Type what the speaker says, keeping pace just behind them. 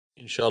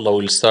Inshallah,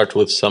 we'll start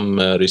with some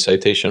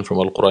recitation from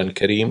Al-Quran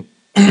Al-Kareem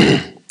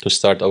to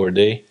start our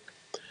day.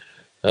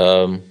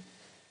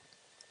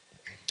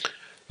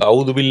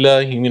 أعوذ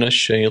بالله من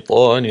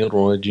الشيطان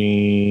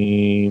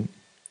الرجيم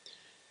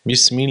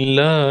بسم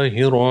الله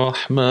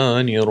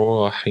الرحمن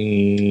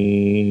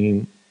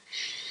الرحيم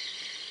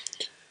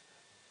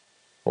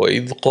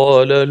وإذ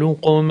قال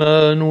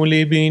لقمان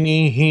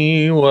لابنه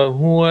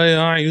وهو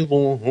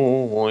يعظه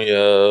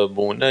يا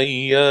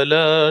بني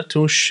لا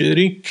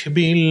تشرك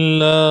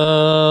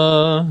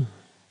بالله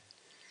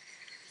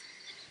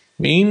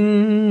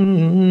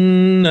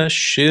إن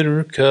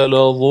الشرك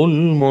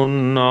لظلم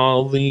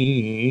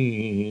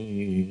عظيم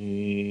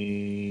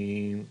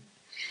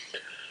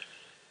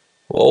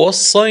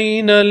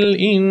ووصينا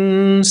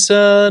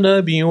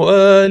الإنسان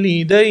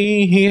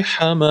بوالديه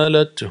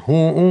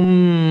حملته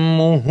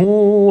أمه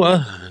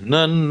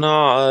وهنا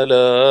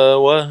على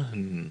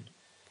وهن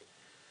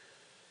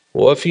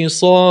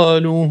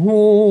وفصاله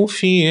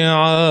في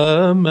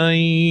عامين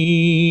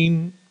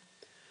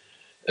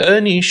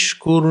أن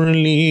اشكر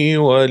لي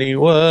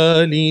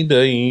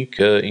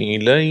ولوالديك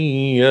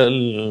إلي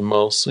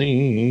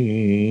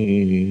المصير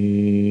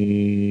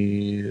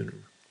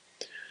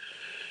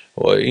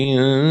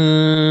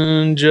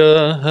وإن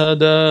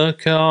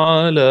جاهداك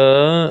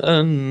على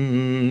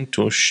أن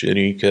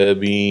تشرك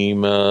بي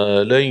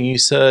ما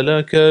ليس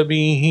لك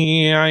به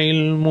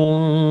علم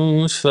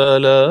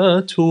فلا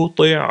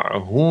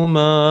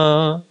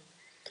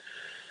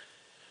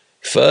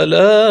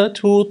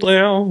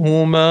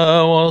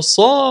تطعهما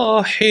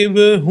وصاحبهما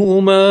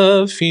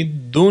في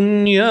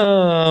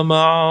الدنيا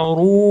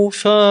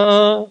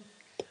معروفا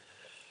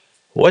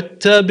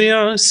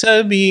واتبع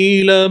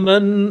سبيل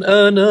من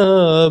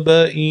أناب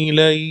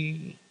إلي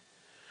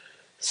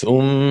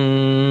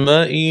ثم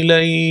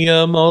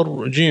إلي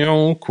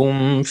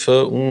مرجعكم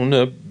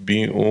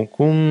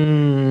فأنبئكم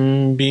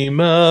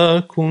بما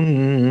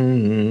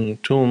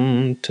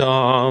كنتم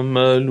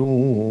تعملون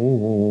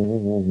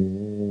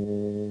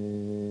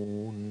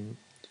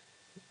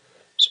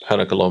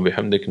سبحانك اللهم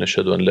وبحمدك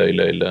نشهد أن لا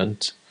إله إلا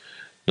أنت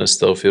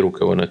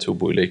نستغفرك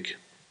ونتوب إليك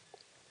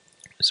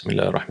بسم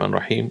الله الرحمن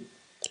الرحيم.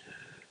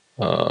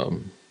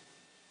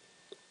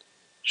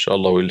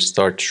 Inshallah, we'll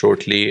start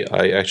shortly.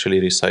 I actually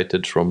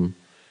recited from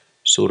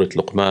Surah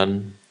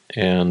Luqman,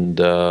 and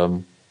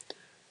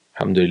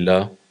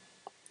Alhamdulillah,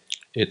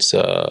 it's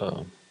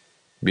a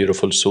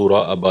beautiful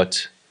surah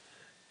about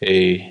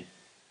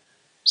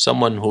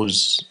someone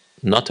who's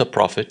not a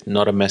prophet,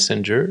 not a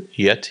messenger,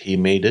 yet he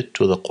made it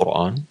to the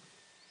Qur'an,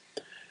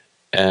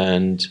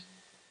 and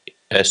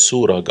a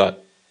surah got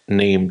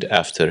named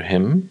after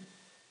him,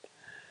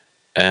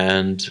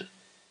 and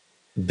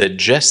the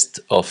gist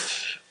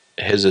of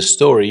his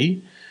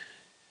story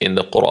in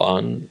the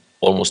Quran,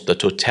 almost the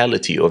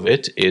totality of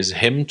it, is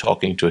him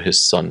talking to his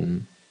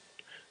son.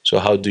 So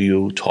how do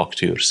you talk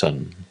to your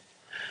son?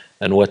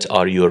 And what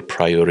are your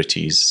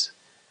priorities?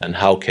 And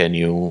how can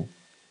you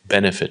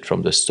benefit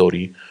from the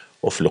story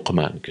of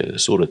Luqman,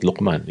 Surah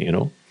Luqman, you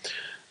know?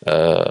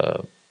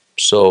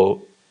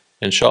 So,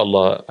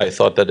 inshallah, I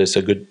thought that is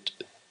a good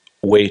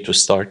way to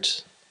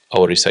start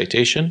our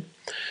recitation.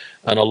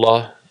 And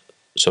Allah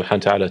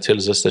subhanahu wa ta'ala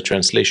tells us the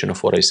translation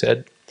of what I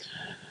said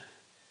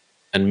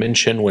and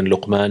mention when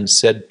Luqman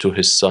said to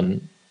his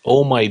son,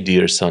 "Oh my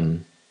dear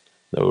son,"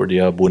 the word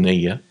ya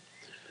bunayya,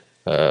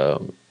 la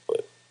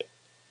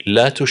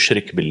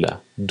tushrik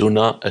billah, do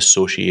not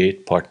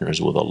associate partners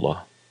with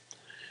Allah.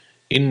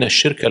 Inna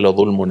shirka la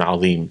dhulmun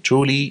azim,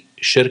 truly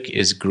shirk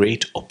is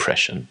great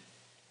oppression.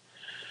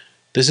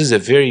 This is a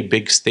very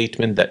big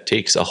statement that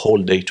takes a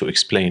whole day to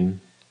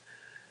explain.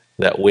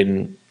 That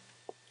when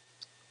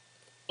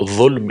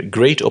dhulm,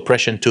 great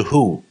oppression to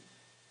who?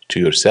 To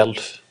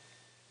yourself,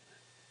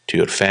 to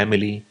your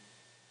family,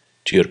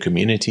 to your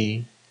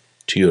community,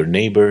 to your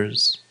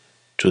neighbors,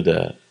 to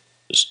the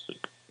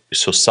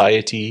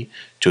society,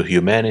 to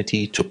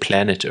humanity, to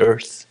planet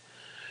Earth.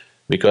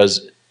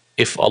 Because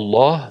if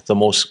Allah, the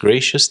most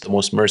gracious, the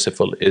most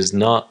merciful, is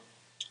not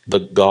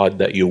the God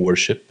that you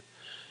worship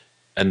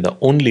and the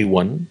only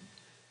one,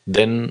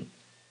 then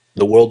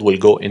the world will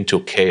go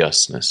into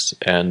chaosness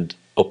and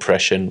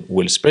oppression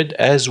will spread,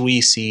 as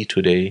we see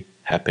today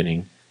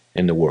happening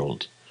in the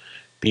world.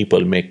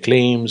 People make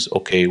claims,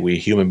 okay, we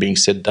human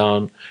beings sit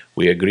down,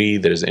 we agree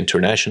there is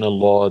international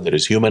law, there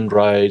is human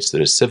rights,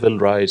 there is civil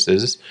rights,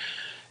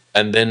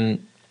 and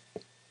then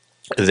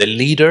the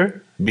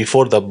leader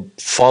before the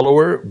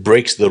follower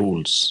breaks the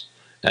rules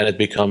and it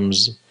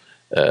becomes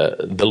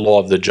the law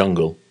of the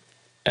jungle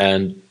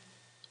and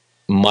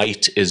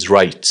might is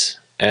right.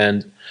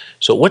 And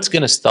so what's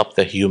going to stop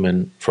the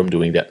human from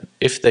doing that?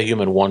 If the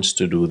human wants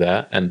to do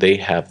that and they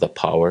have the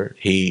power,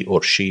 he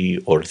or she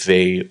or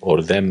they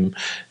or them,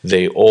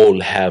 they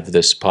all have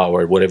this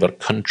power, whatever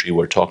country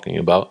we're talking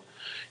about.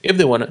 If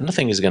they want it,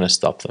 nothing is going to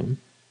stop them,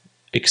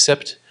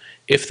 except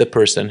if the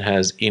person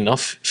has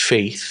enough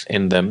faith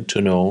in them to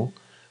know,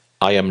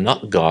 I am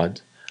not God,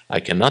 I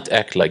cannot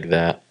act like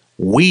that.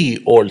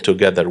 We all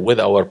together with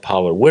our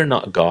power, we're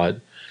not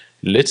God.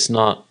 Let's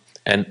not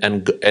And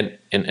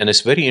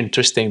it's very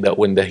interesting that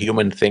when the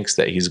human thinks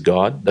that he's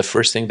God, the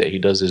first thing that he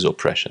does is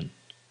oppression.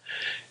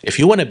 If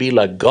you want to be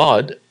like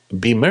God,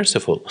 be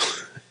merciful.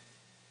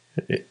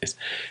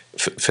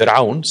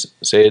 Fir'aun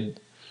said,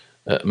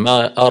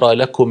 "Ma ara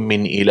lakum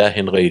min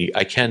ilahin ghayri."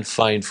 I can't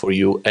find for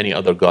you any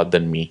other God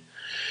than me.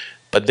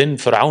 But then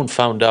Fir'aun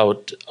found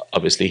out,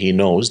 obviously he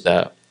knows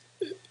that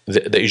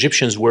the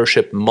Egyptians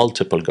worship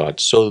multiple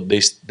gods. So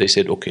they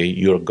said, okay,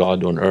 you're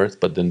God on earth,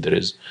 but then there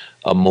is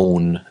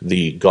Amun,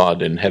 the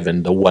God in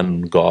heaven, the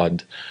one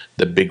God,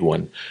 the big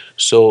one.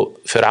 So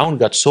Fir'aun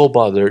got so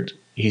bothered,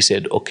 he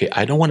said, okay,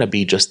 I don't want to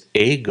be just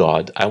a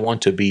God, I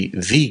want to be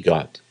the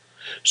God.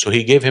 So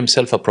he gave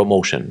himself a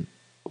promotion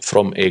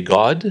from a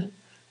God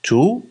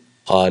to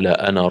قَالَ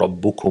أَنَا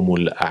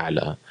رَبُّكُمُ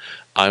الْأَعْلَى.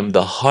 I'm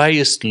the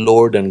highest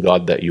Lord and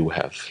God that you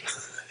have.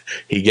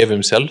 He gave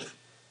himself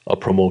a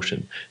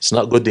promotion. It's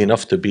not good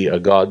enough to be a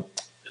God.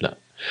 لا.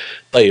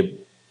 طيب,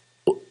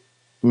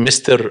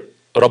 Mr.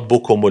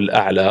 ربكم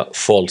الأعلى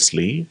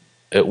falsely,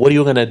 what are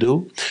you going to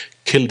do?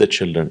 Kill the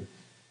children.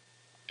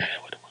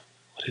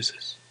 What is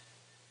this?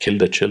 Kill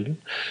the children?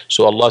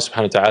 So Allah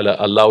subhanahu wa ta'ala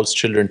allows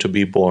children to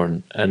be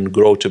born and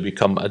grow to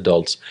become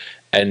adults.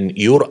 And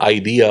your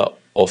idea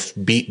of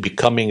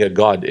becoming a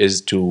God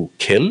is to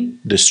kill,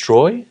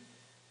 destroy,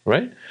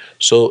 right?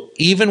 So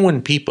even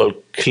when people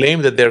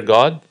claim that they're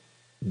God,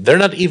 they're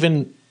not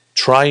even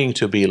trying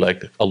to be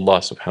like Allah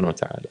subhanahu wa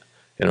ta'ala.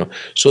 You know,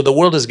 so the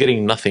world is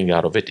getting nothing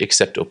out of it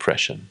except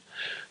oppression.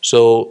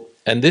 So,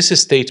 and this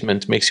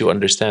statement makes you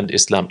understand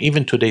Islam.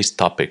 Even today's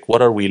topic,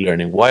 what are we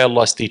learning? Why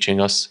Allah is teaching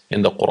us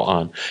in the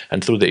Qur'an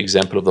and through the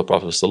example of the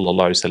Prophet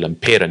sallallahu alaihi wasallam,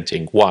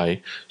 parenting.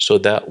 Why? So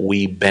that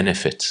we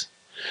benefit.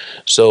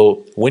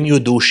 So when you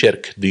do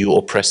shirk, do you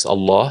oppress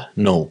Allah?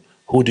 No.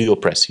 Who do you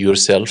oppress?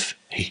 Yourself,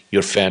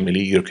 your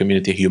family, your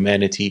community,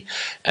 humanity,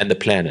 and the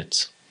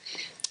planet.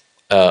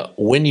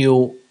 When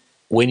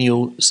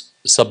you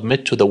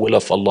submit to the will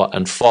of Allah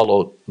and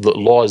follow the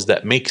laws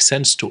that make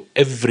sense to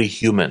every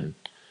human,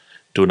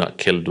 do not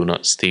kill, do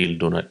not steal,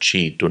 do not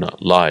cheat, do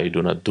not lie,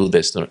 do not do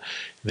this,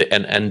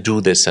 and do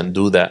this and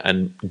do that,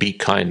 and be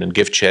kind and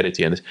give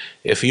charity. And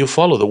if you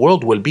follow, the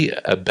world will be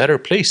a better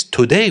place.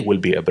 Today will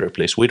be a better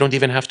place. We don't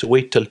even have to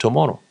wait till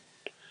tomorrow.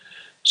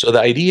 So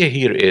the idea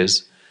here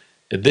is,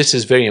 this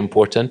is very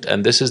important,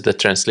 and this is the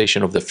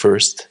translation of the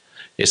first.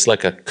 It's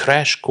like a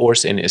crash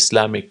course in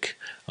Islamic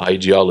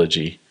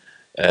ideology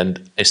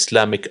and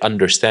Islamic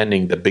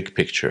understanding the big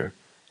picture.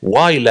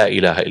 Why la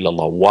ilaha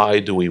illallah? Why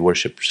do we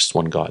worship just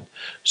one God?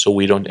 So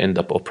we don't end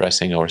up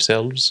oppressing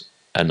ourselves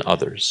and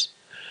others.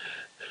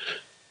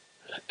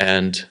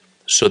 And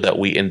so that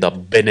we end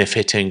up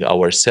benefiting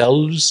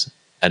ourselves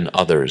and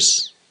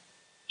others.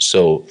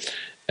 So,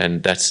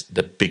 and that's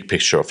the big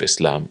picture of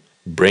Islam.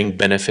 Bring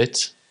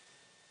benefit,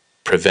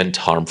 prevent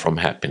harm from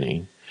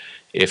happening.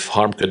 If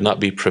harm could not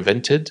be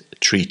prevented,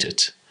 treat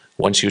it.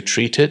 Once you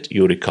treat it,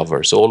 you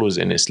recover. So always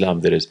in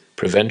Islam there is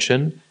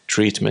prevention,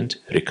 treatment,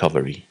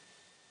 recovery.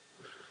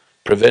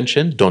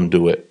 Prevention, don't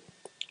do it.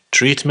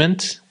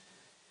 Treatment,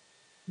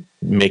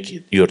 make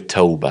it your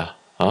tawbah.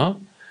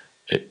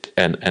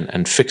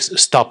 And fix,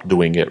 stop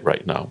doing it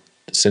right now.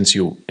 Since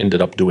you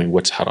ended up doing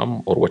what's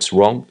haram or what's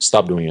wrong,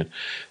 stop doing it.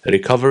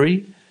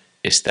 Recovery,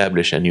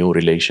 establish a new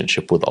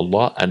relationship with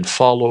Allah and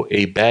follow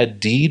a bad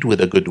deed with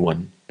a good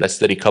one. That's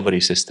the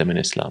recovery system in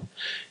Islam.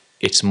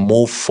 It's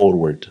move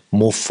forward,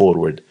 move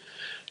forward.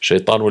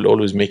 Shaitan will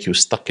always make you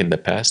stuck in the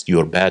past.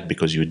 You're bad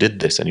because you did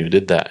this and you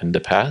did that in the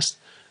past.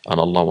 And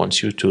Allah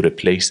wants you to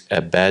replace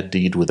a bad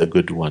deed with a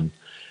good one.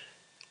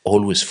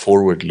 Always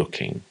forward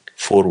looking,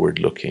 forward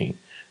looking.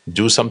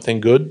 Do something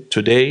good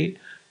today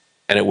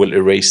and it will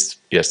erase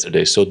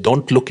yesterday. So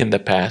don't look in the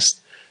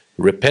past.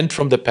 Repent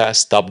from the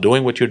past. Stop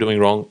doing what you're doing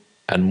wrong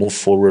and move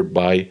forward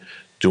by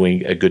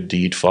doing a good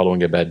deed,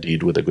 following a bad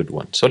deed with a good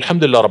one. So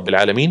Alhamdulillah Rabbil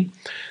Alameen,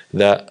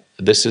 that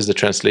this is the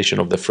translation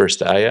of the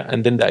first ayah,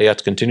 and then the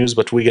ayat continues,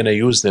 but we're going to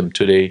use them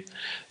today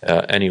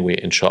anyway,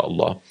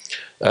 inshallah.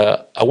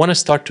 I want to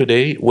start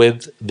today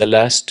with the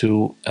last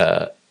two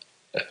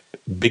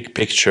big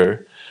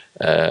picture,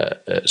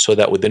 so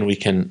that then we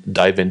can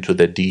dive into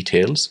the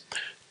details.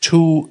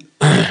 Two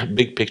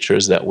big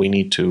pictures that we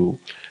need to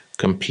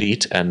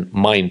complete, and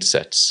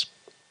mindsets.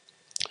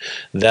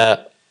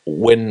 That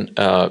when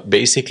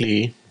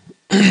basically,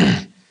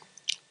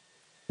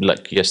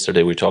 like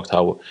yesterday we talked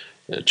how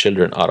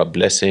children are a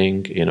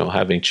blessing, you know,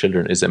 having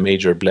children is a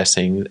major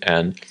blessing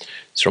and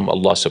it's from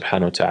Allah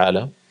subhanahu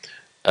wa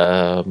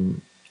ta'ala.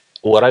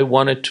 What I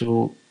wanted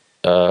to,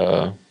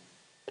 and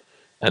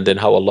then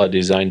how Allah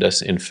designed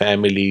us in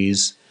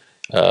families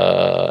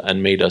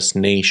and made us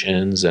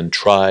nations and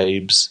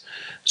tribes,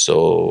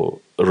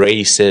 so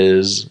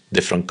races,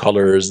 different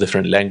colors,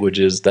 different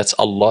languages. That's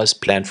Allah's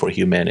plan for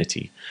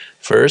humanity.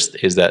 First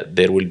is that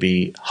there will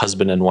be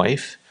husband and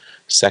wife.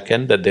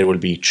 Second, that there will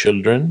be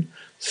children.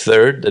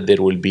 Third, that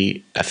there will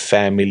be a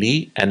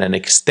family and an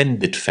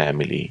extended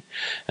family.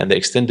 And the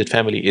extended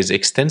family is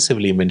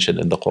extensively mentioned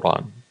in the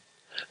Qur'an.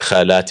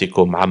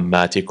 خالاتكم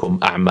عماتكم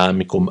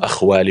أعمامكم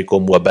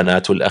أخوالكم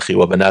وبنات الأخ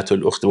وبنات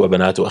الأخت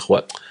وبنات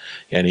أخوات.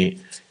 Yani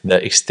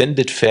the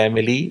extended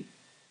family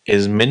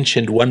is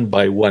mentioned one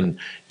by one.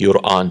 Your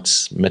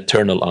aunts,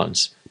 maternal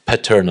aunts,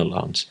 paternal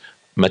aunts,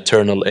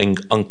 maternal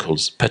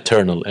uncles,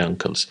 paternal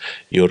uncles,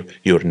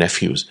 your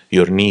nephews,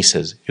 your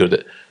nieces.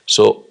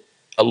 So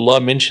Allah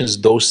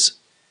mentions those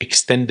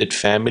extended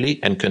family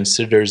and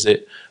considers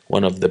it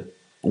one of the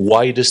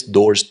widest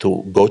doors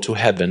to go to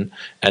heaven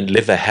and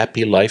live a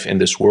happy life in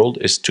this world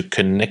is to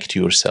connect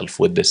yourself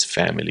with this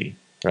family,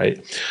 right?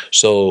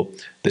 So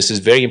this is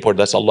very important.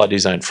 That's Allah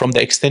designed. From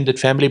the extended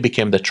family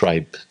became the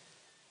tribe,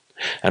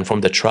 and from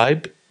the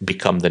tribe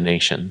become the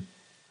nation.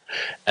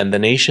 And the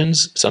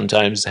nations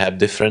sometimes have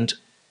different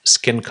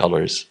skin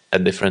colors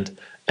and different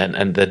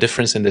and the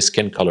difference in the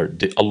skin color,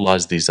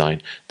 Allah's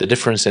design, the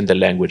difference in the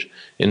language.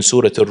 In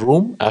Surah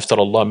Al-Rum, after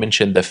Allah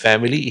mentioned the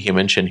family, He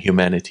mentioned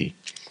humanity.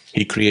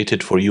 He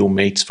created for you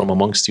mates from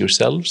amongst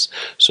yourselves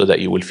so that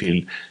you will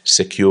feel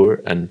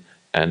secure and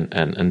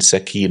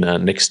sakina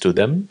next to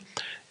them.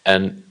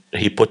 And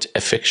He put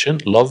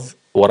affection, love,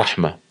 wa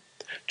rahmah.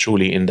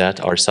 Truly in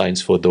that are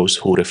signs for those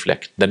who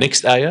reflect. The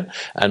next ayah,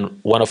 and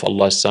one of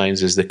Allah's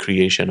signs is the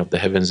creation of the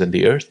heavens and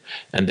the earth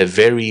and the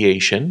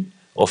variation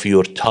of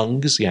your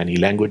tongues, yani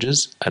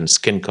languages, and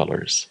skin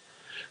colors.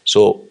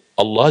 So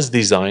Allah's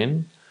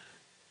design,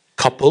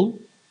 couple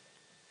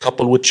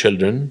with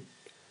children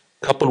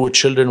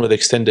with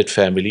extended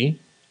family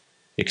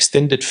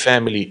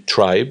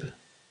tribe,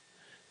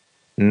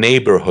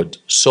 neighborhood.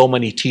 So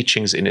many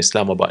teachings in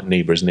Islam about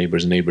neighbors,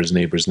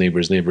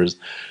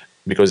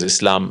 because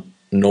Islam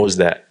knows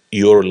that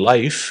your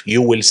life,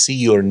 you will see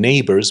your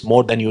neighbors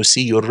more than you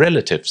see your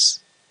relatives.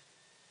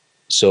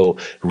 So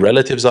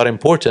relatives are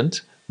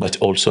important, but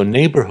also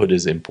neighborhood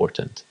is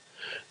important.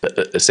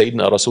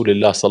 Sayyidina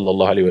Rasulullah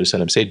sallallahu alayhi wa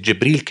sallam said,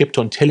 Jibreel kept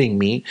on telling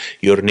me,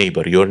 your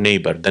neighbor,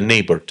 the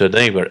neighbor,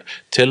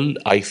 till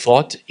I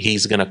thought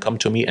he's going to come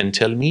to me and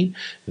tell me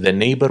the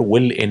neighbor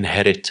will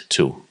inherit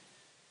too.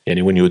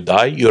 And when you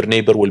die, your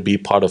neighbor will be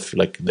part of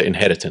like the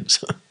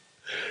inheritance.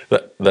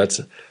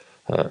 That's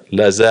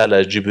لا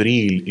زال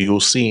جبريل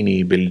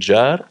يوصيني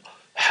بالجار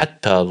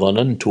حتى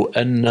ظننت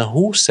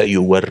أنه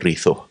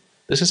سيورثه.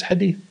 This is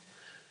hadith.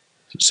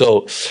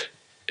 So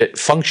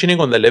functioning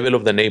on the level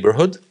of the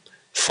neighborhood,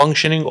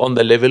 functioning on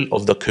the level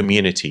of the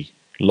community,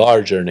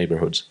 larger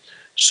neighborhoods,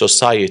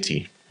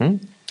 society.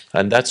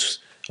 And that's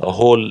a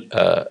whole,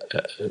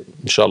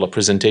 inshallah,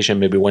 presentation.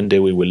 Maybe one day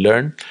we will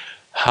learn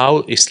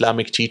how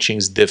Islamic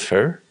teachings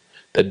differ,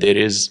 that there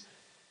is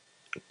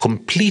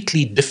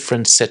completely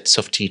different sets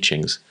of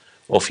teachings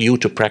of you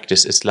to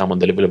practice Islam on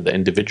the level of the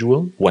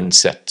individual, one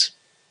set.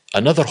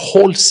 Another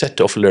whole set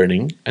of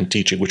learning and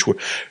teaching, which we're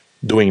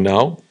doing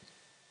now,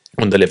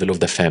 on the level of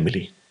the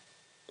family.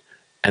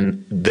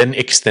 And then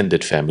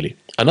extended family.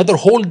 Another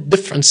whole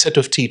different set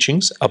of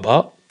teachings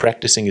about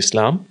practicing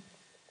Islam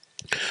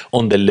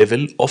on the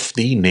level of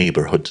the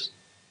neighborhood.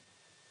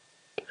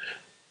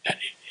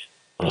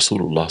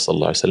 Rasulullah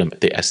sallallahu alaihi wasallam,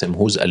 they asked him,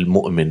 who's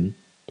al-mu'min?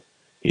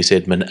 He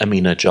said, man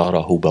amina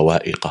jarahu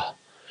bawa'iqah.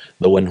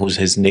 The one whose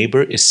his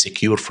neighbor is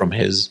secure from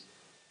his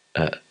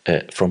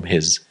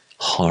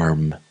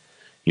harm.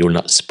 You will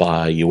not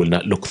spy, you will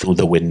not look through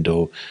the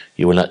window,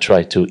 you will not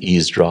try to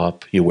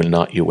eavesdrop, you will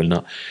not.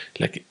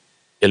 Like,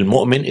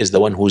 al-mu'min is the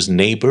one whose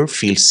neighbor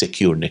feels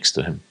secure next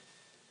to him.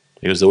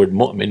 Because the word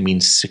mu'min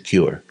means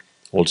secure.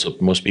 Also,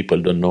 most people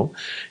don't know,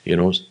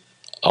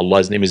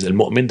 Allah's name is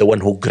al-mu'min, the one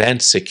who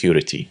grants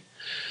security.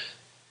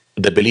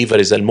 The believer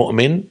is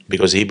al-mu'min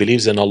because he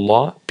believes in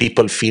Allah.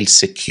 People feel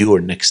secure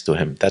next to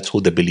him. That's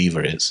who the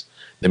believer is.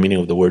 The meaning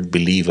of the word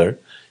believer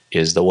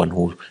is the one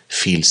who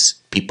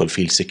people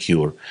feel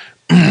secure.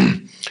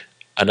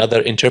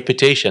 Another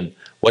interpretation,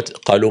 what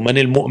قالوا من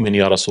المؤمن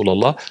يا رسول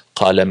الله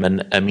قال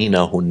من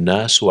أمينه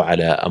الناس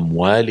على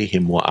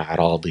أموالهم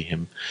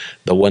وأعراضهم.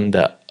 The one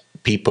that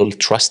people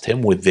trust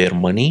him with their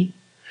money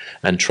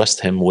and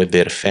trust him with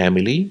their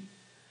family,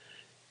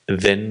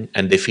 and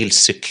they feel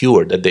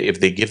secure that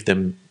if they give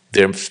them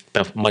their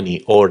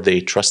money or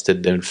they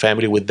trusted their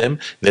family with them,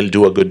 they'll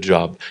do a good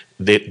job.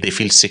 They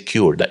feel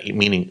secure, that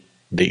meaning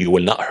that you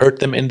will not hurt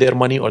them in their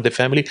money or their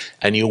family,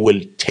 and you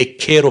will take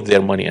care of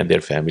their money and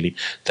their family.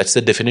 That's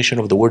the definition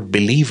of the word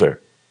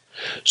believer.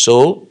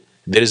 So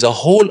there is a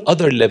whole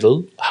other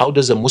level. How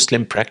does a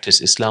Muslim practice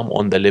Islam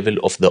on the level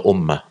of the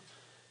ummah?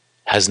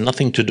 Has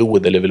nothing to do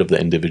with the level of the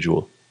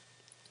individual.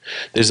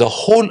 There's a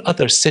whole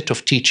other set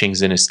of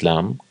teachings in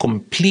Islam,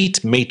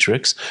 complete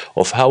matrix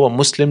of how a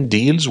Muslim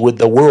deals with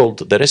the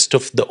world, the rest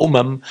of the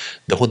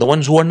the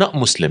ones who are not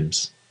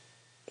Muslims.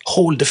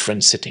 Whole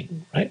different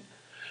setting, right?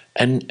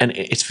 And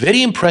it's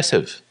very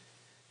impressive.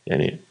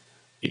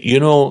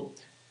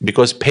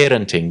 Because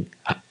parenting,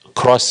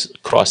 cross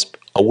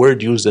a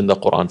word used in the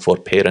Quran for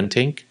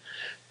parenting,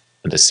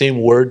 and the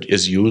same word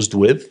is used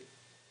with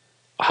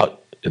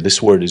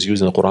this word is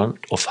used in the Quran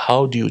of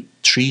how do you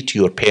treat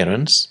your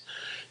parents.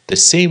 The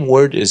same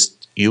word is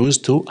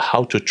used to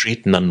how to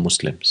treat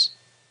non-Muslims.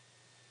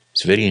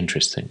 It's very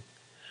interesting.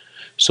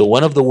 So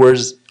one of the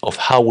words of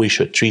how we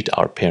should treat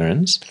our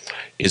parents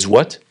is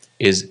what?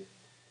 Is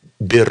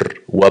bir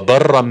wa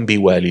barram bi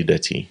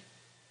walidati.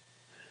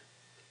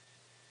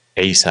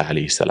 Isa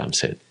alayhi salam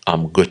said,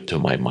 I'm good to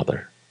my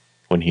mother,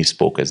 when he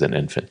spoke as an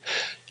infant.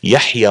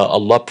 Yahya,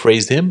 Allah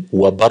praised him,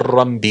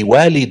 وَبَرًّا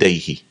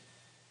بِوَالِدَيْهِ.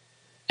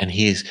 And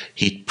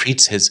he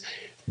treats his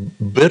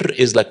birr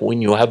is like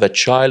when you have a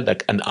child,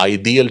 like an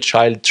ideal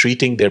child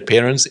treating their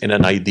parents in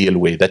an ideal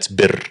way. That's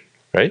birr,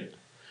 right?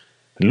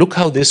 Look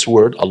how this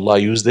word, Allah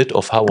used it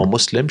of how a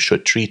Muslim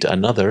should treat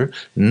another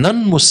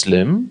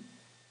non-Muslim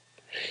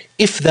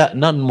if that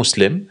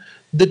non-Muslim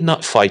did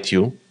not fight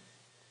you,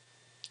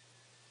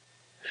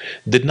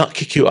 did not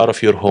kick you out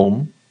of your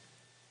home,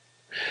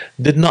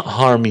 did not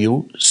harm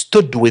you,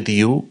 stood with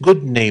you,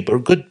 good neighbor,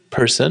 good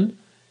person.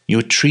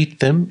 You treat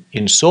them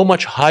in so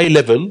much high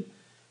level,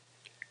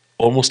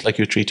 almost like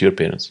you treat your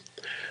parents.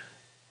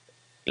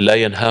 لا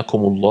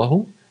ينهاكم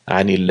الله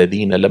عن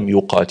الذين لم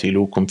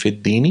يقاتلوكم في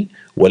الدين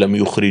ولم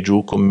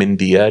يخرجوكم من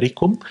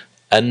دياركم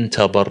أن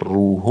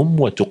تبروهم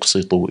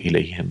وتقسطوا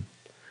إليهم.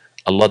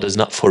 Allah does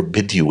not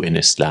forbid you in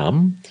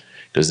Islam,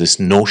 because this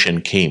notion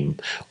came,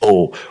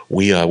 oh,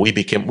 we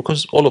became,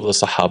 because all of the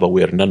Sahaba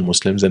were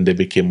non-Muslims and they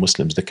became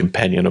Muslims, the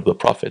companion of the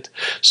Prophet.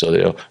 So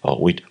they, oh,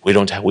 we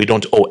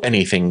don't owe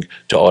anything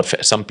to our.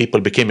 Some people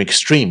became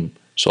extreme.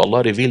 So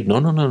Allah revealed,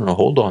 no,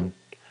 hold on.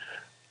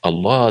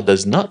 Allah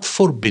does not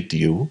forbid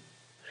you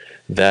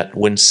that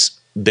when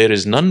there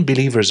is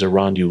non-believers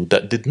around you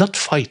that did not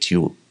fight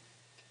you,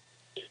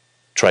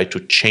 try to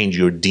change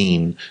your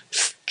deen,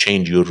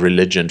 change your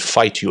religion,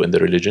 fight you in the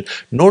religion,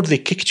 nor they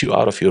kicked you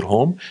out of your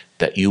home,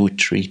 that you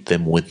treat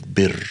them with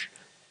birr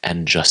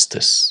and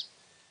justice.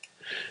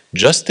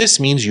 Justice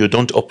means you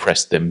don't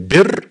oppress them.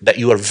 Birr, that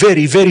you are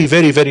very, very,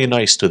 very, very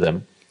nice to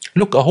them.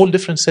 Look, a whole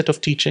different set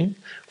of teaching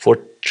for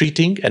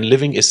treating and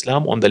living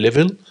Islam on the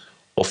level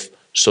of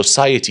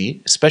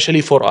society,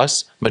 especially for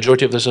us.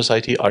 Majority of the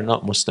society are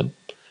not Muslim.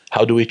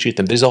 How do we treat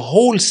them? There's a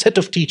whole set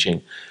of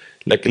teaching.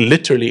 Like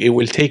literally, it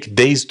will take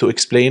days to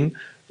explain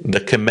the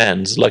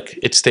commands. Like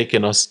it's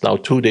taken us now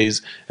 2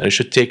 days, and it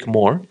should take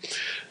more.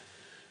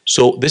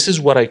 So this is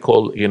what I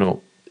call,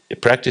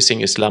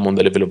 practicing Islam on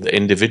the level of the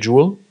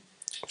individual,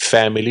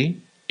 family,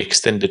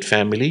 extended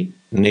family,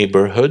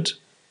 neighborhood,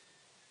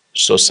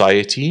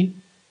 society,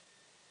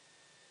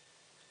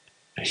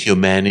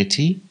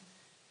 humanity,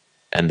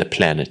 and the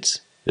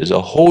planet. There's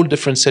a whole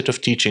different set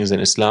of teachings in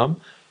Islam,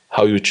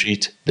 how you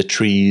treat the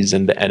trees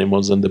and the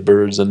animals and the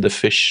birds and the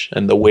fish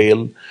and the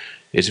whale.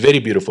 It's very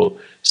beautiful.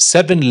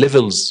 7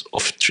 levels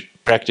of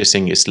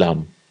practicing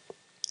Islam.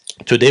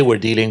 Today we're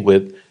dealing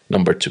with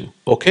number 2.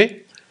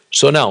 Okay?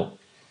 So now,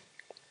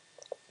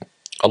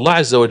 Allah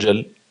Azza wa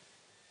Jal,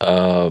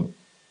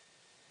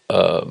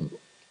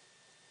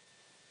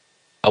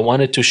 I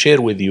wanted to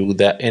share with you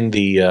that in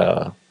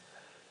the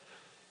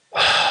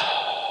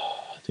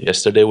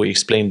yesterday we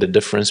explained the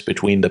difference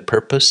between the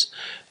purpose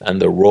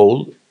and the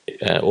role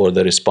or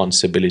the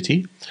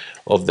responsibility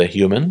of the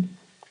human.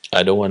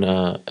 I don't want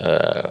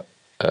to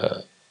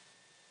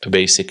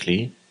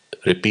basically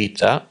repeat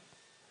that.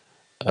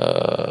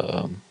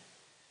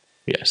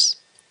 Yes.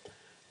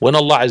 When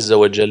Allah Azza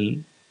wa Jal,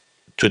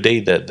 today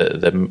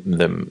the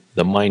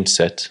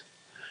mindset,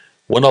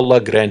 when Allah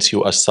grants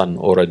you a son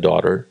or a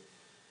daughter,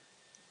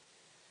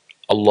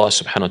 Allah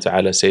subhanahu wa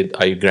ta'ala said,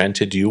 I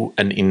granted you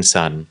an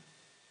insan,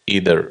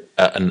 either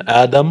an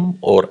Adam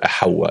or a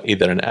Hawa,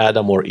 either an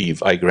Adam or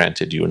Eve, I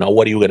granted you. Now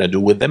what are you going to do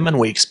with them? And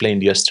we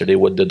explained yesterday,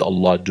 what did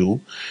Allah do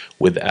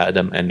with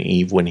Adam and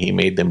Eve when He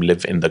made them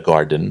live in the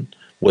garden,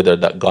 whether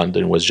that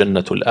garden was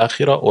Jannatul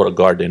Akhirah or a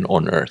garden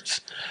on earth.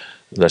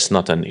 That's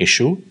not an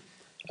issue.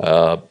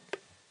 But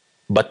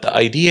the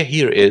idea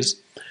here is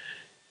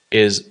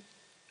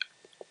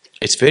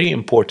it's very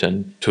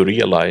important to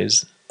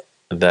realize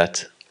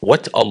that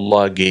what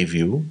Allah gave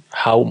you,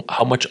 how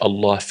much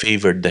Allah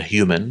favored the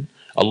human.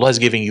 Allah is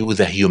giving you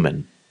the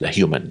human.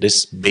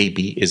 This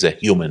baby is a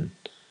human,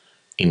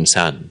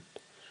 insan.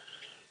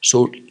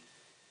 So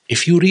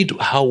if you read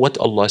what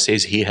Allah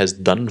says He has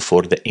done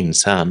for the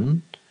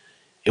insan,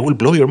 it will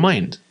blow your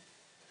mind.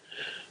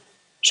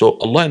 So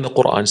Allah in the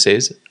Qur'an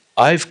says,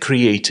 I've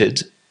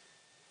created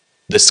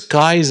the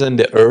skies and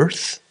the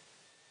earth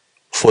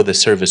for the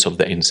service of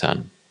the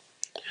insan.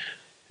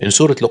 In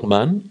Surah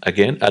Luqman,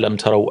 again, أَلَمْ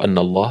تَرَوْا أَنَّ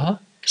اللَّهَ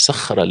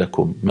سَخَّرَ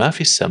لَكُمْ مَا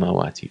فِي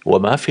السَّمَاوَاتِ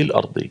وَمَا فِي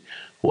الْأَرْضِ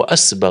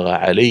وَأَسْبَغَ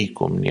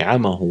عَلَيْكُمْ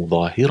نِعَمَهُ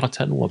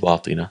ظَاهِرَةً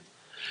وَبَاطِنَةً.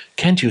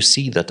 Can't you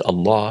see that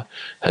Allah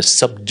has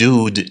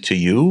subdued to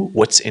you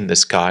what's in the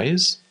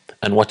skies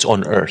and what's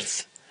on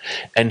earth?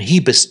 And He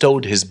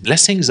bestowed His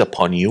blessings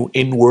upon you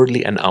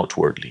inwardly and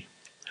outwardly.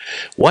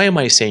 Why am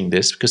I saying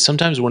this? Because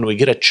sometimes when we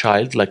get a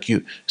child, like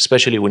you,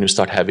 especially when you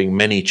start having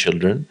many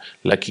children,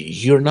 like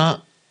you're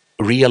not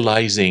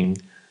realizing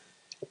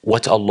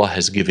what Allah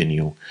has given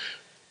you.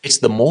 It's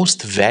the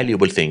most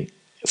valuable thing.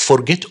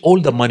 Forget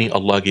all the money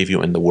Allah gave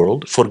you in the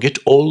world. Forget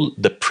all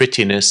the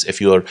prettiness, if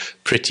you are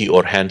pretty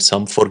or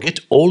handsome. Forget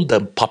all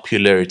the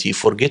popularity.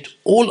 Forget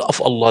all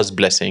of Allah's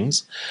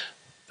blessings.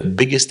 The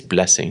biggest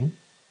blessing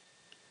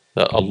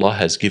that Allah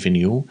has given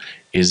you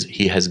is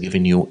He has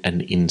given you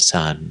an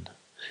insan,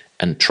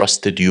 and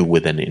trusted you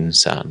with an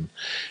insan.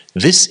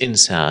 This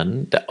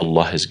insan that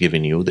Allah has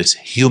given you, this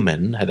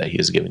human that He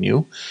has given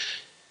you,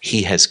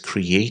 He has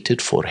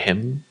created for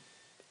him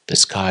the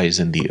skies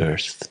and the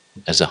earth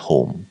as a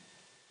home.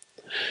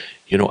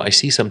 You know, I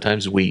see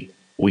sometimes we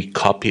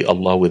copy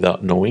Allah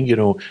without knowing, you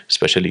know,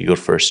 especially your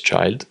first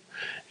child.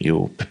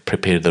 You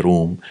prepare the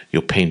room,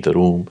 you paint the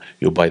room,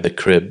 you buy the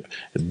crib,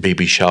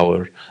 baby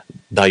shower,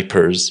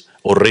 diapers,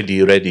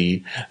 already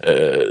ready,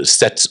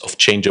 sets of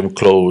change of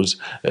clothes,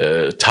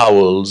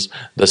 towels,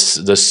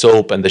 the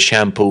soap and the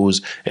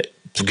shampoos,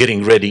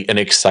 getting ready and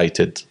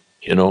excited,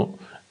 you know.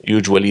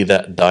 Usually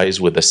that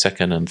dies with the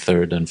second and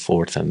third and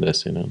fourth and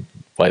this, you know.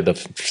 By the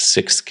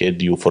sixth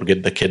kid, you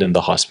forget the kid in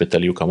the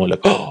hospital. You come on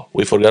like, oh,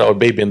 we forgot our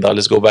baby in the,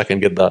 let's go back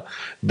and get the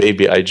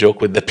baby. I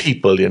joke with the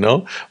people, you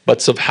know. But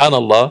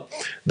subhanallah,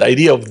 the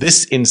idea of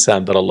this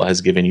insan that Allah has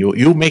given you,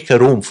 you make a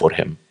room for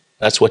him.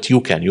 That's what you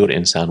can, your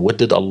insan. What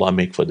did Allah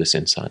make for this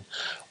insan?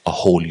 A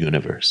whole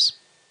universe.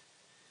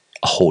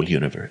 A whole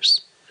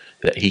universe.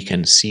 That he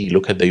can see,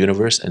 look at the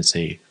universe and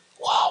say,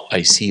 wow,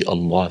 I see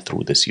Allah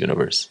through this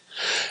universe.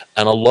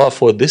 And Allah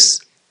for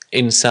this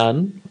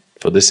insan,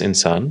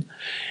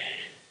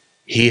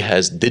 He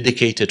has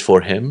dedicated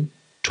for him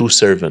two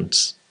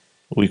servants.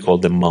 We call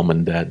them mom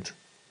and dad.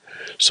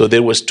 So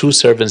there was two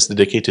servants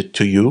dedicated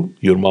to you,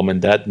 your mom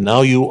and dad.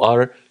 Now you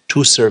are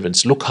two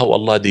servants. Look how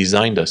Allah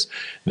designed us.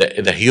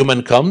 The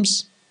human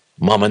comes,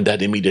 mom and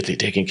dad immediately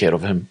taking care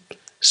of him.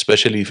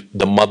 Especially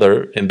the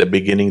mother in the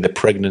beginning, the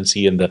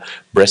pregnancy and the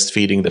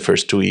breastfeeding the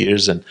first 2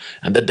 years. And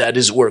the dad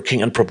is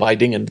working and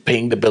providing and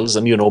paying the bills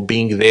and, you know,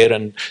 being there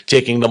and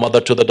taking the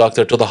mother to the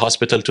doctor, to the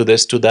hospital, to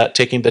this, to that,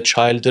 taking the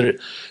child,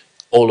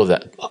 all of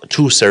that.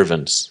 Two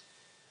servants.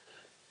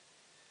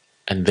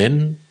 And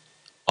then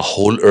a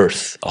whole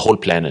earth, a whole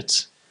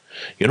planet.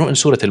 You know, in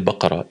Surah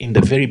Al-Baqarah, in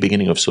the very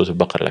beginning of Surah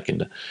Al-Baqarah, like in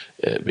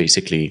the,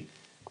 basically,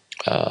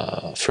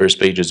 first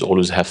pages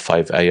always have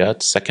 5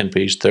 ayat, second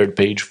page, third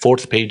page,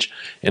 fourth page,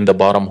 in the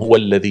bottom, هُوَ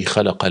الَّذِي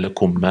خَلَقَ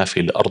لَكُم مَا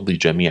فِي الْأَرْضِ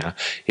جَمِيعًا.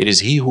 It is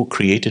He who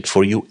created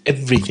for you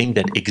everything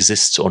that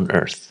exists on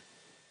earth.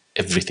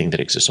 Everything that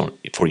exists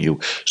for you.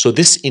 So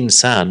this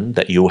insan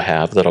that you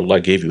have, that Allah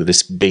gave you,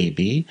 this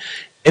baby,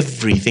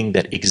 everything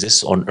that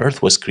exists on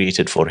earth was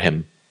created for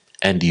him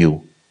and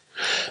you.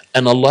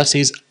 And Allah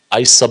says,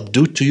 I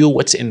subdue to you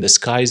what's in the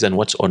skies and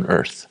what's on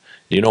earth.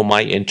 You know,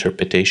 my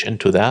interpretation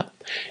to that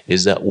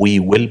is that we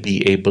will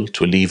be able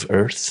to leave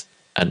Earth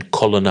and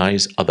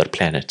colonize other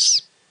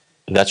planets.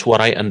 That's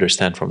what I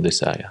understand from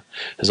this ayah.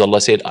 As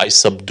Allah said, I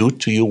subdue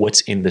to you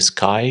what's in the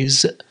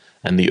skies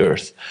and the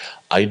earth.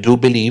 I do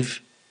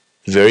believe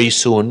very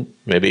soon,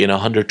 maybe in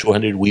 100,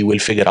 200, we will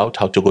figure out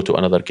how to go to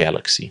another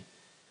galaxy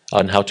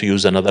and how to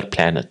use another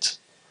planet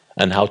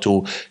and how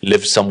to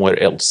live somewhere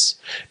else.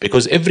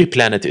 Because every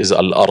planet is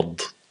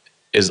al-ard.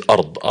 Is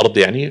ard. Ard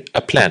yani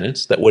a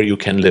planet that where you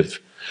can live.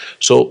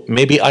 So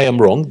maybe I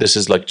am wrong. This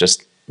is like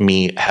just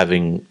me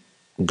having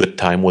good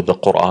time with the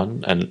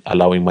Qur'an and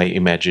allowing my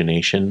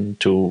imagination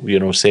to, you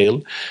know,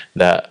 sail.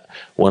 That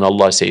when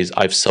Allah says,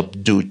 I've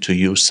subdued to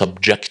you,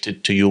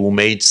 subjected to you,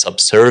 made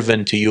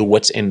subservient to you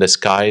what's in the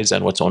skies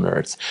and what's on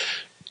earth.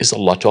 Is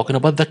Allah talking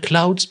about the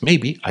clouds?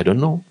 Maybe, I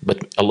don't know.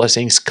 But Allah is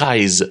saying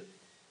skies.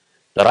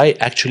 That I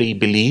actually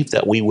believe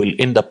that we will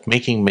end up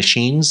making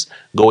machines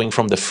going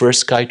from the first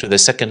sky to the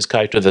second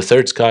sky to the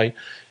third sky.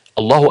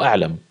 Allahu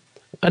A'lam.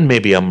 And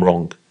maybe I'm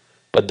wrong.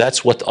 But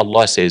that's what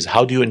Allah says.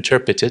 How do you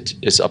interpret it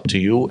is up to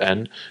you.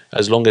 And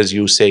as long as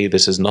you say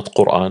this is not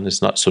Qur'an, it's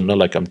not Sunnah,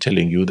 like I'm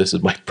telling you, this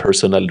is my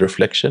personal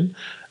reflection.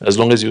 As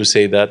long as you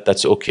say that,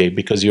 that's okay,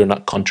 because you're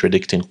not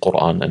contradicting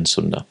Qur'an and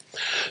Sunnah.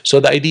 So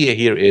the idea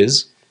here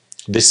is,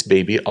 this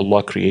baby,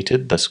 Allah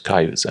created the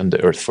skies and the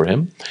earth for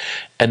him.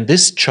 And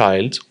this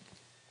child...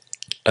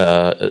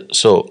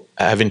 so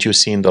haven't you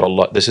seen that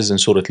Allah, this is in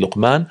Surah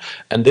Luqman,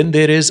 and then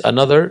there is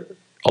another,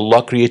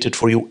 Allah created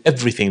for you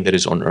everything that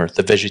is on earth,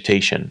 the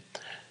vegetation,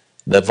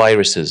 the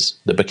viruses,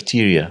 the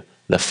bacteria,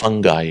 the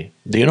fungi.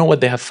 Do you know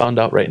what they have found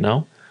out right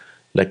now?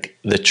 Like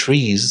the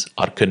trees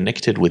are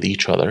connected with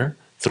each other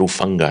through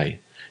fungi.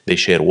 They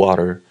share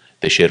water,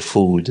 they share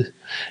food,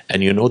 and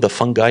you know the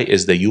fungi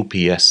is the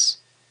UPS,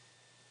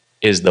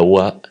 is the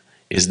what?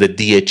 Is the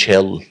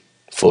DHL,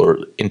 for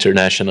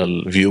international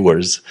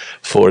viewers,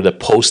 for the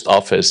post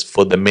office,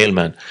 for the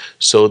mailman.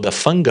 So the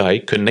fungi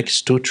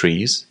connects two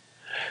trees,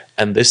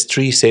 and this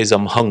tree says,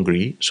 I'm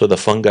hungry. So the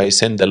fungi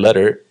send the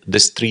letter,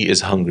 this tree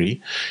is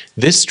hungry.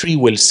 This tree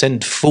will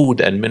send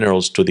food and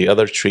minerals to the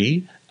other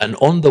tree, and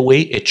on the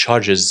way it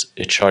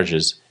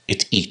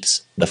it eats.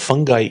 The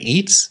fungi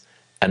eats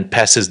and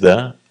passes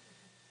the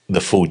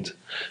food.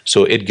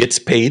 So it gets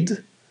paid,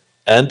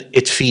 and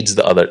it feeds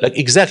the other, like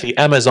exactly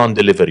Amazon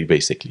delivery,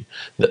 basically.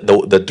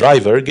 The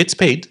driver gets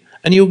paid,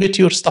 and you get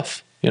your stuff,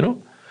 you know.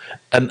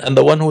 And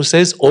the one who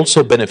says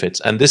also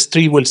benefits, and this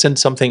tree will send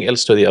something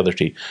else to the other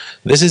tree.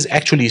 This is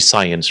actually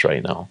science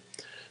right now.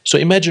 So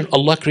imagine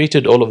Allah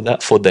created all of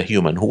that for the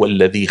human. هُوَ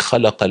الَّذِي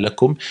خَلَقَ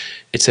لَكُمْ.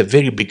 It's a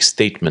very big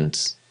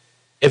statement.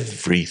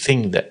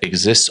 Everything that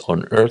exists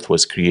on earth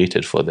was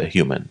created for the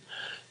human.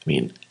 I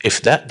mean,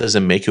 if that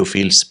doesn't make you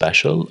feel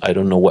special, I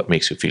don't know what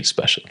makes you feel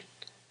special.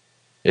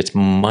 It's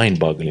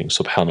mind-boggling,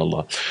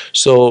 subhanallah.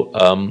 So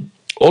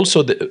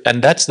also,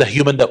 and that's the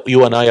human that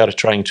you and I are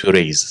trying to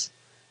raise.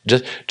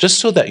 Just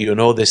so that you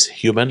know, this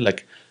human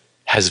like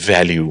has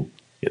value.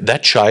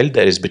 That child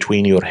that is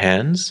between your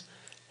hands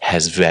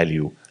has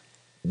value,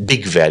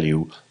 big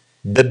value,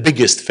 the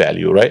biggest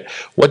value, right?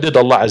 What did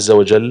Allah Azza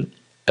wa Jal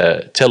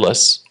tell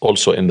us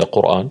also in the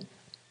Qur'an?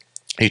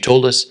 He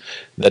told us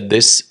that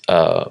this,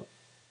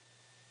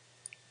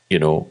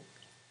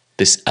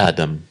 this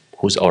Adam,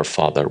 who's our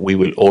father, we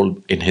will all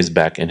in his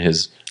back, in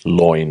his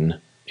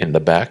loin, in the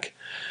back.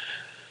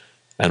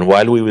 And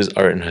while we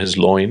are in his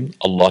loin,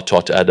 Allah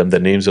taught Adam the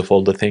names of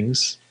all the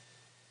things.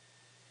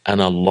 And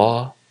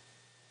Allah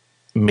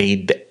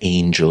made the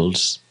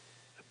angels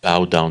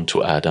bow down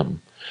to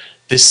Adam.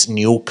 This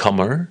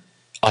newcomer,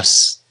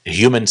 us,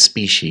 human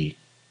species,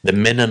 the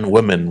men and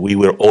women, we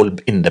were all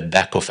in the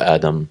back of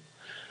Adam.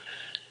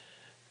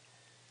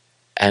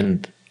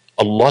 And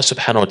Allah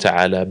subhanahu wa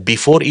ta'ala,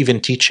 before even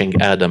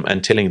teaching Adam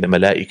and telling the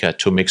malaika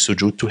to make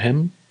sujood to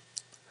him,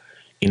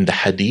 in the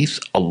hadith,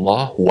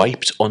 Allah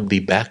wiped on the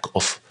back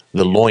of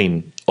the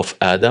loin of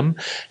Adam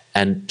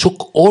and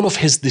took all of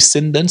his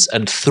descendants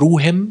and threw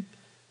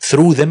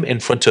them in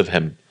front of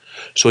him.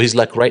 So he's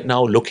like right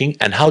now looking,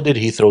 and how did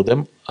he throw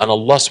them? And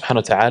Allah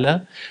subhanahu wa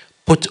ta'ala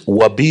put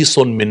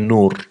wabisun min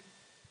nur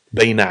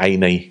bayna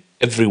aynay,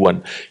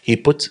 everyone. He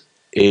put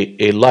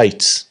a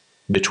light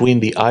between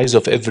the eyes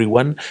of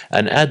everyone,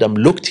 and Adam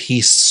looked,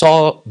 he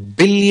saw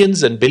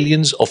billions and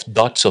billions of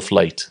dots of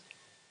light.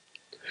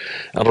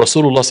 And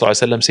Rasulullah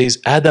ﷺ says,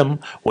 Adam,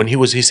 when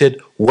he said,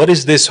 what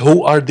is this?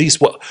 Who are these?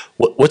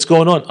 What's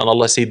going on? And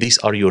Allah said, these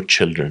are your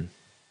children.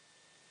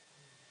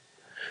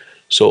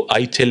 So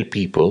I tell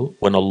people,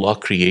 when Allah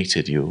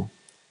created you,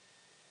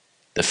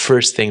 the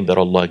first thing that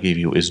Allah gave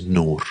you is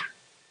nur.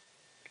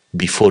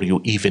 Before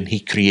He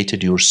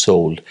created your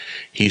soul,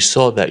 He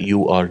saw that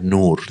you are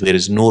nur. There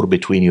is nur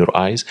between your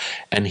eyes,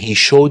 and He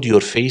showed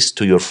your face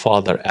to your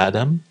father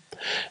Adam,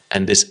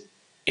 and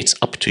it's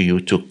up to you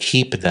to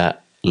keep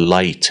that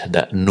light,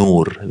 that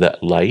nur,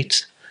 that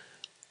light,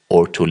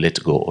 or to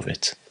let go of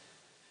it.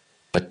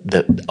 But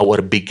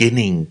our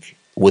beginning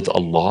with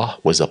Allah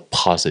was a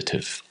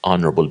positive,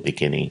 honorable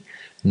beginning,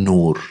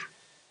 nur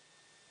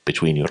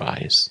between your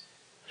eyes.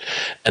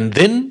 And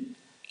then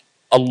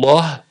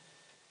Allah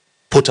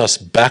put us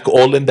back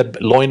all in the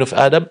loin of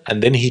Adam,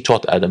 and then He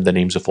taught Adam the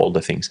names of all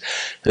the things.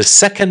 The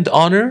second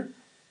honor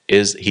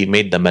is He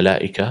made the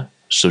malaika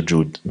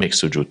sujood, make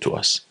sujood to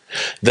us.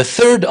 The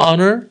third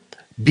honor,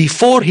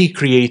 before He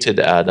created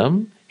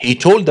Adam, He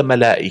told the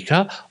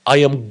malaika, I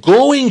am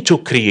going to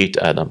create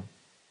Adam.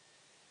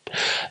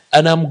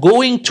 And I'm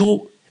going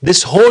to,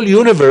 this whole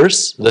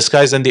universe, the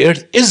skies and the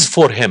earth, is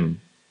for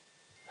him.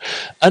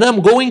 And I'm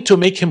going to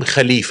make him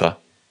Khalifa.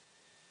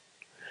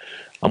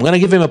 I'm going to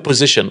give him a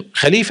position.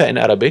 Khalifa in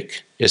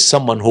Arabic is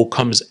someone who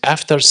comes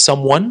after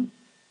someone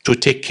to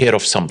take care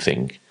of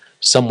something.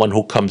 Someone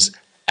who comes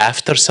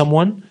after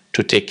someone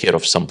to take care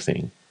of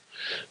something.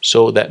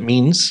 So that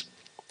means,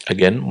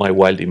 again, my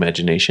wild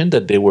imagination,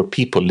 that there were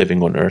people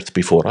living on earth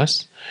before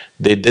us.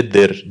 They did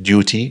their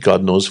duty,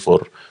 God knows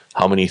for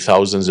how many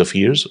thousands of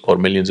years or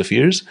millions of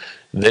years.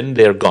 Then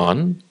they're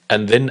gone.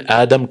 And then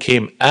Adam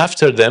came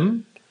after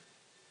them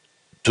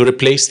to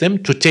replace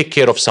them, to take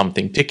care of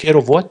something. Take care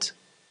of what?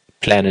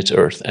 Planet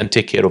Earth, and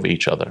take care of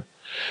each other.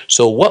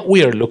 So what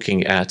we are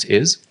looking at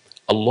is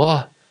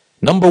Allah,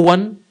 number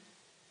one,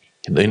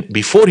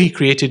 before He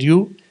created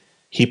you,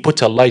 He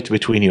put a light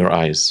between your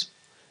eyes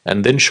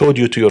and then showed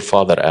you to your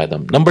father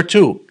Adam. Number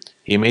two,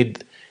 He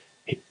made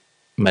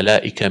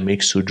malaika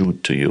make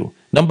sujood to you.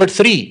 Number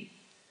three,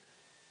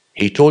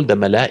 He told the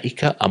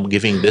malaika, I'm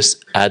giving this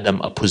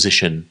Adam a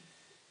position.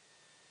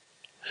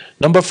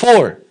 Number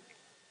four,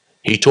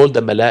 He told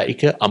the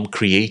malaika, I'm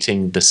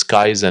creating the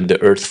skies and the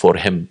earth for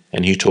him.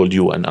 And He told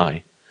you and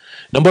I.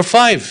 Number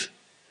five,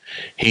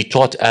 He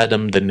taught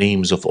Adam the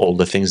names of all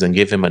the things and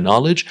gave him a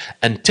knowledge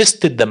and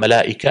tested the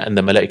malaika, and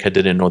the malaika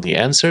didn't know the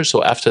answer.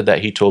 So after that,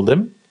 He told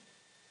them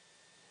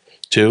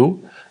to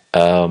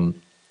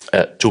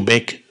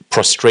make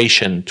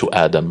prostration to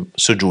Adam,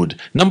 sujood.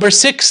 Number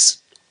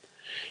six,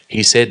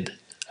 He said,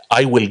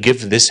 I will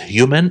give this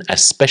human a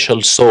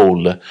special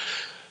soul.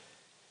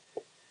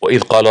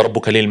 وإذ قال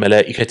ربك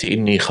للملائكة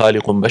إني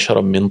خالق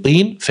بشرا من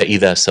طين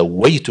فإذا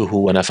سويته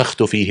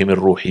ونفخت فيه من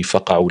روحي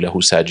فقعوا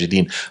له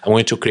ساجدين. I'm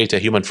going to create a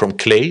human from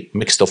clay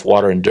mixed of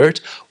water and dirt.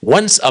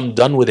 Once I'm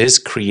done with his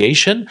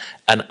creation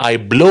and I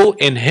blow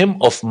in him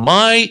of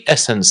my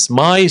essence,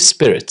 my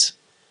spirit,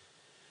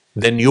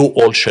 then you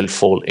all shall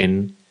fall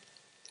in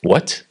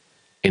what?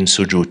 In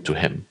sujood to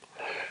him.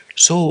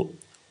 So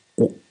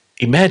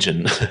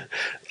imagine,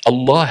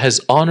 Allah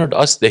has honored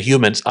us, the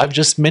humans. I've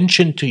just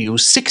mentioned to you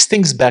 6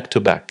 things back to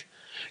back.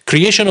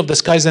 Creation of the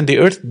skies and the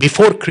earth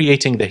before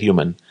creating the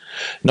human.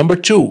 Number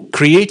 2,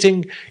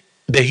 creating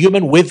the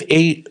human with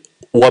a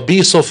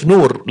wabis of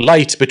nur,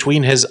 light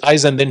between his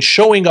eyes, and then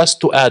showing us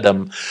to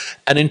Adam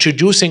and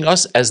introducing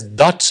us as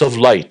dots of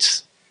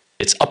light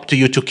It's up to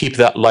you to keep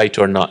that light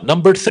or not.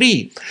 Number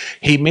 3,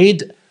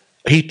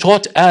 he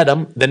taught Adam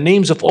the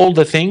names of all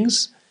the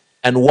things,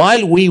 and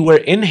while we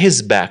were in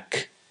his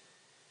back,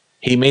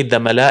 he made the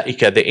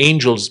malaika, the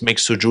angels, make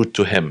sujood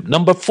to him.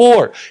 Number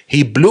 4,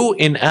 he blew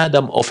in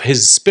Adam of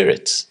his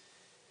spirit.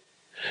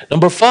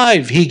 Number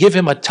 5, he gave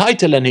him a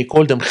title and he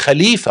called him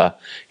Khalifa.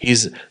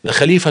 He's the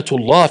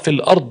Khalifatullah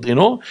fil ard,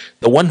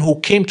 the one who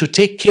came to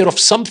take care of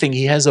something.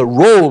 He has a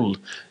role.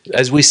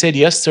 As we said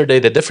yesterday,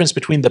 the difference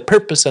between the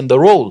purpose and the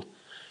role.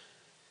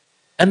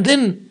 And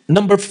then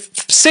number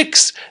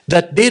 6,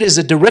 that there is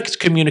a direct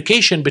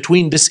communication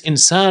between this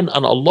insan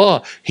and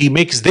Allah. He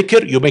makes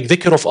dhikr, you make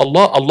dhikr of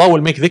Allah, Allah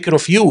will make dhikr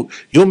of you.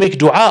 You make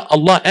dua,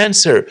 Allah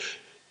answer.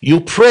 You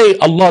pray,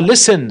 Allah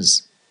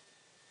listens.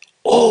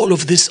 All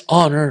of this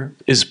honor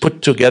is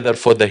put together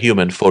for the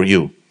human, for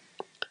you.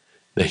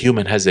 The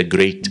human has a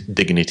great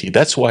dignity.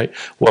 That's why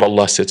what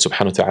Allah said,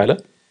 subhanahu wa ta'ala,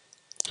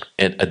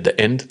 and at the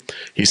end,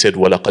 He said,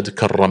 وَلَقَدْ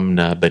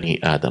كَرَّمْنَا بَنِي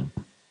آدَمَ.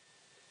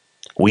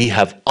 We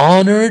have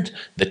honored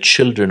the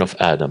children of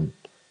Adam.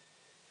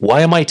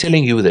 Why am I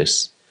telling you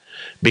this?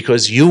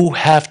 Because you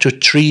have to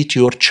treat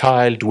your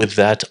child with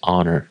that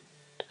honor.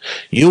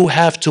 You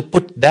have to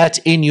put that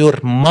in your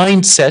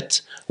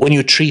mindset when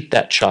you treat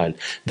that child.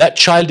 That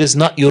child is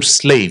not your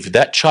slave.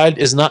 That child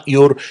is not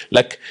your,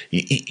 like,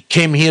 he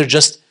came here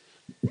just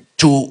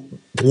to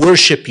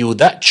worship you.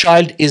 That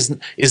child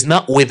is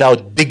not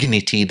without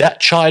dignity. That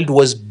child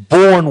was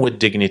born with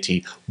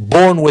dignity,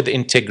 born with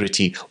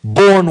integrity,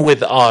 born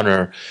with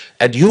honor.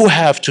 And you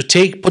have to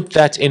put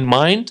that in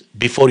mind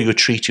before you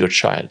treat your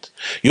child.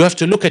 You have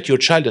to look at your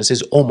child and say,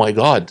 oh my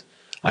God,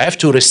 I have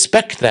to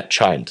respect that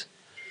child.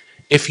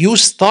 If you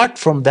start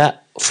from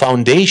that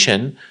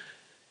foundation,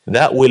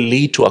 that will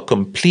lead to a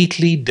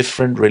completely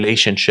different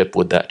relationship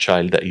with that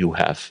child that you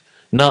have.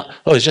 Not,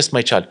 oh, it's just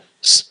my child.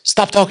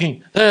 Stop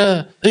talking.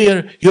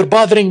 You're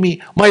bothering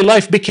me. My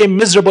life became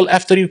miserable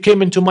after you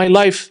came into my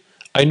life.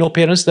 I know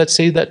parents that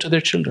say that to their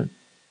children.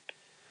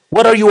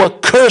 What are you, a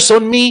curse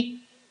on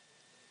me?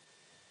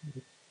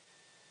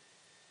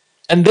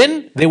 And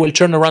then they will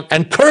turn around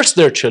and curse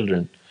their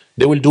children.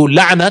 They will do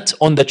la'nat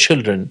on the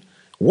children.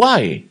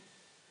 Why?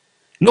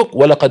 Look,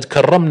 وَلَقَدْ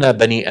كَرَّمْنَا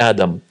بَنِي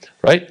آدَمَ,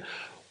 right?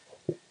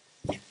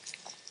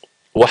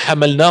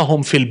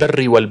 وَحَمَلْنَاهُمْ فِي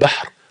الْبَرِّ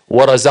وَالْبَحْرِ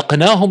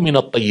وَرَزَقْنَاهُمْ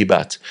مِنَ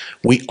الطَّيِّبَاتِ.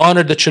 We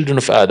honored the children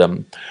of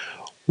Adam.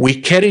 We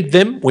carried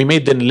them, we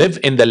made them live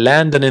in the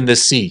land and in the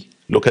sea.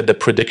 Look at the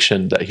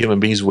prediction that human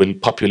beings will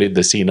populate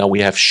the sea. Now we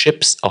have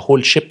ships, a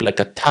whole ship like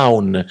a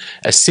town,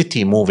 a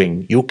city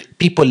moving.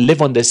 People live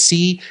on the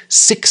sea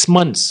 6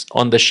 months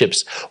on the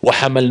ships.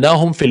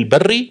 وَحَمَلْنَاهُمْ فِي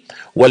الْبَرِّ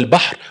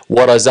وَالْبَحْرِ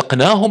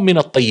وَرَزَقْنَاهُمْ مِنَ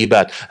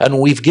الطَّيِّبَاتِ. And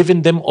we've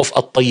given them of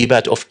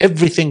الطيبات, of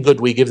everything good.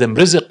 We give them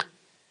rizq.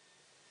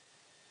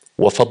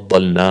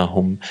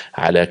 وَفَضَّلْنَاهُمْ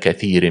عَلَى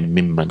كَثِيرٍ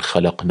مِّمَّنْ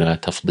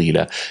خَلَقْنَا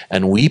تَفْضِيلًا.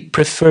 And we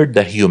preferred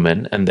the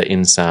human and the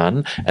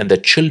insan and the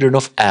children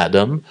of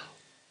Adam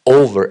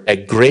over a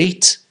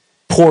great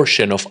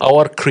portion of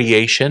our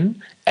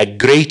creation, a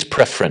great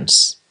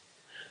preference.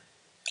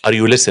 Are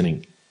you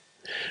listening?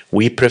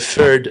 We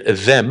preferred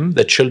them,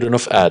 the children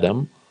of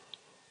Adam,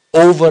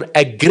 over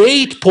a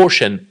great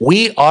portion.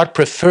 We are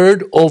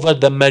preferred over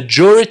the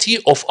majority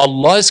of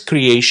Allah's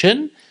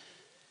creation.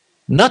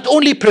 Not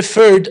only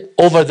preferred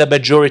over the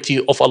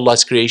majority of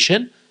Allah's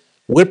creation,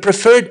 we're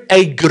preferred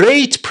a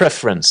great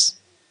preference.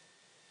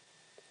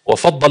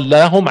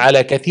 وَفَضَّلْنَاهُمْ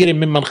عَلَى كَثِيرٍ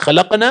مِّمَّنْ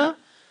خَلَقْنَا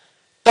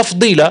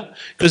تفضيلا,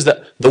 because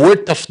the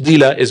word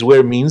tafdila is where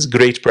it means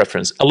great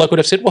preference. Allah could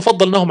have said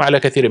وَفَضَّلْنَاهُمْ عَلَى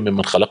كَثِيرٍ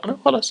مِّمَّنْ خَلَقْنَا.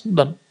 خلاص,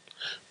 done.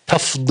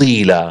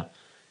 Tafdila,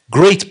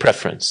 great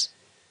preference.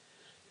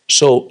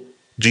 So,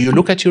 do you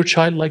look at your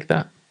child like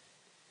that?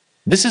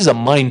 This is a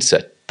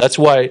mindset. That's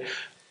why,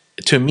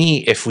 to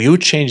me, if you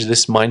change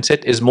this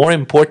mindset, is more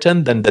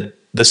important than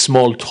the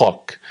small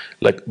talk.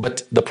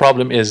 But the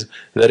problem is,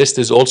 the rest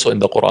is also in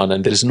the Qur'an,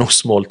 and there is no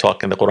small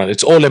talk in the Qur'an.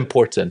 It's all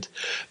important.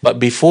 But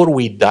before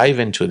we dive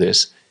into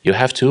this, you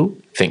have to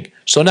think.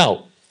 So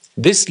now,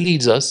 this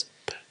leads us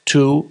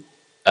to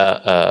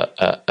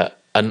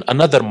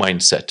another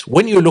mindset.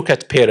 When you look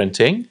at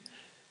parenting,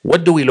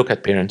 what do we look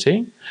at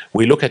parenting?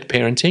 We look at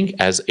parenting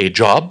as a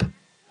job.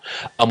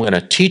 I'm going to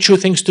teach you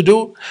things to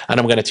do, and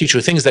I'm going to teach you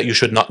things that you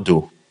should not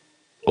do.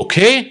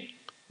 Okay?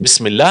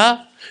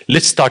 Bismillah,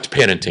 let's start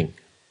parenting.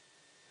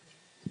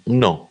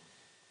 No.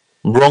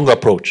 Wrong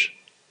approach.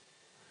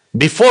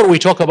 Before we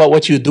talk about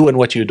what you do and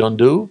what you don't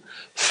do,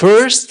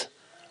 first,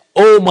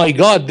 oh my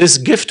God, this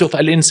gift of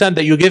al-insan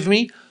that you give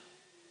me,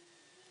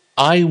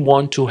 I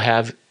want to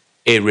have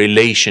a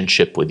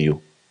relationship with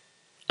you.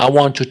 I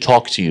want to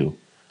talk to you.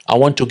 I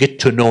want to get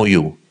to know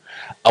you.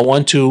 I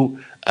want you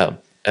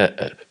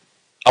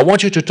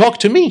to talk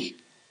to me.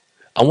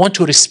 I want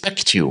to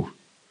respect you.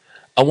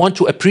 I want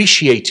to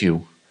appreciate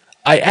you.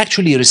 I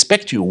actually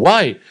respect you.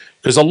 Why?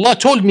 Because Allah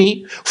told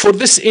me, for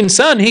this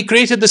insan, He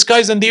created the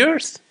skies and the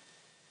earth.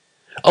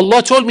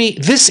 Allah told me,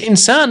 this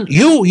insan,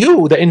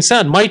 you, the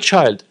insan, my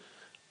child,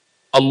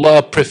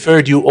 Allah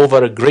preferred you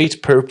over a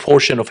great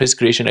portion of His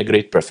creation, a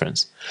great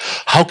preference.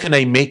 How can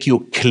I make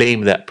you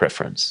claim that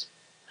preference?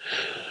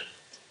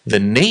 the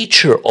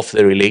nature of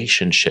the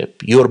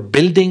relationship, you're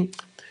building.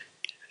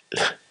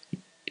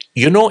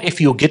 You know, if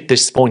you get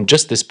this point,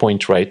 just this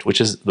point right, which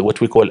is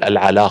what we call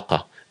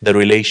al-alaqa, the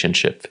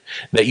relationship,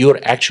 that you're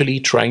actually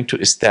trying to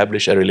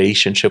establish a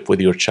relationship with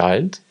your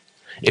child.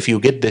 If you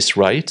get this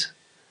right,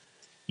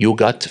 you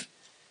got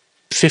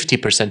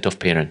 50% of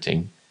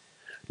parenting.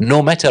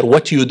 No matter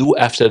what you do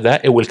after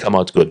that, it will come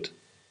out good.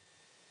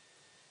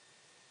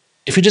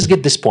 If you just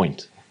get this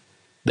point,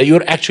 that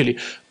you're actually,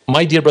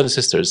 my dear brothers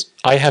and sisters,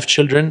 I have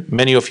children,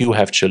 many of you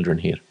have children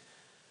here.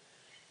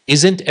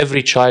 Isn't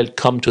every child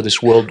come to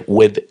this world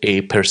with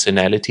a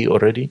personality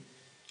already?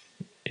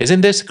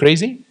 Isn't this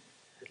crazy?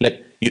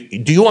 Like,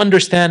 do you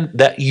understand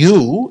that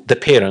you, the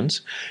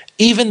parents,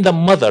 even the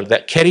mother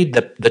that carried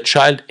the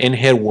child in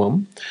her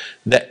womb,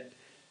 that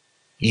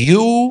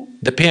you,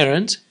 the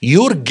parents,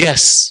 your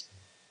guess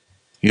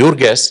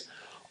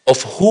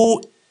of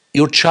who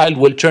your child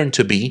will turn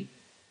to be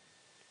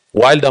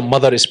while the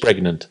mother is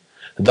pregnant,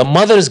 the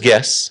mother's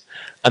guess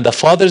and the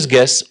father's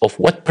guess of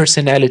what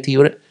personality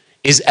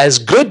is as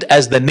good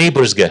as the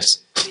neighbor's guess.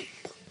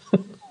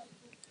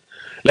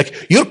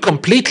 Like, you're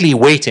completely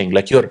waiting,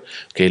 like you're,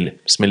 okay,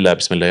 Bismillah,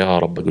 Bismillah, Ya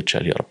Rabbi, good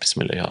child, Ya Rabbi,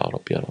 Bismillah, Ya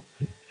Rabbi, Ya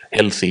Rabbi.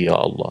 Healthy, Ya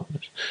Allah.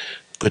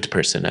 Good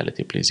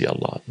personality, please, Ya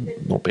Allah.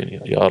 No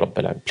pain, Ya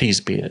Rabbi, please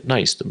be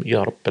nice to me,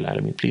 Ya Rabbi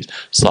al-Alamin, please.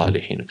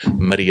 Salihin,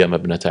 Maryam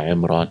ibnata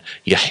Imran,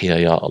 Yahya,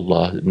 Ya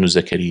Allah, ibn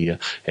Zakaria,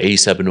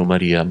 Isa ibn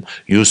Maryam,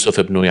 Yusuf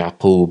ibn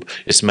Yaqub,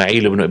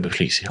 Ismail ibn Ibrahim,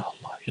 please, Ya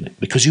Allah. You know,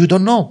 because you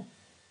don't know.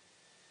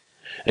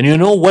 And you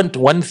know,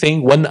 one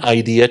thing, one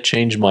idea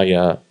changed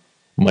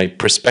my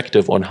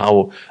perspective on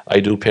how I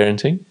do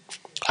parenting.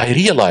 I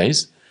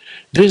realize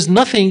there's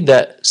nothing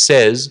that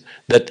says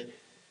that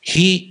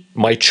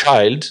my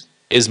child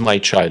is my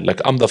child. Like,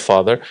 I'm the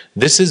father,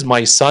 this is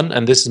my son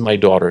and this is my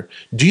daughter.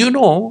 Do you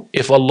know,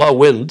 if Allah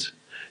willed,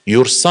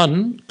 your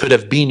son could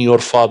have been your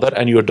father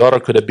and your daughter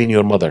could have been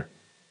your mother.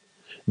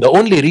 The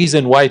only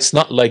reason why it's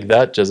not like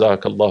that,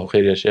 Jazakallahu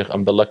khair ya Shaykh,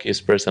 I'm the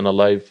luckiest person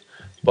alive.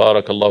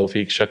 Barakallahu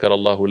feek,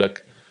 shakarallahu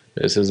lak.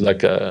 This is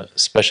like a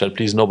special,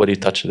 please nobody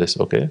touch this,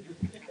 okay?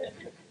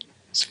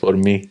 It's for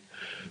me,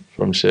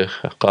 from Shaykh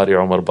Qari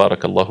Umar,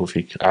 Barakallahu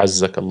feek.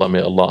 Azzak Allah,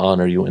 may Allah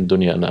honor you in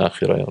dunya and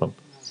akhirah, ya Rabb.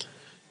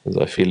 Because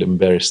I feel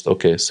embarrassed.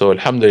 Okay, so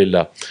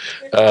alhamdulillah.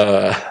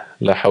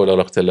 La hawla wa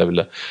la quwwata illa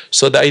billah.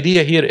 So the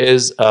idea here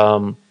is,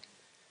 do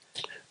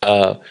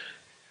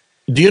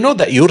you know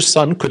that your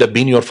son could have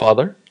been your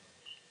father?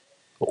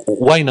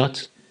 Why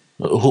not?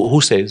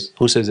 Who says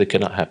it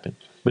cannot happen?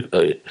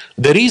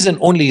 The reason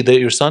only that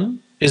your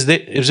son is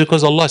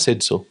because Allah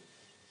said so.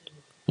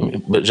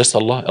 But just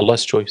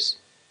Allah's choice.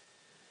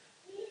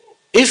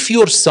 If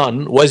your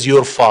son was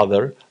your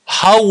father,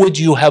 how would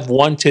you have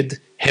wanted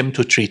him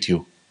to treat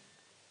you?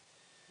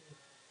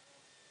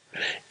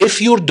 If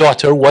your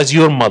daughter was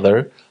your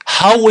mother,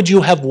 how would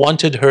you have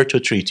wanted her to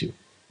treat you?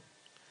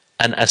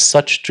 And as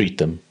such, treat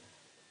them.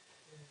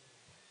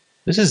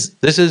 This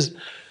is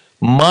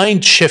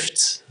mind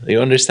shifts.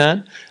 You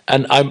understand?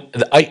 And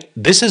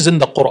this is in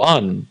the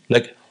Qur'an.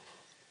 Like,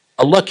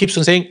 Allah keeps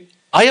on saying,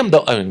 I am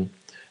the.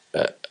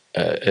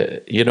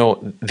 You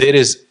know, there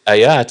is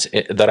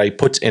ayat that I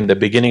put in the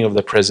beginning of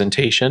the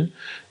presentation.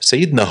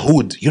 Sayyidina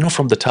Hud, you know,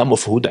 from the time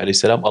of Hud alayhi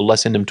salam, Allah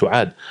sent him to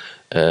Ad.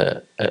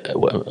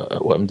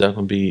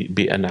 وَأَمْدَاكُمْ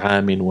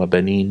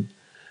بِأَنْعَامٍ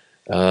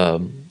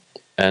وَبَنِينَ.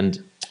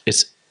 And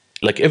it's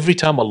like every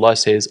time Allah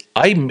says,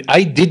 I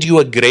did you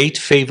a great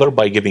favor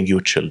by giving you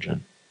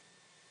children.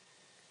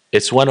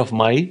 It's one of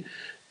my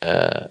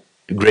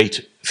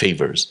great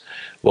favors.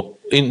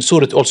 In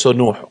Surah also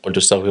Nuh, قُلْ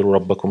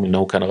تَسْتَغْفِرُوا رَبَّكُمْ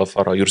إِنَّهُ كَانَ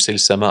غَفَّارًا يُرْسِلِ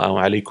السَّمَاءَ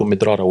عَلَيْكُمْ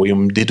مِدْرَارًا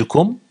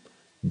وَيُمْدِدْكُمْ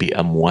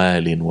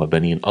بِأَمْوَالٍ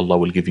وَبَنِينَ. Allah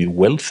will give you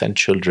wealth and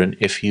children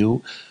if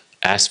you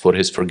ask for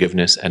His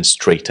forgiveness and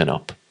straighten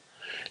up.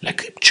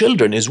 Like,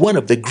 children is one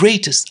of the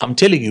greatest, I'm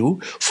telling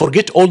you,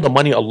 forget all the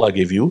money Allah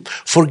gave you,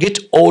 forget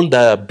all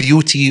the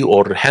beauty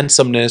or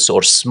handsomeness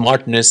or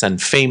smartness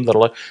and fame that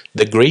Allah,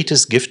 the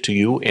greatest gift to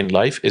you in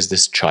life is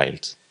this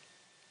child.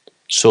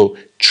 So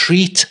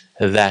treat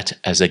that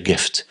as a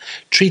gift.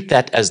 Treat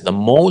that as the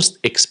most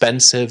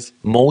expensive,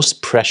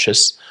 most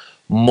precious,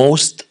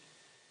 most,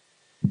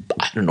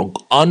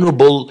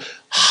 honorable,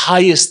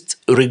 highest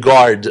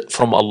regard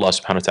from Allah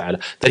subhanahu wa ta'ala,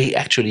 that He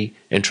actually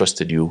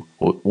entrusted you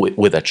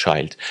with a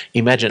child.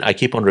 Imagine, I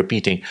keep on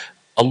repeating,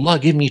 Allah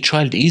gave me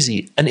child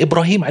easy. And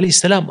Ibrahim alayhi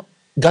salam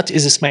got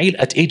his Ismail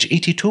at age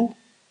 82.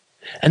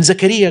 And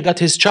Zakaria got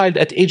his child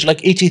at age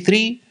like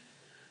 83.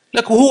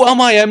 Like, who am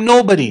I? I'm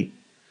nobody.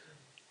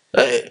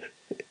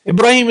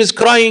 Ibrahim is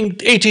crying,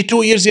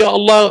 82 years, Ya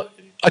Allah,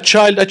 a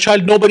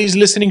child, nobody's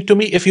listening to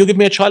me. If you give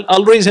me a child,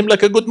 I'll raise him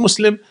like a good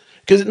Muslim,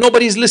 because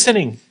nobody's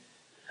listening.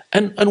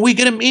 And we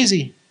get him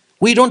easy.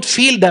 We don't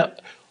feel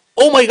that,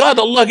 oh my God,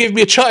 Allah gave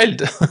me a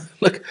child.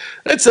 Like,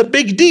 that's a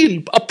big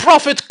deal. A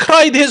prophet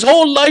cried his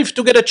whole life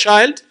to get a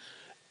child,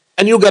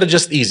 and you got it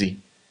just easy.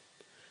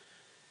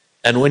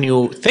 And when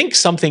you think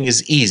something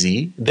is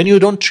easy, then you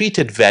don't treat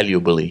it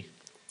valuably.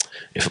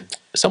 If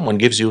someone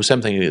gives you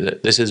something,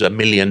 this is $1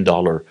 million,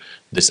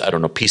 this, I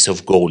don't know, piece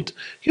of gold,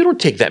 you don't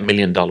take that $1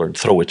 million and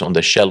throw it on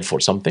the shelf or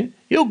something.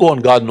 You go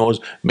and, God knows,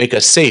 make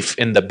a safe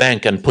in the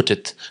bank and put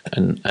it,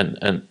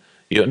 and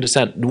you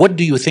understand. What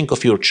do you think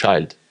of your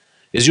child?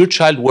 Is your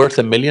child worth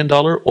 $1 million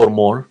or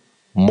more?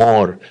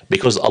 More,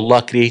 because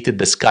Allah created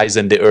the skies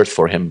and the earth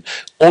for him.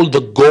 All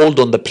the gold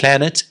on the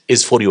planet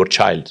is for your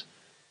child.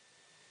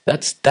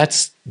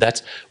 That's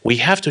we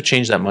have to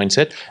change that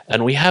mindset,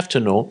 and we have to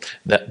know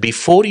that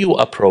before you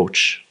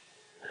approach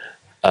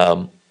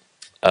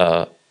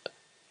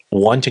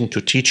wanting to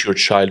teach your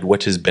child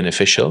what is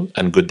beneficial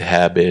and good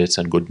habits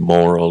and good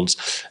morals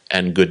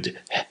and good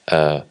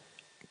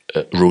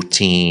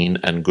routine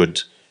and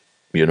good,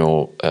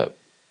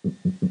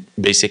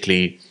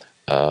 basically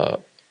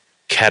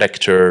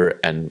character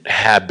and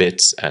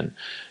habits, and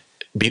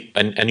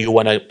you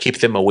want to keep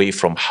them away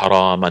from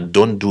haram and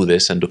don't do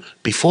this and do.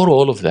 Before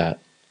all of that,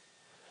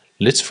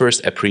 let's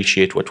first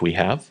appreciate what we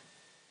have.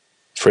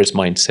 First,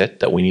 mindset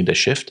that we need a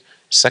shift.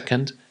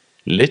 Second,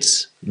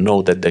 let's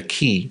know that the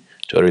key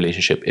to a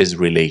relationship is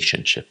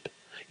relationship.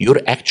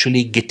 You're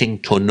actually getting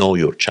to know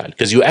your child,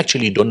 because you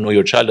actually don't know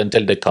your child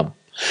until they come.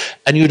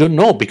 And you don't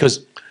know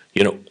because,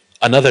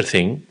 another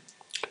thing,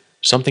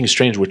 something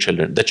strange with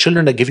children. The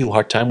children that give you a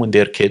hard time when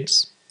they're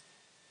kids,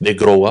 they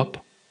grow up,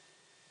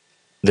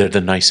 they're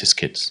the nicest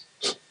kids.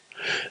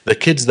 The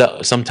kids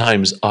that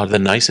sometimes are the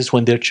nicest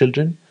when they're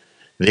children,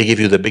 they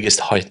give you the biggest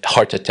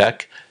heart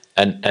attack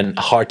and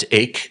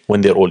heartache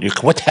when they're old.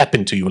 What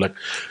happened to you?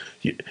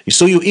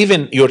 So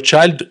your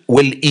child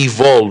will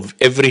evolve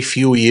every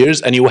few years,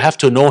 and you have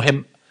to know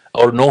him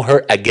or know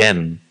her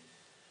again.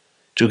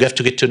 You have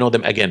to get to know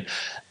them again.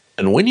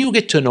 And when you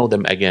get to know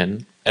them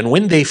again, and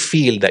when they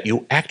feel that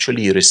you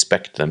actually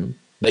respect them,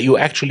 that you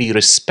actually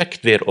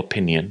respect their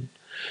opinion,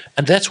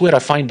 and that's where I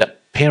find that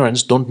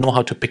parents don't know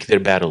how to pick their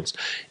battles.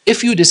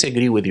 If you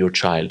disagree with your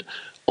child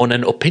on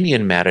an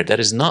opinion matter that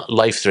is not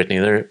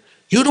life-threatening,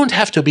 you don't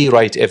have to be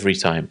right every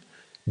time.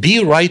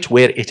 Be right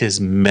where it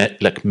is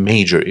like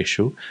major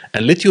issue,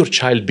 and let your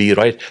child be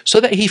right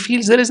so that he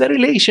feels there is a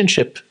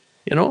relationship.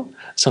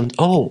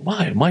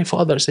 My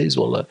father says,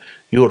 well,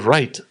 you're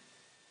right.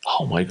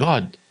 Oh my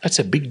God, that's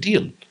a big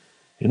deal.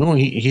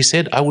 He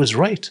said I was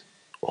right.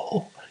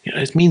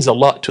 It means a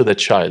lot to the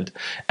child.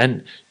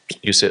 And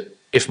you said,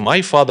 if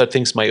my father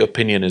thinks my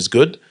opinion is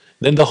good,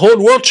 then the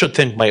whole world should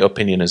think my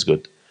opinion is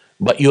good.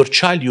 But your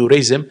child, you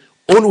raise him,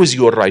 always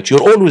you're right,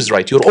 you're always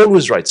right, you're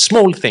always right.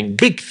 Small thing,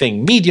 big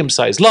thing, medium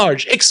size,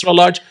 large, extra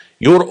large,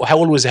 you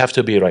always have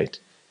to be right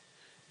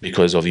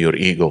because of your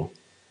ego.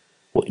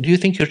 Do you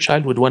think your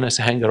child would want us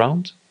to hang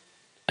around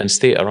and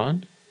stay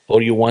around?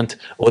 Or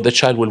the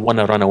child will want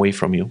to run away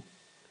from you?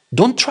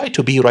 Don't try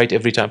to be right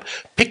every time.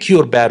 Pick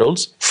your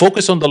battles,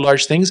 focus on the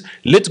large things,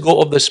 let go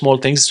of the small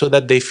things so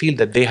that they feel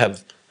that they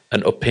have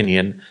an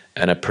opinion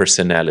and a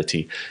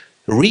personality.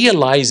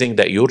 Realizing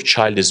that your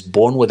child is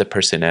born with a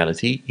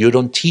personality, you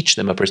don't teach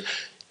them a person,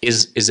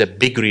 is a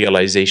big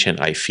realization,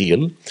 I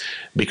feel,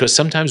 because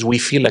sometimes we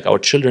feel like our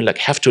children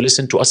have to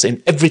listen to us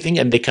in everything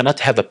and they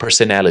cannot have a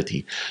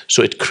personality.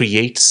 So it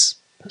creates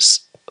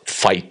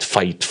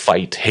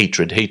fight,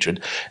 hatred,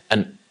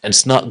 and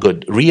it's not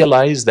good.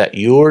 Realize that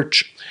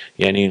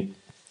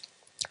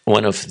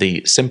one of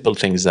the simple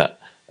things that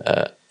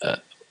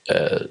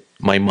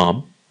my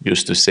mom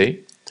used to say,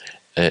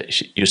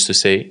 she used to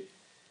say,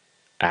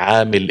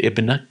 عامل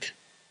ابنك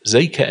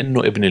زي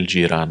كأنه ابن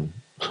الجيران.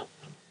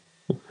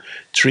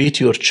 Treat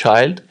your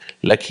child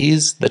like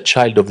he's the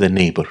child of the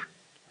neighbor.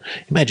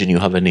 Imagine you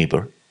have a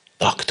neighbor,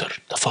 doctor.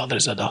 The father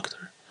is a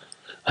doctor,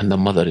 and the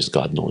mother is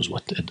God knows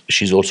what.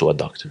 She's also a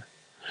doctor.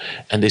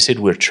 And they said,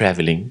 we're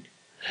traveling,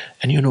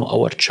 and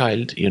our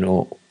child,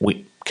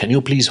 can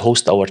you please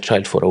host our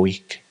child for a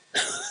week?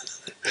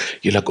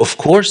 You're like, of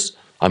course,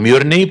 I'm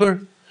your neighbor.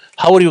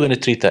 How are you going to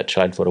treat that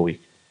child for a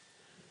week?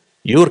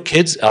 Your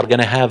kids are going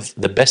to have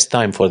the best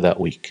time for that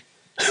week.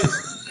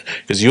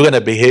 Because you're going to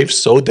behave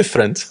so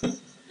different.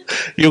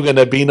 You're going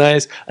to be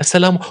nice.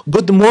 Assalamu,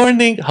 good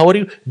morning. How are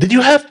you? Did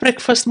you have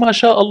breakfast,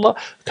 mashallah?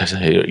 Because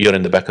you're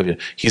in the back of you.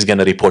 He's going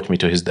to report me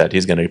to his dad.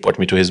 He's going to report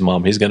me to his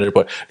mom. He's going to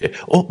report. Okay.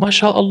 Oh,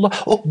 mashallah.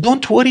 Oh,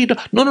 don't worry.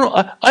 No,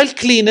 I'll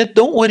clean it.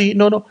 Don't worry.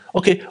 No.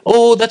 Okay.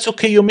 Oh, that's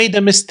okay. You made a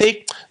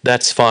mistake.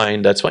 That's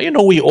fine. That's fine.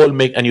 We all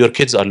make, and your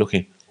kids are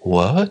looking,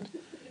 what?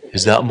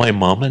 Is that my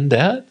mom and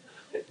dad?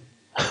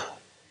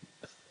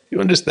 You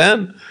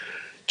understand?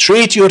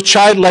 Treat your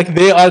child like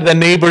they are the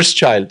neighbor's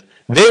child.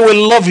 They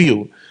will love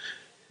you.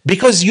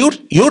 Because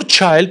your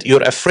child,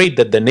 you're afraid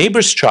that the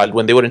neighbor's child,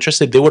 when they were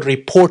interested, they would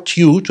report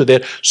you to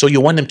their, so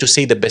you want them to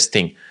say the best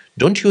thing.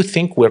 Don't you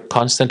think we're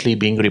constantly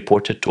being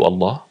reported to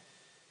Allah?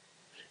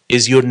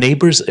 Is your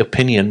neighbor's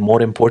opinion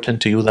more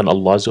important to you than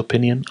Allah's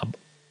opinion?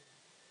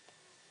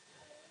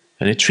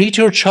 And treat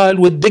your child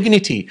with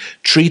dignity.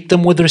 Treat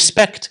them with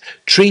respect.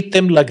 Treat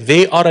them like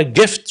they are a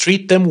gift.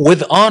 Treat them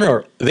with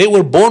honor. They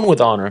were born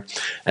with honor.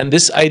 And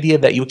this idea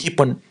that you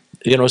keep on,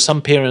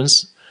 some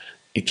parents,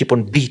 you keep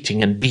on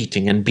beating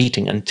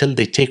until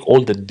they take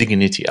all the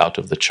dignity out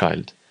of the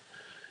child.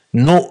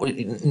 No,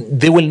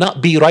 they will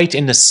not be right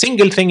in a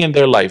single thing in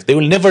their life. They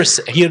will never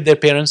hear their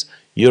parents,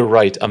 "You're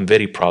right, I'm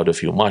very proud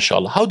of you,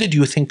 mashallah. How did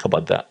you think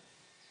about that?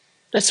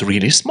 That's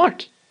really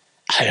smart.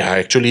 I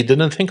actually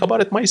didn't think about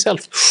it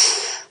myself."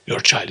 Your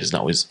child is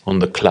now on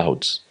the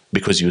clouds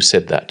because you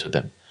said that to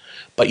them.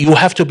 But you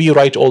have to be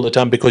right all the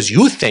time, because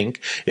you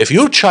think if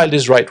your child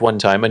is right one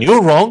time and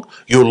you're wrong,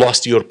 you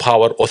lost your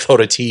power,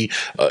 authority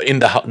in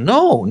the house.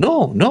 No,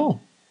 no, no.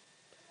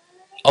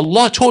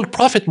 Allah told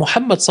Prophet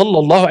Muhammad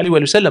sallallahu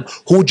alaihi wasallam,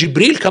 who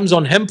Jibreel comes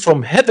on him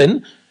from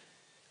heaven,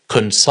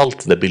 consult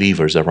the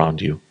believers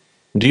around you.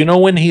 Do you know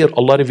when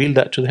Allah revealed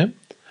that to him?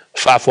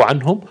 فَاعْفُ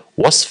عَنْهُمْ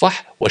وَاصْفَحْ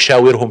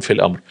وَشَاوِرْهُمْ فِي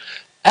الْأَمْرِ.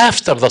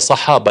 After the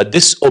Sahaba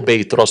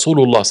disobeyed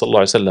Rasulullah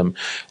sallallahu alaihi wasallam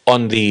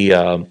on the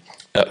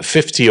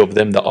 50 of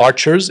them, the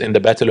archers in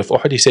the battle of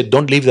Uhud, he said,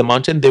 "Don't leave the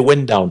mountain." They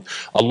went down.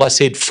 Allah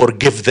said,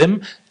 "Forgive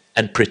them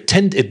and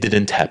pretend it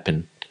didn't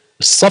happen."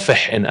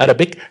 Safih in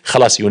Arabic,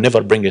 khalas, you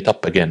never bring it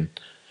up again.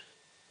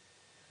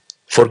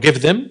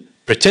 Forgive them,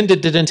 pretend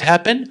it didn't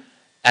happen,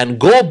 and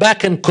go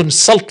back and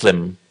consult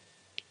them.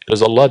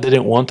 Because Allah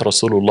didn't want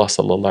Rasulullah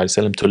sallallahu alaihi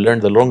wasallam to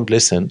learn the wrong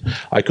lesson.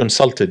 I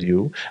consulted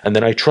you, and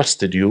then I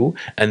trusted you,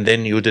 and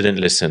then you didn't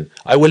listen.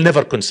 I will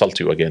never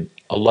consult you again.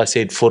 Allah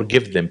said,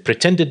 forgive them,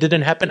 pretend it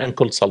didn't happen, and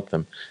consult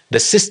them.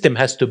 The system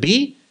has to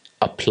be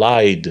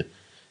applied.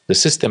 The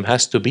system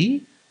has to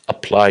be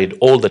applied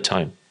all the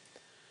time.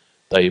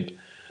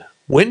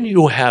 When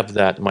you have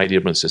that, my dear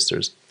brothers and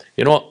sisters,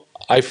 you know,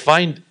 I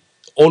find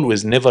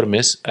always never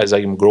miss, as I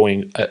am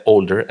growing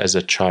older as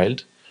a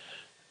child,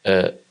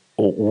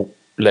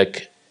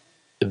 like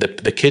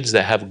the kids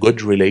that have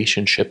good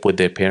relationship with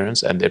their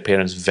parents and their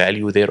parents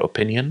value their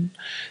opinion,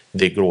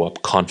 they grow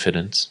up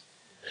confident,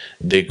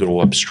 they grow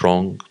up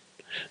strong.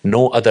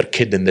 No other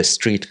kid in the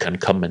street can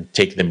come and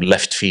take them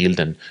left field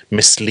and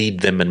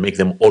mislead them and make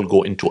them all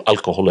go into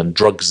alcohol and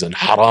drugs and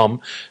haram,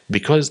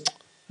 because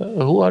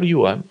who are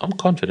you? I'm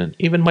confident.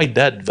 Even my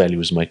dad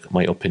values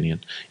my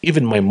opinion.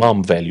 Even my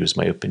mom values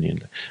my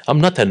opinion. I'm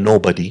not a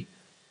nobody.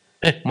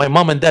 My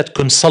mom and dad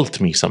consult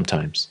me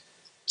sometimes.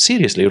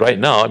 Seriously, right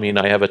now, I mean,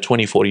 I have a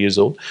 24 years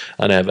old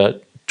and I have a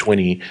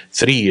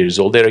 23 years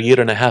old. They're a year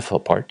and a half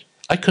apart.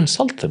 I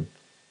consult them.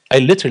 I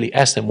literally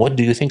ask them, what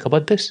do you think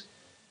about this?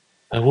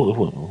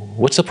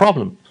 What's the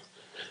problem?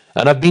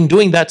 And I've been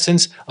doing that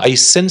since I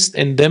sensed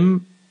in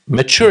them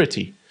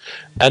maturity.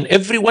 And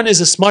everyone is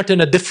smart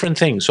in a different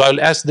thing. So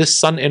I'll ask this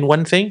son in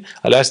one thing,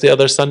 I'll ask the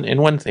other son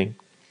in one thing.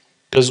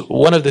 Because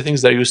one of the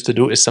things that I used to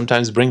do is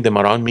sometimes bring them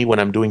around me when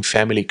I'm doing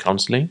family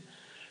counseling.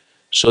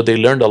 So they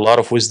learned a lot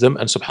of wisdom.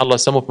 And subhanAllah,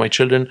 some of my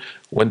children,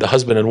 when the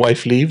husband and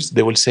wife leaves,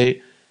 they will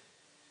say,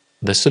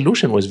 the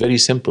solution was very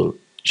simple.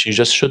 She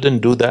just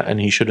shouldn't do that and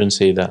he shouldn't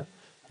say that.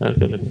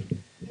 You're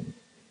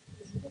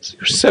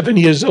 7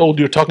 years old,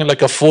 you're talking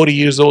like a 40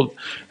 years old.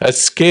 That's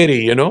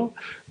scary, you know.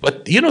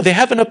 But, you know, they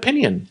have an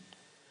opinion.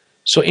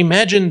 So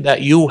imagine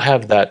that you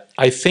have that.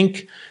 I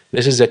think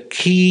this is a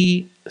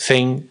key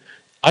thing.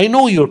 I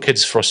know your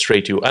kids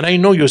frustrate you and I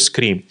know you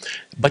scream.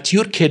 But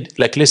your kid,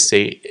 like let's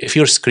say, if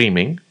you're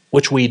screaming,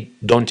 which we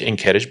don't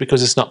encourage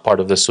because it's not part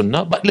of the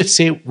sunnah, but let's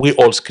say we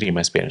all scream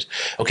as parents.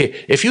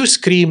 Okay, if you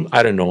scream,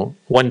 I don't know,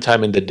 one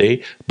time in the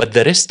day, but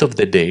the rest of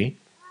the day,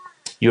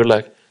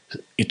 you're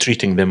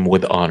treating them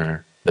with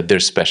honor, that they're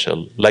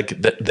special,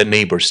 like the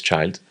neighbor's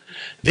child.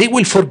 They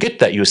will forget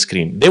that you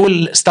scream. They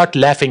will start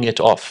laughing it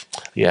off.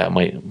 Yeah,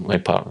 my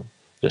parent,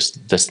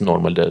 that's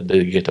normal.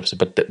 They get upset,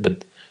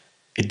 but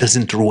it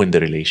doesn't ruin the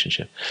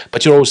relationship.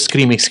 But you're always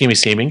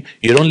screaming.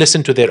 You don't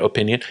listen to their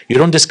opinion. You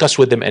don't discuss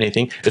with them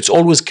anything. It's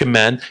always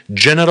command,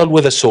 general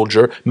with a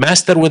soldier,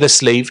 master with a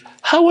slave.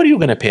 How are you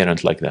going to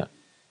parent like that?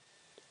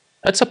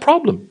 That's a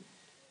problem.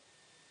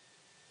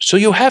 So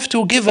you have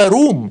to give a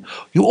room.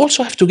 You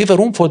also have to give a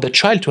room for the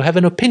child to have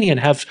an opinion,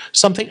 have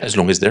something, as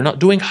long as they're not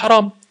doing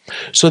haram.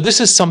 So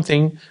this is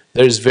something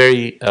that is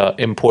very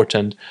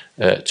important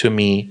to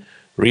me.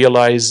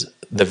 Realize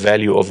the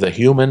value of the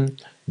human,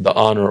 the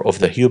honor of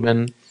the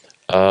human,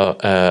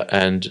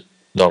 and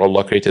that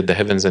Allah created the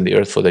heavens and the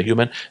earth for the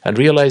human, and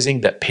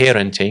realizing that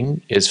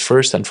parenting is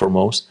first and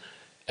foremost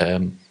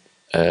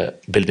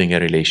building a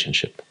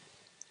relationship.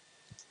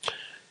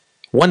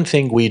 One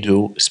thing we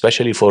do,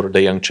 especially for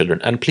the young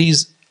children, and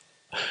please,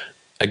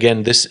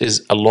 again, this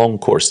is a long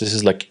course. This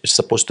is like it's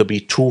supposed to be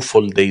 2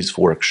 full days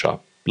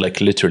workshop, like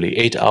literally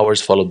 8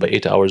 hours followed by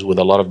 8 hours with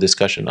a lot of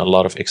discussion, a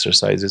lot of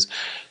exercises.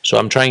 So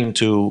I'm trying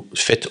to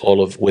fit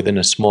all of within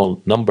a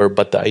small number,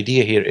 but the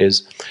idea here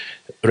is,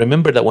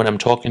 remember that when I'm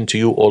talking to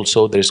you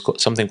also, there's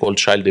something called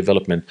child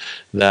development,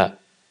 that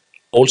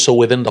also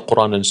within the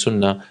Quran and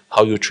Sunnah,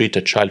 how you treat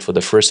a child for the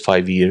first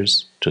 5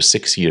 years to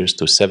 6 years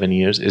to 7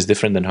 years is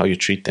different than how you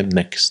treat them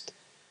next.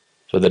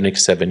 For the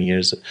next 7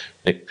 years.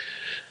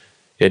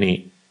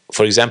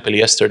 For example,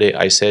 yesterday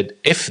I said,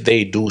 if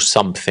they do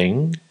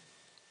something,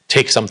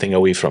 take something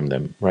away from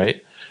them,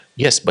 right?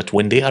 Yes, but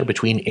when they are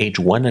between age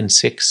 1 and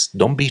 6,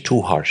 don't be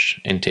too harsh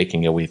in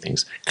taking away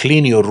things.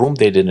 Clean your room,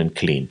 they didn't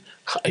clean.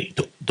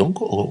 Don't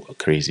go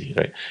crazy,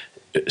 right?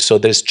 So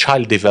there's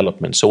child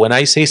development. So when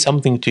I say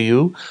something to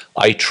you,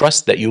 I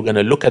trust that you're going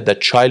to look at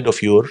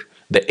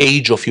the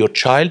age of your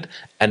child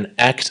and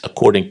act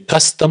according.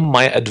 Custom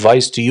my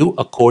advice to you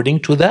according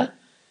to the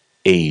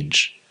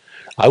age.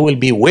 I will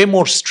be way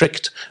more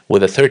strict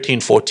with a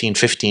 13, 14,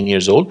 15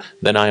 years old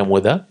than I am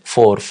with a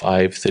 4,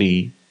 5,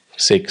 3,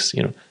 6,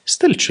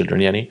 still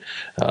children.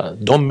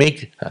 Don't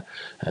make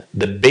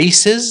the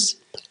basis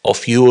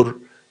of your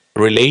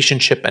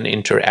relationship and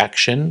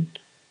interaction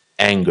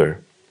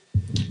anger.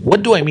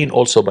 What do I mean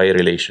also by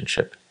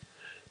relationship?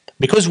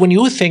 Because when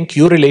you think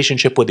your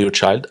relationship with your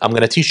child, I'm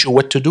going to teach you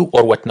what to do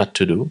or what not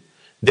to do,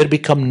 there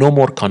become no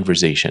more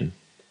conversation.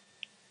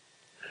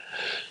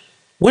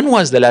 When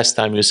was the last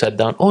time you sat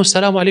down? Oh,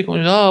 salam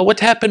alaikum. Oh, what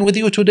happened with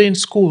you today in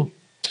school?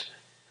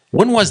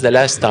 When was the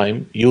last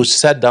time you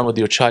sat down with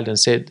your child and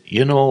said,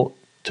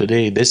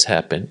 today this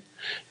happened,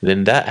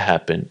 then that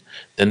happened,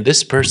 then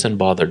this person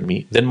bothered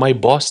me, then my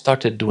boss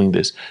started doing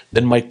this,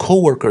 then my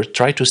coworker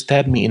tried to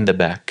stab me in the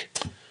back.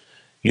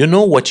 You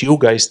know what you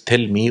guys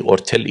tell me or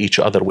tell each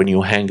other when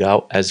you hang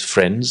out as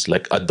friends,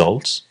 like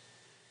adults?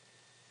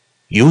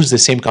 Use the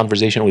same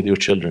conversation with your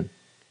children.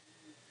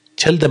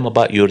 Tell them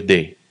about your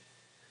day.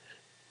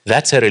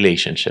 That's a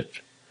relationship.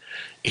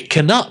 It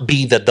cannot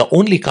be that the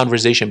only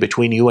conversation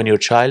between you and your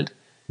child,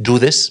 do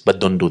this, but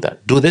don't do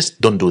that. Do this,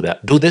 don't do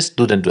that. Do this,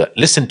 don't do that.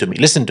 Listen to me,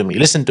 listen to me,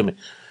 listen to me.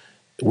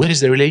 Where is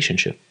the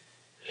relationship?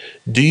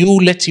 Do you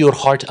let your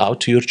heart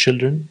out to your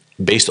children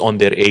based on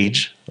their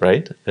age,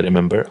 right?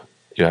 Remember,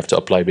 you have to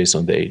apply based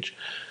on the age.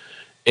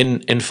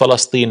 In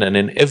Palestine and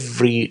in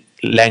every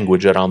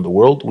language around the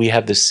world, we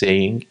have this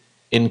saying,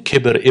 in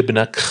kibr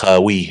ibnak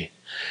khawih.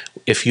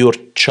 If your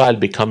child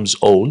becomes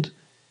old,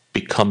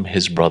 become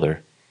his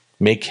brother.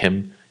 Make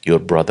him your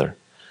brother.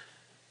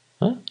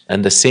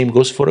 And the same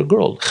goes for a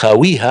girl.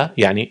 Khawiha,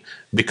 yani,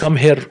 become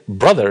her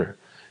brother.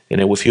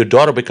 If your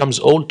daughter becomes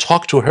old,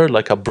 talk to her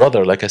like a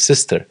brother, like a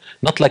sister,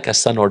 not like a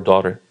son or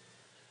daughter.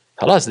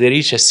 Halas, they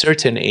reach a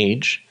certain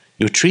age,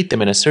 you treat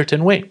them in a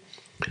certain way.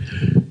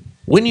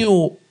 When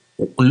you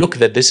look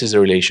that this is a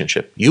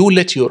relationship, you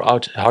let your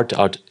heart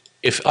out.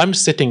 If I'm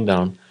sitting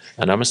down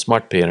and I'm a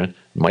smart parent,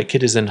 my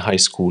kid is in high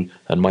school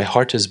and my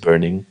heart is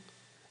burning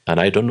and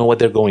I don't know what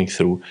they're going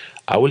through,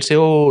 I will say,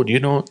 oh,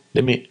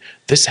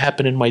 this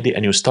happened in my day,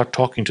 and you start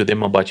talking to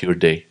them about your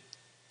day.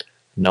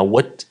 Now,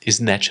 what is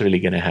naturally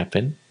going to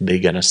happen? They're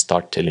going to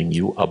start telling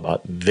you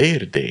about their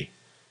day.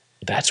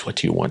 That's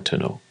what you want to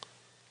know.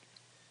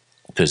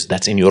 Because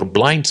that's in your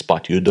blind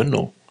spot, you don't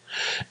know.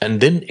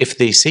 And then if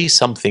they say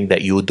something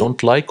that you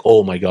don't like,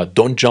 oh my God,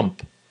 don't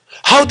jump.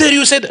 How dare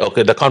you say that?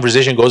 Okay, the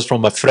conversation goes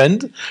from a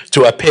friend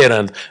to a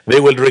parent. They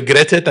will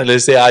regret it and they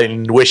say, I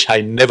wish I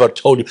never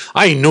told you.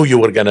 I knew you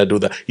were going to do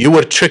that. You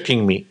were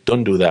tricking me.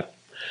 Don't do that.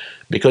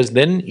 Because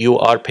then you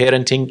are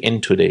parenting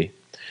in today.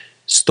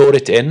 Store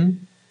it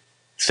in.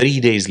 3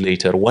 days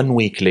later, 1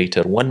 week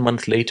later, 1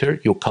 month later,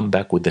 you come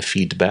back with the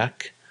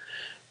feedback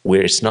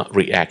where it's not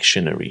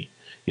reactionary.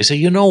 You say,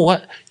 you know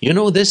what? You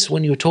know this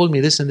when you told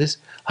me this and this?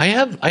 I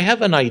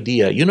have an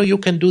idea. You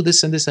can do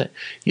this and this.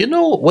 You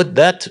know what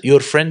that your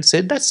friend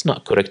said? That's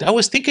not correct. I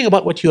was thinking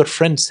about what your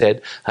friend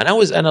said and I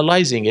was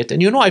analyzing it.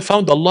 And I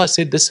found Allah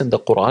said this in the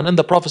Qur'an and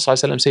the Prophet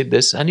ﷺ said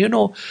this. And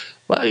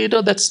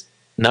that's,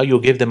 now you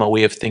give them a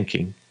way of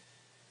thinking.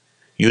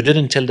 You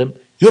didn't tell them,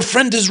 your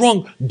friend is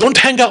wrong. Don't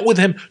hang out with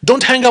him.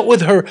 Don't hang out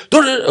with her.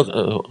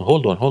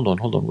 Hold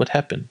on. What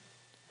happened?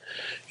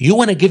 You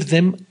want to give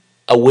them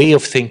a way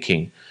of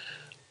thinking.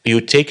 You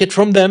take it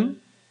from them.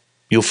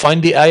 You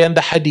find the ayah and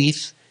the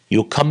hadith.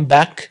 You come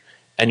back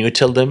and you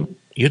tell them,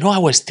 I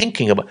was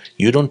thinking about.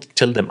 You don't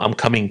tell them, I'm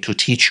coming to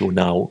teach you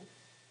now.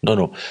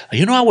 No.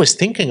 I was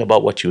thinking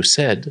about what you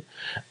said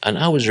and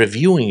I was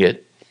reviewing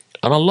it.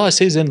 And Allah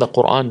says in the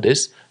Quran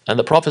this, and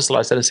the Prophet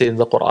ﷺ says in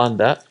the Quran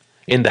that,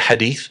 in the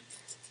hadith.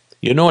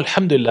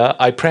 Alhamdulillah,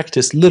 I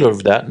practice little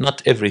of that,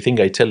 not everything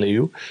I tell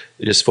you,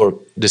 just for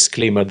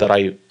disclaimer that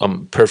I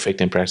am perfect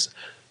in practice.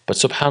 But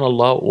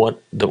subhanAllah,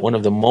 one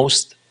of the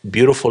most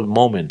beautiful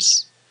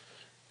moments,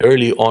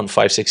 early on,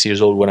 5, 6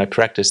 years old, when I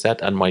practiced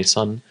that, and my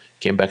son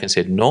came back and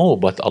said, no,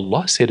 but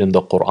Allah said in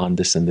the Quran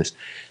this and this.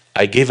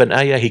 I gave an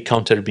ayah, he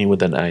countered me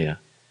with an ayah.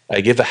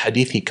 I gave a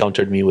hadith, he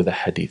countered me with a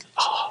hadith.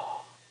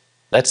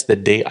 That's the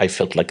day I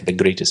felt like the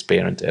greatest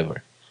parent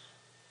ever.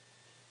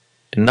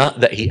 Not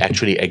that he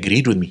actually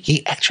agreed with me,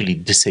 he actually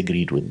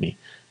disagreed with me.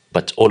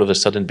 But all of a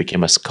sudden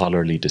became a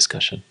scholarly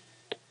discussion.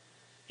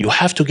 You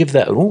have to give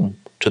that room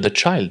to the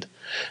child.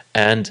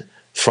 And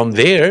from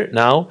there,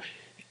 now,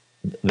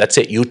 that's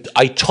it.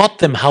 I taught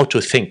them how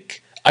to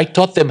think. I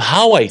taught them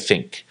how I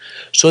think.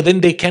 So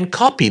then they can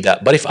copy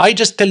that. But if I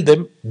just tell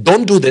them,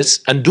 don't do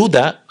this and do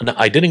that, and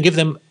I didn't give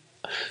them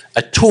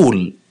a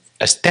tool,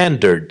 a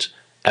standard,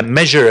 a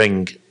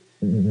measuring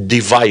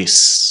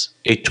device,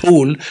 a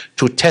tool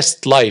to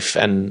test life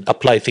and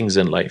apply things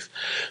in life.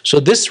 So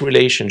this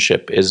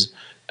relationship is,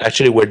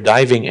 actually we're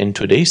diving in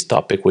today's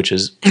topic, which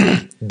is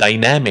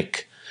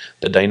dynamic.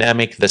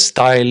 The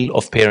style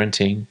of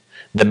parenting,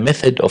 the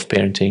method of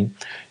parenting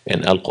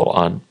in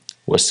Al-Quran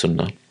was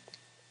Sunnah.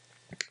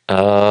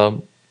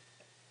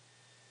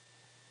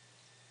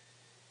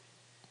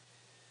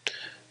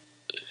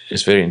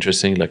 It's very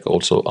interesting, like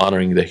also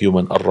honoring the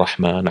human.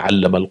 Ar-Rahman,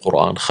 allama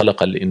al-Qur'an,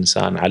 khalaqa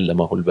al-insan,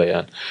 allamahu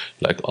al-bayan.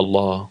 Like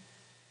Allah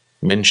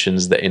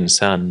mentions the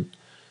insan.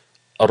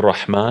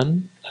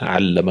 Ar-Rahman,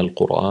 allama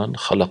al-Qur'an,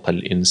 khalaqa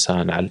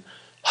al-insan.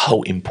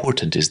 How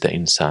important is the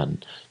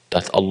insan?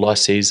 That Allah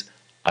says,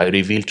 I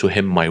reveal to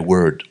him my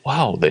word.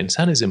 Wow, the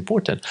insan is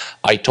important.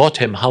 I taught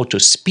him how to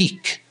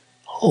speak.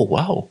 Oh,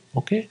 wow,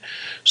 okay.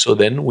 So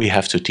then we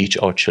have to teach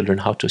our children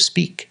how to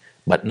speak.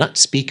 But not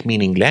speak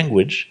meaning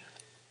language,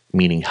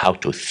 meaning how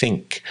to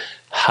think,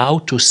 how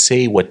to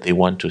say what they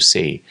want to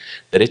say,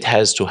 that it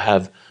has to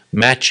have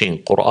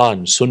matching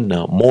Quran,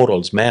 Sunnah,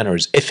 morals,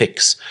 manners,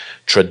 ethics,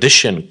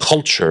 tradition,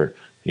 culture,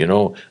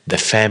 the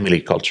family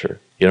culture,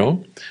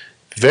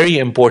 Very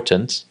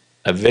important,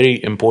 a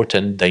very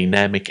important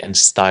dynamic and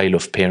style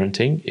of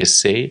parenting is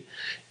say,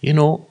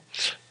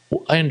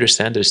 I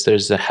understand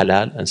there's a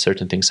halal and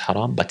certain things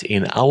haram, but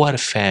in our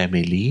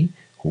family,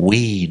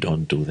 we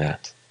don't do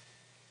that.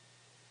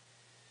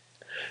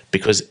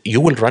 Because you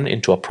will run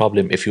into a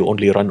problem if you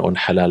only run on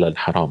halal and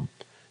haram.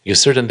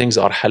 Certain things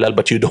are halal,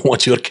 but you don't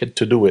want your kid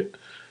to do it.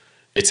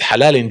 It's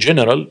halal in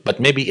general, but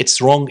maybe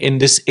it's wrong in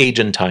this age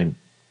and time.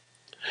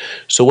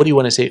 So what do you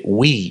want to say?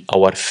 We,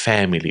 our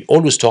family,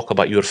 always talk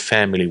about your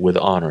family with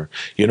honor.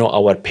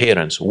 Our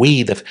parents,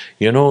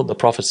 the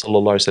Prophet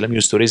ﷺ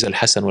used to raise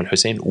Al-Hasan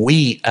wal-Hussein,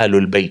 we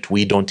Ahlul Bayt,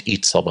 we don't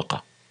eat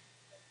sadaqah.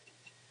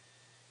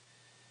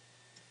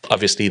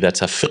 Obviously,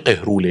 that's a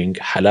fiqh ruling,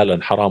 halal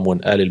and haram on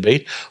Ahlul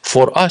Bayt.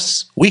 For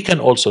us, we can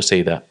also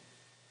say that.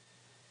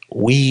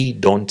 We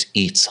don't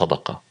eat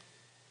sadaqah.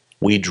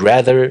 We'd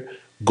rather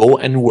go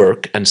and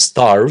work and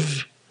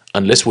starve,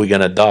 unless we're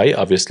going to die,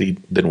 obviously,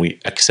 then we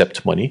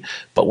accept money.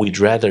 But we'd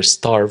rather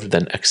starve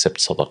than accept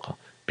sadaqah.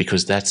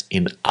 Because that's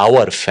in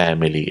our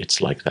family,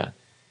 it's like that.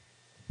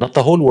 Not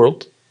the whole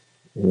world.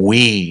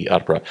 We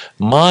are.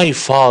 My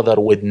father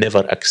would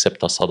never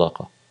accept a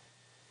sadaqah.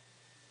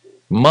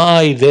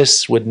 My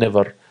this would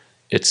never,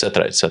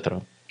 etc.,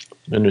 etc.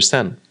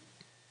 Understand?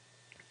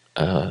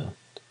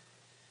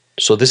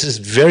 So this is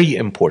very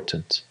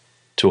important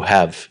to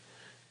have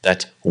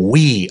that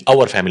we,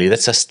 our family,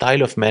 that's a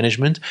style of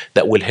management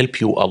that will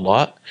help you a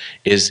lot,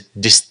 is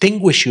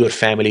distinguish your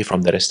family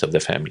from the rest of the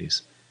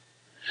families.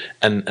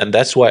 And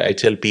that's why I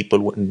tell people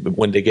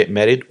when they get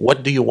married,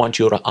 what do you want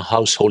your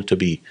household to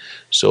be?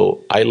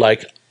 So I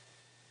like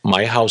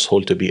my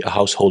household to be a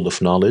household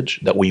of knowledge,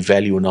 that we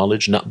value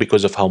knowledge, not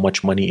because of how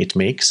much money it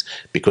makes,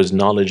 because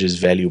knowledge is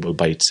valuable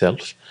by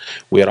itself.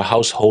 We are a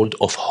household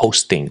of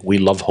hosting. We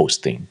love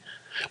hosting.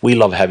 We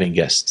love having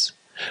guests.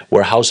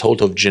 We're a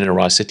household of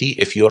generosity.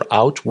 If you're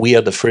out, we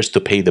are the first to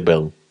pay the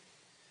bill.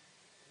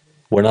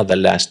 We're not the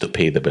last to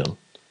pay the bill.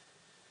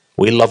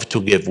 We love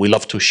to give. We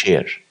love to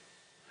share.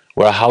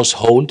 We're a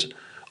household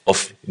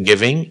of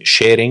giving,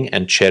 sharing,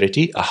 and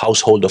charity, a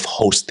household of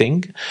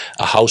hosting,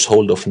 a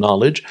household of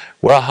knowledge.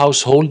 We're a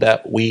household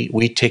that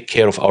we take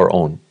care of our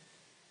own.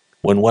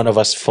 When one of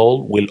us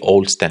fall, we'll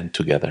all stand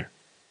together.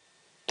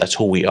 That's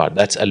who we are.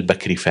 That's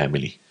Al-Bakri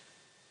family.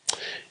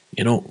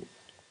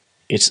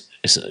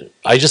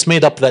 I just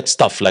made up that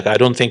stuff. Like, I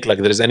don't think like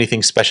there is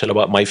anything special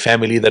about my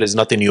family that is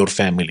not in your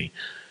family.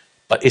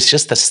 But it's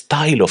just a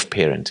style of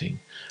parenting.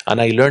 And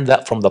I learned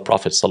that from the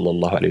Prophet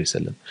sallallahu alaihi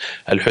wasallam.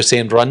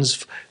 Al-Hussein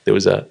runs, there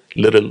was a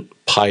little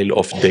pile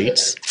of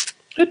dates,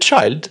 a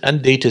child,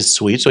 and date is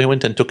sweet, so he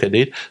went and took a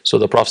date. So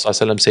the Prophet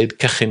sallallahu alaihi wasallam said,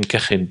 "Kakhin,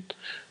 kakhin,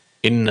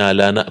 inna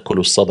la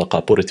na'kulu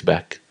sadaqa." Put it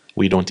back.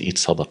 We don't eat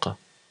sadaqah.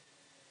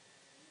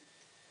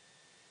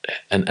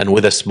 And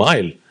with a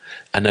smile.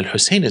 And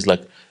Al-Hussein is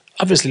like,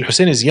 obviously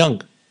Al-Hussein is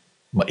young,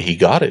 but he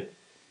got it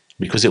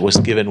because it was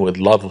given with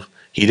love.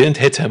 He didn't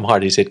hit him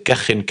hard. He said,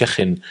 "Kakhin,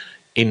 kakhin,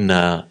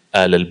 inna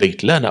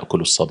al-bayt la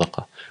na'kulu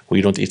sadaqa."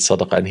 We don't eat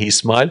sadaqah. And he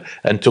smiled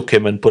and took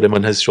him and put him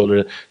on his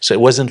shoulder. So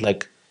it wasn't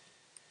like,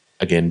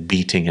 again,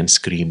 beating and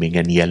screaming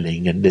and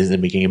yelling and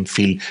making him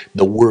feel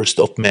the worst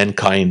of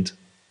mankind.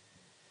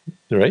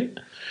 Right?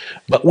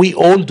 But we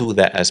all do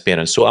that as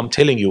parents. So I'm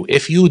telling you,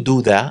 if you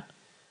do that,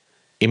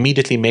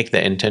 immediately make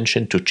the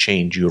intention to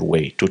change your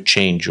way, to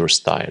change your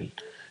style.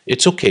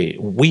 It's okay.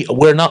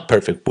 We're not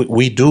perfect.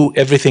 We do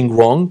everything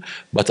wrong,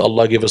 but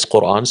Allah gave us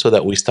Qur'an so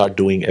that we start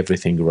doing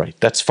everything right.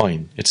 That's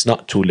fine. It's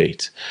not too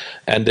late.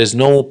 And there's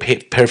no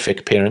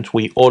perfect parent.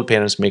 All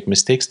parents make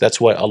mistakes. That's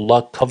why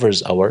Allah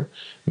covers our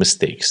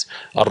mistakes.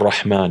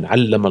 Ar-Rahman,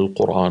 allama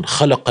al-Qur'an,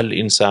 khalaqa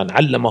al-insan,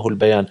 allamahu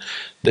al-bayan.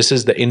 This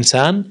is the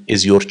insan,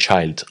 is your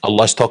child.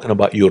 Allah is talking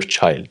about your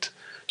child.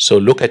 So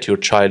look at your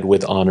child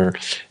with honor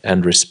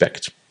and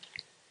respect.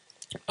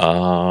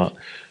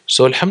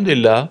 So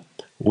alhamdulillah,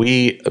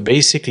 we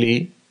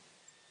basically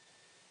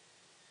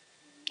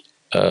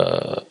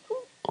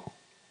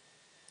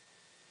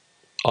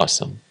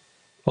awesome.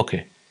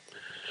 Okay.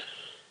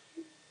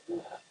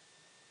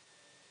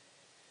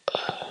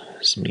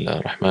 Bismillah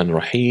ar-Rahman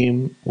ar-Rahim.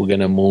 We're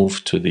gonna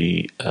move to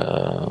the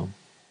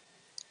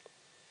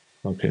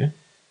okay.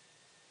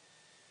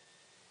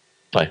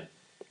 Right.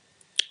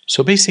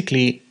 So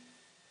basically,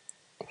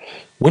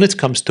 when it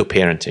comes to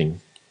parenting,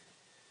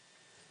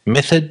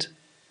 method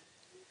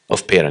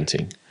of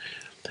parenting,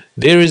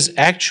 There is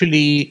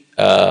actually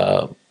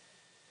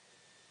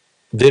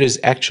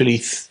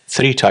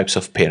three types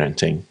of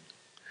parenting.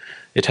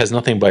 It has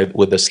nothing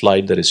with the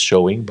slide that is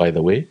showing, by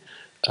the way.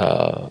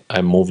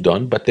 I moved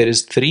on, but there is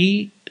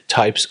three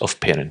types of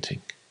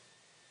parenting.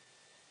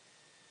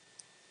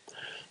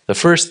 The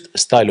first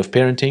style of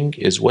parenting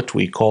is what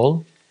we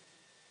call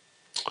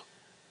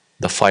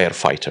the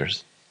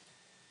firefighters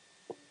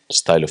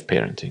style of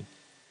parenting,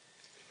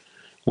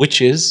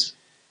 which is,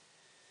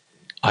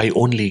 I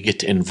only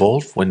get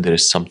involved when there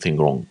is something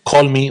wrong.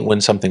 Call me when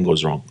something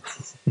goes wrong.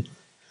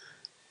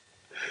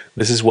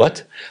 This is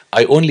what?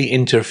 I only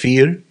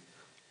interfere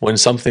when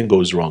something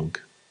goes wrong.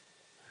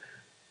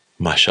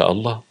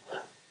 MashaAllah.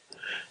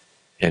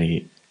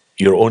 Yani,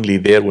 you're only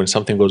there when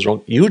something goes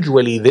wrong.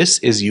 Usually this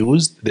is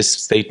used, this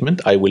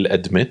statement, I will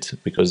admit,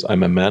 because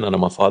I'm a man and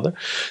I'm a father,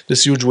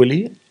 this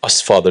usually,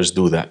 us fathers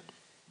do that.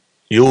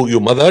 You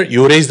mother,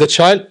 you raise the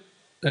child,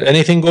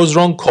 anything goes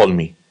wrong, call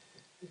me.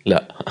 La.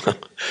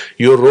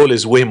 Your role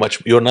is way much,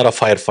 you're not a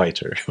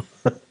firefighter.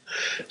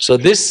 So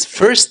this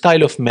first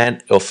style of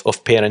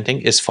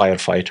parenting is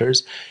firefighters.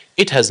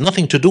 It has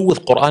nothing to do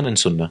with Qur'an and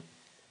Sunnah.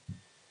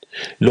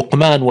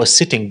 Luqman was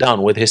sitting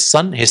down with his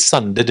son. His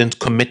son didn't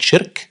commit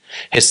shirk.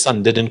 His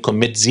son didn't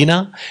commit zina.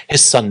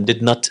 His son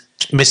did not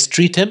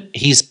mistreat him.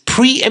 He's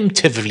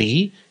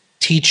preemptively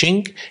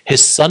teaching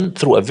his son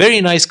through a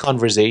very nice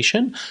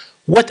conversation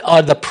what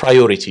are the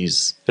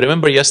priorities.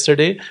 Remember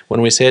yesterday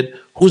when we said,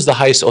 who's the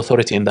highest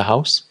authority in the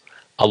house?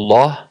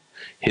 Allah,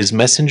 His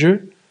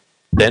Messenger,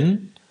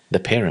 then the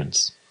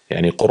parents.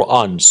 Yani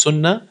Qur'an,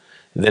 Sunnah,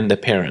 then the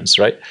parents,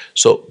 right?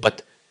 So,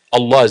 but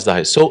Allah is the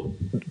highest. So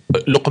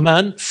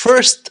Luqman,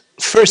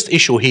 first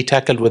issue he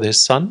tackled with his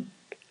son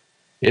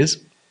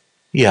is,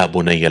 Ya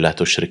bunayya la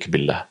tushrik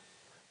billah.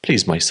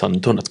 Please, my son,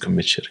 do not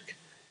commit shirk.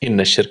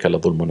 Inna shirka la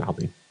dhulmun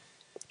azim.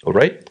 All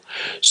right?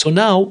 So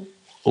now,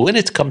 when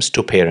it comes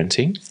to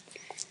parenting,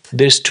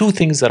 there's two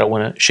things that I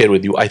want to share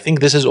with you. I think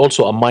this is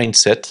also a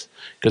mindset,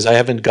 because I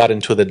haven't got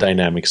into the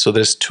dynamics. So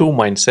there's two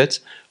mindsets,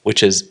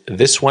 which is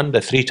this one,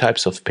 the three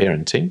types of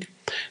parenting.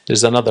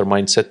 There's another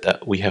mindset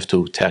that we have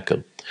to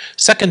tackle.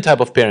 Second type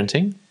of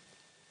parenting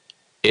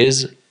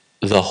is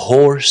the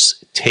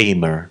horse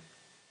tamer.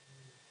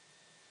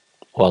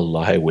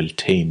 Wallah, I will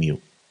tame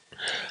you.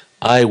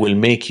 I will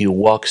make you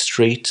walk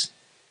straight.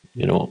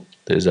 You know,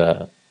 there's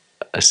a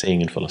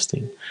saying in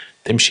Palestine.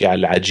 تمشي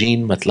على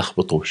العجين ما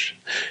تلخبطوش.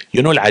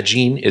 You know,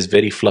 العجين is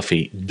very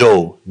fluffy.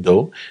 Dough.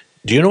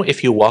 Do you know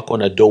if you walk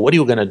on a dough, what are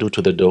you going to do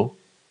to the dough?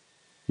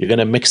 You're going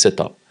to mix it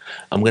up.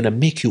 I'm going to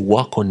make you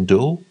walk on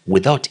dough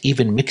without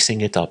even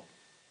mixing it up.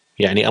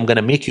 Yani, I'm going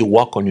to make you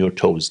walk on your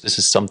toes. This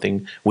is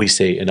something we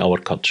say in our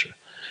culture.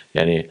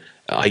 Yani,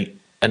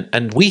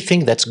 and we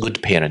think that's good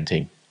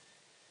parenting.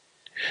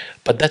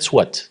 But that's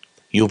what?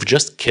 You've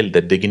just killed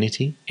the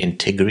dignity,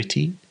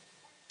 integrity,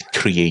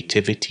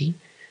 creativity,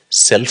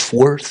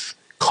 self-worth,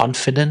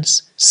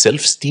 confidence,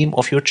 self-esteem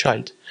of your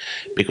child.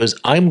 Because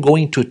I'm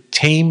going to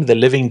tame the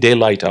living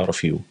daylight out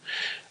of you.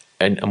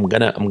 And I'm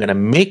gonna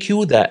make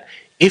you that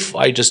if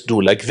I just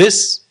do like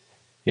this,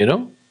 you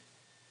know,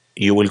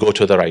 you will go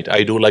to the right.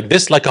 I do like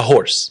this, like a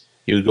horse,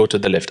 you go to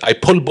the left. I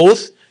pull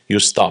both, you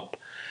stop.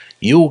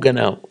 You're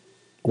gonna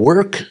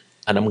work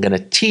and I'm gonna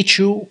teach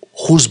you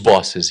whose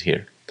boss is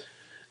here.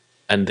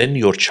 And then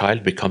your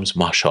child becomes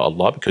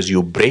mashallah, because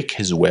you break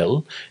his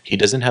will. He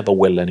doesn't have a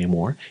will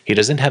anymore. He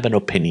doesn't have an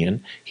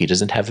opinion. He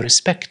doesn't have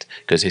respect,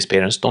 because his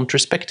parents don't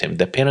respect him.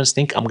 The parents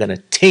think, I'm going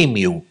to tame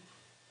you.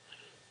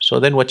 So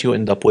then what you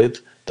end up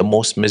with? The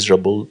most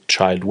miserable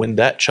child. When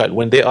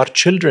they are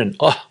children,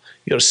 oh,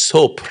 you're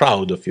so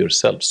proud of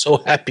yourself, so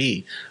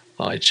happy.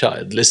 My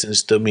child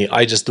listens to me.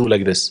 I just do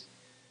like this.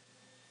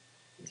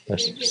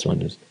 That's just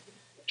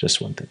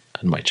one thing.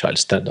 And my child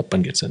stand up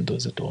and gets and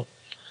does it all.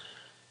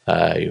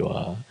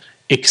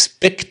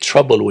 Expect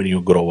trouble when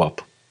you grow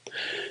up.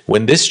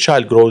 When this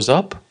child grows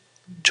up,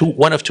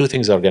 one of two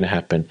things are going to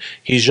happen.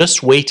 He's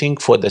just waiting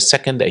for the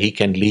second that he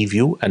can leave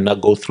you and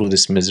not go through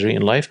this misery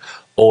in life,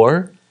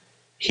 or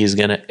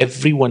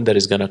everyone that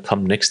is going to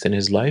come next in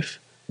his life,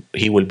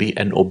 he will be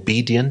an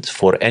obedient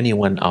for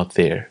anyone out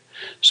there.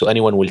 So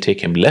anyone will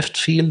take him left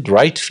field,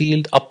 right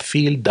field, up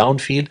field, down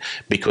field,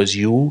 because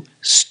you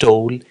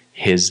stole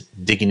his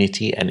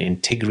dignity and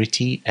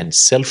integrity and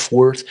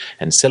self-worth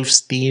and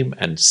self-esteem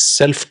and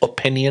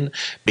self-opinion,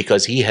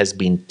 because he has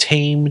been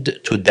tamed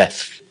to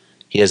death.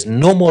 He has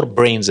no more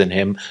brains in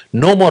him,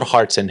 no more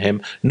hearts in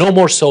him, no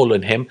more soul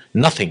in him,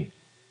 nothing.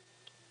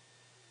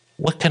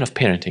 What kind of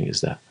parenting is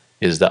that?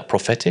 Is that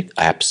prophetic?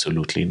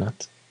 Absolutely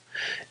not.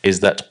 Is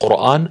that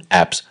Qur'an?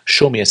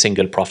 Show me a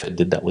single prophet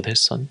did that with his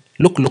son.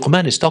 Look,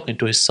 Luqman is talking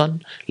to his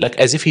son like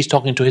as if he's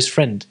talking to his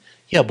friend.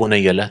 Ya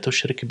bunayya la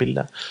tushrik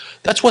billah.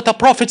 That's what a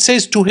prophet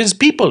says to his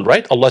people,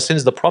 right? Allah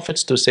sends the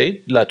prophets to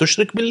say, La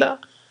tushrik billah.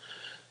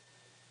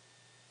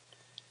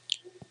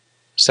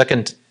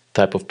 Second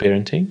type of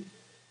parenting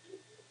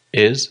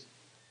is,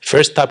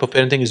 first type of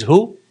parenting is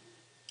who?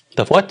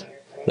 The what?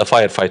 The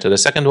firefighter. The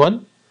second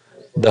one?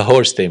 The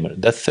horse tamer.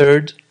 The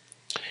third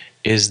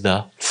is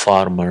the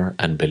farmer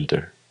and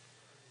builder.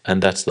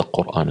 And that's the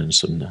Qur'an and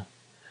Sunnah.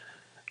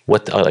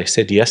 What I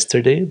said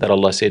yesterday, that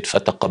Allah said,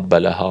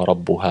 فَتَقَبَّلَهَا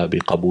رَبُّهَا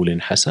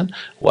بِقَبُولٍ حَسَنٍ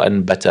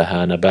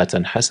وَأَنْبَتَهَا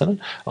نَبَاتًا حَسَنًا.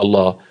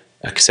 Allah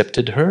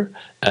accepted her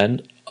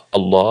and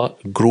Allah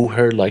grew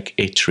her like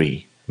a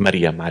tree.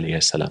 Maryam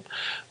alayhi salam.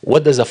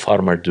 What does a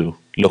farmer do?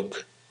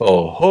 Look,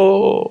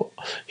 oh,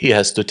 he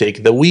has to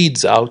take the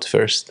weeds out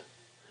first.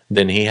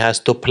 Then he has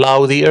to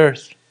plow the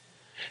earth.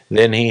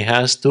 Then he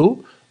has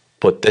to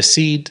put the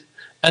seed.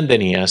 And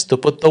then he has to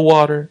put the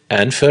water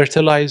and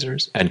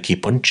fertilizers and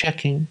keep on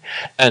checking.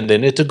 And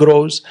then it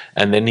grows.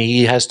 And then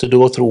he has to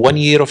go through 1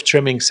 year of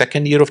trimming,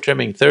 2nd year of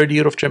trimming, 3rd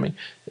year of trimming.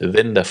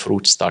 Then the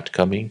fruits start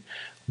coming.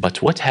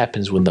 But what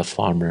happens when the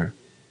farmer,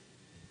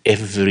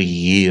 every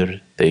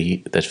year,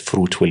 that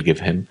fruit will give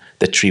him,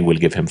 the tree will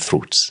give him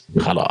fruits.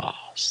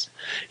 Khalas.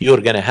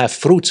 You're going to have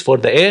fruits for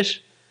the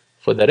age.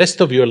 For the rest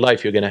of your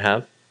life, you're going to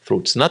have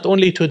fruits. Not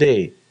only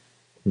today.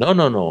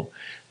 No.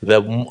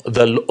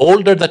 The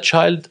older the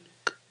child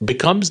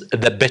becomes,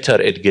 the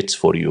better it gets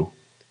for you.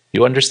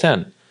 You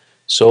understand?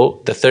 So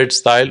the third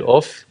style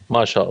of,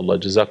 MashaAllah,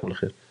 Jazakumullah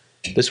khair.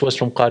 This was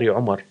from Qari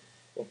Umar.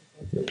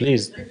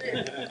 Please.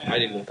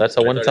 That's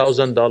a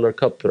 $1,000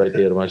 cup right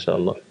here,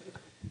 MashaAllah.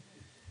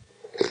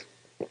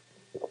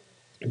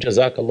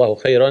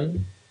 Jazakallahu khairan,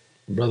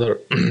 brother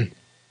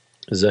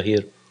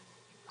Zahir.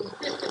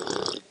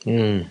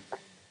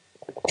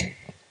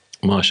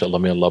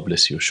 MashaAllah, may Allah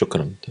bless you.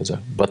 Shukran.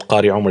 But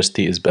Qari Umar's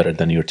tea is better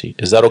than your tea.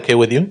 Is that okay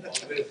with you?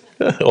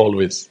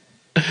 Always.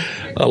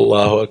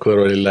 Allahu Akbar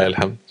wa lillahi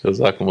alhamd.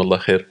 Jazakumullah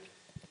khair.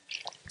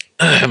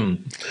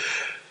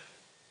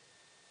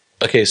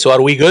 Okay, so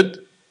are we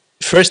good?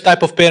 First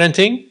type of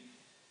parenting?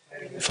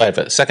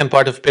 5. Second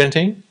part of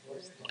parenting?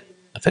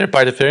 Third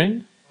part of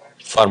parenting?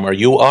 Farmer.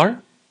 You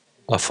are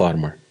a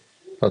farmer.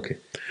 Okay.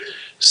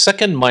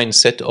 Second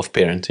mindset of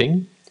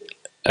parenting,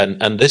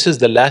 and this is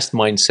the last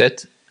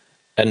mindset,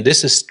 and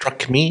this has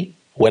struck me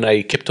when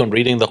I kept on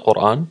reading the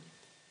Qur'an.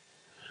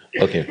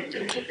 Okay.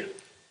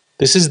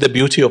 This is the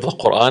beauty of the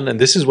Qur'an, and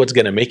this is what's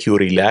going to make you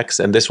relax,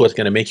 and this is what's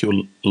going to make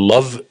you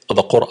love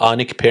the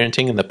Qur'anic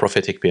parenting and the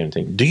prophetic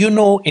parenting. Do you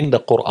know in the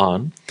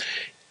Qur'an,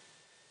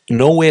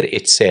 nowhere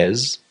it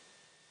says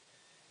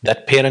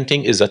that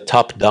parenting is a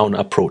top-down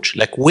approach?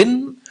 Like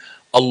when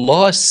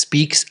Allah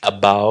speaks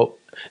about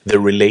the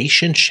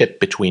relationship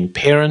between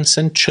parents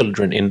and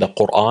children in the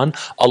Qur'an,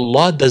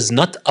 Allah does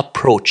not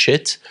approach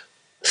it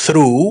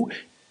through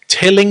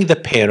telling the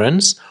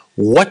parents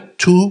what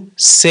to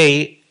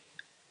say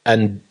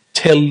and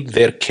tell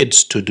their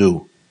kids to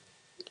do.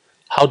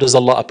 How does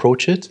Allah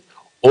approach it?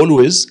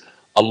 Always,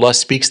 Allah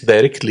speaks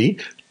directly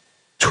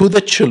to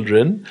the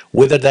children,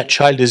 whether that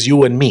child is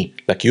you and me.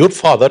 Like your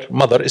father,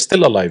 mother is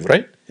still alive,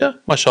 right? Yeah,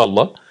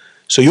 mashallah.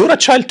 So you're a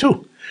child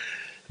too.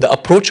 The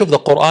approach of the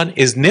Quran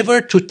is never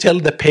to tell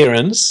the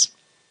parents,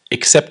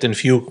 except in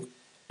few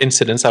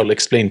incidents I'll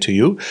explain to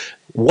you,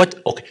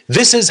 okay,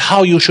 this is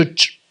how you should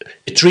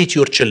treat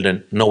your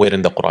children. Nowhere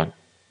in the Quran.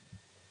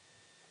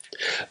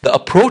 The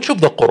approach of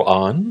the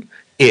Quran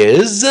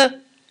is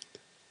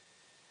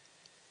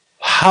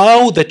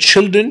how the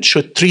children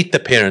should treat the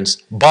parents.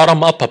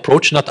 Bottom-up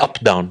approach, not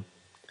up-down.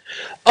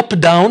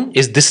 Up-down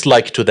is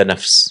dislike to the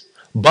nafs.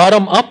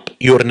 Bottom-up,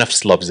 your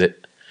nafs loves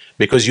it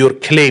because you're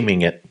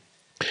claiming it.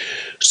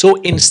 So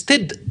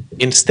instead,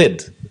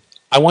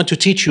 I want to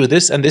teach you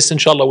this, and this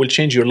inshallah will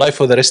change your life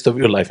for the rest of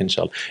your life,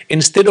 inshallah.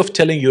 Instead of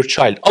telling your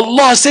child,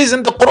 Allah says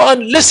in the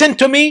Quran, listen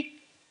to me.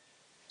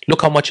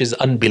 Look how much is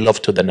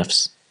unbeloved to the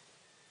nafs.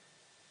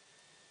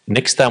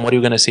 Next time, what are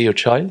you going to say to your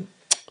child?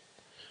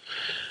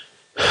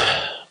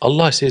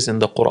 Allah says in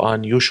the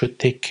Quran, you should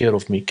take care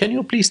of me. Can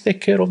you please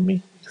take care of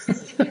me?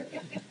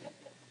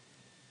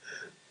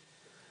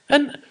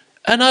 and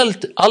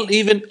I'll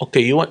even,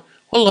 okay, you want,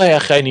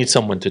 Wallah, I need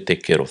someone to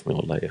take care of me.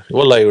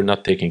 Wallah, you're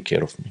not taking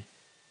care of me.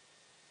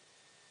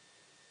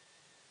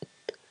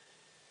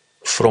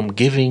 From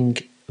giving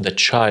the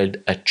child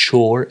a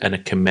chore and a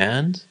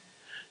command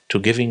to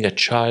giving a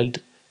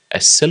child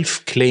a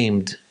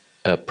self-claimed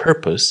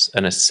purpose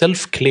and a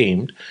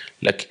self-claimed,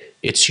 like,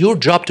 it's your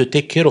job to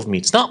take care of me.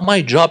 It's not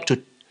my job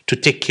to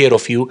take care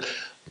of you.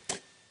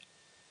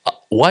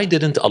 Why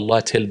didn't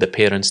Allah tell the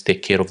parents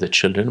take care of the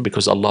children?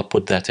 Because Allah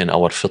put that in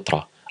our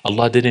fitrah.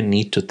 Allah didn't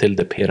need to tell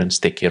the parents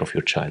take care of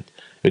your child.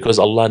 Because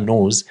Allah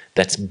knows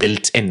that's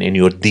built in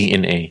your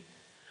DNA.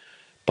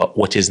 But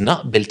what is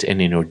not built in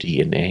your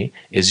DNA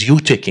is you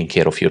taking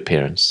care of your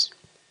parents.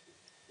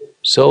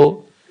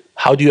 So,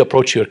 how do you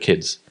approach your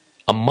kids?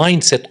 A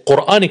mindset,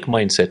 Qur'anic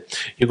mindset.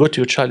 You go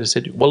to your child and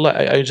say, Wallah,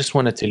 I just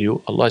want to tell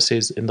you, Allah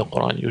says in the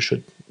Quran, you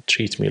should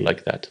treat me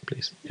like that,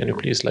 please. Can you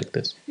please like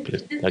this?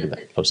 Please, like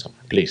that.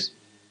 Please.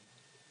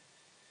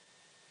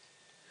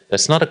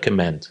 That's not a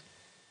command.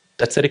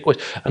 That's a request.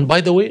 And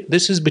by the way,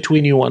 this is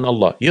between you and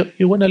Allah.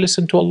 You want to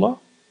listen to Allah?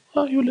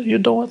 Oh, you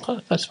don't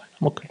want, that's fine.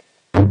 I'm okay.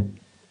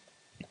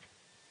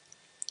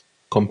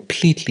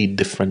 Completely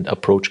different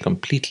approach,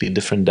 completely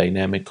different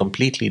dynamic,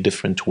 completely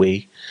different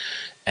way.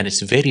 And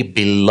it's very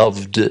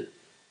beloved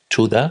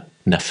to the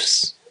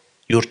nafs.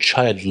 Your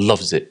child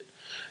loves it.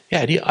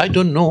 Yeah, I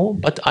don't know,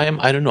 but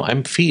I don't know.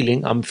 I'm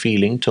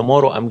feeling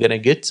tomorrow I'm gonna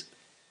get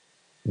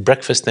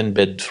breakfast in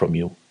bed from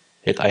you.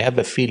 Like I have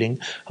a feeling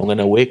I'm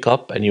gonna wake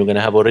up and you're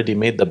gonna have already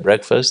made the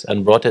breakfast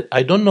and brought it.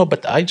 I don't know,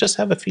 but I just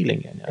have a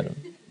feeling. I don't.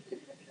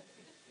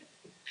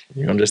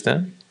 You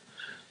understand?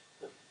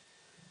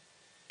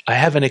 I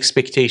have an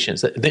expectation.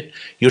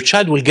 Your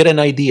child will get an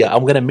idea.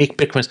 I'm gonna make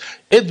breakfast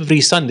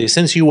every Sunday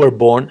since you were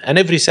born, and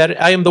every Saturday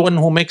I am the one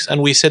who makes,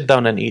 and we sit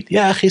down and eat.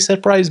 Yeah, he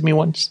surprised me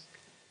once.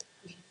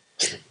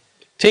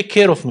 Take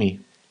care of me.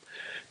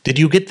 Did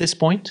you get this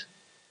point?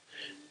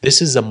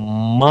 This is a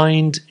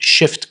mind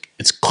shift.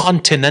 It's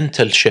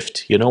continental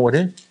shift. You know what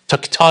it is?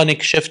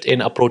 Tectonic shift in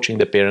approaching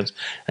the parents.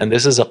 And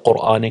this is a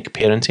Qur'anic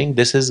parenting.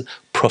 This is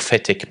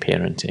prophetic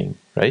parenting,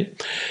 right?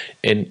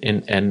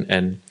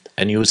 And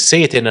you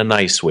say it in a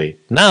nice way.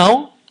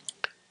 Now,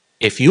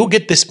 if you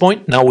get this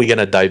point, now we're going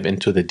to dive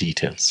into the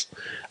details.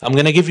 I'm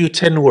going to give you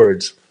 10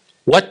 words.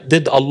 What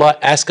did Allah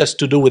ask us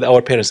to do with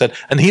our parents?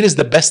 And here is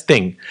the best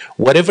thing.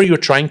 Whatever you're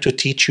trying to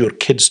teach your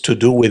kids to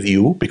do with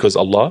you, because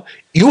Allah,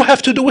 you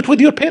have to do it with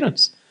your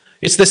parents.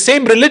 It's the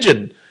same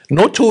religion.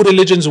 No two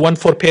religions, one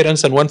for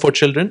parents and one for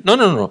children.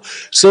 No.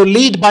 So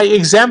lead by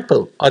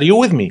example. Are you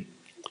with me?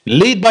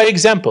 Lead by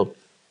example.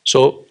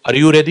 So are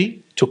you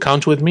ready to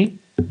count with me?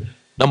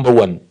 Number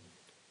one.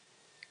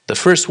 The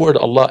first word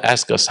Allah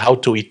asks us how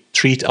to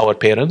treat our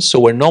parents. So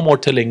we're no more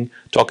talking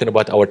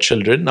about our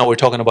children. Now we're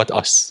talking about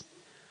us.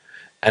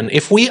 And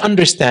if we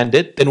understand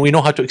it, then we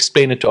know how to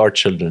explain it to our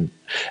children.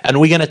 And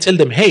we're going to tell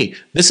them, hey,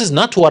 this is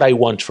not what I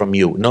want from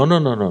you.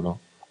 No.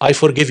 I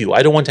forgive you.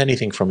 I don't want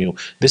anything from you.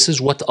 This is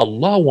what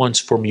Allah wants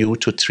from you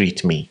to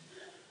treat me.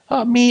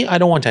 Me, I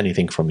don't want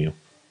anything from you.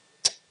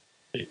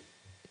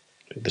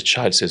 The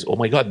child says, oh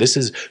my God, this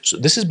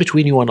is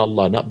between you and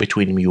Allah, not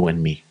between you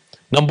and me.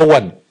 Number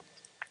one,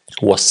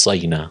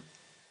 wassayna.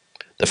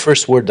 The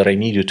first word that I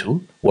need you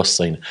to,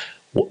 wassayna.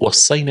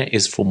 Wassayna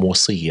is from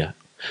wasiyya.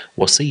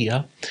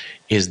 Wasiyya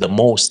is the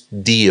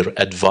most dear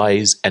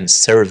advice and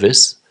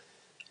service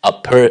a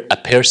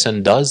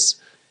person does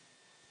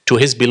to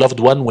his beloved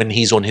one when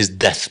he's on his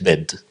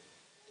deathbed.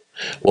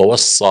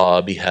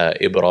 وَوَصَّى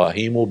بِهَا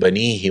إِبْرَاهِيمُ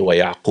بَنِيهِ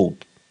وَيَعْقُوبُ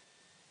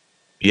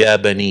يَا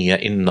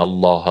بَنِيَّ إِنَّ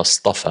اللَّهَ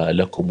اصْطَفَى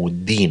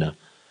لَكُمُ الدِّينَ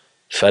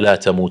فَلَا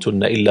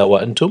تَمُوتُنَّ إِلَّا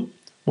وَأَنْتُمْ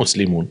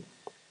مُسْلِمُونَ.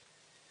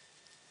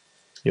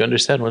 You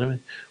understand what I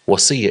mean?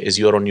 Wasiyya is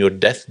you're on your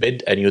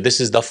deathbed and this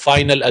is the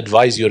final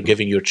advice you're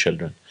giving your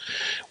children.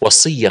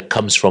 Wasiyya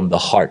comes from the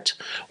heart.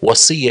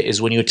 Wasiyya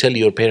is when you tell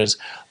your parents,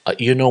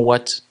 you know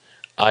what?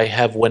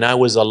 When I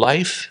was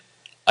alive,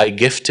 I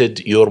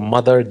gifted your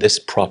mother this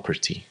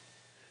property.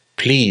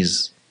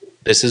 Please,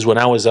 this is when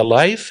I was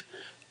alive.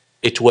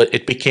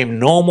 It became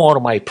no more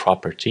my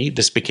property.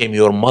 This became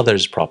your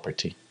mother's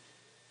property.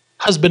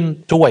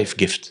 Husband to wife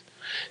gift.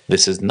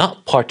 This is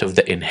not part of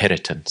the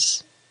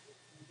inheritance.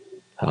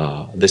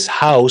 This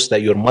house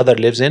that your mother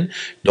lives in,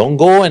 don't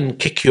go and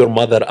kick your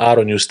mother out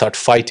and you start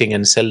fighting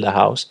and sell the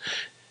house.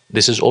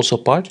 This is also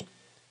part.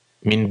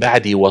 من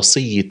بعد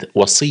وصية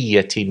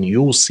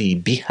يوصي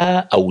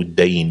بها أو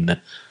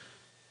الدين.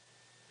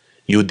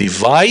 You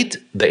divide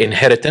the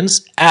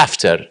inheritance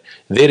after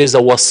there is a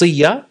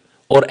wasiyya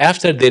or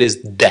after there is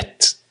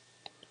debt.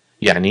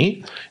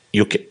 يعني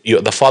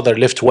the father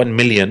left 1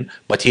 million,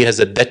 but he has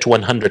a debt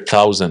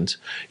 100,000.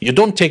 You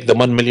don't take the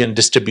 1 million,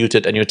 distribute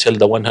it, and you tell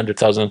the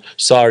 100,000,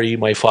 sorry,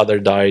 my father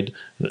died,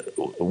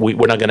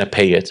 we're not going to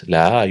pay it.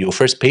 La, you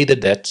first pay the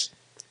debt,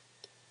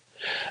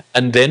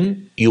 and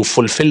then you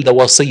fulfill the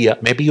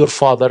wasiyya. Maybe your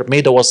father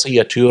made a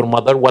wasiyya to your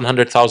mother,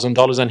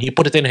 $100,000, and he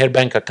put it in her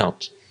bank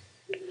account.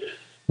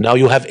 Now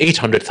you have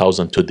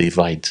 800,000 to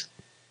divide.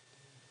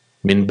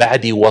 من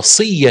بعد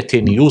وصية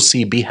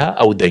يوصي بها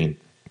أو دين.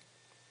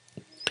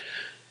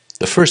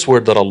 The first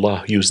word that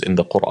Allah used in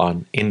the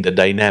Qur'an, in the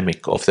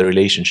dynamic of the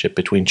relationship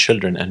between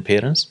children and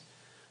parents,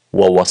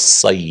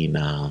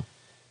 وَوَصَّيْنَا.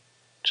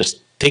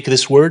 Just take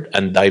this word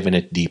and dive in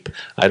it deep.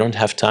 I don't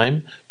have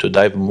time to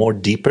dive more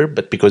deeper,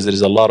 but because there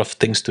is a lot of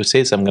things to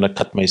say, so I'm going to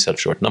cut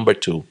myself short. Number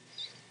two,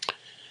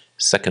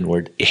 second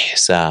word,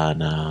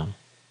 إحسانا.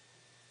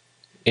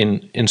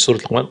 In Surah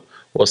Al-Quran,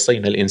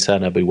 وَصَّيْنَا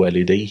الْإِنسَانَ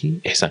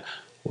بِوَالِدَيْهِ إحسانا.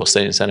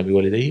 وَصَّيْنَا الْإِنسَانَ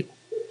بِوَالِدَيْهِ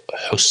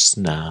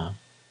حُسْنًا.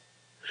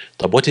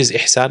 But what is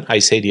ihsan? I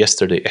said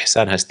yesterday,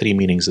 ihsan has 3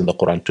 meanings in the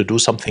Quran. To do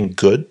something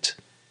good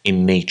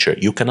in nature.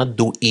 You cannot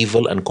do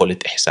evil and call it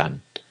ihsan.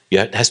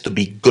 Yeah, it has to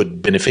be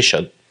good,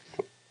 beneficial.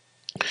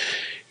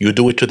 You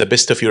do it to the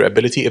best of your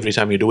ability. Every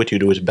time you do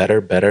it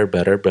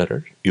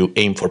better. You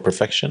aim for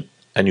perfection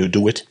and you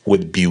do it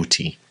with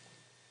beauty.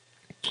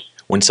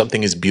 When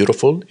something is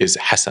beautiful, is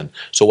hasan.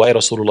 So why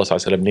Rasulullah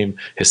ﷺ named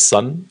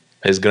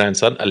his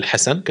grandson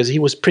Al-Hasan? Because he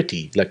was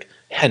pretty, like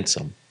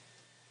handsome,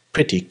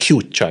 pretty,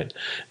 cute child.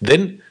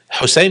 Then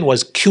Hussein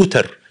was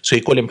cuter, so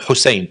he called him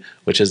Hussein,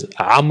 which is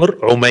Amr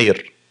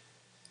Umair.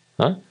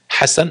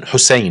 Hassan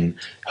Hussein.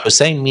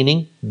 Hussein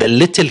meaning the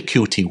little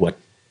cutie one,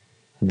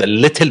 the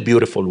little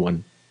beautiful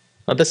one.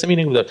 That's the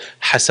meaning of the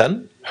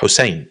Hassan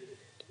Hussein.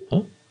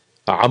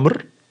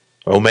 Amr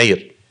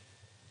Umair.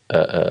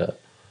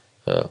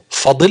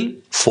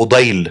 Fadl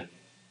Fudail.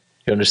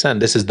 You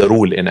understand? This is the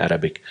rule in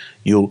Arabic.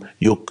 You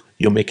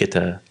make it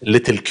a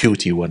little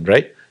cutie one,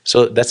 right?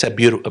 So that's a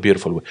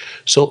beautiful way.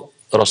 So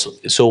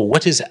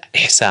what is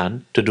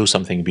ihsan? To do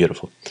something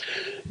beautiful.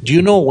 Do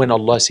you know when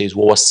Allah says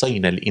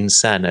وَوَصَّيْنَا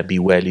الْإِنسَانَ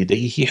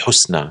بِوَالِدَيْهِ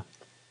حُسْنًا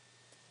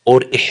or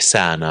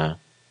ihsana?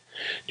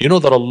 Do you know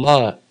that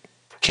Allah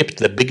kept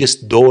the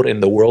biggest door in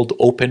the world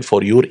open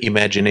for your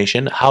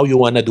imagination? How you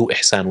want to do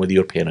ihsan with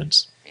your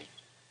parents?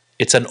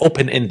 It's an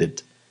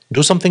open-ended.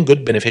 Do something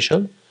good,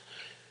 beneficial.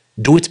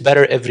 Do it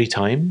better every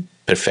time.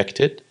 Perfect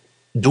it.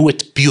 Do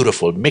it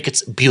beautiful. Make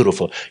it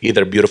beautiful.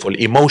 Either beautiful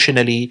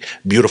emotionally,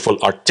 beautiful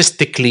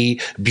artistically,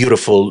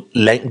 beautiful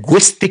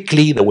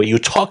linguistically, the way you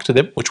talk to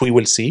them, which we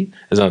will see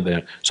is not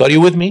there. So are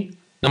you with me?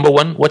 Number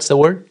one, what's the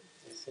word?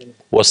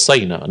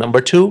 Wassayna.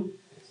 Number two,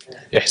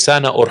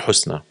 ihsana or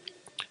husna.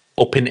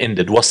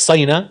 Open-ended.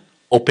 Wassayna,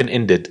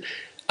 open-ended.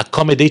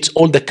 Accommodates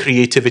all the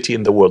creativity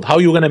in the world. How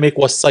are you going to make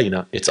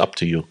wassayna? It's up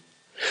to you.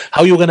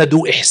 How are you going to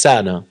do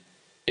ihsana?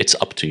 It's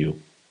up to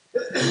you.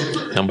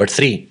 Number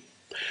three,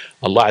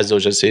 Allah Azza wa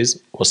Jalla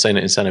says,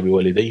 وَصَّيْنَا إِنسَانَ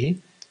بِوَالِدَيْهِ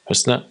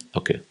حُسْنًا.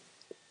 Okay.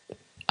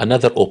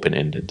 Another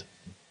open-ended.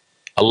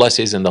 Allah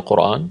says in the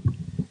Qur'an,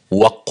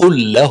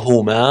 وَقُلْ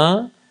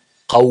لَهُمَا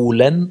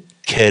قَوْلًا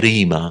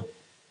كَرِيمًا.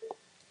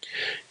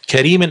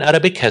 Kareem in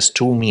Arabic has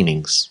two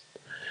meanings.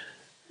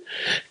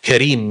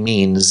 Kareem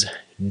means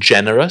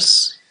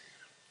generous.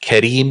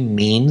 Kareem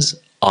means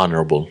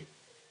honorable.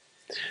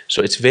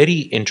 So it's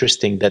very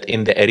interesting that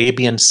in the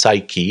Arabian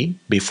psyche,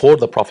 before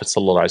the Prophet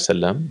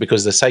ﷺ,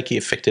 because the psyche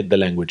affected the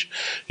language,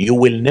 you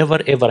will never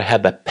ever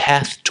have a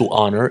path to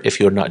honor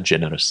if you're not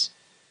generous.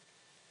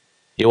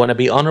 You want to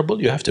be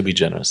honorable, you have to be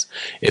generous.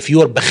 If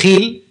you are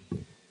bakhil,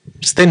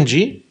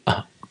 stingy,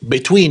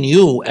 between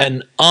you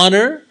and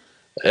honor,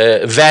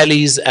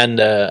 valleys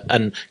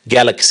and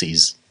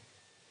galaxies.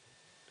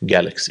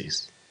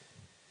 Galaxies.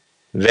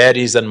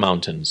 Valleys and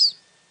mountains.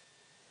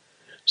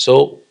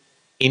 So,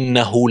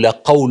 إِنَّهُ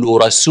لَقَوْلُ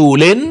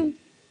رَسُولٍ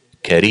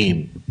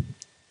كَرِيمٍ.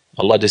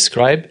 Allah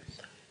described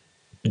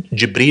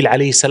Jibreel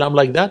alayhi salam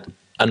like that,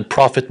 and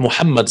Prophet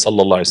Muhammad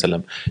sallallahu alayhi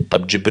wasallam.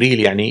 But Jibreel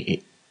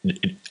yani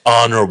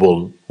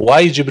honorable.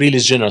 Why Jibreel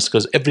is generous?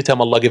 Because every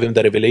time Allah gives him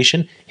the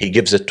revelation, he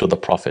gives it to the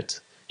Prophet.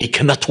 He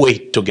cannot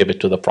wait to give it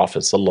to the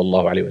Prophet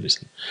sallallahu alayhi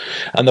wasallam.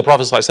 And the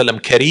Prophet sallallahu alayhi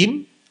wasallam,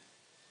 Kareem,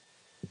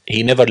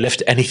 he never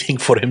left anything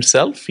for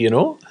himself, you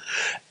know,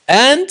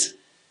 and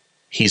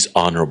he's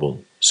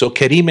honorable. So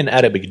Kareem in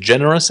Arabic,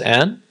 generous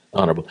and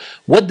honorable.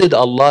 What did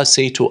Allah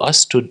say to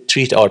us to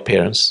treat our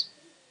parents?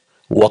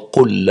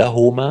 وَقُلْ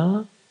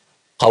لَهُمَا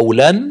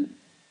قَوْلًا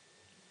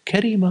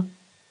كَرِيمًا.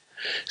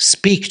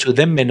 Speak to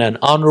them in an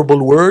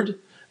honorable word.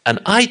 And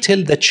I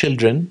tell the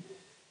children,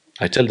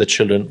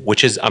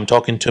 which is, I'm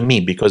talking to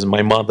me because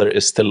my mother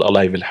is still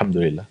alive,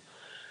 alhamdulillah.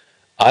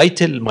 I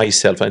tell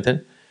myself,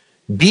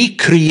 be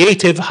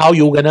creative how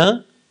you're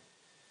gonna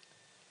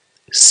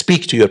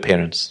speak to your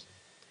parents.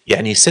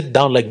 Yani sit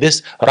down like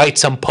this, write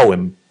some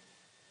poem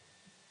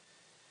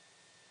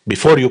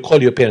before you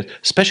call your parents,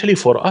 especially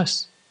for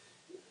us.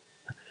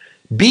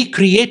 Be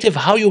creative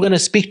how you're going to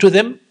speak to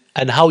them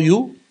and how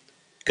you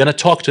going to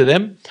talk to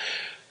them.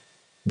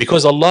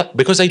 Because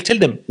I tell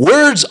them,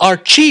 words are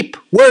cheap,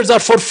 words are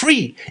for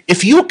free.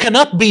 If you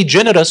cannot be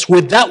generous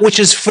with that which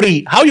is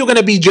free, how are you going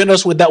to be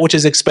generous with that which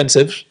is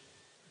expensive?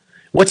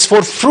 What's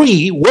for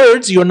free,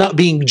 words, you're not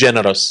being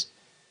generous.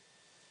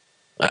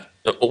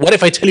 What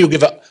if I tell you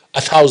give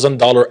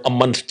 $1,000 a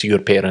month to your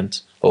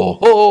parents?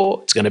 Oh,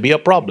 it's going to be a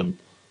problem.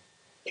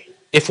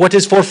 If what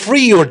is for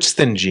free, you're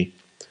stingy.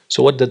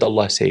 So what did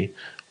Allah say?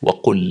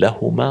 وَقُلْ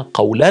لَهُمَا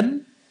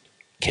قَوْلًا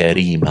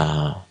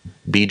كَرِيمًا.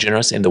 Be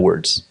generous in the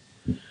words.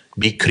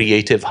 Be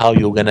creative how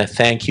you're going to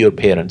thank your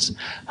parents.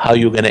 How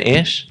you're going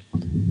to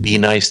be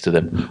nice to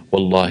them.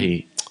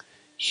 Wallahi,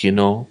 you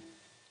know,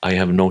 I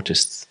have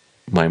noticed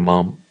my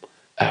mom,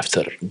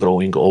 after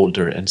growing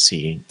older and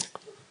seeing,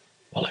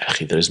 well,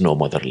 akhi, there is no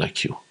mother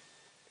like you.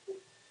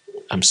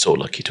 I'm so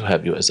lucky to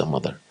have you as a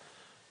mother.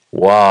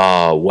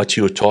 Wow, what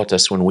you taught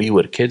us when we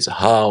were kids,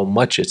 how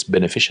much it's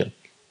beneficial.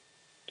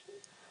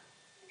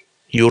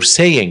 Your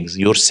sayings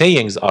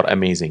are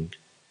amazing.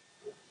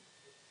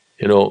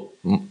 You know,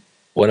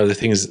 one of the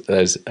things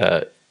is,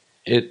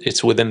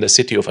 it's within the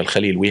city of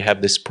Al-Khalil, we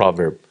have this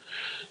proverb.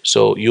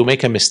 So you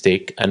make a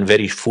mistake, and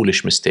very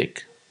foolish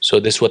mistake. So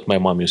this is what my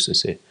mom used to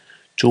say.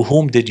 To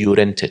whom did you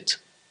rent it?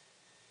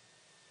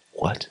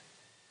 What?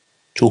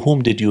 To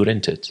whom did you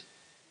rent it?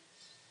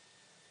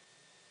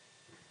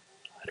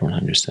 I don't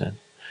understand.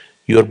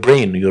 Your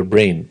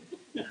brain.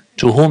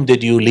 To whom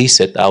did you lease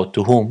it out?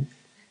 To whom?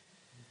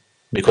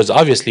 Because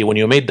obviously when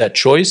you made that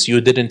choice,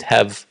 you didn't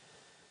have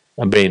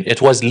a brain.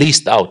 It was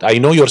leased out. I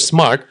know you're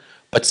smart,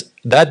 but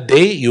that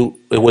day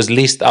it was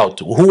leased out.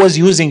 Who was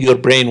using your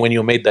brain when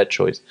you made that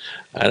choice?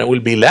 And I will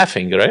be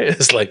laughing, right?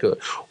 It's like,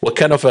 what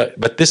kind of a,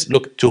 but this,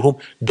 look, to whom?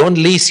 Don't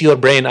lease your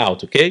brain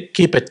out, okay?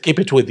 Keep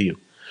it with you.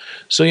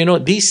 So, you know,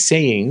 these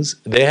sayings,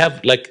 they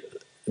have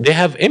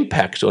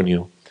impact on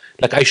you.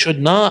 Like, I should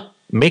not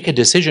make a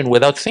decision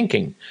without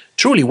thinking.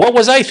 Truly, what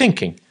was I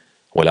thinking?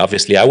 Well,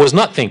 obviously, I was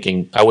not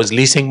thinking. I was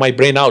leasing my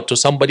brain out to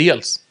somebody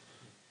else.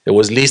 It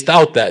was leased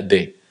out that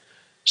day.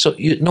 So,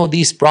 you know,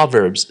 these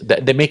proverbs,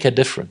 they make a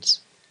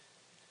difference.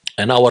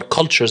 And our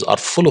cultures are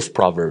full of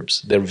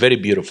proverbs. They're very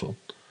beautiful.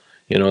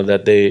 You know,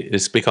 that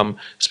it's become,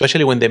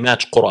 especially when they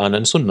match Qur'an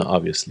and Sunnah,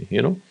 obviously,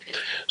 you know.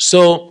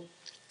 So,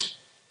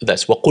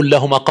 that's وَقُلْ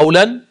لَهُمَا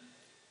قَوْلًا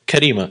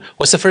كَرِيمًا.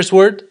 What's the first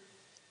word?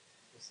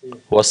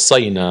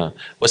 وَصَّيْنَا.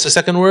 What's the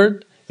second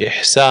word?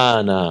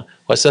 إِحْسَانًا.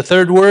 What's the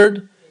third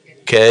word?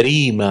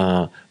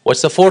 كَرِيمًا.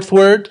 What's the fourth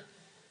word?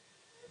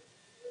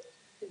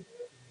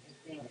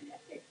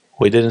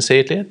 We didn't say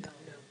it yet?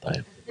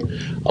 طيب.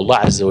 Allah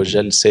Azza wa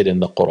Jal said in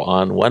the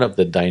Quran, one of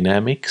the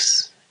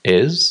dynamics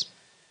is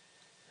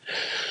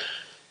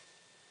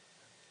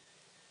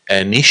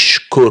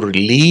أَنِشْكُرْ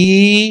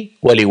لِي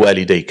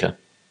وَلِوَالِدَيْكَ.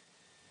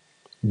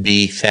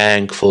 Be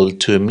thankful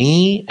to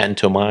me and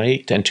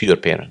to your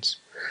parents.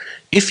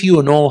 If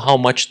you know how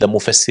much the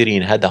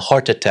Mufassirin had a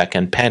heart attack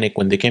and panic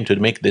when they came to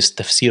make this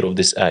tafsir of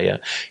this ayah,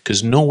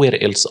 because nowhere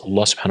else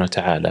Allah subhanahu wa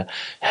ta'ala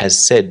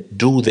has said,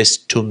 do this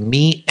to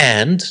me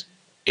and,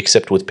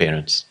 except with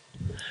parents.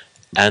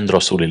 And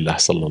Rasulullah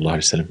sallallahu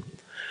alayhi wa sallam.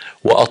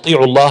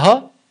 وَأَطِيعُوا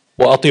اللَّهَ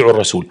وَأَطِيعُوا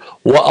الرَّسُولَ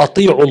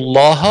وَأَطِيعُوا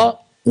اللَّهَ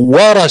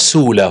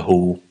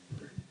وَرَسُولَهُ.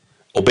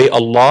 Obey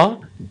Allah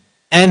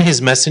and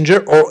His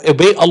Messenger, or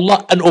obey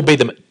Allah and obey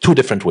them. Two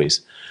different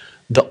ways.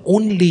 The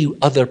only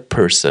other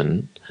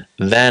person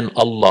than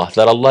Allah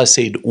that Allah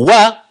said,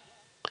 wa,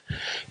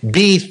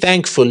 be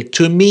thankful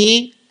to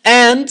me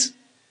and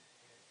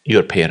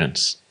your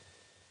parents.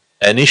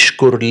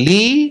 Anishkur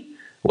li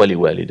wali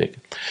walidik.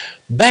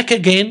 Back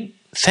again,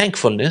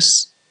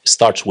 thankfulness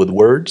starts with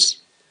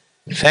words.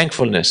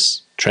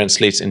 Thankfulness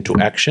translates into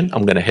action.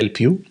 I'm going to help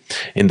you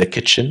in the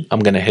kitchen. I'm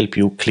going to help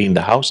you clean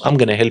the house. I'm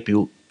going to help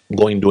you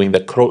doing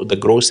the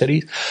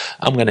groceries.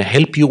 I'm going to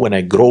help you when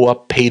I grow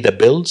up pay the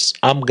bills.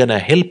 I'm going to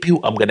help you.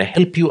 I'm going to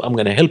help you. I'm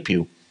going to help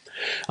you.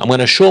 I'm going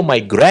to show my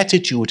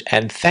gratitude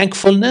and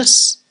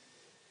thankfulness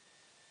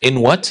in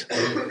what?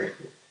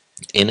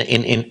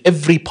 In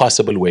every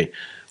possible way.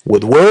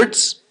 With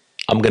words,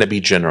 I'm going to be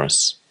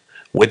generous.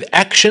 With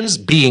actions,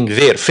 being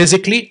there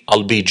physically,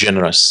 I'll be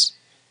generous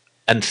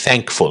and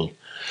thankful.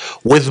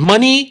 With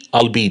money,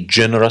 I'll be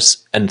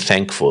generous and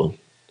thankful.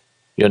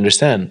 You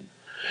understand?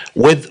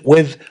 With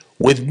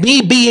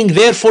me being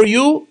there for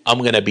you, I'm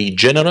going to be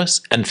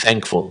generous and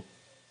thankful.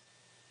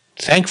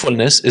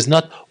 Thankfulness is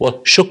not, well,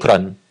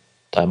 shukran.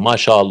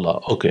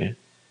 MashaAllah, okay.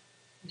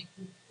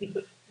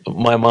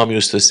 My mom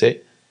used to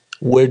say,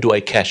 where do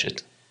I cash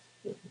it?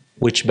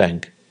 Which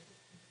bank?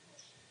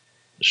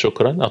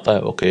 Shukran?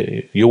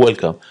 Okay, you're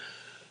welcome.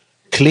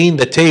 Clean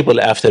the table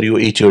after you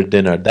eat your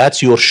dinner.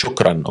 That's your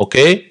shukran,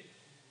 okay?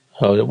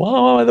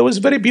 Wow, that was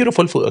very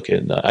beautiful food.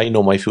 Okay, I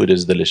know my food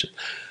is delicious.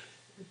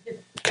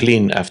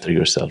 Clean after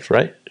yourself,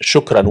 right?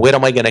 Shukran, where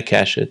am I going to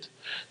cash it?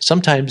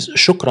 Sometimes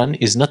shukran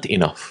is not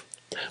enough.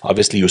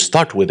 Obviously, you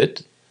start with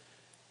it.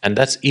 And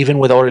that's even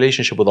with our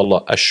relationship with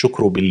Allah.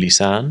 الشكر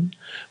باللسان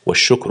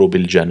والشكر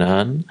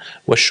بالجنان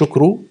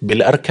والشكر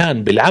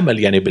بالأركان بالعمل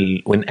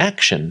يعني in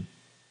action.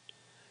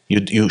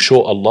 You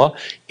show Allah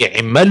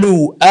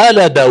اعملوا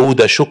آل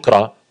داود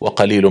شكرا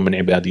وقليل من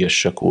عبادي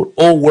الشكور.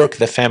 Oh, work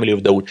the family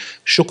of Dawood.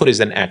 Shukr is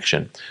an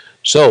action.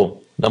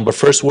 So,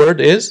 first word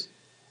is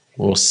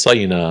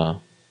وصينا.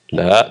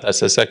 لا,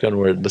 that's the second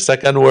word. The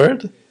second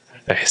word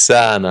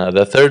إحسانا.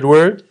 The third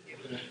word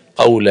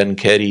قولا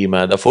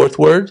كريما. The fourth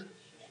word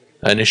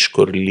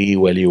أنشكر لي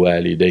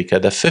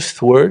ولوالديك. The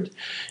fifth word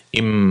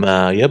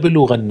إما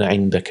يبلغن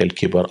عندك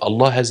الكبر.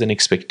 Allah has an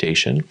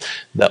expectation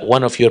that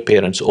one of your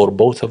parents or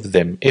both of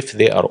them, if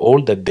they are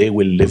old, that they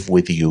will live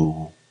with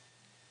you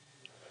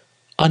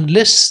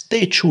unless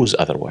they choose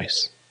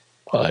otherwise.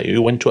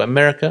 You went to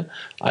America,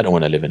 I don't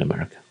want to live in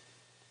America.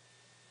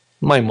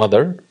 My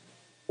mother,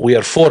 we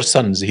are 4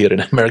 sons here in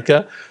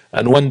America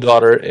and 1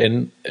 daughter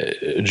in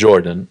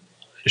Jordan.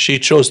 She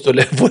chose to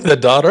live with a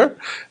daughter,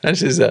 and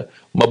she said,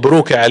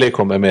 Mabrook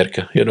alaykum,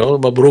 America. You know,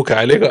 Mabrook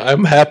alaykum.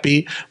 I'm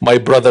happy. My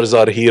brothers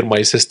are here,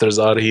 my sisters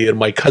are here,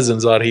 my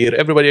cousins are here,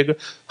 everybody.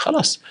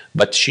 Khalas.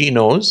 But she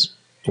knows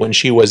when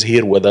she was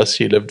here with us,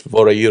 she lived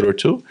for a year or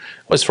 2,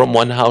 was from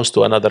one house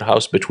to another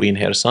house between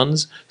her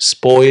sons,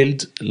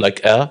 spoiled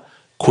like a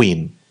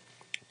queen.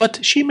 But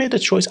she made a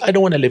choice. I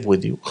don't want to live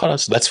with you.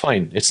 Khalas, that's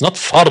fine. It's not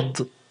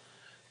fard,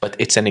 but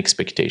it's an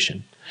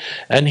expectation.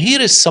 And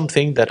here is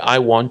something that I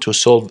want to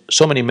solve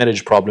so many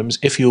marriage problems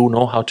if you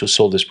know how to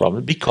solve this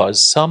problem,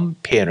 because some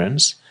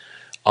parents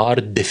are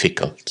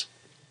difficult.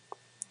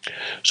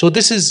 So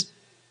this is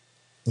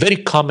very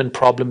common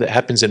problem that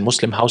happens in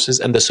Muslim houses,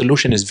 and the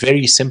solution is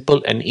very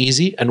simple and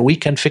easy, and we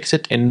can fix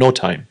it in no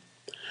time.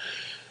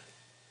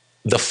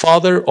 The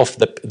father of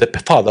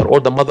the father or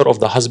the mother of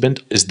the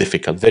husband is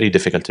difficult, very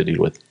difficult to deal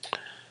with.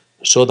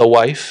 So the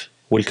wife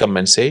will come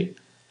and say,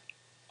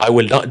 I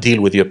will not deal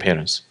with your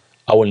parents.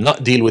 I will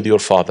not deal with your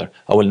father.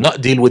 I will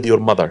not deal with your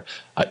mother.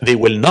 They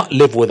will not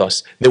live with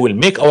us. They will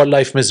make our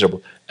life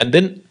miserable. And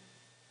then,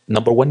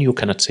 number one, you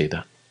cannot say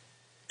that.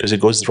 Because it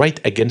goes right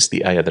against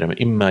the ayah.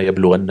 إِمَّا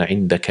يَبْلُغَنَّ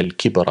عِنْدَكَ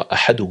الْكِبَرَ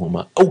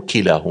أَحَدُهُمَا أَوْ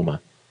كِلَاهُمَا.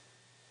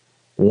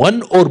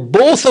 One or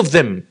both of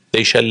them,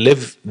 they shall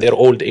live their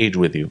old age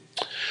with you.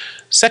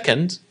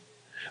 Second,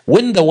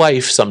 when the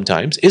wife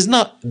sometimes is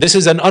not, this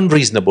is an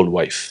unreasonable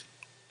wife.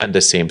 And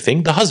the same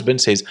thing, the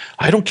husband says,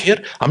 I don't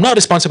care, I'm not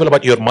responsible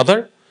about your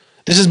mother.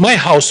 This is my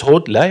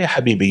household. La ya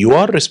habibi, you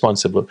are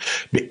responsible.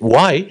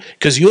 Why?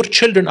 Because your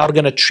children are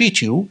going to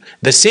treat you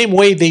the same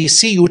way they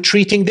see you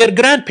treating their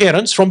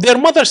grandparents from their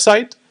mother's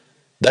side.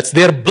 That's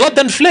their blood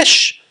and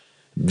flesh.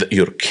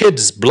 Your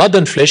kids' blood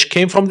and flesh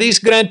came from these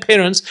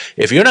grandparents.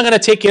 If you're not going to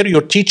take care,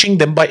 you're teaching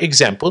them by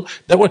example.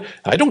 That way,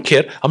 I don't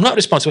care, I'm not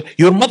responsible.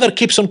 Your mother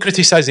keeps on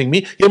criticizing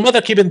me. Your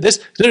mother keeping this.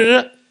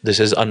 This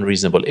is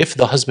unreasonable. If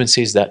the husband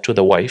says that to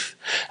the wife,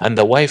 and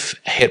the wife,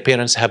 her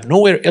parents have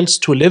nowhere else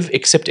to live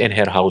except in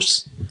her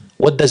house,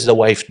 what does the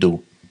wife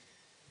do?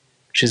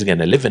 She's going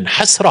to live in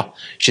hasra.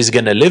 She's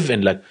going to live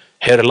in like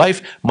her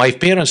life. My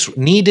parents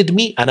needed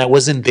me and I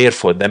wasn't there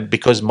for them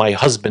because my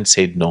husband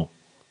said no.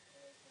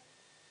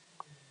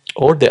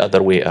 Or the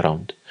other way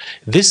around.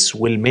 This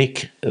will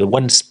make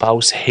one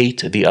spouse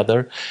hate the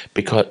other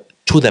because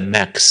to the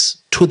max,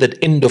 to the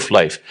end of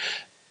life.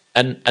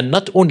 And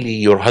not only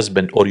your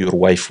husband or your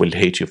wife will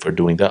hate you for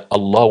doing that,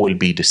 Allah will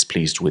be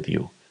displeased with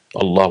you.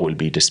 Allah will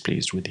be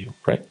displeased with you,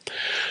 right?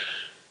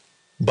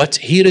 But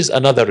here is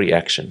another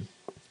reaction.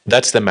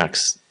 That's the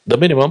max. The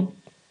minimum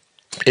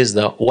is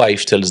the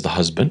wife tells the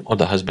husband or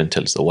the husband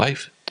tells the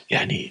wife,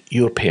 Yani,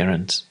 your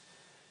parent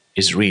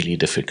is really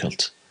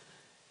difficult.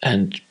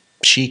 And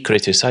she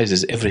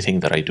criticizes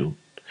everything that I do.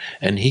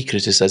 And he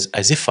criticizes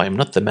as if I'm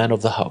not the man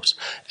of the house,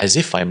 as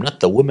if I'm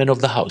not the woman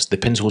of the house,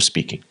 depends who's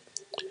speaking.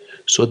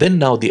 So then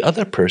now the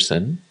other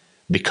person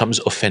becomes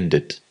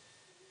offended.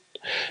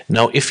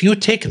 Now if you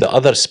take the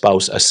other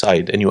spouse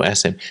aside and you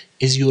ask him,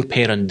 is your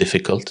parent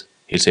difficult?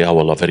 He'll say, oh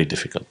Allah, very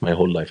difficult. My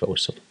whole life I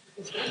was so.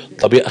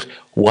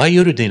 Why are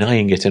you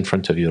denying it in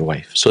front of your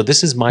wife? So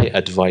this is my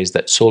advice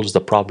that solves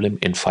the problem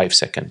in 5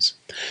 seconds.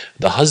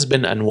 The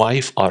husband and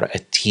wife are a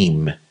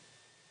team.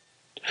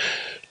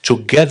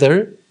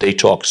 Together they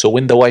talk. So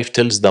when the wife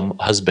tells the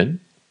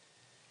husband,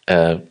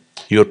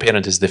 your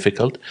parent is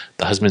difficult,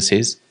 the husband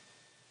says,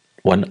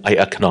 one, I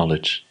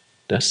acknowledge,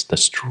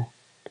 that's true.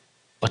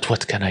 But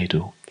what can I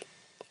do?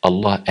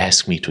 Allah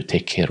asked me to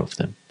take care of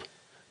them.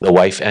 The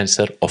wife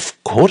answered,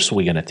 of course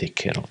we're going to take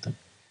care of them.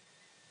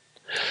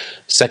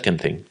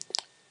 Second thing,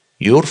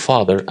 your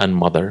father and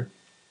mother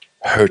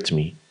hurt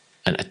me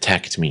and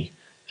attacked me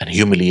and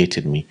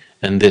humiliated me.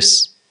 And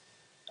this,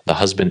 the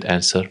husband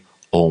answered,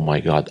 oh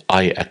my God,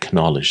 I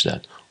acknowledge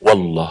that.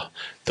 Wallah,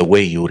 the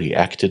way you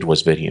reacted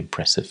was very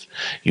impressive.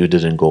 You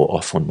didn't go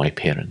off on my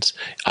parents.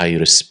 I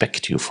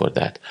respect you for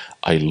that.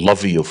 I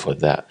love you for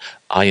that.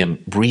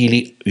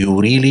 You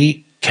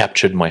really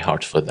captured my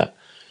heart for that.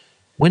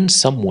 When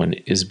someone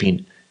is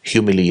being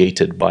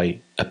humiliated by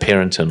a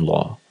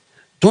parent-in-law,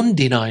 don't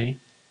deny,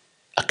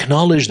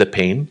 acknowledge the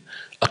pain,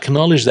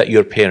 acknowledge that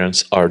your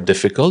parents are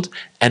difficult,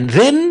 and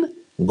then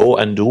go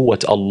and do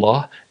what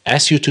Allah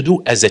asks you to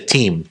do as a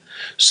team.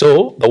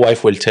 So the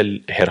wife will tell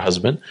her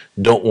husband,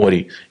 don't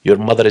worry, your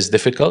mother is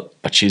difficult,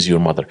 but she's your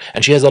mother.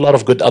 And she has a lot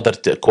of good other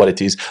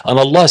qualities. And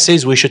Allah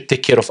says we should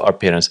take care of our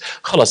parents.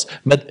 Khalas,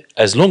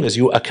 as long as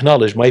you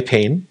acknowledge my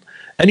pain,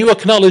 and you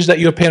acknowledge that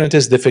your parent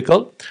is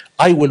difficult,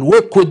 I will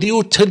work with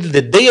you till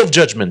the day of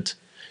judgment.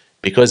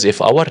 Because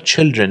if our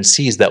children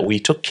sees that we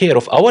took care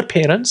of our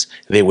parents,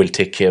 they will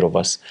take care of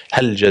us.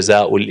 هل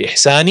جزاء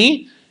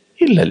الإحسان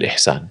إلا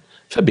الإحسان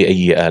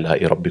فبأي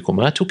آلاء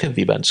ربكما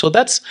تكذبان. So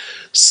that's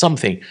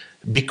something.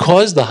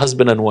 Because the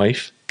husband and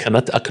wife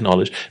cannot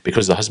acknowledge,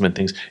 because the husband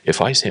thinks,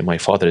 if I say my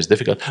father is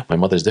difficult, my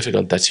mother is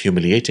difficult, that's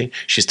humiliating,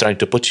 she's trying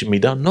to put me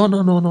down.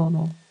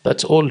 No.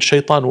 That's all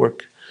shaitan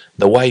work.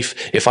 The wife,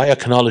 if I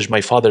acknowledge my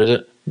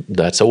father,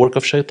 that's a work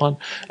of shaitan.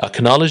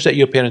 Acknowledge that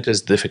your parent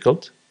is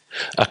difficult,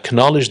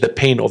 acknowledge the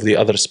pain of the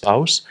other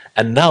spouse,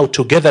 and now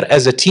together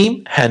as a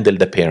team, handle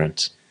the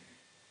parent.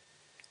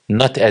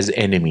 Not as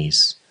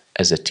enemies,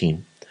 as a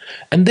team.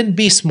 And then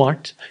be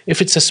smart.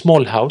 If it's a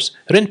small house,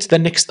 rent the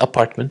next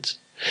apartment.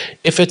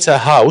 If it's a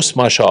house,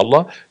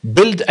 mashallah,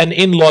 build an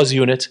in-laws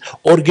unit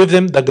or give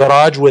them the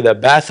garage with a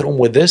bathroom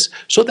with this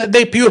so that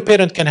your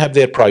parent can have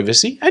their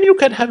privacy and you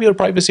can have your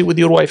privacy with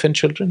your wife and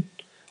children.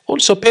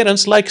 Also,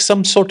 parents like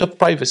some sort of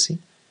privacy,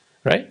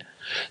 right?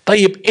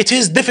 طيب, it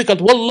is difficult.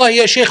 Wallah,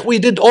 ya Shaykh, we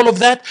did all of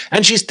that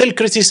and she still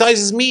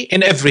criticizes me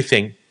in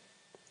everything.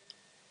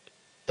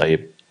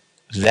 طيب,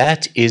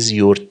 that is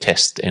your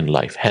test in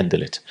life.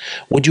 Handle it.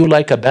 Would you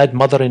like a bad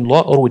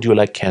mother-in-law or would you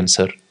like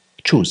cancer?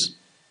 Choose.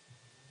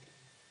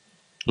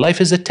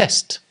 Life is a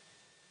test.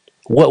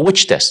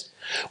 Which test?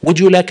 Would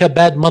you like a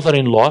bad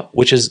mother-in-law,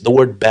 which is, the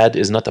word bad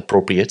is not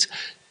appropriate.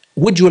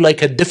 Would you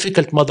like a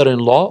difficult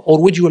mother-in-law or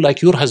would you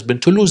like your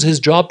husband to lose his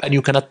job and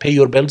you cannot pay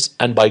your bills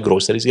and buy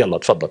groceries? Yalla,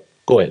 tfaddal.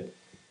 Go ahead.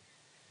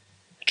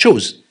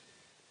 Choose.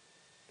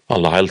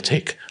 Allah, I'll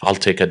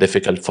take a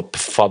difficult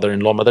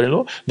father-in-law,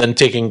 mother-in-law, than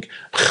taking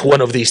one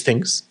of these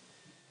things.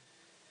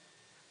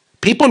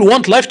 People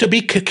want life to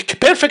be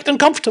perfect and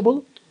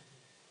comfortable.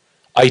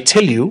 I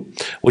tell you,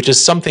 which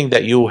is something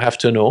that you have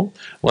to know,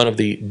 one of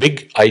the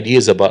big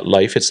ideas about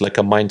life, it's like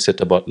a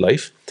mindset about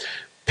life.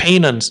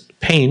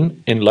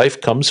 Pain in life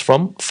comes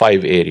from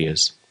 5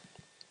 areas.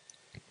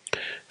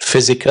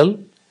 Physical,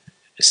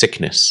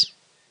 sickness.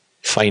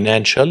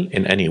 Financial,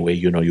 in any way,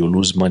 you know, you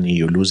lose money,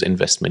 you lose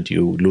investment,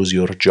 you lose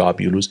your job,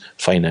 you lose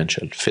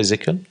financial.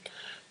 Physical,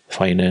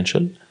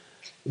 financial.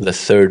 The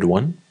third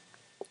one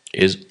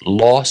is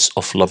loss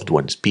of loved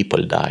ones.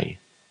 People die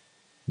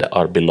that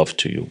are beloved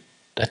to you.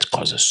 That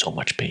causes so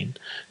much pain.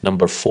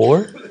 Number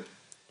 4,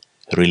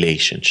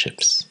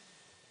 relationships.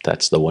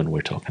 That's the one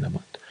we're talking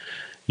about.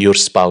 Your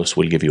spouse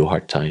will give you a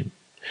hard time.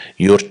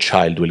 Your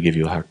child will give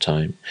you a hard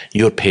time.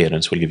 Your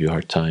parents will give you a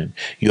hard time.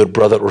 Your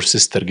brother or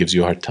sister gives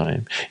you a hard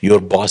time. Your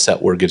boss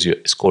at work gives you,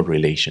 it's called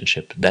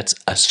relationship. That's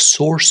a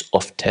source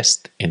of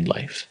test in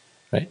life,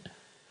 right?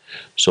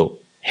 So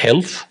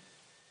health,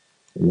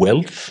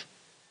 wealth,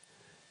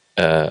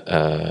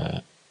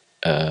 what's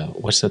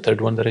the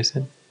third one that I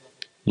said?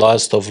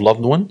 Loss of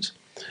loved ones,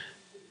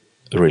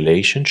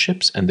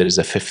 relationships, and there is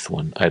a 5th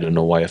one. I don't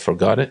know why I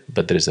forgot it,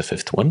 but there is a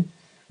 5th one.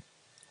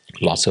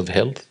 Loss of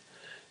health,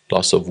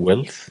 loss of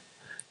wealth,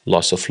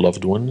 loss of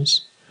loved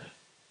ones,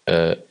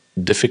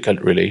 difficult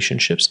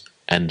relationships,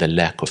 and the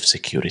lack of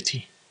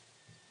security.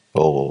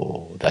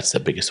 Oh, that's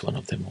the biggest one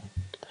of them all.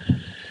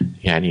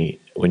 Yani,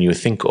 when you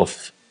think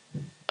of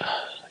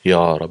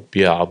Ya Rab,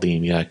 Ya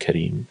Azim, Ya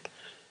Kareem,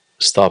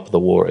 stop the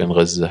war in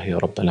Gaza, Ya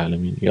Rabb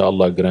al-Alameen. Ya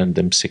Allah, grant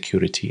them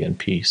security and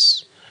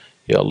peace.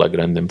 Ya Allah,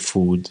 grant them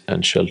food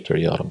and shelter,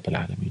 Ya Rabb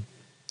al-Alameen.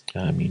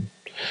 Ameen.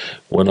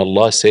 When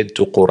Allah said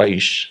to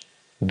Quraysh,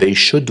 they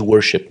should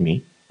worship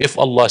me. If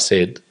Allah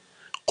said,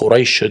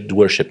 Quraysh should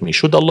worship me,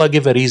 should Allah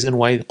give a reason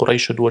why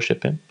Quraysh should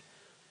worship him?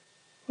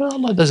 Well,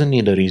 Allah doesn't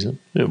need a reason.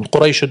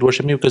 Quraysh should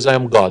worship me because I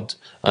am God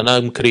and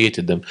I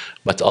created them.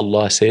 But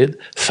Allah said,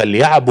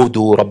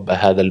 فَلْيَعْبُدُوا رَبَّ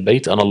هَذَا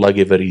الْبَيْتِ, and Allah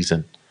gave a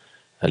reason.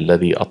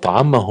 الَّذِي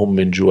أَطْعَمَهُم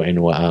مِّن جُوعٍ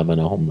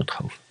وَآمَنَهُم مِّنْ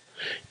خَوْفٍ.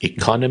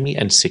 Economy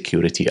and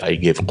security I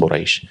gave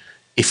Quraysh.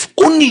 If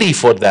only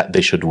for that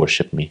they should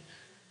worship me.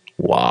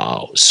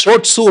 Wow.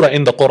 Short surah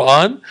in the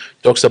Quran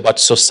talks about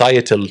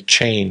societal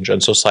change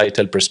and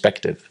societal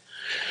perspective.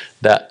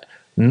 That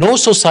no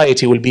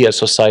society will be a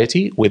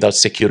society without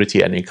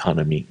security and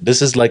economy.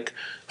 This is like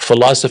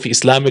philosophy,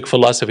 Islamic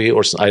philosophy,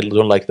 or I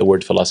don't like the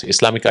word philosophy,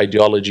 Islamic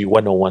ideology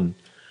 101.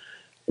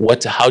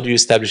 How do you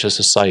establish a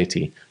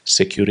society?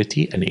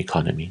 Security and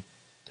economy.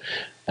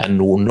 And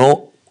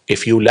no,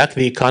 if you lack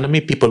the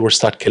economy, people will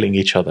start killing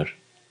each other.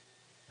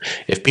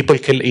 If people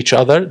kill each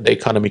other, the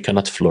economy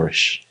cannot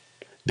flourish.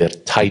 They're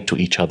tied to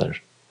each other.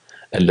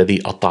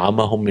 الذي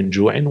أطعمهم من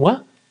جوع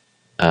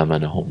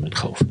وآمنهم من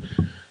خوف.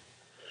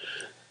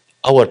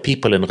 Our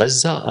people in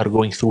Gaza are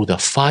going through the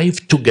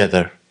 5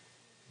 together.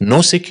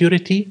 No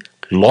security,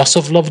 loss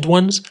of loved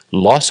ones,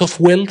 loss of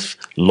wealth,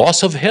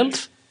 loss of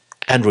health,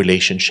 and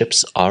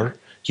relationships are,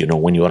 you know,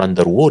 when you're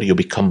under war, you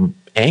become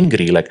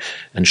angry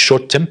and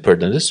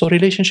short-tempered, and so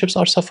relationships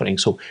are suffering.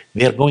 So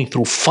they're going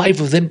through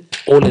 5 of them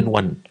all in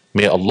one.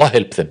 May Allah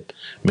help them.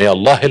 May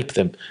Allah help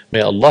them.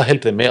 May Allah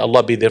help them. May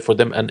Allah be there for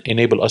them and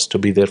enable us to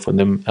be there for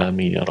them.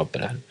 Ameen ya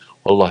Rabbil Alamin.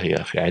 Wallahi ya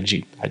akhi,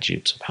 ajib,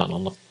 ajib,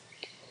 subhanallah.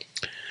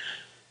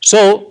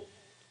 So,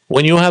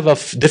 when you have a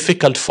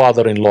difficult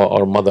father-in-law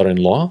or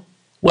mother-in-law,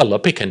 well,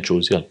 pick and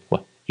choose. Yeah.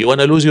 What? You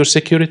want to lose your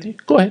security?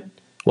 Go ahead.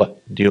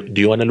 What? Do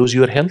you want to lose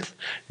your health?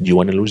 Do you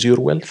want to lose your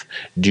wealth?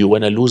 Do you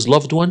want to lose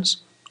loved ones?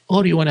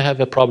 Or you want to have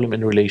a problem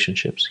in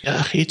relationships? Ya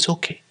akhi, it's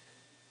okay.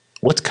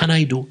 What can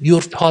I do? Your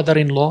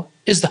father-in-law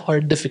is the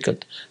hard,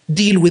 difficult.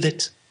 Deal with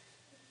it.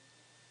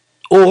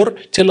 Or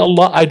tell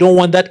Allah, I don't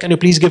want that. Can you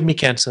please give me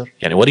cancer?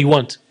 Yani, what do you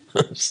want?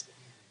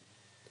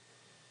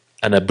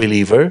 And a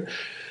believer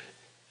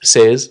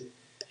says,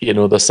 you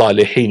know, the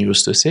Salihin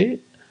used to say,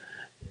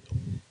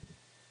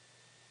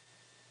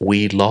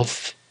 we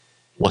love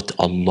what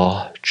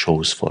Allah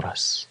chose for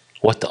us.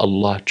 What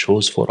Allah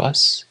chose for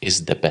us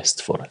is the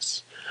best for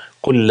us.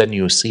 قُلْ لَنْ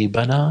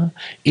يُصِيبَنَا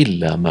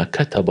إِلَّا مَا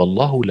كَتَبَ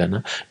اللَّهُ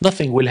لَنَا.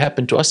 Nothing will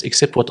happen to us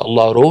except what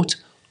Allah wrote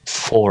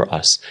for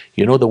us.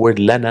 You know, the word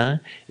lana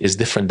is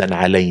different than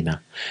alayna.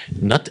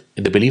 Not,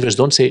 the believers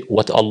don't say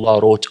what Allah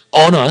wrote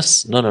on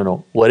us. No, no,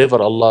 no.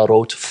 Whatever Allah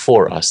wrote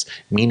for us,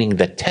 meaning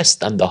the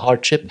test and the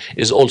hardship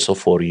is also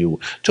for you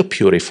to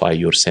purify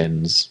your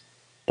sins.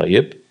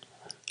 طيب?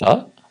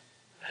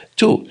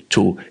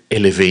 To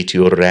elevate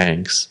your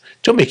ranks,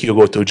 to make you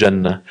go to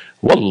Jannah.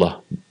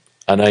 Wallah.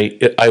 And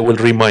I will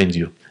remind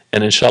you,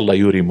 and inshallah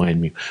you remind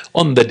me,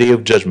 on the day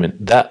of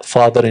judgment, that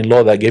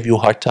father-in-law that gave you a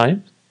hard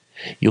time,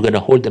 you're going to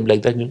hold them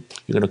like that, you're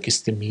going to kiss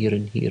them here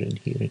and here and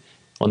here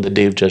on the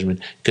day of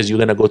judgment, because you're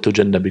going to go to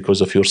Jannah because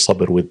of your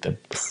sabr with them.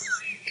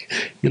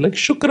 You're like,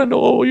 shukran,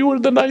 oh, you were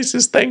the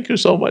nicest, thank you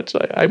so much.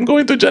 I'm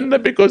going to Jannah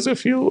because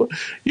of you.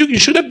 You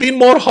should have been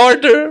more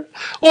harder,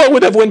 or I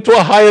would have went to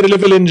a higher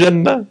level in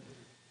Jannah.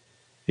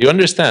 You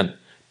understand?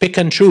 Pick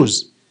and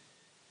choose.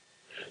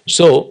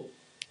 So,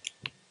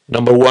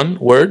 number 1,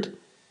 word.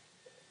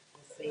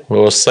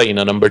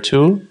 وَوَصَّيْنَا. Number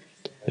 2,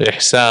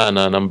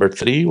 إِحْسَانًا. Number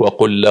 3,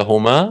 وَقُلْ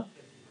لَهُمَا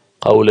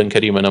قَوْلًا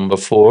كَرِيمًا. Number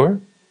 4,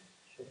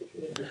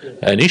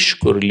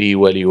 Anishkur li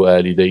wali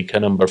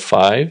walidayka. Number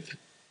 5.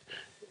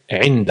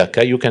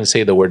 عندك, you can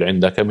say the word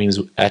عندك, means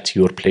at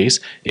your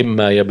place.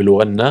 إما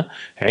يبلغن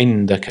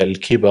عندك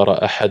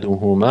الكبر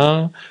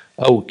أحدهما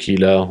أو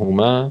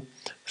كلاهما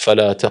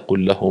فلا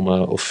تقل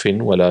لهما أف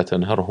ولا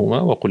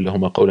تنهرهما وقل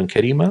لهما قولا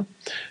كريما.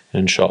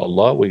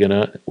 Inshallah,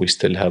 we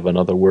still have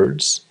another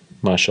words.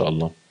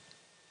 MashaAllah.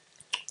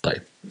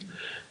 طيب.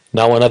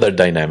 Now another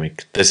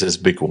dynamic. This is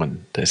big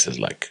one. This is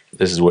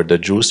where the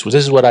juice. This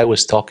is what I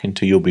was talking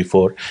to you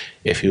before.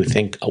 If you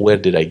think, where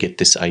did I get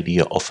this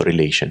idea of a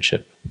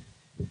relationship?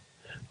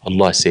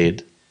 Allah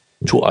said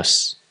to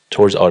us,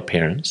 towards our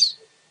parents,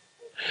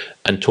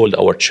 and told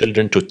our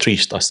children to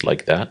treat us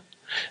like that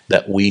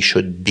we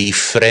should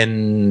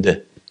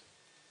befriend.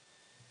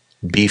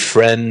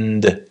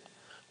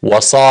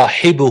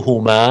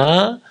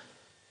 وَصَاحِبُهُمَا.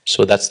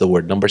 So that's the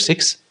word number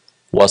 6.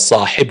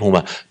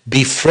 وَصَاحِبْهُمَا.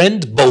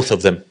 Befriend both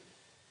of them.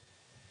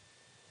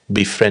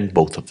 Befriend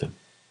both of them.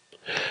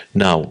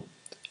 Now,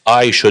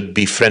 I should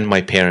befriend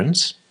my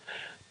parents,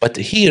 but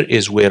here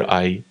is where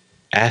I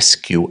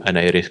ask you and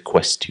I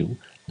request you,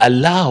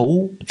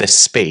 allow the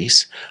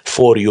space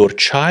for your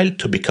child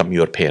to become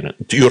your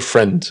parent, your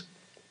friend.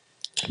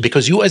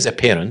 Because you as a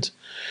parent,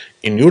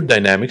 in your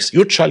dynamics,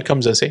 your child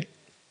comes and say,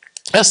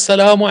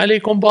 Assalamu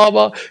alaikum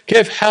baba,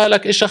 كيف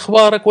حالك, إيش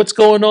أخبارك, what's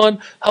going on,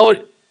 how are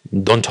you?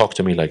 Don't talk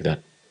to me like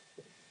that.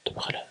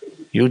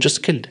 You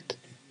just killed it.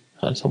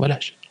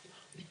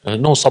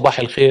 No صباح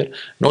الخير,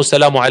 no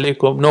salamu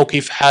alaikum, no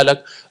كيف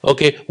حالك.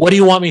 Okay, what do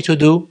you want me to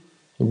do?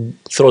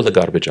 Throw the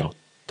garbage out.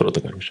 Throw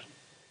the garbage out.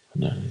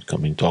 No,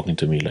 coming talking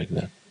to me like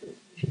that.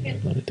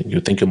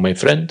 You think you're my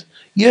friend?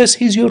 Yes,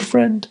 he's your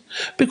friend.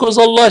 Because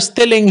Allah is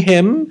telling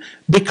him,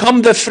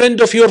 become the friend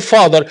of your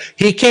father.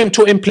 He came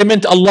to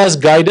implement Allah's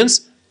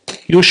guidance.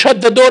 You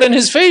shut the door in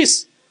his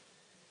face.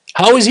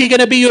 How is he going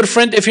to be your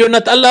friend if you're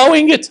not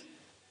allowing it?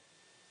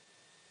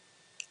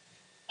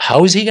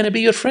 How is he going to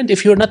be your friend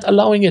if you're not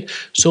allowing it?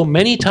 So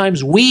many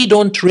times we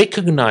don't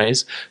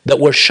recognize that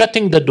we're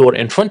shutting the door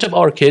in front of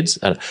our kids.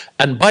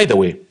 And by the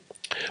way,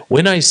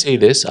 when I say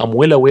this, I'm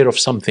well aware of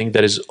something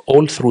that is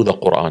all through the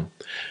Qur'an.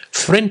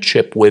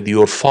 Friendship with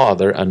your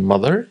father and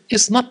mother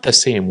is not the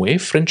same way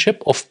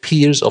friendship of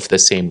peers of the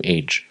same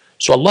age.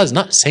 So Allah is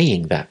not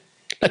saying that.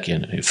 Like,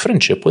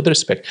 friendship with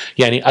respect.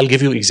 I'll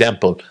give you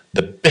example,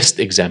 the best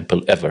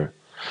example ever.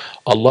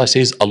 Allah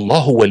says,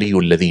 Allahu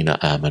waliyul ladhina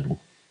amanu.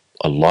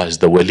 Allah is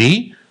the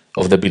wali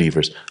of the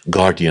believers.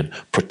 Guardian,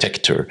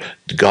 protector,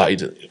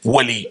 guide,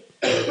 wali.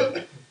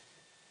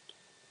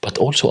 But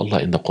also Allah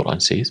in the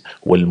Quran says,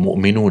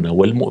 وَالْمُؤْمِنُونَ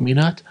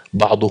وَالْمُؤْمِنَاتِ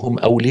بَعْضُهُمْ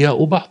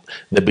أَوْلِيَاءُ بَعْضٍ.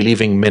 The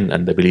believing men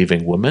and the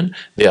believing women,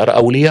 they are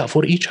awliya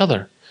for each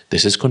other.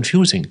 This is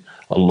confusing.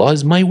 Allah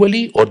is my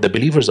wali or the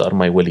believers are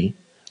my wali?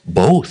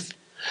 Both.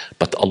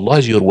 But Allah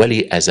is your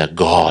wali as a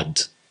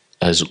God.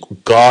 As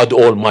God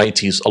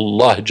Almighty is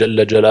Allah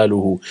Jalla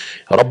Jalaluhu.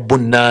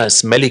 Rabbun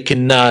Nas,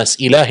 Malikin Nas,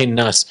 Ilahin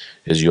Nas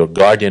is your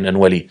guardian and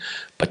wali.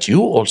 But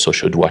you also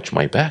should watch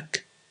my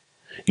back.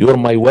 You are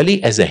my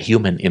wali as a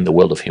human in the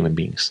world of human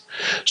beings.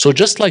 So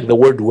just like the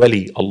word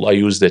wali, Allah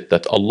used it,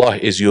 that Allah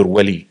is your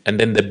wali, and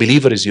then the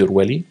believer is your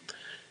wali.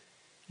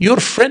 Your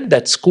friend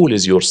at school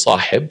is your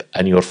sahib,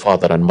 and your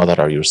father and mother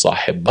are your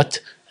sahib, but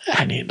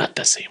not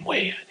the same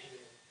way.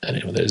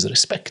 There is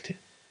respect.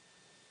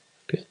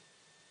 Okay.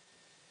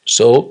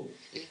 So,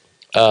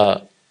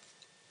 and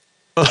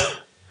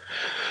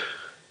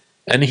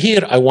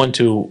here I want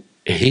to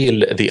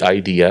heal the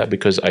idea,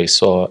 because I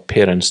saw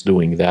parents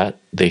doing that.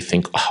 They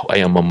think, oh, I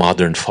am a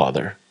modern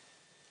father.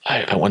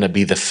 I want to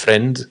be the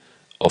friend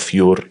of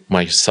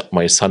my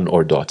son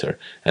or daughter.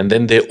 And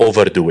then they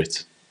overdo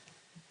it.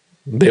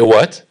 They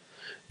what?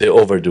 They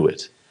overdo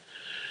it.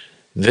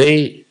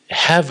 They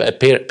have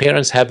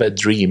parents have a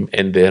dream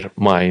in their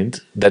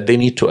mind that they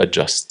need to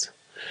adjust,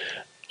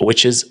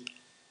 which is,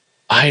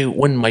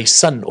 when my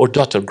son or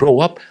daughter grow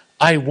up,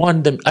 I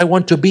want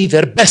to be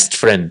their best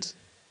friend.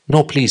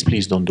 No,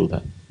 please don't do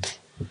that.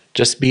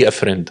 Just be a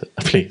friend,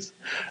 please.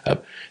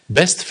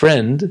 Best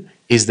friend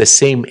is the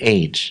same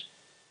age.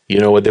 You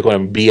know what they call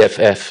them?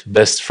 BFF,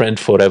 best friend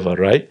forever,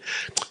 right?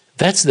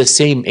 That's the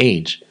same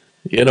age.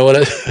 You know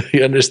what?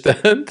 You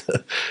understand?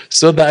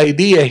 So the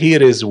idea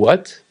here is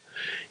what?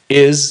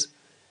 Is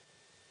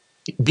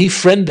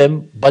befriend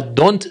them, but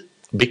don't,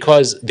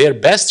 because their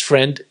best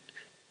friend,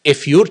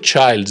 if your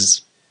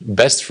child's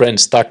best friend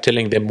start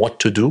telling them what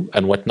to do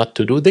and what not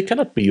to do, they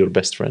cannot be your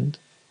best friend.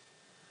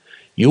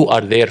 You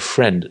are their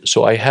friend.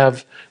 So I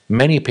have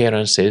many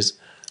parents says,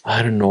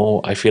 I don't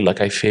know, I feel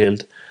like I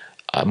failed.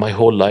 My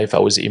whole life I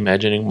was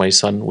imagining my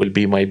son will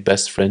be my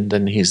best friend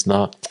and he's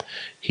not.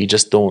 He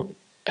just don't.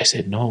 I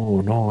said,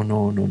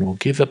 no,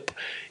 give up.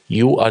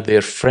 You are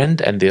their friend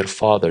and their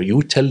father.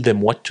 You tell them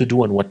what to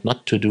do and what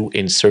not to do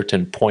in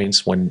certain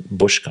points. When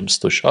push comes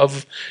to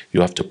shove,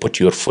 you have to put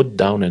your foot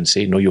down and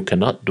say, no, you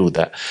cannot do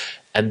that.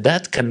 And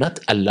that cannot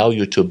allow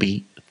you to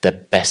be the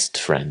best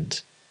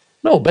friend.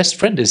 No, best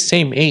friend is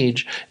same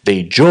age.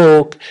 They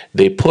joke,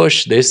 they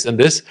push this and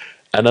this.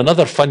 And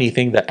another funny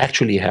thing that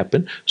actually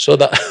happened, so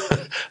that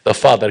The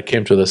father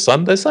came to the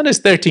son is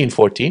 13,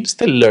 14,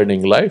 still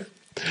learning life.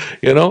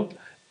 You know,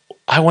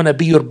 I want to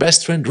be your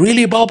best friend.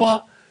 Really,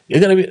 Baba?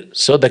 You're going to be.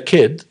 So the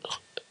kid,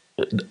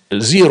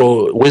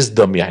 zero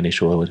wisdom, يعني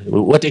شو,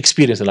 what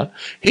experience?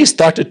 He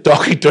started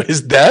talking to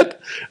his dad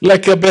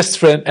like a best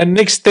friend. And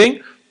next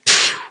thing,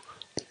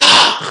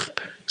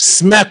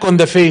 smack on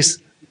the face.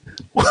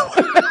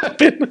 What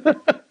happened?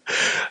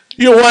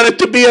 You wanted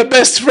to be a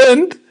best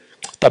friend?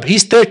 But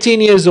he's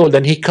 13 years old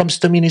and he comes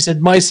to me and he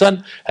said, my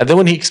son. And then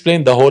when he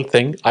explained the whole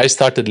thing, I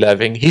started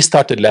laughing. He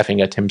started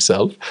laughing at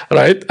himself,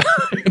 right?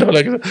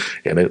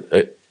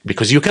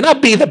 Because you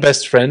cannot be the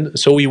best friend.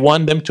 So we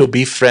want them to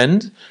be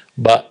friend,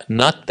 but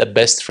not the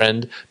best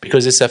friend,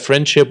 because it's a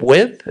friendship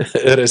with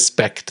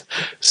respect.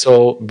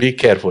 So be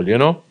careful,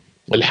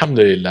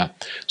 Alhamdulillah.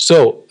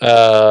 So,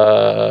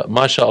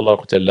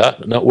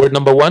 MashaAllah. Now, word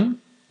number 1.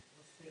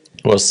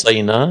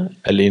 وصينا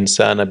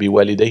الإنسان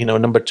بوالديه. Now,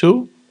 number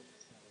 2.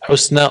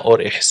 حسنا or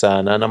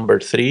إحسانا. Number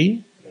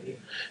 3.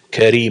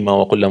 كريما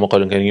وقل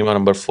قولا كريما.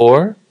 Number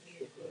 4.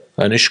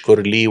 أن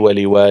اشكر لي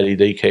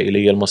ولوالديك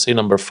إلي المصير.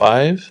 Number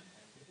 5.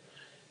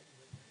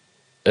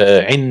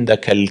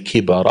 عندك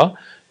الكبر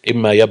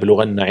إما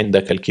يبلغن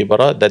عندك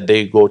الكبر, that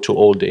they go to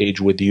old age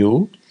with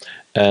you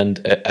and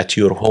at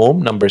your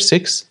home. Number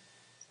 6.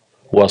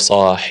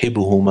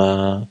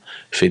 وصاحبهما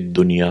في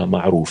الدنيا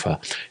معروفا.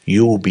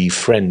 You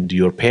befriend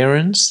your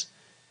parents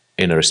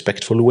in a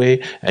respectful way,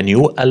 and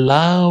you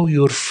allow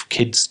your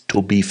kids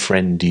to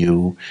befriend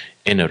you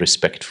in a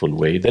respectful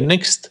way. The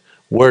next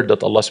word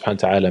that Allah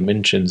subhanahu wa ta'ala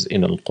mentions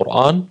in the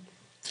Qur'an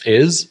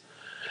is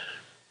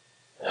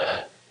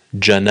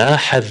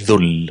جناح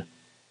الذل.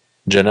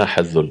 جناح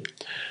الذل.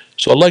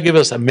 So Allah gave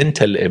us a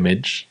mental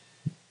image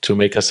to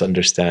make us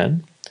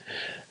understand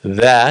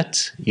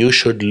that you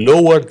should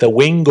lower the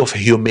wing of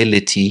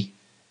humility.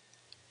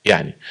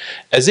 Yani,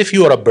 as if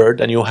you are a bird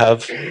and you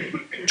have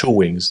 2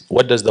 wings.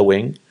 What does the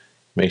wing?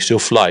 Makes you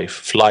fly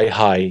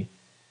high.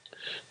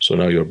 So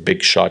now you're a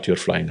big shot, you're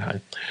flying high.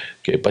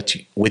 Okay, but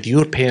with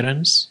your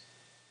parents,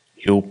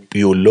 you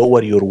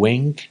lower your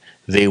wing,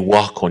 they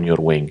walk on your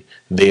wing,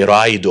 they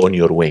ride on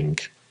your wing,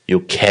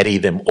 you carry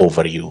them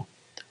over you.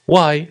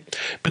 Why?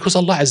 Because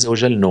Allah Azza wa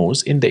Jal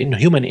knows in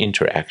human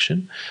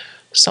interaction,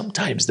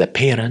 sometimes the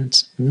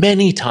parents,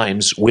 many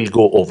times, will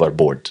go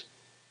overboard.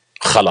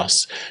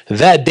 Khalas.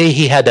 That day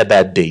he had a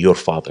bad day, your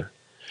father.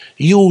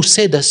 You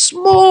said a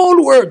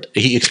small word,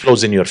 he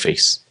explodes in your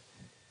face.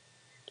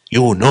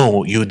 You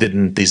know you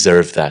didn't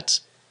deserve that.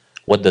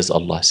 What does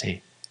Allah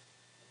say?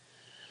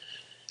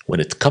 When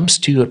it comes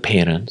to your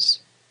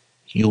parents,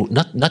 you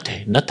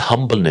not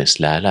humbleness,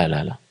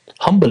 la.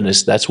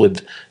 Humbleness, that's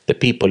with the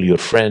people, your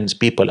friends,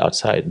 people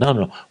outside.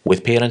 No.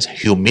 With parents,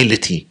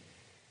 humility.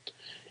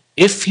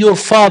 If your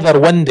father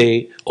one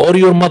day or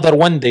your mother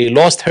one day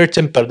lost her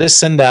temper,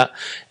 this and that,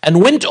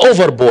 and went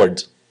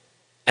overboard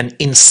and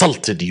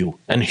insulted you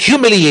and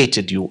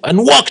humiliated you and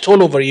walked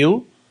all over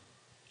you,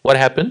 what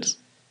happens?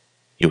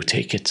 You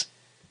take it.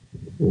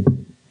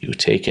 You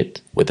take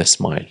it with a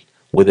smile,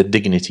 with a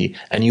dignity,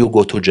 and you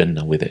go to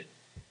Jannah with it.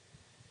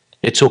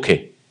 It's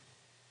okay.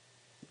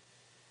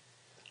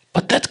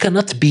 But that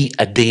cannot be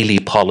a daily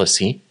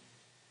policy.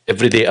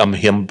 Every day I'm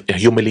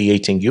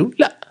humiliating you.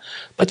 La.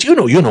 But you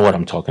know what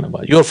I'm talking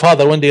about. Your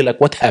father one day,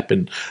 like, what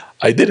happened?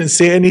 I didn't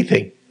say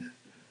anything.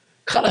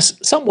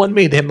 Someone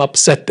made him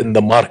upset in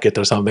the market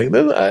or something.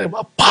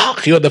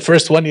 You're the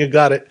first one, you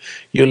got it.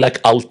 You're like,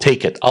 I'll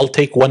take it. I'll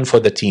take one for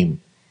the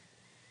team.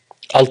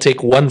 I'll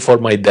take one for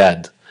my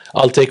dad.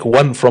 I'll take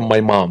one from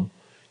my mom.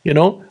 You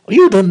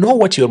don't know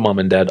what your mom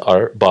and dad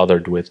are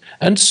bothered with.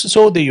 And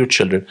so do your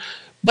children.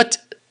 But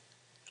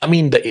I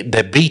mean,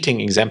 the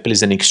beating example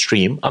is an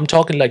extreme. I'm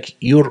talking like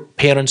your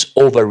parents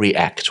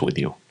overreact with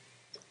you.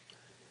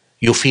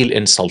 You feel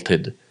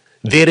insulted.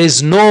 There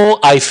is no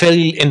I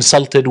feel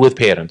insulted with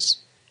parents.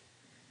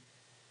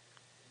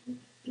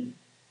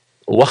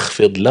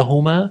 وَاخْفِضْ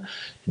لَهُمَا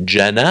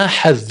جَنَاحَ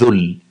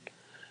الذُّلِّ.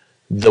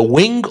 The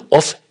wing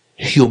of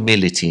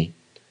humility.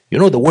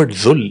 The word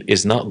dhul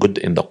is not good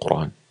in the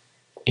Quran,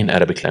 in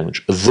Arabic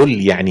language.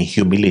 Dhul يعني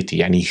humility,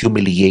 يعني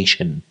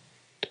humiliation.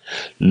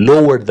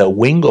 Lower the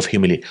wing of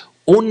humility.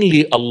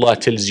 Only Allah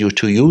tells you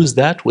to use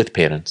that with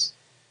parents,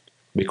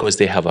 because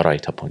they have a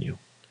right upon you,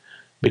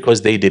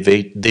 because they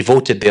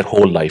devoted their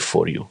whole life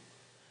for you.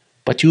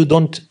 But you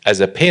don't, as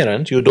a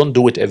parent, you don't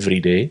do it every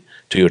day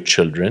to your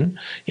children.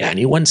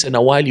 Yani once in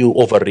a while you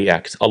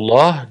overreact.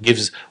 Allah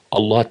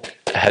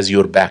has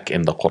your back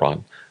in the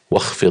Quran.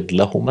 وَاخْفِضْ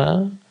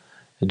لَهُمَا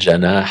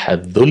جَنَاحَ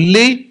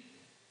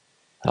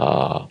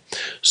الذُّلِّ.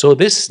 So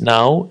this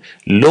now,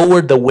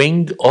 lower the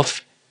wing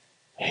of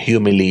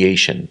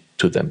humiliation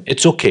to them.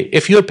 It's okay.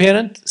 If your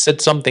parent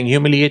said something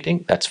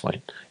humiliating, that's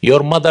fine.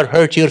 Your mother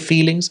hurt your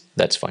feelings,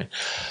 that's fine.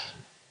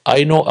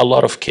 I know a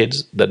lot of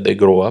kids that they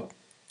grow up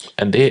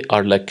and they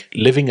are like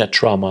living a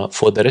trauma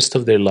for the rest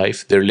of their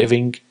life. They're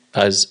living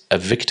as a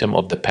victim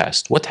of the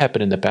past. What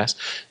happened in the past?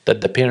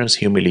 That the parents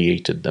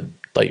humiliated them.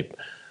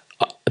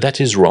 That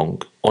is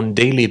wrong. On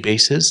daily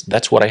basis,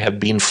 that's what I have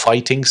been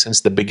fighting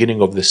since the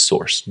beginning of this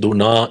source. Do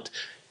not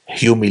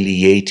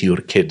humiliate your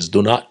kids.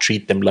 Do not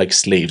treat them like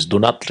slaves. Do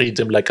not treat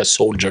them like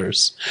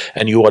soldiers.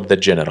 And you are the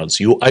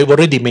generals. I've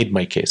already made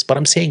my case, but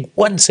I'm saying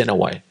once in a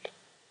while.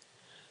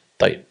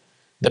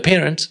 The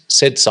parent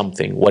said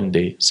something one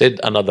day, said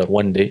another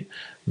one day.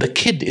 The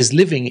kid is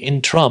living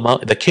in trauma.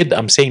 The kid,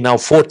 I'm saying now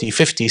 40,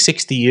 50,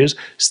 60 years,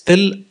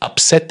 still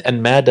upset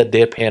and mad at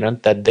their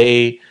parent that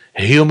they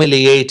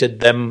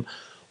humiliated them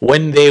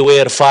when they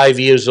were 5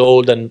 years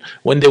old and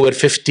when they were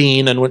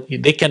 15, and when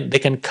they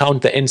can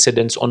count the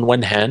incidents on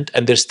one hand,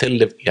 and they're still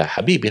live. Ya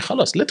Habibi,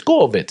 khalas, let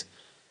go of it.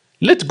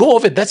 Let go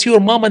of it. That's your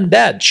mom and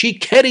dad. She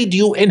carried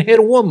you in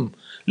her womb.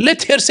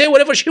 Let her say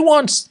whatever she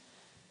wants.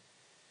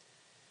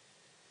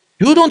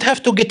 You don't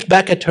have to get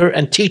back at her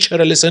and teach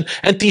her a lesson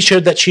and teach her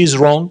that she's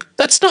wrong.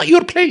 That's not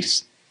your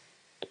place.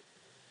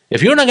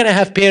 If you're not going to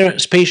have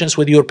patience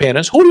with your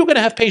parents, who are you going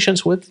to have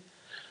patience with?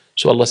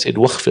 So Allah said,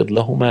 وَخْفِضْ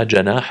لَهُمَا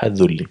جَنَاحَ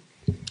الذُّلِّ.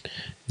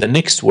 The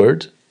next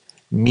word,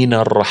 مِنَ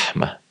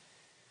الرَّحْمَةِ.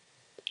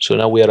 So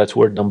now we are at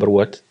word number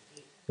what?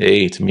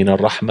 8. مِنَ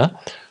الرَّحْمَةِ,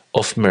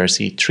 of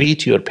mercy.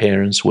 Treat your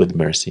parents with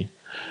mercy.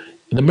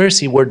 The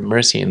mercy, word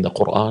mercy in the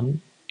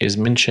Qur'an is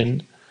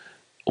mentioned.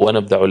 One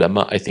of the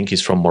ulama, I think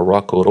he's from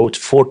Morocco, wrote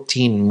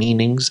 14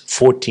 meanings,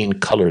 14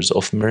 colors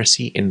of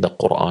mercy in the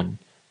Qur'an.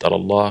 That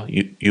Allah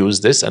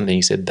used this, and then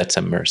he said that's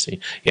a mercy.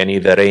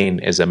 Yani the rain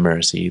is a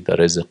mercy, the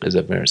rizq is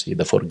a mercy,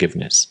 the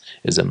forgiveness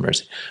is a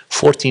mercy.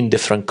 14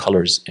 different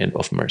colors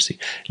of mercy.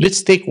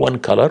 Let's take one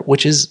color,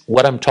 which is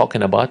what I'm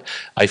talking about.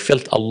 I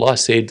felt Allah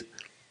said,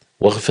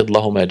 وَغْفِضْ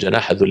لَهُمَا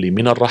جَنَاحَ ذُلِّ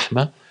مِنَ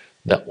الرَّحْمَةِ.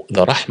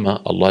 The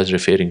rahmah Allah is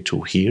referring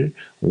to here,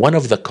 one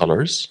of the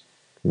colors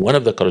of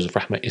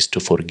rahmah is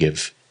to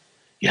forgive.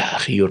 Yeah,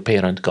 your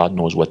parent, God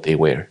knows what they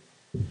were.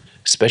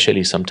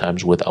 Especially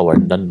sometimes with our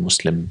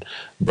non-Muslim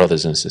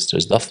brothers and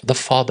sisters. The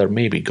father,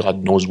 maybe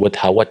God knows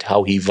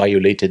how he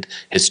violated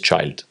his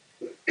child.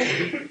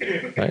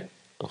 Right?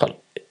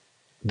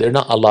 They're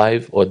not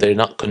alive, or they're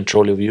not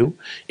control of you.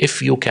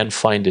 If you can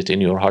find it in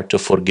your heart to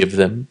forgive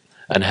them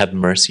and have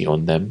mercy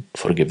on them,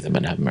 forgive them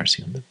and have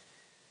mercy on them.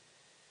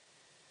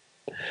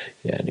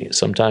 Yeah,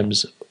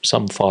 sometimes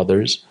some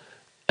fathers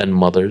and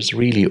mothers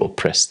really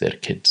oppress their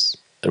kids.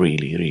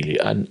 Really.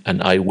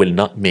 And I will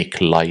not make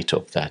light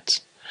of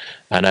that.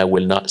 And I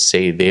will not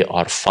say they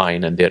are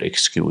fine and they're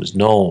excused.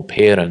 No,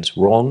 parents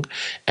wrong,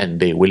 and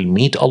they will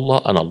meet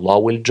Allah, and Allah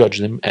will judge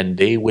them, and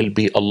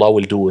Allah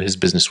will do His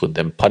business with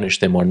them, punish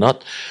them or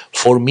not.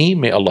 For me,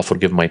 may Allah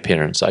forgive my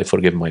parents. I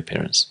forgive my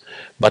parents.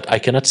 But I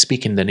cannot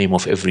speak in the name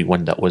of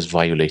everyone that was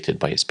violated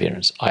by his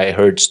parents. I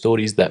heard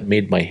stories that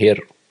made my hair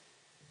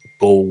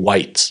go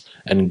white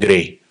and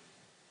gray.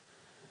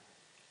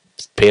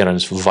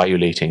 Parents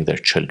violating their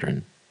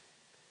children,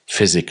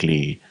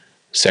 physically,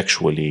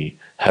 sexually,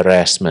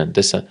 harassment.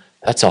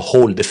 That's a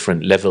whole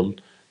different level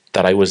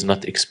that I was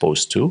not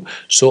exposed to.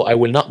 So I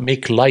will not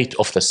make light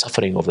of the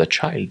suffering of the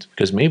child,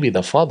 because maybe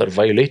the father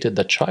violated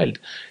the child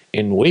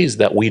in ways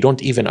that we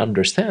don't even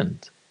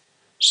understand.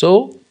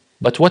 So,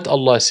 but what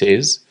Allah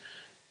says,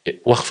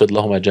 وَخْفِضْ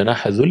لَهُمَا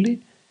جَنَاحَ ذُلِّ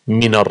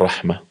مِنَ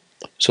الرَّحْمَةِ.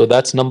 So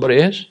that's number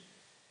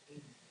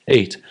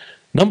 8.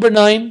 Number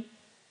 9,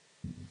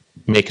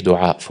 make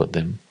dua for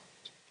them.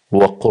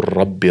 وَقُلْ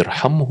رَبِّ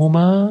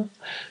ارْحَمْهُمَا.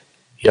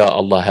 Ya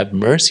Allah, have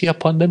mercy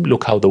upon them.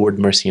 Look how the word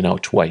mercy now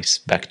twice,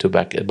 back to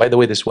back. By the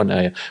way, this one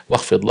ayah,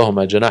 وَخْفِضْ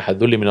لَهُمَا جَنَاحَ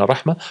الذُّلِّ مِنَ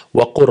الرَّحْمَةِ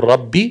وَقُلْ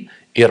رَبِّ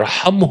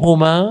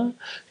ارْحَمْهُمَا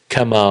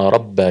كَمَا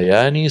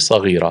رَبَّيَانِي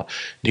صَغِيرًا.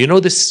 Do you know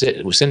this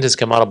sentence,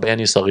 كَمَا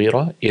رَبَّيَانِي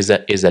صَغِيرًا,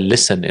 is a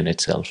lesson in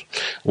itself.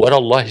 What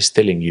Allah is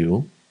telling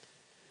you,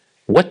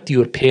 what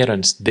your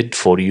parents did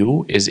for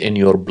you is in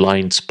your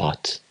blind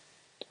spot.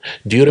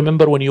 Do you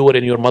remember when you were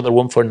in your mother's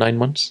womb for 9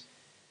 months?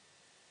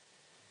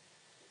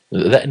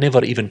 That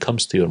never even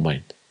comes to your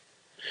mind.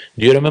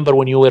 Do you remember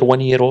when you were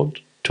 1 year old,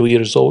 2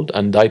 years old,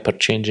 and diaper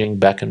changing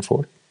back and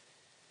forth?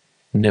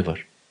 Never.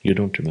 You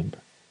don't remember.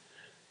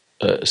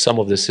 Some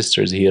of the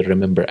sisters here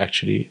remember,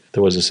 actually.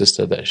 There was a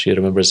sister that she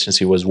remembers since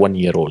she was 1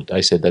 year old.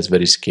 I said, that's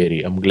very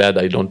scary. I'm glad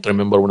I don't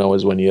remember when I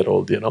was 1 year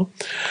old, you know.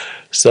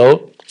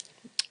 So,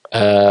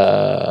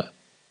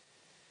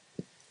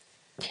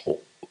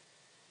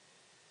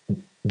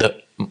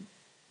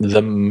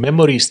 the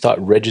memory start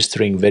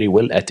registering very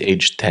well at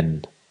age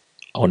 10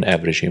 on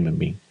average human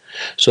being.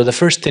 So the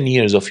first 10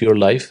 years of your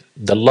life,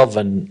 the love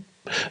and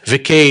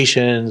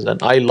vacations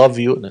and I love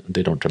you,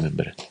 they don't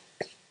remember it.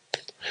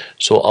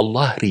 So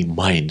Allah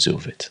reminds you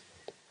of it.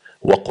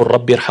 وَقُلْ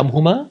رَبِّ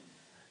ارْحَمْهُمَا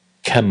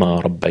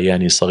كَمَا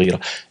رَبَّيَانِي صَغِيرًا.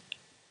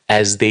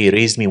 As they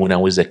raised me when I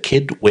was a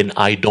kid, when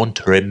I don't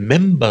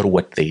remember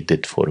what they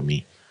did for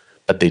me,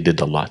 but they did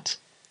a lot.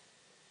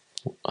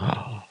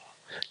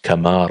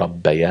 كَمَا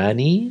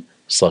رَبَّيَانِي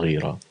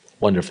صَغِيرًا.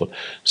 Wonderful.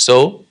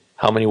 So,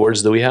 how many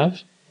words do we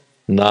have?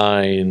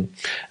 9.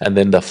 And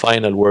then the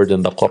final word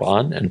in the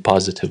Quran, and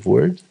positive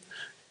word,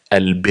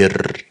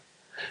 al-birr.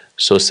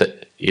 So,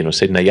 you know,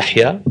 Sayyidina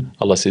Yahya,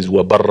 Allah says,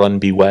 وَبَرًّا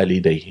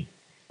بِوَالِدَيْهِ.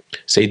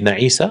 Sayyidina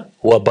Isa,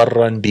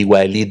 وَبَرًّا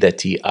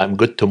بِوَالِدَتِي. I'm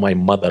good to my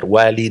mother.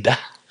 Walidah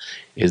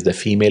is the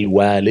female,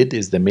 walid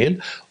is the male,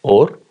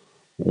 or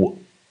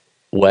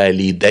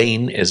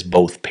Walidain is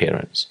both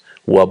parents.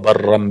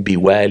 وَبَرًّا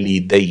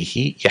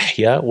بِوَالِدَيْهِ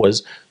Yahya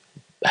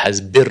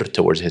has birr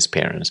towards his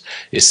parents.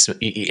 Isa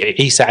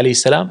alayhi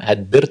salam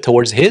had birr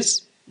towards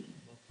his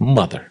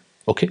mother.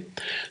 Okay?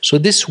 So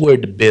this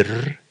word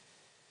birr,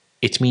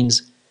 it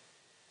means,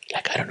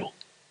 like, I don't know,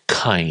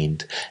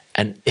 kind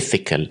and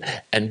ethical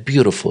and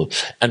beautiful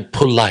and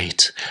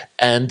polite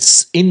and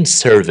in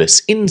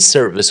service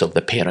of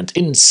the parent,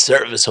 in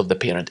service of the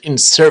parent, in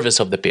service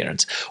of the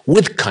parents,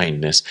 with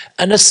kindness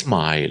and a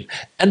smile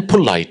and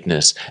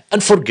politeness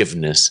and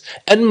forgiveness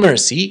and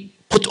mercy.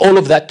 Put all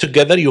of that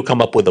together, you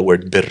come up with the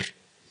word birr.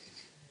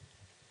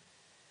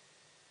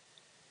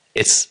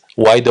 It's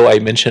why do I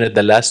mention it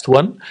the last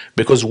one?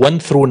 Because 1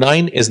 through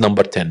 9 is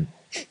number 10.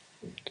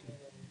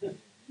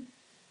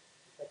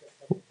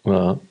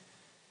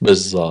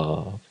 It's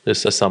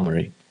a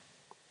summary.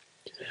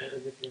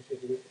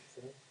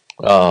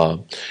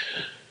 So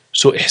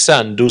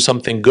ihsan, do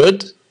something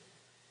good,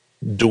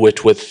 do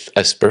it with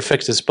as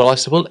perfect as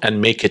possible,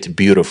 and make it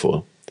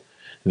beautiful.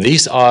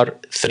 These are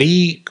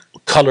 3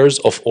 colors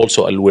of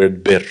also al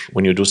word birr.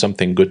 When you do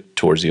something good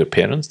towards your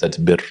parents, that's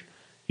birr.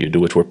 You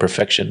do it with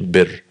perfection,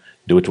 birr.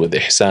 Do it with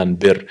ihsan,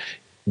 birr.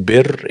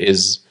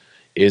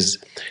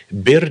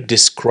 Birr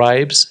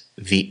describes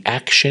the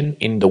action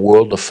in the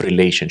world of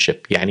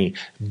relationship. Yani,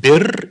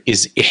 birr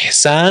is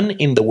ihsan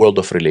in the world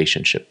of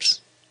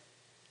relationships.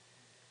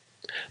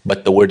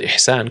 But the word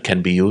ihsan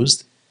can be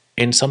used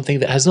in something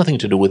that has nothing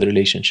to do with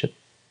relationship.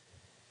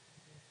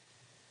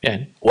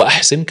 Yani,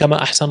 وَأَحْسِنْ كَمَا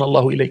أَحْسَنَ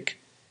اللَّهُ إِلَيْكَ.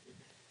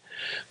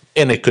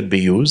 And it could be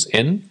used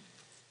in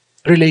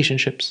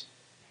relationships.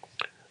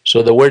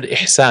 So the word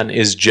ihsan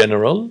is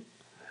general,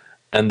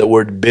 and the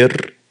word birr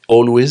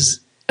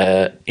always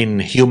in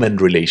human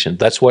relations.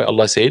 That's why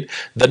Allah said,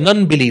 the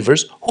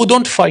non-believers who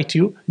don't fight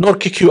you, nor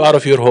kick you out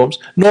of your homes,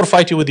 nor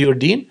fight you with your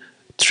deen,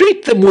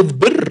 treat them with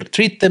birr,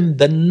 treat them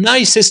the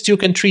nicest you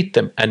can treat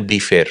them, and be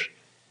fair.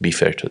 Be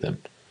fair to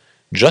them.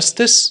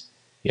 Justice,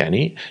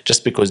 yani,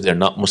 just because they're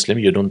not Muslim,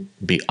 you don't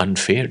be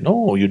unfair.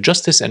 No, you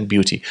justice and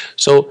beauty.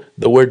 So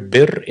the word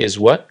birr is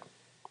what?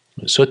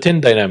 So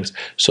 10 dynamics.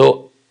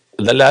 So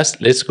the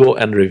last, let's go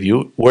and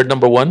review. Word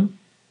number 1,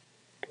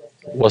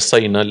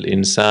 وَصَيْنَا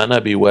الْإِنسَانَ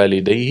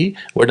بِوَالِدَيْهِ.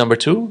 Word number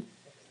 2,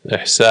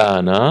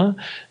 إِحْسَانًا.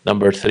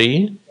 Number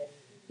 3,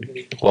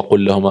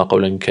 وَقُلْ لَهُمَا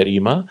قَوْلًا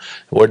كَرِيمًا.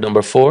 Word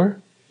number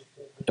 4,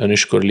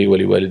 أَنِشْكُرْ لِي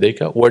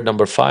وَلِوَالِدَيْكَ. Word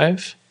number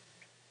 5,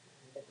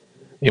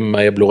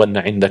 إِمَّا يَبْلُغَنَّ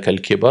عِنْدَكَ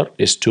الْكِبَرِ,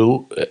 is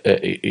to,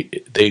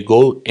 they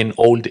go in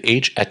old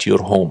age at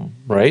your home,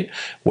 right?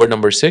 Word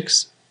number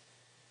 6,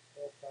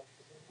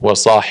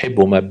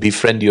 وَصَاحِبُهُمَا,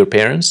 befriend your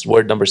parents.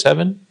 Word number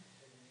 7,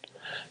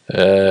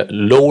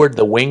 lower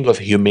the wing of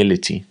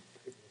humility.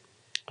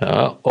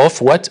 Of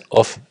what?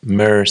 Of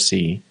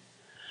mercy.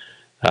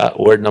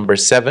 Word number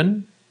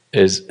 7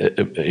 is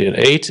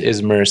 8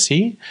 is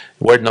mercy.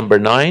 Word number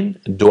 9,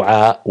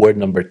 dua. Word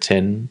number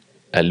 10,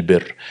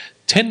 al-birr.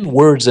 10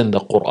 words in the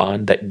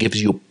Qur'an that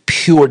gives you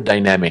pure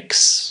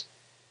dynamics,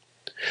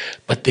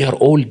 but they are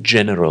all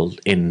general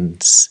in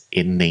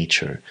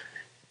nature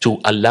to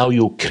allow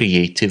you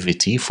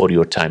creativity for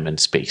your time and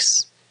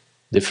space.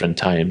 Different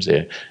times.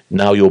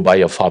 Now you buy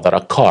your father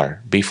a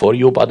car. Before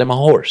you bought him a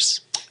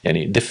horse.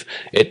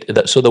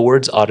 So the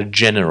words are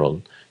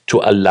general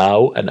to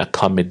allow and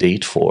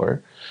accommodate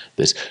for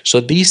this. So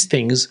these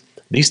things,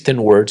 these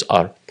 10 words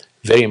are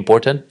very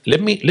important.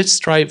 Let's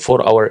try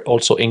for our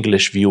also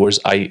English viewers.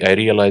 I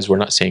realize we're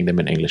not saying them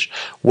in English.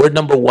 Word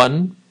number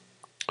 1,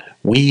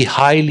 we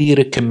highly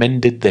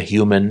recommended the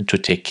human to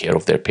take care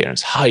of their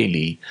parents.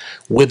 Highly.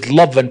 With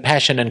love and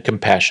passion and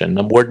compassion.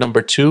 And word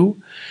number 2,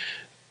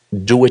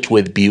 do it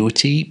with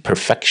beauty,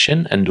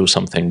 perfection, and do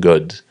something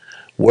good.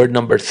 Word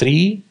number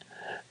 3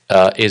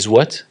 is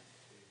what?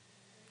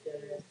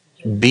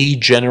 Be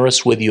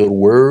generous with your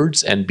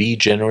words and be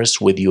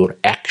generous with your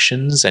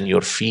actions and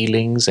your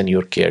feelings and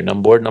your care.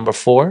 Word number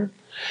 4,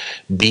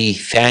 be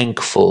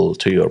thankful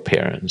to your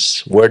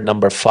parents. Word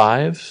number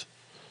 5,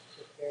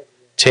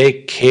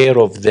 take care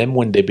of them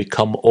when they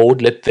become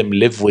old. Let them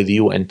live with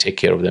you and take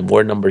care of them.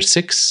 Word number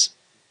 6,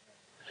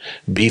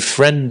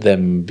 befriend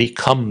them,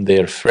 become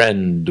their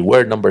friend.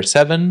 Word number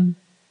 7,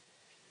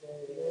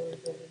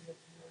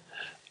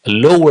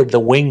 lower the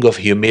wing of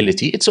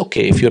humility. It's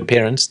okay if your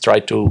parents try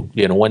to,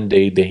 one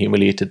day they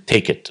humiliated,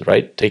 take it,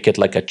 right? Take it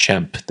like a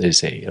champ, they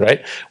say,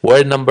 right?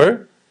 Word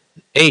number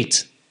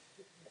 8,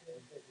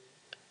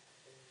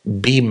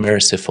 be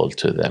merciful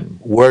to them.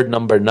 Word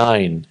number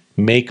 9,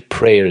 make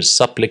prayers,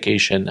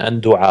 supplication,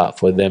 and dua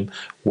for them.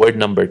 Word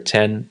number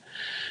 10,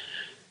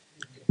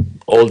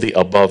 all the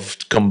above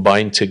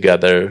combined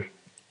together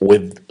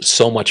with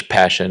so much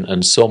passion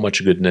and so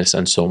much goodness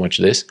and so much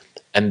this.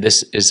 And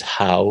this is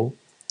how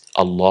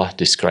Allah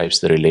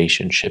describes the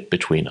relationship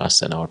between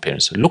us and our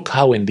parents. Look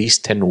how in these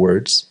 10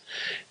 words,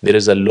 there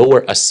is a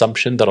lower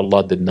assumption that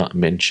Allah did not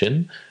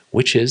mention,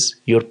 which is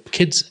your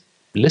kids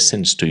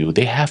listens to you.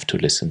 They have to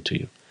listen to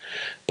you.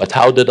 But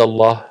how did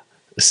Allah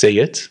say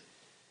it?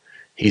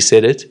 He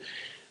said it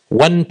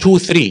 1, 2,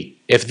 3.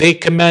 If they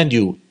command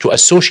you to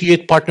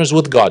associate partners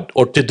with God,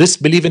 or to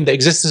disbelieve in the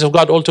existence of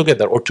God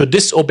altogether, or to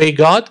disobey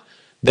God,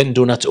 then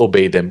do not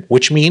obey them,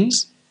 which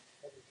means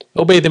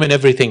obey them in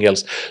everything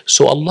else.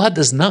 So Allah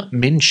does not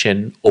mention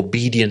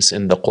obedience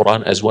in the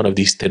Quran as one of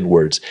these 10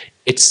 words.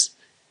 It's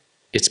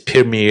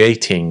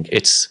permeating,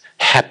 it's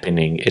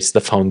happening, it's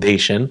the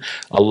foundation.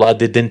 Allah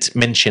didn't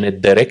mention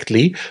it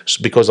directly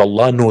because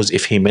Allah knows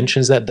if He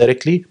mentions that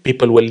directly,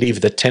 people will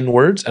leave the 10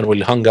 words and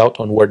will hang out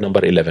on word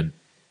number 11.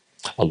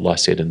 Allah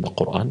said in the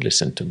Quran,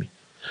 listen to me.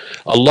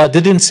 Allah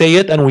didn't say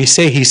it and we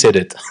say He said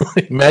it.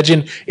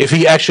 Imagine if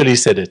He actually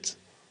said it.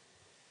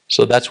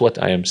 So that's what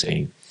I am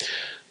saying.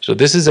 So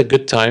this is a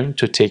good time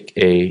to take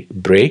a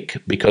break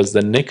because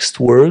the next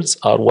words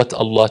are what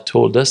Allah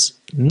told us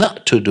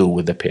not to do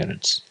with the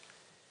parents.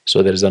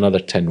 So there's another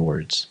 10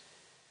 words.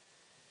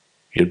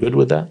 You're good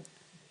with that?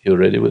 You're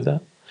ready with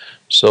that?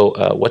 So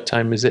what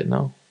time is it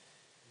now?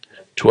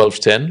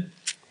 12:10.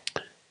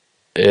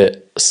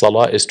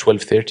 Salah is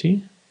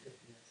 12:30.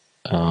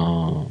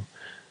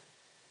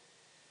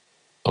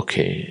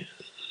 Okay.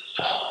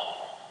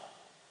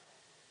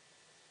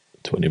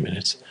 20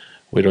 minutes.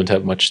 We don't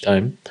have much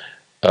time.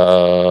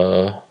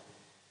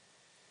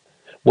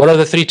 What are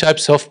the 3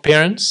 types of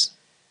parents?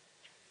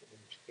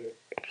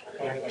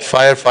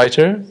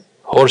 Firefighter,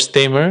 horse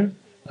tamer,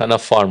 and a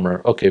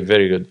farmer. Okay,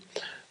 very good.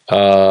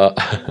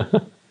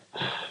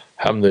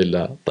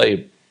 Alhamdulillah. طيب.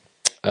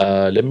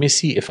 Let me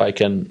see if I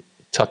can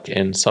tuck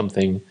in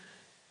something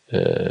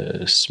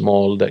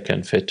small that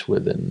can fit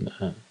within.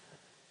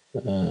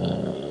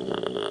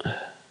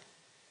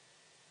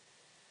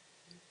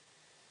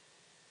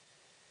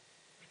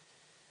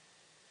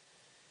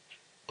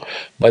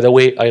 By the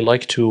way, I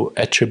like to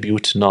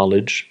attribute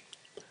knowledge.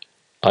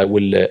 I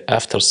will,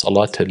 after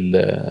Salat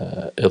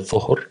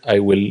al-Dhuhr, I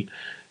will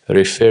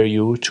refer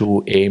you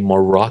to a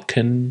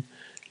Moroccan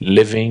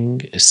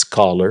living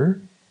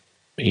scholar.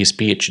 He's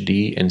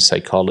PhD in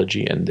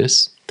psychology and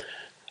this.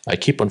 I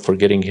keep on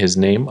forgetting his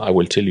name. I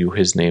will tell you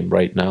his name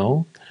right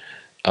now.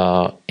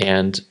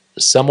 And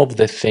some of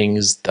the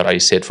things that I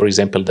said, for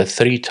example, the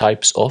 3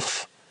 types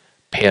of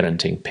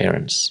parenting,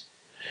 parents,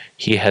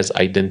 he has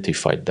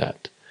identified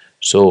that.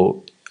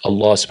 So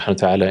Allah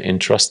subhanahu wa ta'ala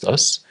entrusts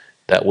us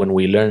that when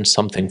we learn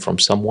something from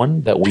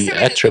someone, that we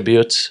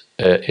attribute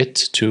it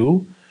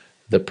to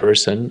the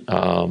person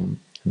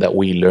that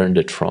we learned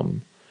it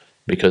from,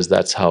 because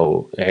that's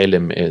how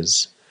ilm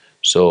is.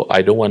 So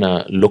I don't want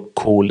to look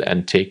cool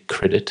and take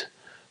credit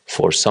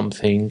for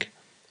something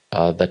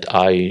that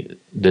I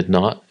did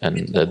not, and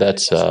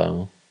that's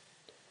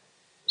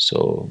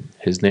so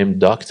his name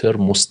Dr.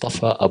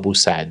 Mustafa Abu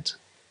Sa'd.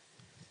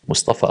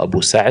 Mustafa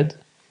Abu Sa'd.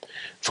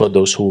 For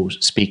those who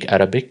speak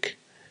Arabic,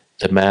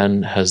 the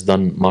man has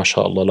done,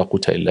 mashallah, la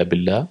quwwata illa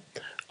billah.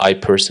 I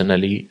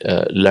personally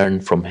learn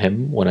from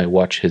him when I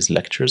watch his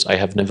lectures. I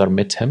have never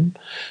met him,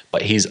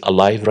 but he's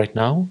alive right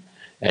now,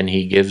 and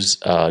he gives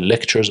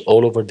lectures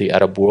all over the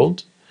Arab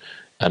world.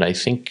 And I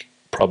think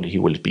probably he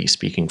will be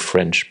speaking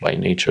French by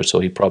nature, so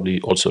he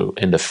probably also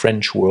in the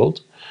French world.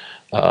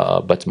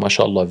 But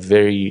mashallah,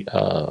 very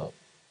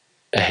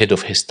ahead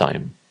of his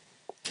time.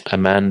 A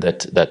man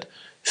that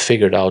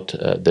figured out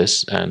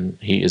this, and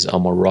he is a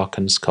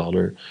Moroccan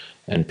scholar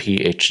and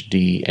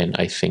PhD in,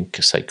 I think,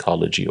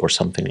 psychology or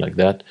something like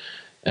that,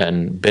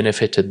 and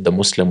benefited the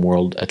Muslim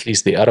world, at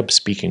least the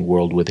Arab-speaking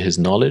world, with his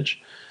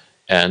knowledge.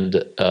 And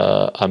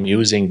I'm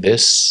using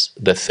this,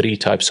 the 3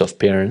 types of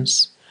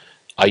parents.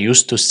 I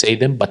used to say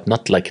them, but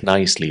not like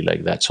nicely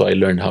like that. So I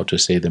learned how to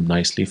say them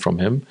nicely from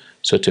him.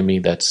 So to me,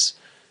 that's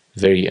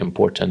very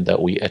important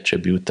that we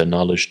attribute the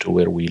knowledge to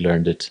where we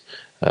learned it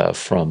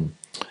from.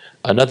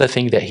 Another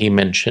thing that he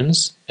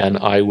mentions, and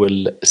I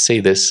will say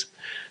this,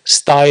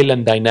 style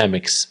and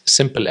dynamics,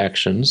 simple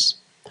actions.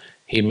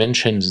 He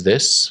mentions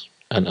this,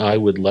 and I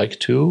would like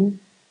to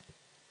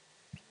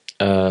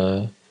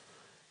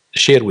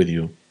share with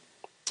you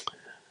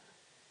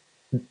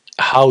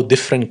how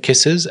different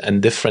kisses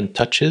and different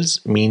touches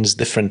means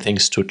different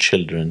things to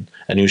children,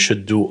 and you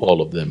should do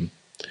all of them.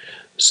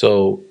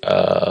 So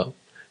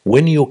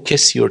when you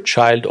kiss your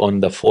child on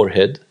the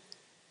forehead,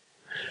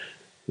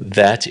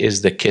 that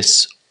is the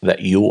kiss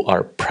that you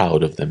are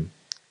proud of them.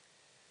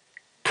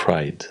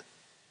 Pride.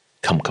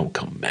 Come,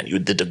 man, you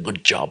did a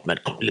good job, man.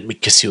 Come, let me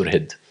kiss your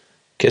head.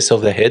 Kiss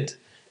of the head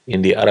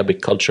in the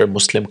Arabic culture,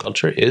 Muslim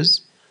culture,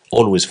 is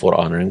always for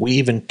honoring. We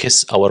even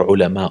kiss our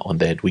ulama on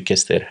the head. We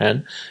kiss their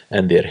hand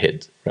and their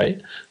head,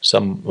 right?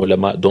 Some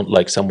ulama don't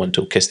like someone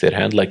to kiss their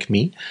hand, like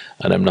me,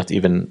 and I'm not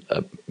even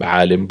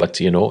alim, but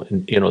you know,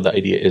 the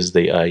idea is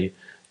I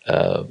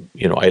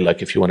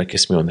like, if you want to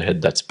kiss me on the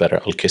head, that's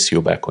better. I'll kiss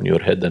you back on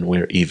your head and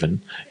we're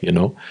even,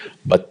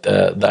 But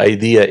the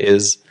idea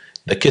is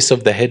the kiss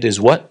of the head is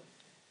what?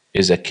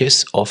 Is a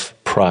kiss of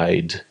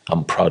pride.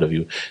 I'm proud of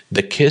you.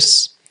 The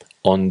kiss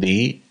on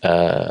the,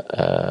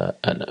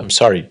 and I'm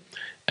sorry,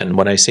 and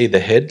when I say the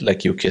head,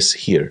 like you kiss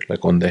here,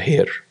 like on the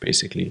hair,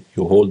 basically.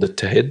 You hold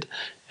the head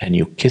and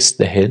you kiss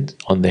the head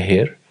on the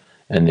hair,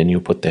 and then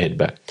you put the head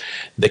back.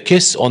 The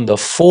kiss on the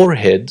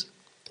forehead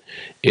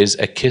is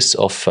a kiss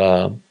of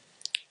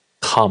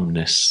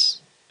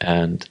calmness,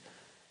 and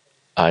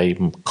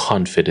I'm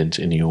confident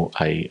in you.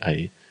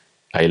 I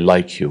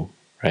like you,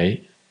 right?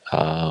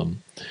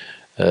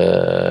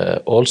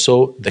 Also,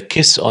 the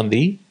kiss on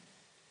the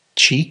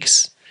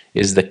cheeks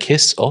is the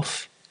kiss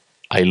of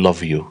I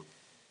love you,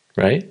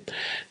 right?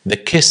 The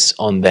kiss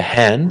on the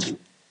hand,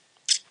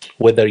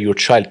 whether your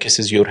child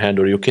kisses your hand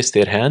or you kiss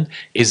their hand,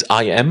 is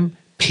I am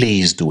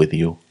pleased with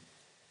you,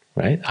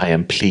 right? I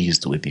am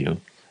pleased with you.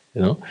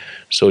 You know,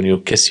 so when you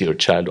kiss your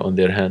child on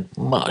their hand,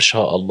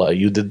 MashaAllah,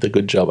 you did the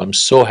good job. I'm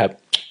so happy,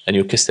 and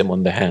you kiss them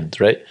on the hand,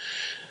 right?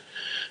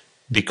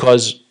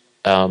 Because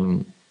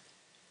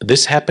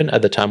this happened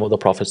at the time of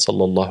the Prophet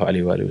sallallahu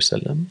alaihi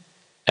wasallam,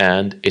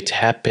 and it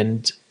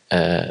happened,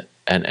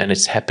 and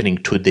it's happening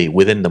today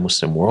within the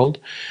Muslim world.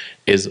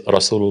 Is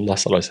Rasulullah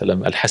sallallahu alaihi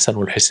wasallam, Al-Hasan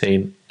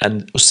al-Hussein, and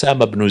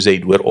Usama ibn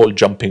Zayd were all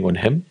jumping on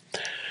him.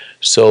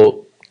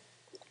 So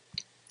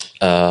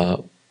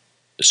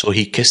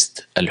he kissed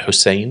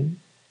Al-Hussein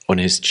on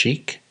his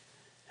cheek,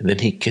 and then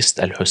he kissed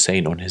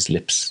Al-Hussein on his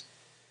lips.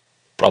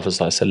 Prophet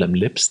ﷺ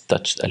lips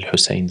touched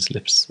Al-Hussein's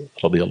lips,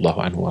 radiyallahu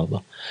anhu warda.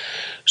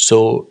 So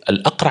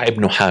Al-Aqra'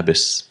 ibn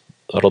Habis,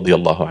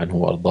 radiyallahu anhu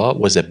warda,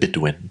 was a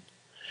Bedouin.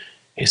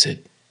 He said,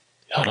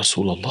 Ya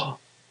Rasulullah,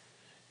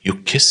 you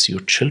kiss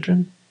your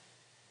children?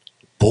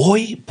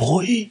 Boy,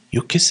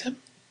 you kiss him?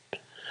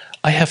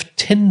 I have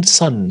 10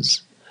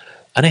 sons,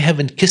 and I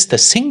haven't kissed a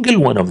single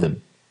one of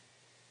them.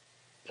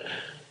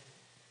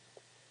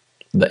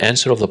 The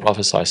answer of the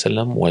Prophet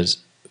ﷺ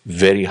was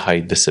very high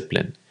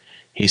discipline.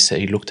 He said,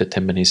 he looked at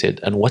him and he said,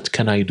 and what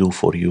can I do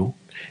for you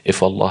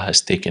if Allah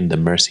has taken the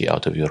mercy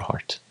out of your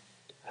heart?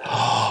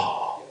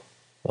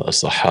 The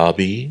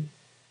Sahabi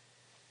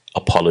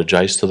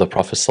apologized to the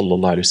Prophet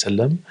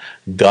ﷺ,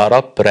 got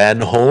up,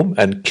 ran home,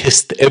 and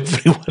kissed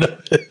every one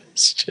of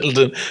his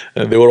children.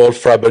 And they were all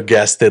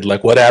flabbergasted,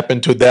 like, what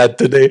happened to Dad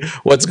today?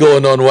 What's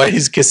going on? Why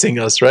he's kissing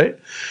us, right?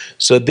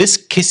 So this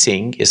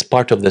kissing is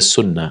part of the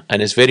Sunnah,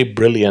 and it's very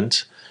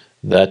brilliant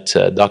that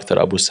Dr.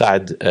 Abu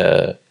Sa'd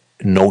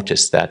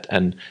noticed that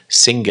and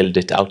singled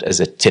it out as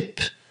a tip.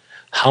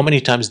 How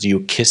many times do you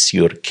kiss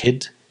your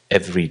kid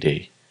every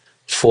day?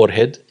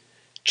 Forehead,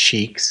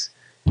 cheeks.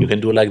 You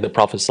can do like the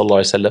Prophet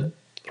ﷺ,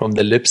 from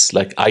the lips,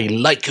 like, I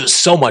like you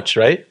so much,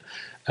 right?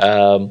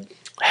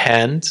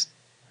 Hand,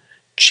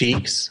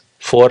 cheeks,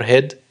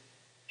 forehead,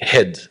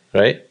 head,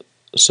 right?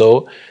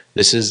 So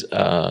this is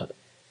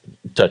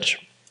touch.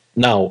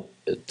 Now,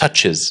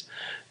 touches.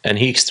 And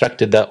he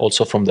extracted that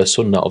also from the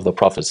Sunnah of the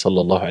Prophet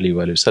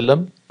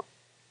ﷺ.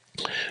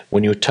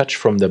 When you touch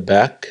from the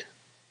back,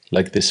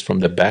 like this, from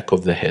the back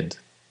of the head,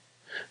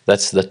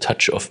 that's the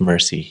touch of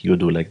mercy. You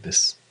do like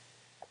this.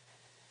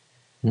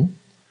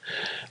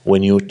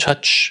 When you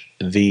touch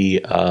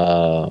the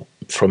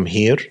from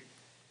here,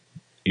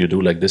 you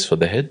do like this for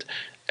the head.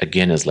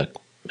 Again, is like,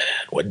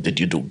 man, what did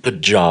you do?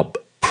 Good job.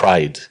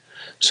 Pride.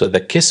 So the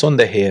kiss on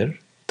the hair,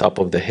 top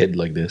of the head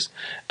like this,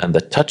 and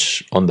the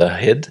touch on the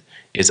head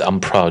is I'm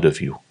proud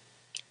of you.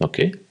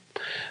 Okay?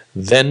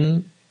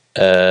 Then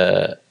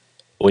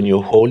when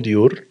you hold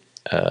your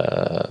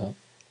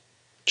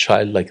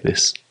child like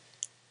this,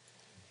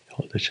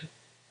 hold the child,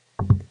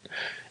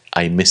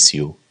 I miss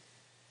you.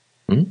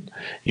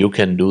 You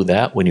can do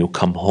that when you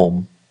come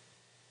home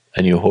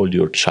and you hold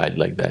your child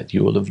like that.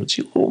 You will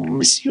oh,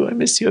 miss you, I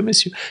miss you, I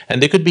miss you. And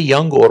they could be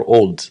young or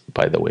old,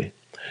 by the way.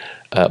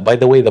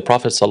 The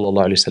Prophet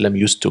ﷺ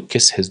used to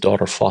kiss his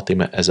daughter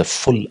Fatima as a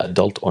full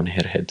adult on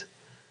her head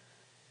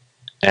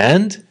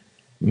and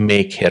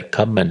make her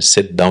come and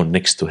sit down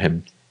next to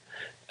him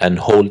and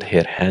hold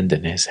her hand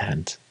in his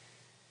hand.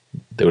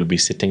 They will be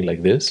sitting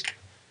like this.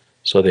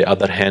 So the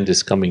other hand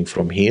is coming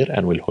from here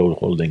and will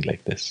holding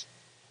like this,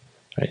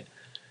 right?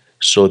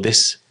 So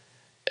this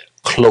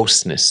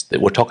closeness, that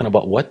we're talking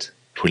about what?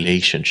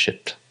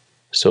 Relationship.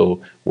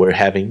 So we're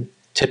having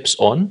tips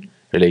on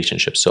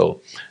relationship. So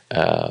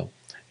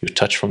you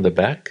touch from the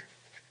back,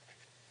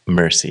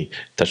 mercy.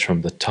 Touch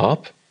from the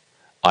top,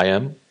 I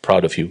am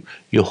proud of you.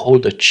 You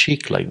hold a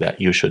cheek like that,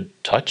 you should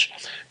touch,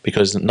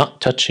 because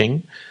not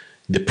touching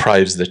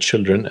deprives the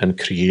children and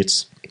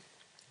creates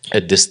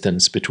a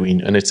distance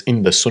between, and it's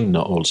in the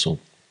Sunnah also.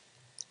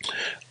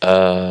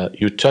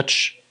 You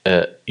touch,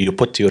 you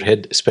put your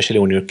head, especially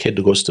when your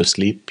kid goes to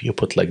sleep, you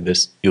put like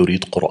this, you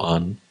read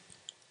Qur'an.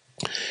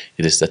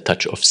 It is the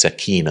touch of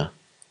sakina.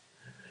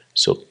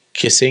 So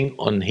kissing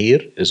on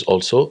here is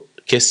also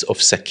kiss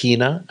of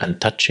sakina, and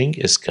touching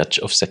is touch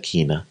of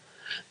sakina.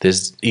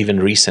 There's even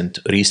recent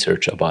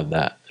research about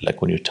that,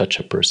 like when you touch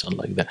a person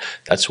like that.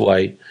 That's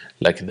why,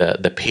 like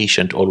the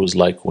patient always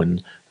like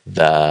when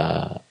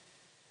the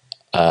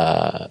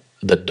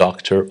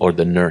doctor or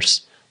the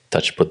nurse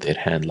put their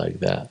hand like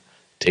that,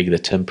 take the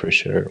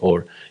temperature,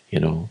 or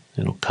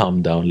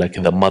calm down, like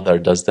the mother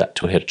does that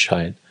to her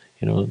child.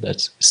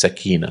 That's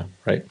sakina,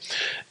 right?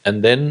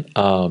 And then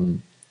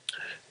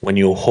when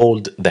you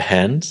hold the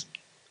hands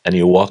and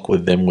you walk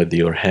with them with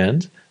your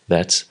hand,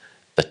 that's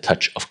the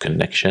touch of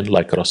connection.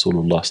 Like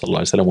Rasulullah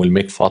sallallahu alaihi wasallam will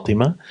make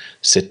Fatima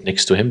sit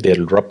next to him.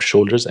 They'll rub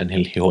shoulders and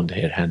he'll hold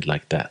her hand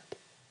like that.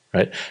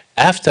 right?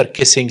 After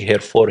kissing her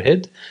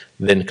forehead,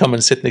 then come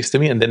and sit next to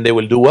me, and then they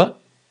will do what?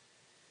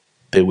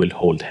 They will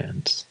hold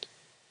hands.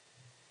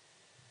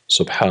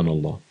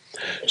 Subhanallah.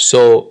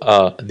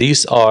 So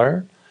these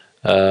are,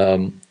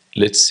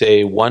 let's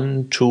say,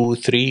 1, 2,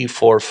 3,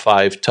 4,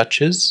 5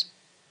 touches.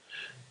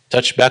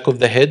 Touch back of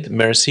the head,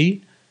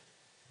 mercy.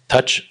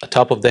 Touch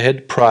top of the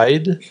head,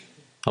 pride.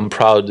 I'm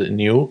proud in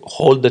you.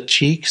 Hold the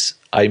cheeks,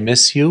 I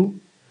miss you.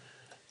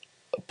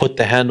 Put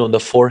the hand on the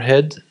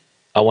forehead.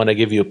 I want to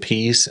give you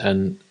peace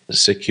and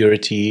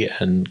security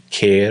and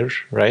care,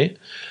 right?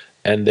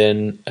 And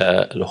then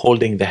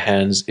holding the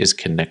hands is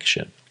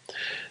connection.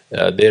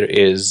 There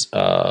is,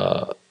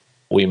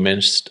 we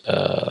mentioned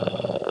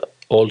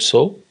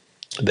also,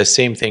 the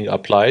same thing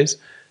applies.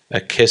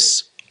 A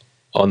kiss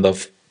on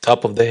the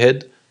top of the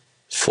head,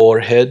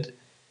 forehead,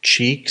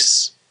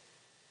 cheeks,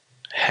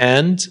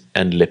 hand,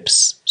 and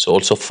lips. So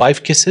also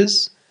 5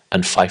 kisses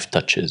and 5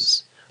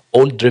 touches,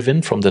 all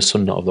driven from the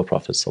sunnah of the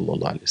Prophet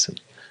ﷺ.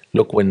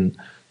 Look, when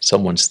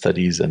someone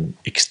studies and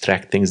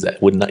extract things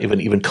that would not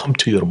even come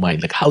to your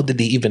mind, like how did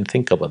he even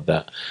think about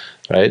that,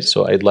 right?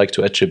 So I'd like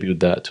to attribute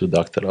that to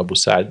Dr. Abu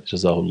Sa'd,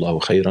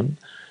 Jazahullahu khairan,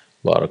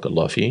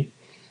 barakallah fi.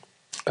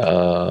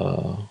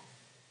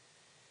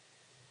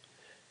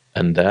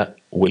 And that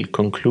will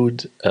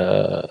conclude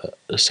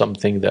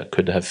something that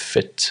could have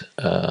fit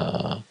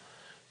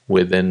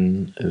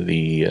within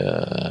the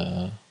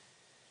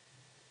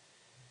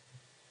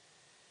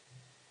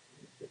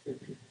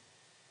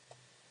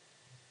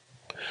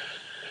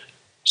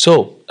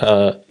so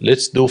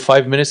let's do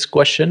 5 minutes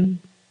question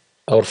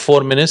or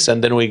 4 minutes,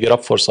 and then we get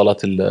up for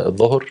Salat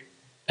al-Dhuhr.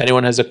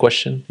 Anyone has a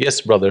question?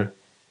 Yes, brother.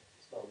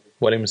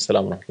 Wa alaykum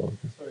assalam wa rahmatullah.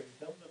 So in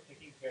terms of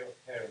taking care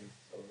of parents,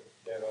 so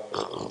there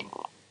are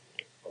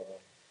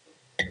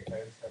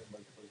parents have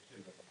multiple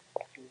children,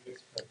 who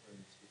gives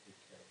preference to take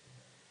care of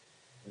them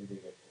when they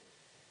get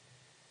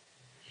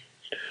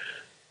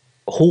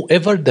old?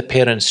 Whoever the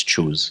parents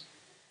choose.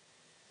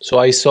 So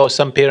I saw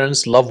some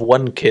parents love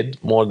one kid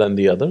more than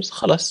the others.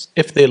 Khalas,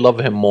 if they love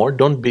him more,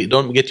 don't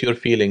get your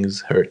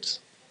feelings hurt.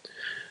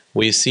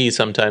 We see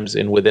sometimes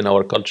within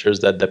our cultures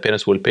that the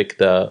parents will pick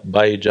the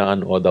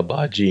Baijan or the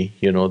Baji,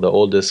 you know, the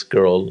oldest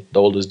girl, the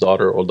oldest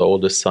daughter, or the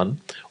oldest son.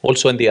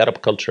 Also in the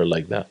Arab culture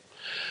like that.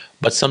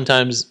 But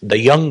sometimes the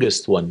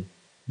youngest one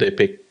they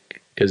pick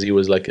because he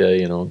was like a,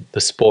 you know,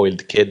 the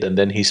spoiled kid, and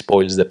then he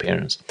spoils the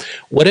parents.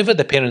 Whatever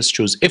the parents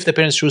choose, if the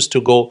parents choose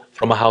to go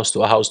from a house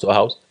to a house to a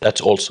house,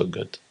 that's also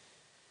good.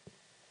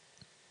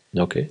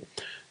 Okay?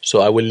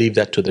 So I will leave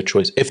that to the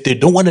choice. If they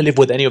don't want to live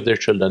with any of their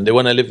children, they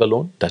want to live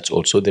alone, that's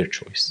also their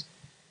choice.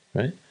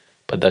 Right?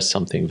 But that's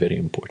something very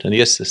important.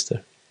 Yes,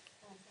 sister.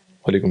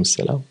 Wa alaikum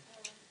assalam.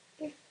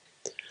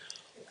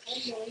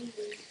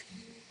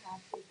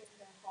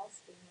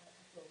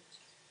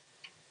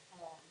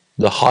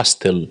 The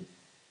hostile.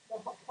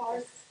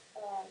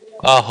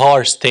 A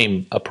horse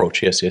tame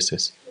approach. Yes, yes,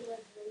 yes.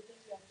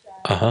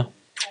 Uh-huh.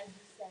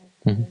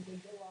 Mm-hmm.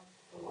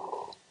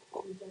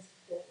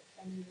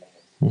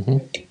 Mm-hmm.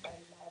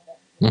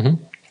 Mm-hmm.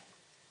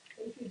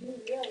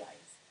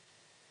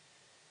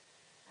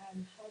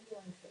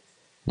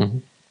 Mm-hmm.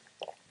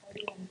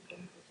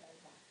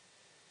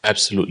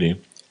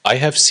 Absolutely. I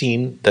have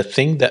seen the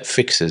thing that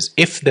fixes,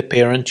 if the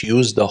parent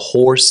used the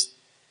horse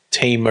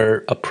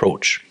tamer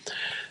approach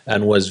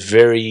and was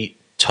very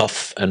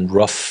tough and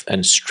rough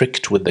and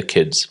strict with the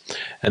kids,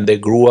 and they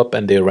grew up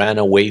and they ran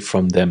away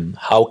from them,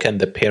 how can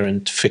the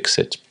parent fix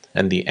it?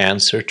 And the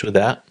answer to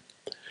that,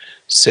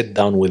 sit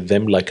down with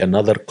them like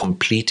another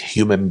complete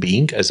human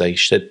being, as I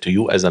said to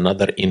you, as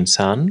another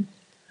insan,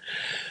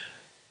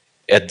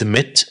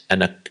 admit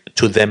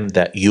to them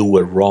that you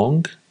were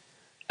wrong,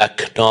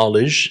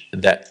 acknowledge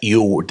that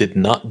you did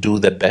not do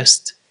the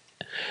best,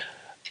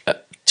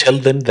 tell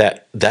them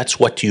that that's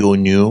what you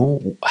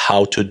knew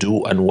how to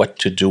do and what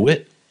to do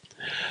it,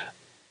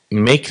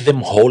 make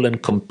them whole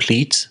and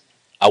complete.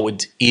 I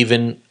would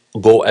even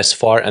go as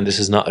far, and this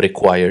is not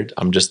required,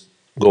 I'm just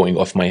going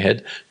off my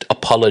head, to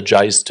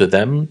apologize to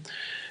them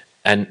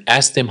and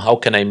ask them, how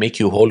can I make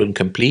you whole and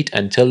complete?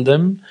 And tell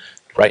them,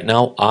 right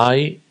now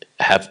I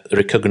have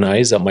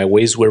recognized that my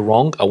ways were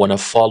wrong. I want to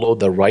follow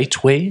the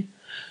right way,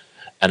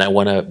 and I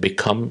want to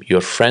become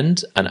your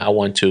friend, and I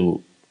want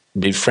to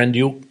befriend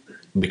you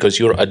because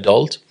you're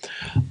adult.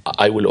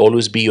 I will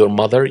always be your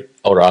mother,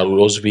 or I will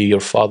always be your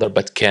father,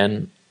 but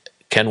can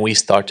we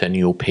start a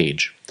new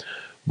page?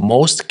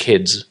 Most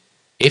kids,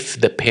 if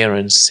the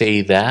parents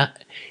say that,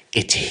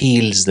 it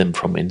heals them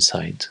from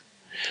inside.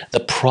 The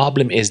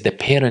problem is the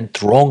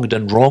parent wronged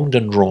and wronged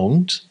and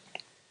wronged,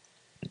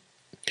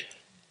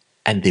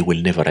 and they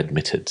will never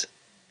admit it.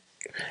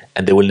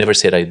 And they will never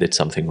say, I did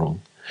something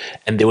wrong.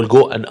 And they will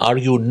go and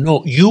argue,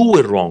 no, you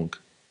were wrong.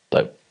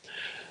 But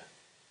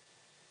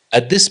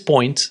at this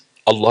point,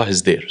 Allah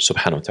is there,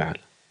 subhanahu wa ta'ala.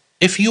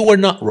 If you were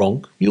not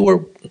wrong, you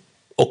were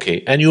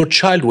okay, and your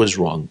child was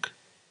wrong,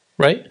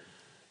 right?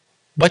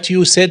 But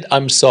you said,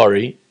 I'm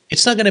sorry.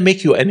 It's not going to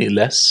make you any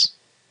less.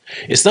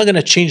 It's not going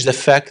to change the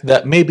fact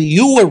that maybe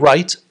you were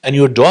right and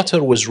your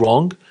daughter was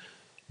wrong,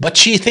 But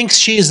she thinks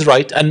she is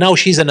right, and now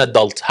she's an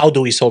adult. How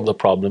do we solve the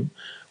problem?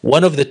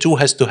 One of the two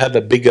has to have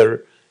a bigger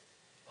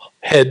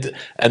head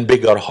and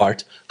bigger heart.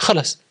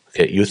 Khalas.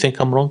 Okay, you think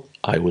I'm wrong?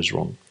 I was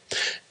wrong.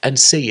 And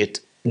say it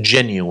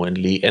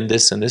genuinely and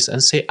this,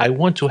 and say, I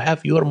want to have,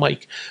 you're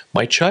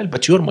my child,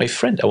 but you're my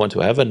friend. I want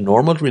to have a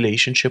normal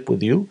relationship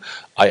with you.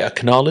 I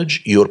acknowledge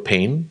your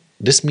pain.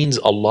 This means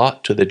a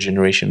lot to the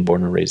generation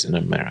born and raised in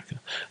America.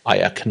 I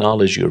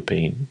acknowledge your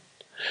pain.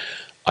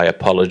 I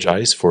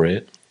apologize for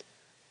it.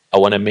 I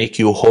want to make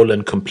you whole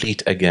and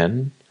complete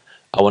again.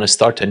 I want to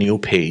start a new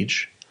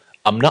page.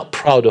 I'm not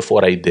proud of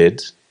what I did.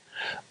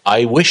 I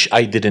wish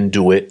I didn't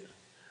do it.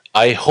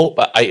 I hope,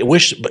 I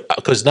wish,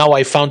 because now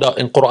I found out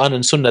in Qur'an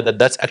and Sunnah that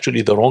that's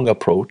actually the wrong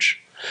approach.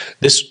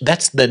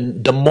 That's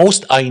the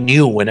most I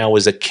knew when I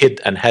was a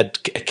kid and had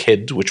a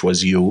kid, which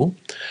was you.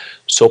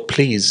 So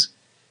please,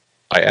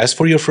 I ask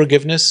for your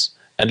forgiveness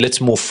and let's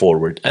move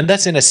forward. And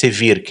that's in a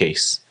severe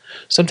case.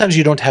 Sometimes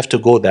you don't have to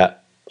go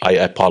that I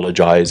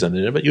apologize,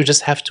 but you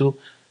just have to,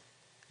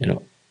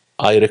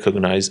 I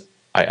recognize,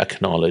 I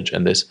acknowledge,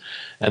 and this.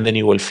 And then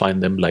you will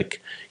find them like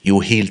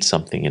you healed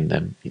something in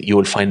them. You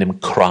will find them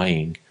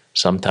crying,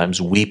 sometimes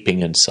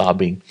weeping and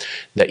sobbing,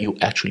 that you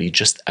actually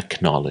just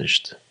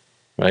acknowledged,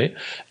 right?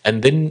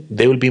 And then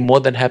they will be more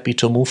than happy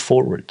to move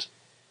forward.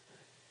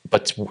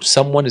 But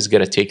someone is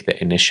going to take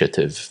the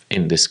initiative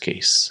in this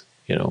case,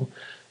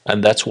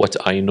 and that's what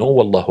I know,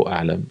 wallahu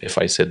a'lam, if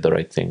I said the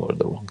right thing or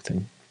the wrong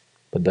thing.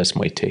 But that's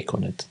my take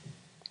on it.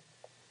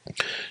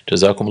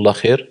 جزاكم الله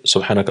خير.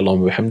 سبحانك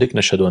اللهم وبحمدك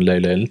نشهد أن لا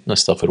إله إلا أنت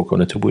نستغفرك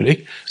ونتوب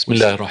إليك. بسم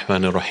الله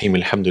الرحمن الرحيم.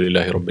 الحمد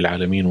لله رب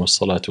العالمين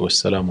والصلاة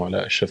والسلام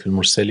على أشرف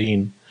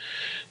المرسلين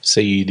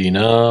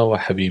سيدنا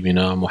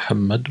وحبيبنا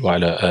محمد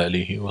وعلى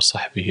آله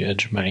وصحبه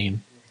أجمعين.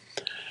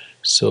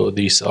 So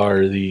these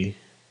are the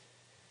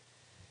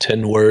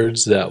 10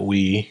 words that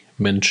we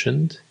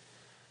mentioned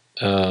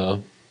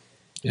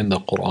in the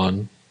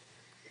Quran.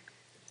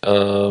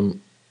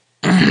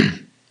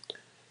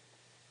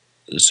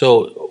 So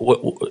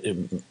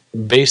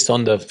based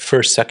on the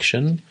first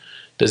section,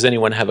 does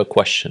anyone have a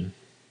question?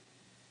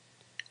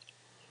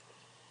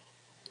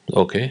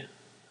 Okay.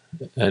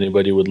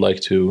 Anybody would like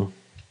to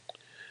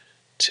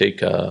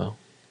take a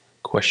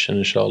question,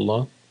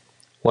 inshallah?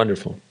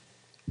 Wonderful.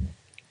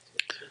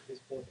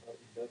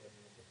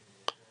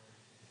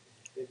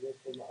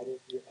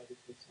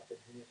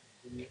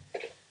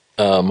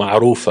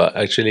 Ma'rufa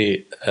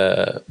actually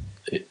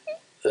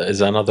is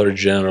another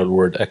general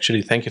word.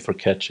 Actually, thank you for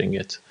catching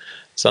it.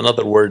 It's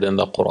another word in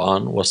the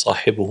Quran.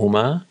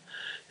 وَصَاحِبُهُمَا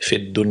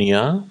فِي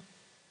الدُّنْيَا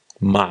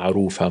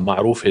مَعْرُوفًا.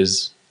 Ma'ruf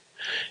is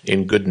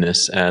in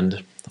goodness,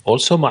 and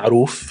also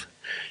ma'ruf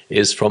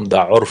is from the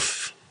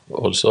urf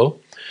also,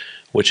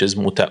 which is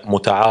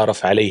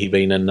متعارف عليه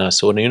بين الناس.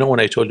 So when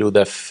I told you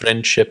the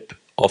friendship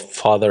of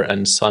father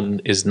and son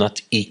is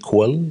not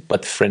equal,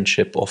 but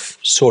friendship of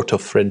sort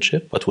of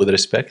friendship, but with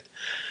respect,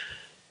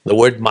 the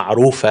word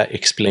ma'rufa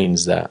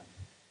explains that.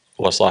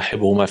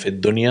 وَصَاحِبُهُمَا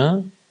فِي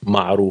الدُّنْيَا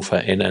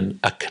ma'rufa, in an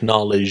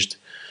acknowledged.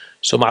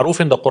 So ma'ruf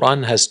in the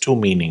Quran has two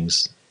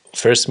meanings.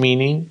 First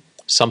meaning,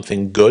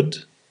 something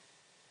good.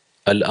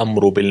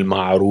 Al-amru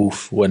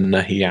bil-ma'ruf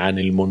wal-nahi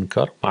anil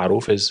munkar.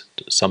 Ma'ruf is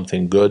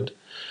something good.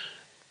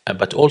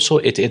 But also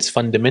its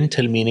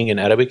fundamental meaning in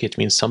Arabic, it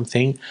means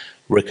something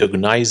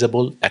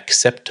recognizable,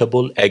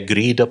 acceptable,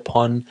 agreed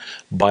upon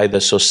by the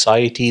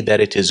society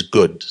that it is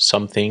good.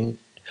 Something.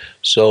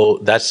 So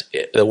that's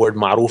the word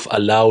ma'ruf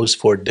allows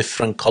for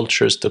different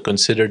cultures to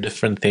consider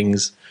different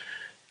things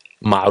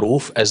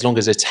ma'ruf as long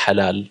as it's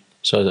halal.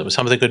 So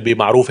something could be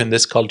ma'ruf in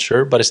this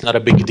culture, but it's not a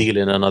big deal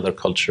in another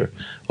culture.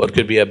 Or it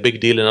could be a big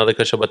deal in another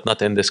culture, but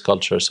not in this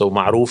culture. So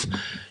ma'ruf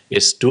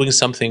is doing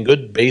something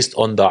good based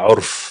on the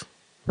urf,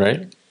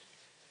 right?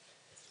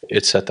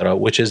 Etc.,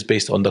 which is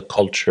based on the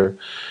culture,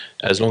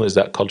 as long as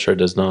that culture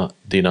does not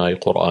deny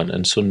Quran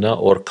and Sunnah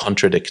or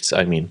contradicts,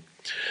 I mean.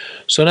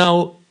 So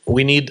now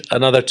we need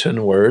another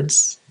 10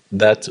 words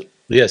that,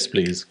 yes,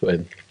 please, go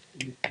ahead.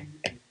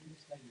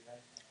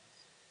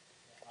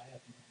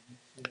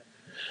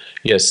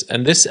 Yes,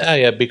 and this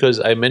ayah, because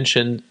I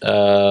mentioned,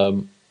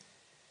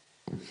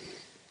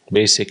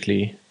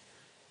 basically,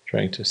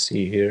 trying to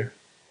see here.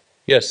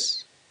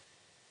 Yes.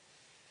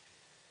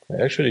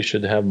 I actually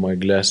should have my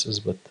glasses,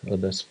 but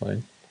that's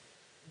fine.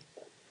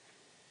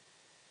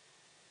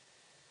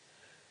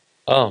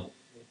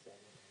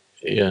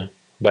 Yeah.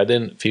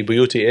 بعدين في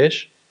بيوت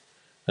إيش؟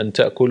 أن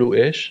تأكلوا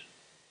إيش؟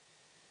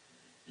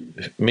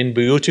 من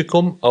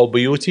بيوتكم أو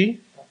بيوت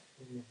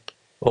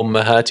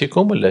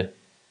أمهاتكم ولا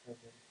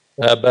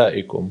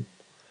آبائكم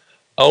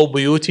أو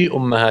بيوت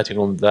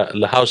أمهاتكم,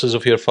 the houses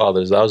of your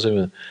fathers, the houses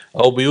of,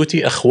 أو بيوت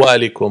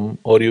أخوالكم,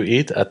 or you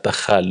eat at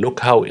the. Look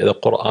how the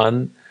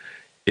Quran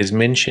is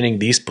mentioning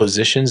these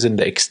positions in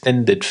the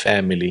extended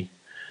family.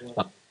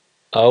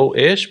 أو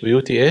إيش؟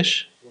 بيوت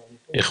إيش؟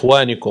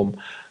 إخوانكم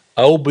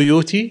أو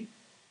بيوت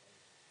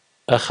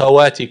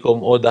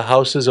أخواتكم, or the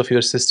houses of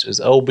your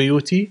sisters. أو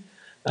بيوت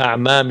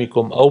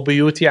أعمامكم أو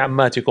بيوت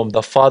عماتكم,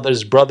 the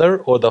father's brother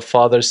or the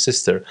father's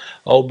sister.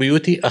 أو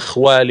بيوت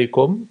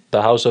أخوالكم,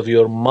 the house of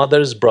your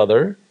mother's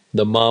brother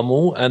the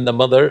mamu, and the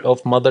mother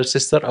of mother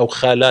sister, أو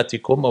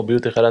خالاتكم, or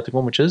بيوت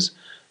خالاتكم, which is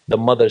the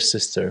mother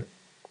sister.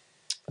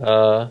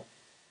 أو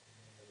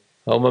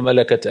ما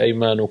ملكت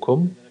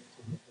أيمانكم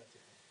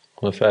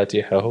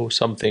مفاتيحه,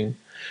 something.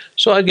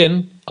 So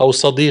again, أو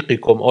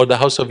صديقكم, or the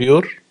house of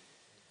your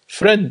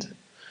friend.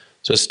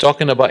 So it's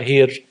talking about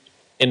here,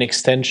 in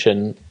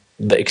extension,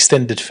 the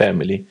extended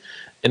family.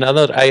 In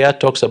other ayat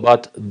talks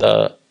about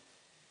the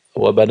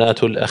وَبَنَاتُ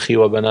الْأَخِ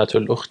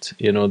وَبَنَاتُ الْأُخْتِ,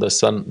 you know, the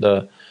son,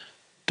 the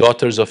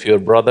daughters of your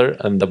brother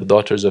and the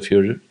daughters of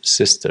your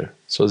sister.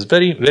 So it's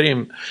very,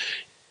 very,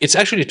 it's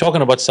actually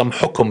talking about some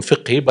hukum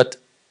fiqhi, but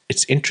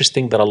it's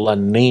interesting that Allah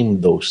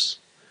named those.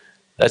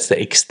 That's the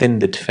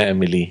extended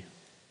family,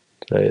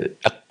 right,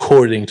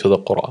 according to the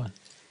Qur'an.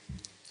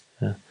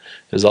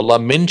 Because Allah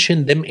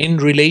mentioned them in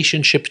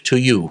relationship to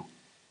you.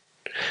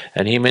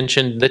 And He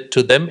mentioned it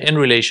to them in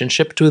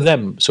relationship to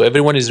them. So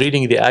everyone is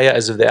reading the ayah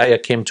as if the ayah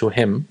came to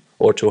him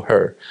or to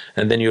her.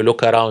 And then you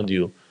look around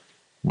you,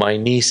 my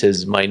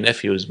nieces, my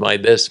nephews, my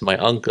this, my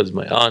uncles,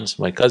 my aunts,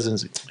 my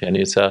cousins. And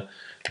it's a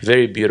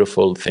very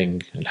beautiful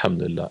thing,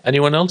 alhamdulillah.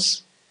 Anyone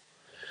else?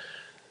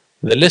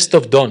 The list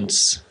of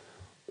don'ts.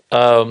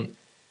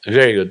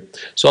 Very good.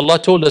 So Allah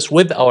told us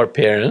with our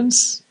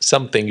parents,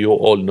 something you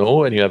all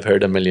know and you have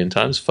heard a million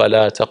times,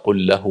 فَلَا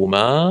تَقُلْ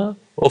لَهُمَا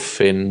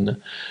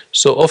أُفٍّ.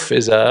 So uff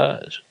is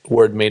a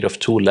word made of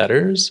two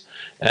letters,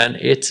 and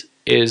it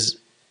is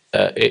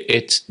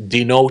it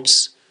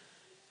denotes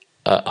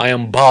I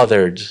am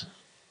bothered,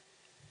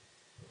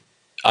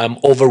 I'm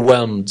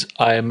overwhelmed,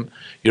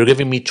 you're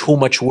giving me too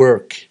much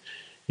work,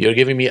 you're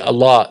giving me a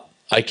lot,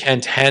 I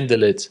can't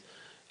handle it,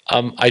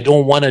 I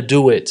don't want to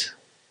do it,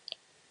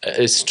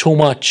 it's too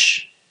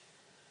much,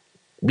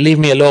 leave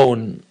me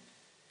alone,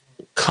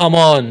 come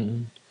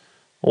on,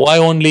 why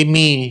only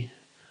me,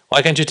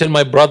 why can't you tell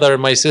my brother,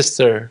 my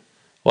sister,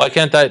 why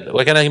can't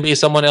I be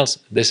someone else?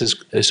 This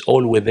is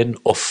all within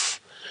uff.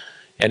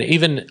 And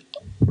even,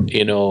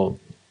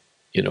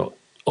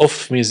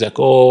 uff means like,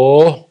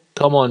 oh,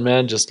 come on,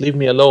 man, just leave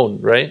me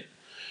alone, right?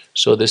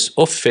 So this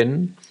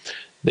uffin,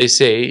 they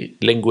say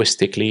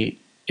linguistically,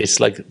 it's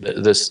like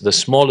the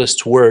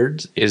smallest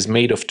word is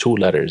made of two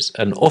letters,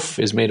 and uff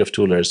is made of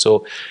two letters.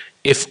 So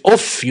if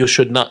uff you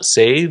should not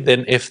say,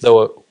 then if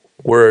the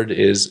word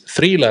is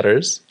three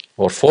letters,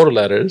 or four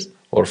letters,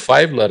 or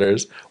five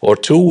letters, or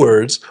two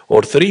words,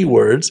 or three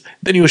words,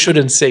 then you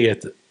shouldn't say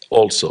it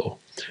also.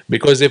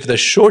 Because if the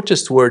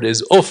shortest word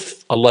is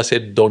uff, Allah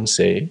said don't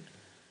say,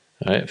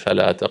 right?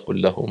 فَلَا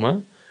تَقُلْ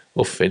لَهُمَا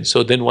أُفٍّ.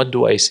 So then what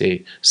do I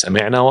say?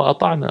 سَمِعْنَا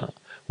وَأَطَعْنَا.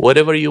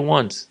 Whatever you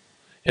want.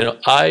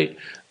 I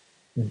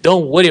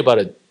don't worry about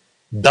it.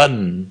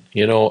 Done.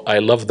 I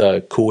love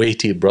the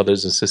Kuwaiti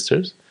brothers and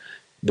sisters.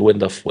 When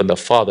the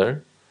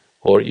father,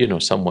 or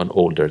someone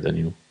older than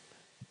you,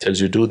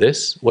 tells you do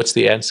this, what's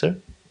the answer?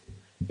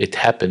 It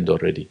happened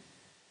already.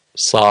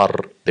 Sar,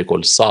 they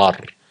call sar.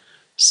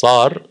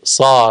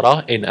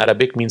 Sara in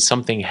Arabic means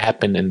something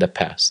happened in the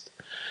past.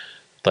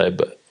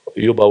 طيب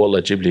يبا والله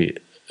جيب لي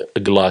a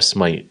glass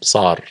مي.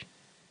 Sar,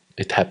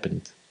 it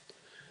happened.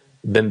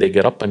 Then they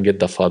get up and get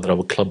the father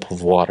a cup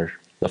of water.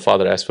 The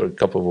father asks for a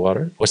cup of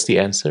water. What's the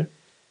answer?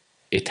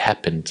 It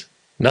happened.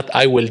 Not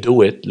I will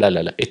do it. La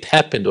la la. It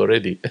happened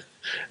already.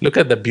 Look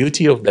at the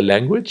beauty of the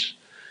language.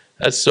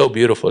 That's so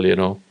beautiful,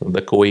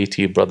 the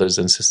Kuwaiti brothers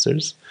and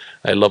sisters.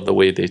 I love the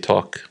way they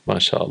talk,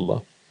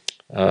 mashallah.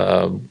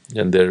 And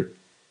their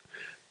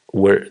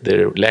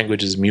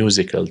language is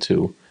musical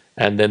too.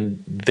 And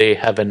then they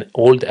have an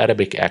old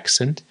Arabic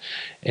accent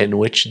in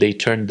which they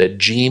turn the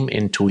jim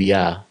into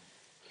ya.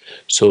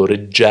 So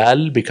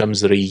rijal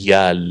becomes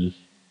riyal.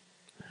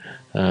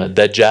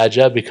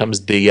 Dajaja becomes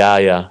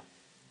diyaya.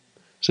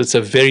 So it's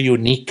a very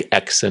unique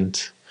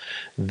accent.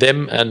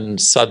 Them and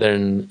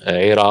southern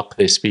Iraq,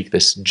 they speak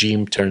this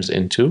jim turns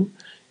into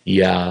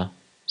ya.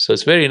 So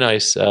it's very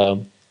nice.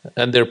 And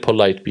they're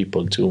polite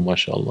people too,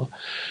 mashallah.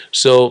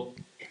 So,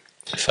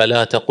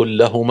 فَلَا تَقُلْ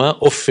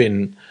لَهُمَا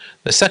أُفٍّ.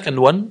 The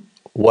second one,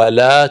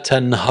 وَلَا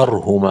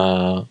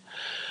تَنْهَرْهُمَا.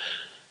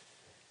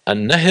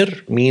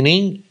 النهر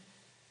meaning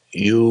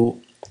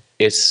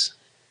it's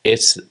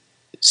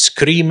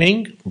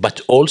screaming,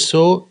 but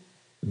also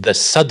the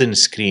sudden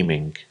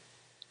screaming.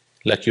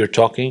 Like you're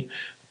talking,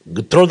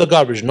 throw the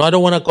garbage. No, I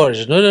don't want to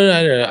garbage.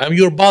 No.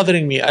 You're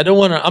bothering me. I don't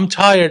want to. I'm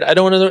tired. I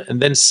don't want to.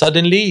 And then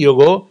suddenly you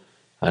go,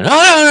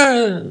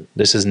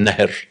 this is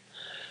nahr.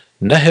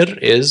 Nahr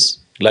is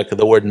like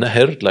the word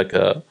nahr, like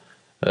a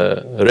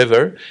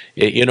river.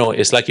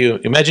 It's like you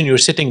imagine you're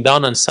sitting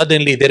down and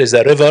suddenly there is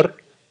a river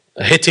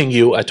hitting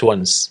you at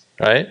once,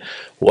 right?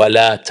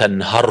 وَلَا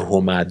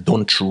تَنْهَرْهُمَا.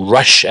 Don't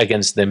rush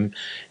against them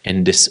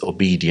in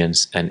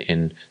disobedience and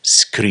in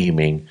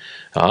screaming.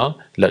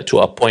 To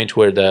a point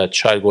where the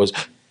child goes,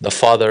 the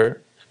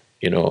father,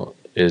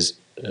 is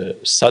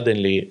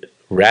suddenly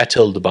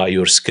rattled by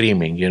your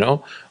screaming,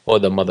 or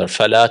the mother,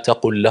 فَلَا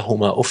تَقُلْ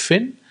لَهُمَا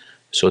أُفٍّ.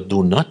 So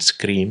do not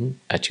scream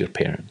at your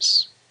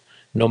parents,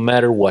 no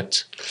matter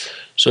what.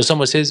 So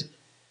someone says,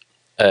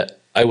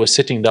 I was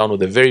sitting down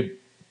with a very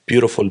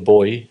beautiful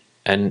boy,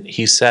 And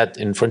he sat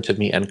in front of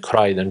me and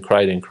cried and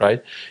cried and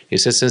cried. He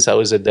said, since I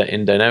was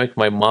in dynamic,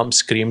 my mom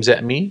screams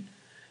at me.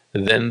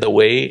 Then the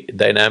way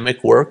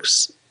dynamic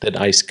works, then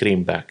I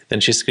scream back. Then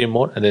she scream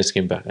more, and then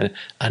scream back.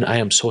 And I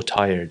am so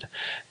tired.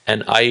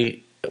 And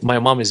my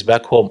mom is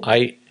back home.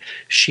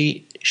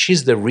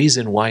 She's the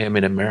reason why I'm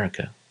in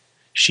America.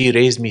 She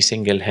raised me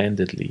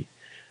single-handedly.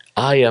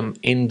 I am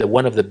in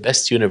one of the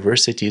best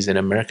universities in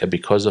America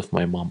because of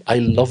my mom. I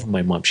love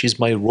my mom. She's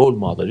my role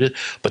model.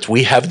 But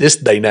we have this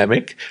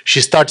dynamic. She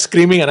starts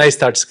screaming and I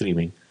start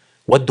screaming.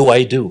 What do?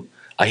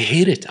 I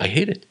hate it. I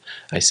hate it.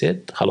 I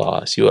said,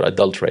 Khalas, you're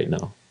adult right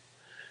now.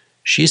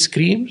 She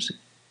screams,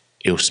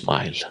 you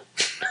smile.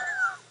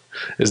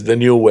 It's the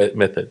new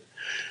method.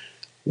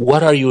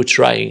 What are you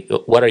trying?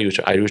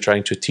 Are you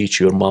trying to teach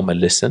your mom a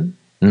lesson?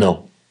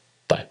 No.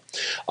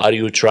 Are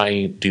you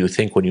trying, do you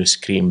think when you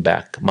scream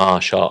back,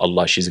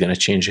 MashaAllah, she's going to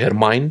change her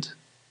mind?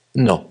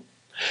 No.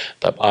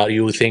 Are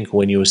you think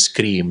when you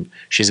scream,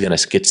 she's going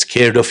to get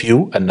scared of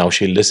you and now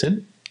she'll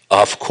listen?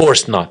 Of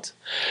course not.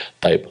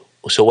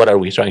 So what are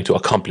we trying to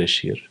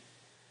accomplish here?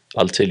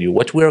 I'll tell you,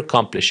 what we're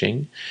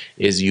accomplishing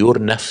is your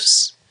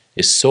nafs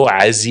is so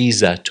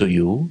aziza to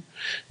you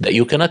that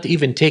you cannot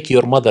even take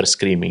your mother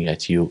screaming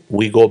at you.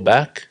 We go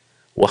back,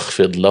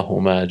 وَاخْفِضْ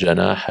لَهُمَا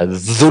جَنَاحَ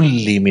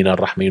الذُّلِّ مِنَ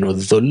الرَّحْمِ.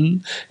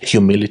 الذُّل,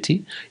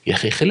 humility. Ya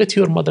akhi, let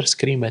your mother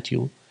scream at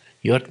you.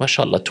 You're,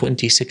 mashallah,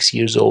 26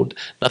 years old.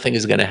 Nothing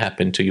is going to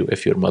happen to you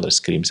if your mother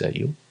screams at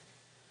you.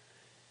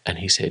 And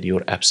he said,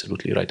 you're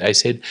absolutely right. I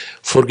said,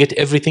 forget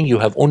everything. You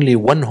have only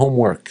one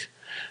homework.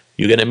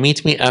 You're going to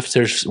meet me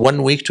after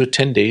 1 week to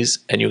 10 days,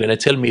 and you're going to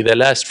tell me the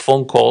last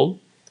phone call,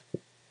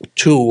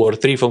 2 or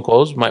 3 phone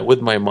calls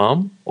with my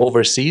mom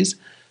overseas,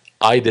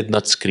 I did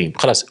not scream.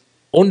 Khalas,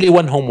 only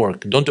one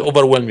homework. Don't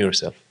overwhelm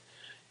yourself.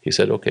 He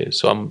said, okay,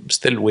 so I'm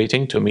still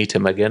waiting to meet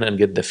him again and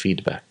get the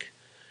feedback.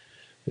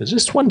 It's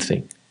just one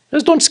thing.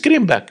 Just don't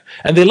scream back.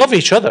 And they love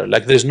each other.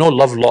 Like there's no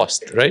love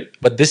lost, right?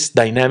 But this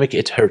dynamic,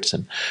 it hurts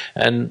him.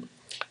 And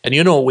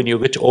you know, when you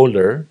get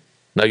older,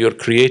 now you're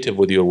creative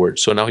with your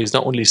words. So now he's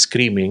not only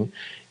screaming,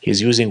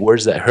 he's using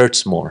words that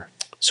hurts more.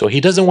 So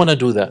he doesn't want to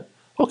do that.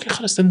 Okay,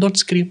 khalas, then don't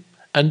scream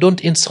and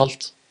don't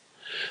insult.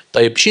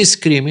 She's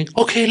screaming.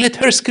 Okay, let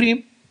her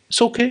scream.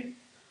 It's okay.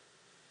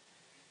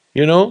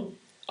 You know,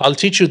 I'll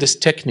teach you this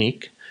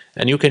technique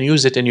and you can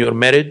use it in your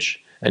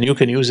marriage and you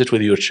can use it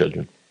with your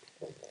children.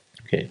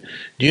 Okay.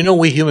 Do you know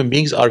we human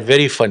beings are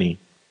very funny?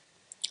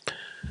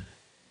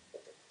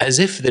 As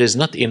if there is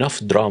not enough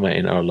drama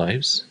in our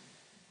lives,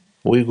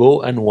 we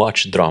go and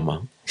watch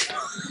drama.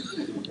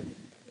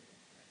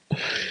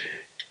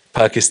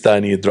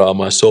 Pakistani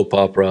drama, soap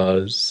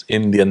operas,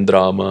 Indian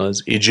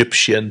dramas,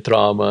 Egyptian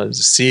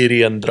dramas,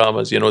 Syrian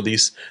dramas. You know,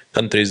 these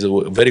countries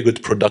have very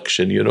good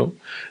production, you know.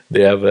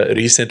 They have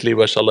recently,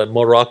 mashallah, in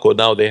Morocco,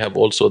 now they have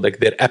also like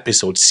their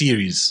episode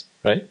series,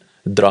 right?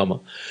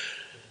 Drama.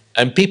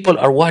 And people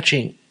are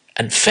watching,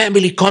 and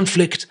family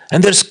conflict,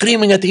 and they're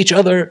screaming at each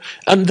other,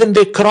 and then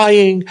they're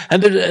crying,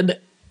 and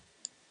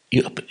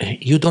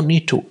you don't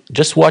need to.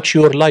 Just watch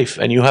your life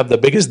and you have the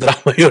biggest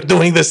drama. You're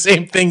doing the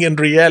same thing in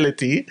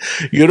reality.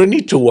 You don't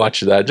need to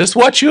watch that. Just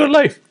watch your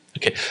life.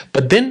 Okay.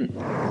 But then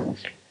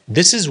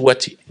this is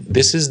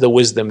the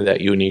wisdom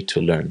that you need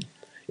to learn.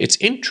 It's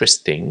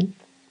interesting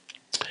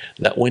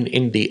that when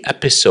in the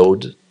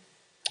episode,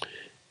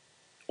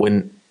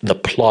 when the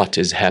plot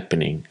is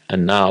happening,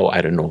 and now, I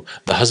don't know,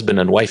 the husband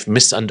and wife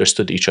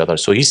misunderstood each other.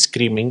 So he's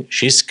screaming,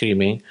 she's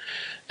screaming,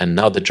 and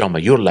now the drama,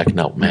 you're like,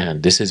 now,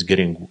 man, this is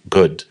getting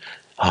good.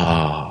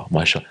 Ah,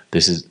 mashallah,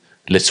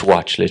 let's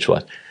watch.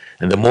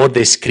 And the more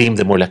they scream,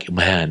 the more like,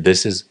 man,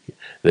 this is,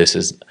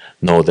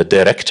 no, the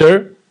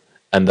director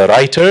and the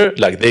writer,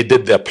 like they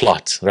did their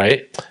plot,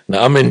 right?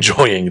 Now I'm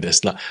enjoying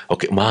this. Now,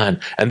 okay, man.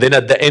 And then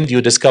at the end,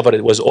 you discover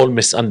it was all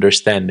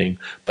misunderstanding.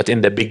 But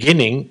in the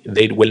beginning,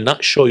 they will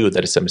not show you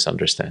that it's a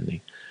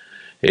misunderstanding.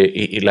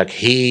 Like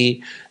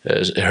he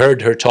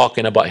heard her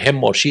talking about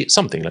him or she,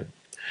 something like that.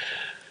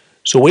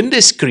 So when they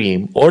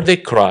scream or they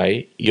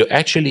cry, you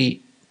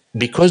actually,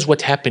 because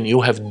what happened,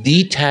 you have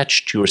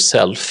detached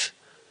yourself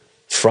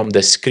from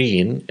the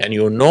screen and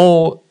you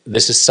know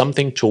this is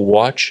something to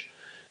watch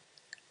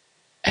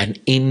and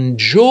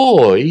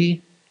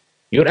enjoy.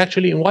 You're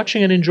actually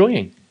watching and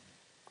enjoying.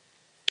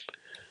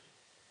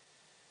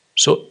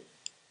 So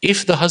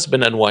if the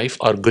husband and wife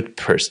are good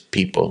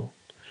people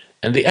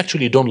and they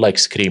actually don't like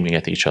screaming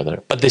at each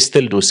other, but they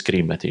still do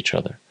scream at each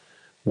other,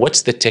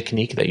 what's the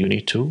technique that you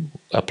need to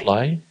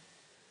apply?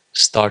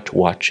 Start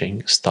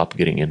watching, stop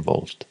getting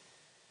involved.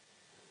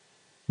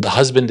 The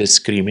husband is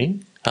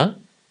screaming, huh?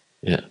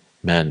 Yeah,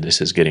 man,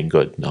 this is getting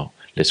good. No,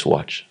 let's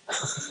watch.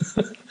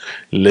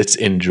 Let's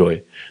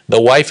enjoy.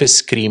 The wife is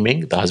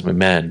screaming, the husband,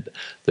 man,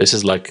 this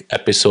is like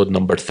episode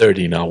number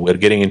 30 now. We're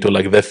getting into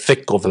like the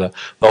thick of the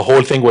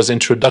whole thing was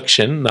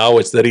introduction. Now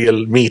it's the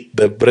real meat,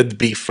 the bread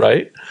beef,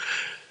 right?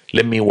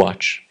 Let me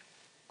watch.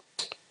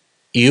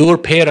 Your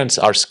parents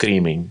are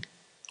screaming.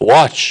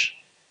 Watch.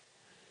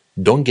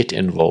 Don't get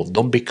involved.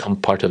 Don't become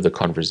part of the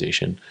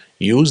conversation.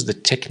 Use the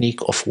technique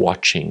of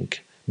watching,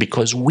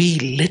 because we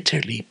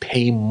literally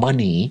pay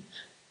money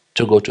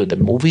to go to the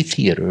movie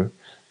theater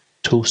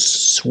to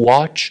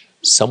watch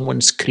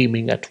someone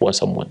screaming at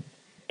someone,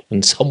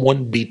 and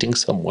someone beating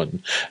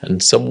someone,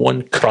 and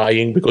someone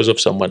crying because of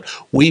someone.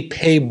 We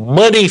pay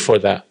money for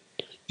that.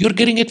 You're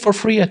getting it for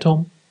free at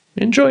home.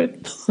 Enjoy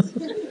it.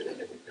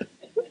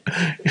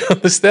 You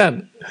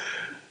understand?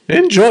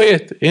 Enjoy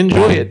it.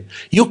 Enjoy it.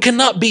 You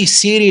cannot be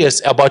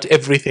serious about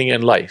everything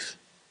in life.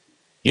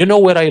 You know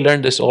where I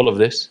learned this, all of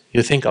this?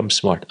 You think I'm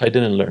smart. I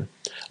didn't learn.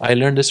 I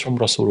learned this from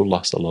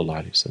Rasulullah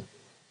sallallahu alaihi wasallam.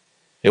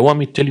 You want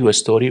me to tell you a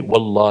story?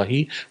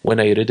 Wallahi, when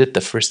I read it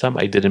the first time,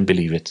 I didn't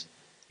believe it.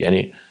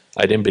 Yani,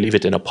 I didn't believe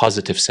it in a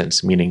positive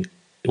sense, meaning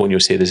when you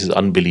say this is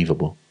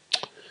unbelievable.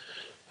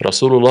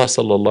 Rasulullah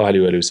sallallahu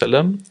alaihi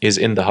wasallam is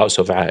in the house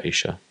of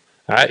Aisha.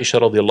 Aisha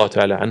radiallahu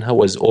ta'ala anha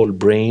was all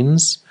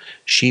brains.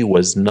 She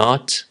was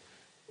not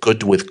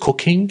good with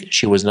cooking.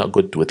 She was not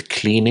good with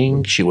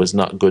cleaning. She was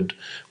not good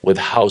with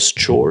house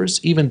chores,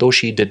 even though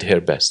she did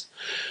her best.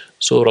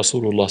 So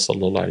Rasulullah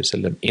sallallahu alaihi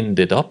wasallam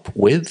ended up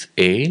with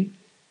a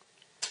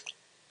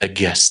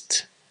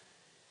guest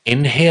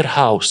in her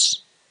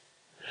house.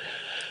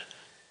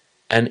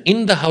 And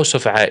in the house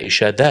of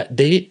Aisha that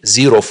day,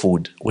 zero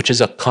food, which is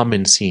a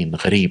common scene,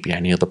 ghareeb.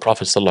 Yani the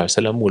Prophet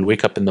ﷺ will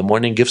wake up in the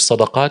morning, give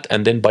sadaqat,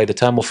 and then by the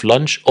time of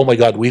lunch, oh my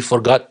God, we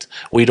forgot,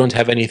 we don't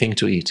have anything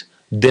to eat.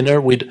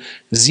 Dinner with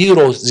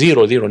zero,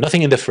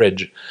 nothing in the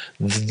fridge,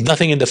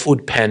 nothing in the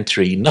food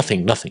pantry,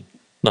 nothing.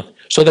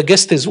 So the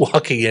guest is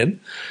walking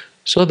in.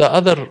 So the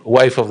other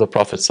wife of the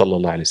Prophet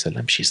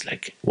ﷺ, she's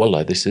like,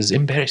 wallah, this is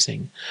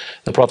embarrassing.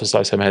 The Prophet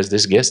ﷺ has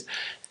this guest,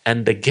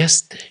 and the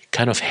guest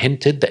kind of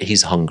hinted that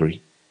he's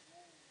hungry.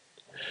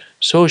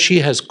 So she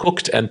has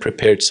cooked and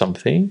prepared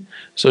something.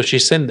 So she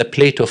sent the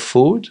plate of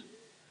food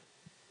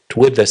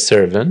with the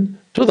servant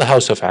to the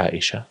house of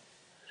Aisha.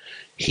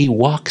 He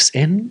walks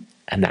in,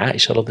 and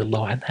Aisha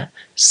radiallahu anha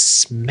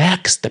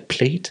smacks the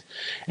plate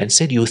and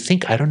said, you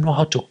think I don't know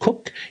how to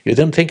cook? You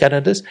don't think I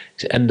know this?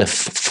 And the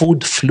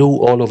food flew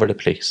all over the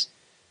place.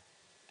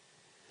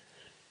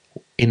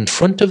 In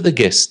front of the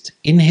guest,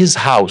 in his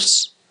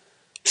house,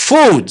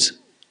 food.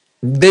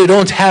 They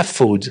don't have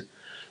food.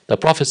 The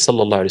Prophet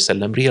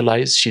ﷺ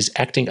realized she's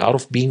acting out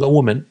of being a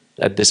woman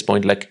at this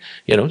point. Like,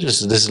 you know,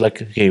 this is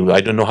like, okay,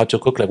 I don't know how to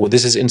cook. Like, well,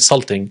 this is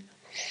insulting.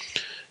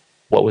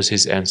 What was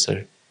his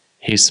answer?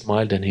 He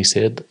smiled and he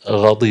said,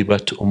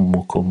 غَضِبَتْ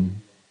أُمُّكُمْ.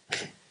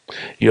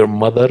 Your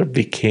mother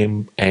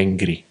became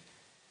angry.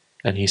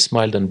 And he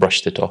smiled and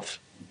brushed it off.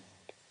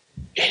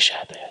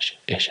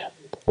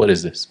 What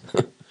is this?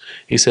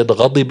 He said,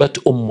 غَضِبَتْ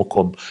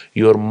أُمُّكُمْ.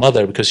 Your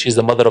mother, because she's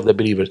the mother of the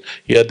believers.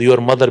 Yeah, your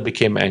mother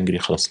became angry.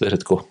 خلاص, let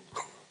it go.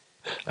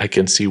 I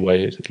can see why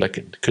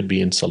it could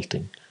be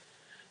insulting.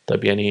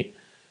 طب,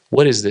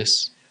 what is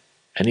this?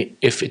 And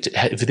if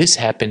this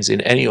happens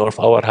in any of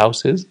our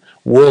houses,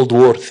 World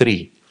War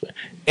III,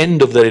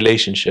 end of the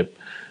relationship,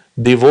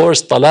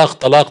 divorce,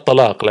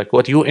 talaq, like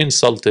what you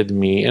insulted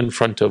me in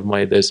front of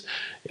my guests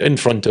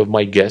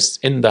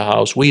in the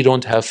house. We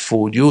don't have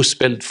food. You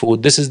spilled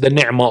food. This is the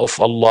ni'mah of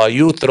Allah.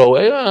 You throw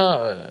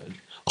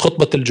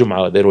khutbah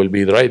al-Jum'ah. There will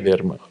be right there.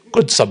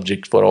 Good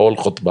subject for all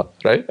khutbah,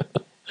 right?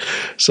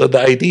 So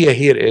the idea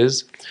here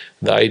is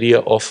the idea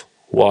of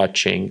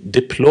watching.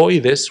 Deploy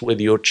this with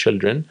your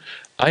children.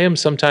 I am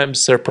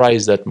sometimes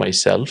surprised at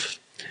myself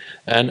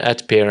and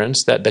at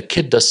parents that the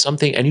kid does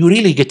something and you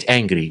really get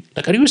angry.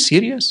 Like, are you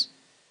serious?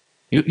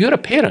 You're a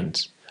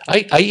parent.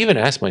 I even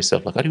ask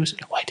myself, like,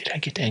 why did I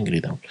get angry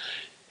though?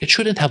 It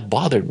shouldn't have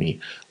bothered me.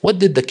 What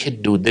did the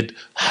kid do? Did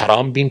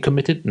haram being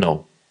committed?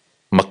 No.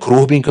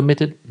 Makruh being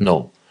committed?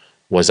 No.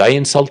 Was I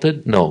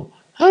insulted? No.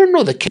 I don't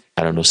know, the kid,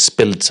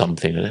 spilled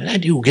something.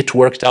 And you get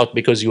worked out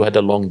because you had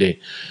a long day.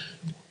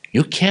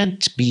 You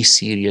can't be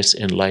serious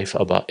in life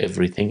about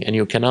everything, and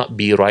you cannot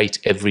be right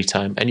every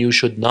time, and you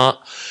should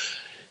not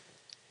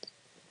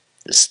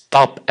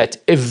stop at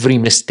every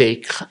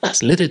mistake.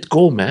 Let it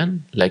go,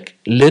 man. Like,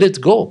 let it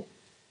go.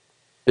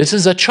 This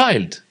is a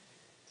child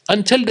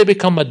until they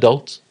become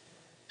adult,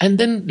 and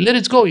then let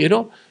it go.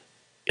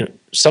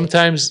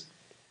 Sometimes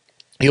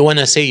you want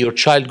to say your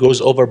child goes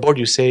overboard.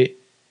 You say,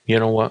 you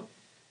know what?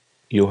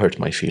 You hurt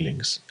my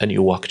feelings, and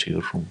you walk to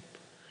your room.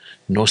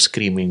 No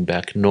screaming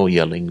back, no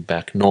yelling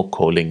back, no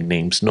calling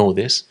names, no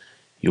this.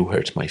 You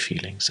hurt my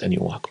feelings, and you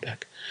walk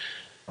back.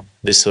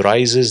 This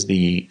rises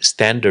the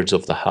standards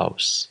of the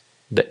house.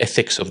 The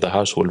ethics of the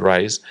house will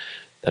rise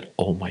that,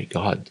 oh my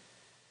God,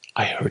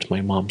 I hurt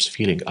my mom's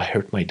feeling. I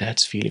hurt my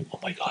dad's feeling. Oh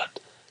my God,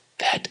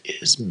 that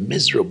is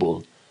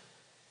miserable.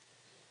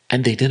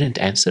 And they didn't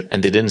answer,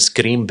 and they didn't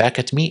scream back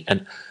at me.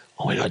 And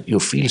oh my God, you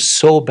feel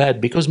so bad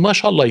because,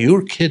 mashallah,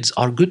 your kids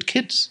are good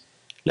kids.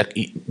 Like,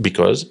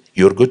 because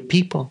you're good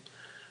people.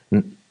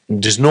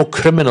 There's no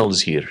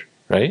criminals here,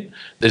 right?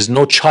 There's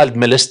no child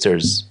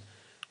molesters.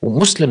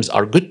 Muslims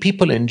are good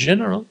people in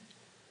general.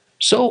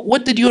 So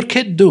what did your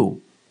kid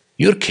do?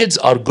 Your kids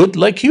are good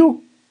like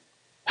you.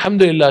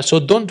 Alhamdulillah. So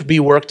don't be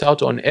worked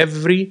out on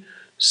every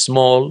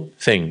small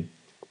thing.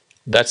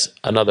 That's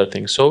another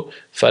thing. So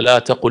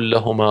فَلَا تَقُلْ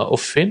لَهُمَا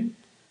أُفٍّ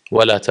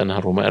وَلَا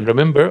تَنْهَرْهُمَا. And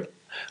remember,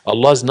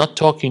 Allah is not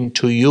talking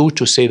to you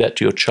to say that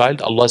to your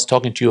child. Allah is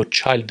talking to your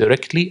child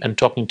directly and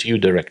talking to you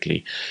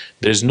directly.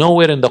 There's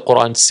nowhere in the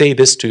Quran say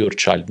this to your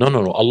child. No,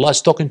 no, no. Allah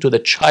is talking to the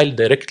child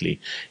directly.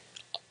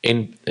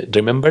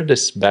 Remember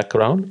this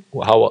background,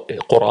 how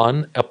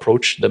Quran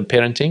approached the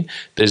parenting.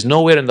 There's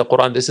nowhere in the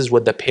Quran this is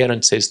what the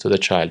parent says to the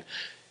child.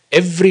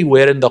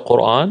 Everywhere in the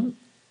Quran,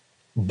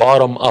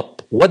 bottom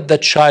up, what the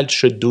child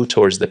should do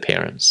towards the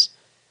parents.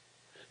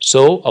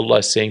 So Allah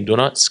is saying, do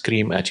not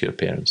scream at your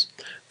parents.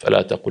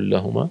 فَلَا تَقُلْ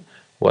لَهُمَا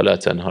وَلَا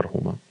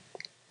تَنْهَرْهُمَا.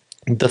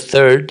 The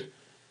third,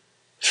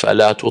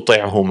 فَلَا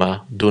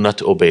تُطِعْهُمَا, do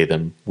not obey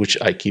them, which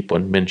I keep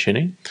on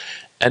mentioning.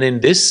 And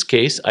in this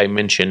case, I'm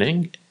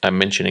mentioning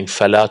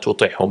فَلَا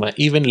تُطِعْهُمَا.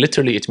 Even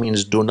literally it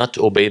means do not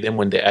obey them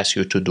when they ask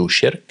you to do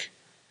shirk,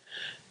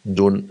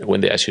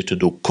 when they ask you to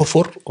do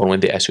kufr, or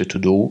when they ask you to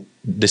do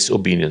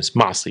disobedience,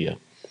 ma'asiyah.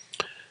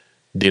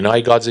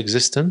 Deny God's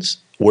existence,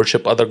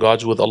 worship other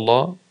gods with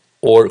Allah,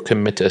 or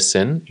commit a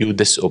sin, you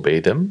disobey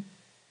them,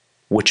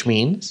 which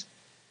means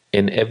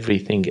in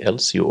everything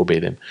else you obey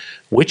them.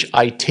 Which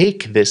I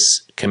take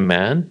this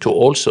command to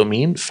also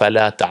mean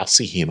فَلَا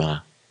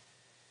تَعْصِهِمَا.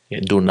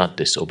 Do not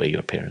disobey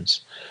your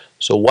parents.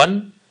 So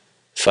 1,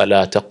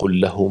 فَلَا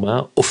تَقُلْ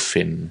لَهُمَا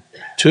أُفٍّ.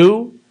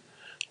 2,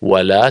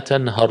 وَلَا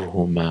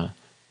تَنْهَرْهُمَا.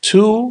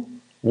 2,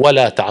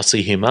 وَلَا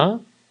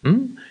تَعْصِهِمَا.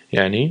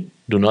 يعني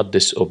do not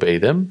disobey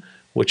them,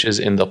 which is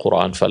in the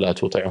Quran, فَلَا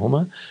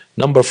تُطِعْهُمَا.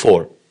 Number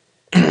 4,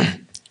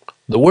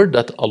 the word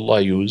that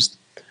Allah used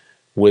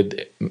with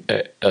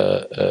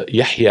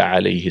Yahya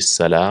alayhi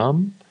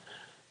السلام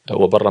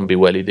وبرا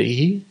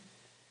بوالديه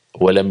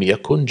ولم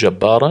يكن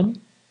جبارا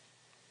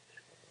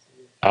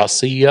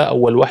عصية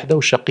أول وحدة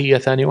وشقية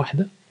ثاني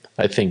وحدة.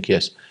 I think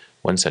yes.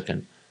 1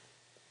 second.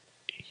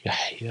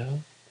 يحيى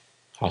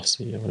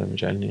عصية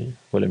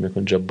ولم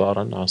يكن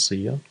جبارا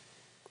عصية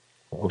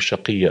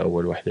وشقية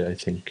أول وحدة I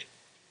think.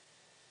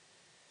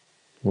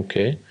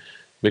 Okay,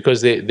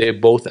 because they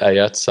both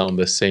ayat sound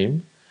the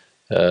same.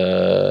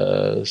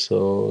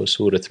 So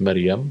Surah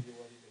Maryam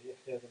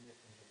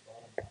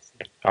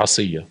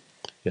عصية,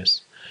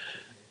 yes.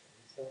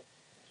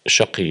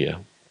 شقية,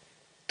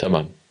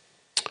 تمام.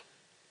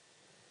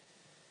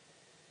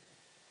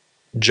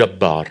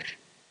 Jabbar,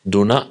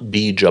 do not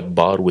be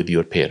Jabbar with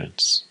your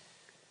parents.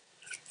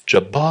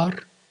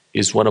 Jabbar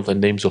is one of the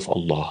names of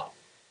Allah,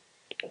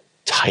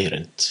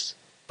 tyrant.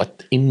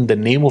 But in the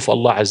name of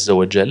Allah Azza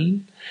wa Jal,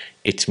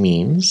 it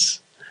means,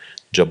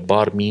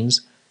 Jabbar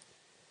means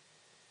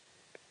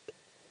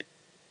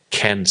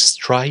can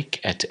strike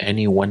at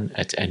anyone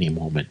at any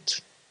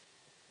moment.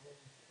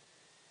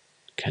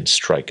 Can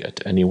strike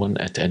at anyone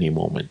at any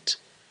moment.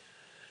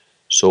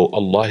 So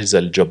Allah is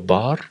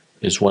Al-Jabbar,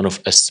 is one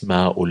of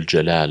Asma'ul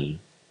Jalal,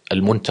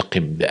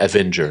 Al-Muntaqim, the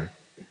Avenger.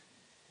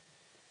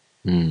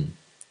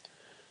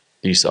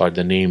 These are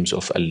the names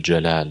of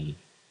Al-Jalal.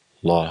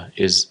 Allah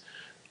is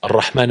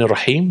Ar-Rahman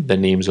Ar-Rahim, the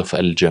names of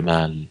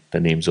Al-Jamal, the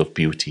names of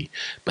beauty.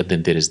 But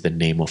then there is the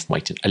name of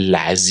mighty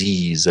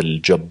Al-Aziz,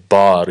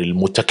 Al-Jabbar,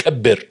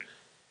 Al-Mutakabbir.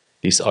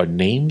 These are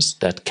names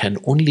that can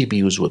only be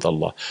used with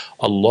Allah.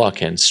 Allah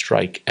can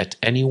strike at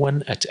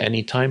anyone at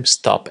any time,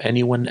 stop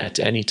anyone at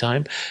any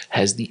time,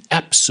 has the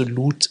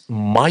absolute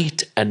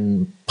might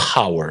and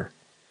power.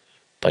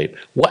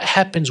 What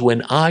happens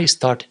when I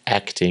start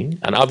acting,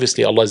 and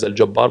obviously Allah is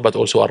Al-Jabbar, but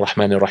also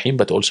Ar-Rahman Ar-Rahim,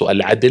 but also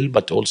Al-Adil,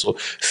 but also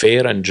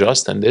fair and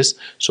just and this.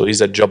 So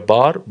he's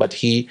Al-Jabbar, but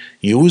he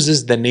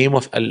uses the name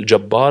of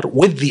Al-Jabbar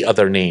with the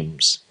other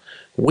names.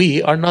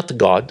 We are not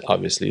God,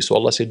 obviously. So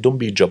Allah said, don't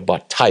be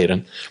Jabbar,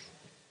 tyrant,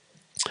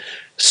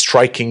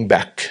 striking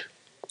back.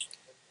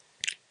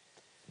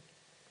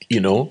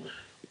 So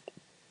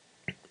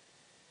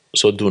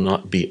do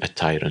not be a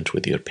tyrant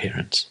with your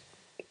parents.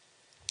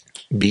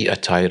 Be a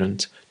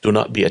tyrant. Do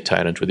not be a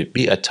tyrant with it.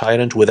 Be a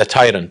tyrant with a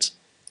tyrant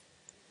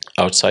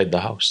outside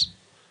the house.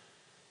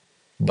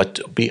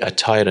 But be a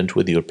tyrant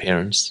with your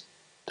parents.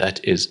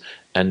 That is,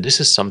 and this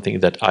is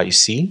something that I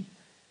see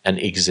and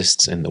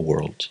exists in the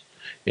world,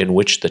 in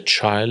which the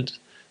child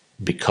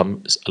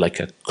becomes like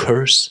a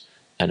curse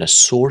and a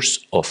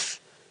source of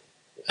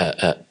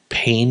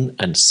pain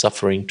and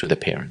suffering to the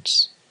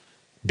parents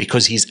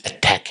because he's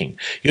attacking.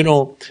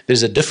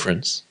 There's a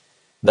difference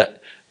that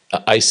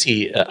I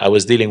see. I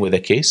was dealing with a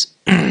case.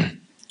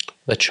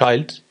 The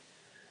child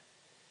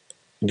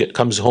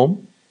comes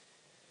home,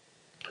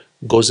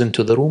 goes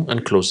into the room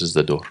and closes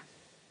the door.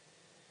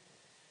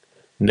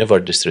 Never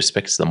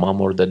disrespects the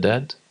mom or the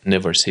dad,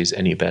 never says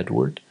any bad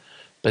word.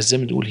 But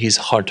he's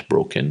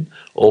heartbroken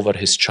over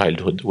his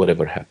childhood,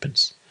 whatever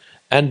happens,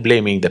 and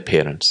blaming the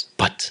parents.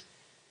 But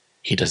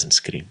he doesn't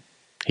scream,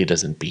 he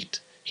doesn't beat,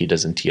 he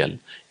doesn't yell.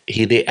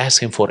 They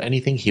ask him for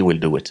anything, he will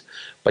do it.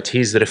 But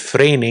he's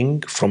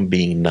refraining from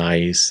being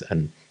nice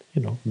and,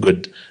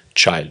 good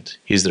child.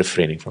 He's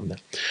refraining from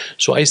that.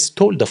 So I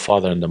told the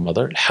father and the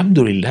mother,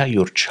 Alhamdulillah,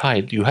 your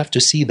child, you have to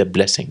see the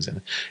blessings in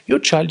it. Your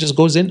child just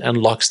goes in and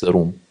locks the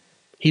room.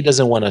 He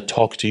doesn't want to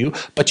talk to you,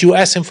 but you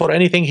ask him for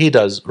anything, he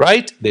does.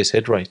 Right? They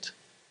said right.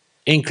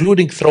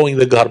 Including throwing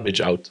the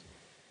garbage out.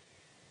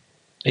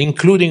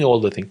 including all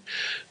the things.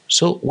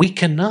 So we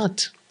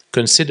cannot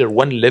consider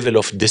one level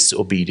of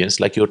disobedience,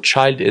 like your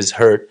child is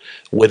hurt,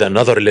 with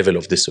another level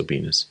of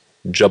disobedience.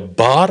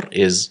 Jabbar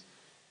is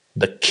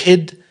the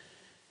kid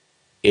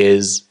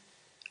is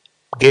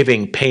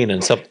giving pain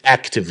and stuff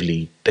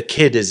actively. The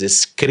kid is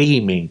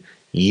screaming,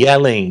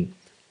 yelling,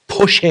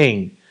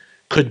 pushing,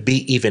 could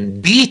be even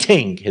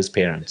beating his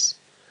parents.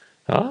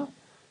 Huh?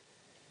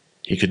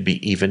 He could be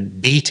even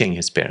beating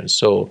his parents.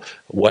 So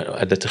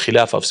at the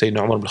Khilafah of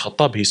Sayyidina Umar ibn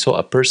Khattab, he saw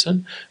a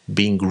person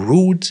being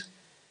rude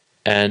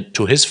and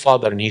to his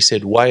father, and he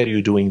said, "Why are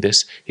you doing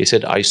this?" He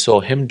said, "I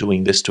saw him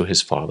doing this to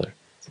his father."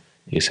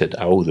 He said,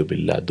 "A'udhu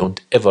billah, don't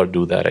ever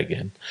do that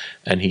again."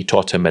 And he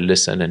taught him a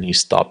lesson, and he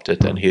stopped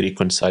it, and he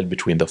reconciled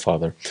between the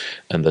father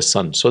and the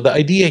son. So the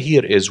idea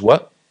here is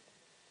what?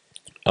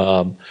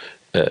 لم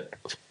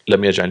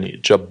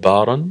يجعلني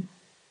جبارا,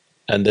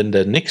 and then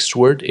the next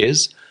word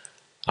is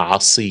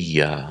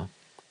عصية.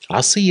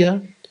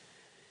 عصية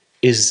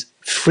is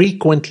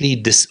frequently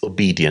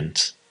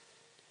disobedient.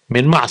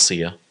 من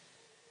معصية.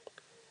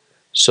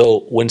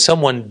 So when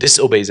someone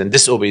disobeys and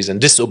disobeys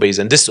and disobeys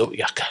and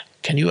disobeys,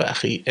 can you,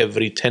 akhi,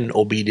 every 10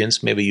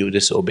 obedience, maybe you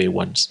disobey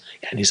once.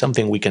 Yani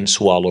something we can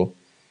swallow,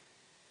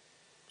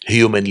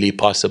 humanly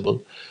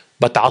possible.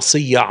 But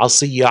عصية,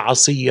 عصية,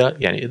 عصية,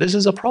 yani this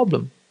is a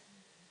problem.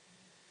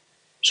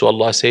 So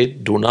Allah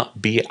said, do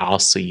not be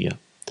عصية.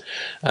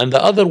 And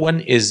the other one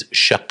is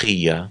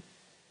شقية.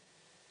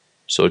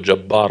 So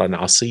جبارا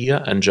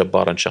عصية and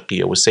جبارا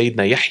شقية.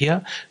 وسيدنا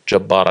يحيى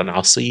جبارا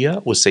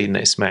عصية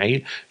وسيدنا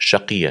إسماعيل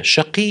شقية.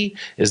 Shaqi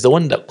is the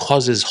one that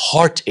causes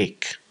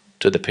heartache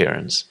to the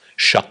parents.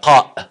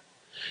 Shaqa.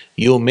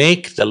 You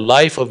make the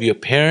life of your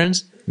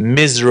parents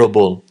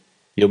miserable.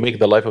 You make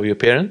the life of your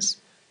parents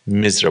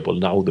miserable.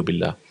 Na'udhu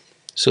billah.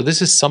 So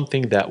this is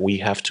something that we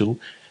have to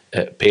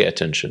pay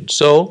attention.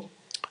 So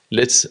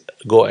let's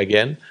go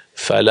again.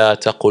 فَلَا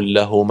تَقُلْ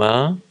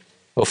لَهُمَا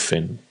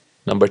أُفٍّ.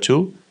 Number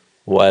 2,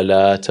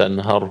 وَلَا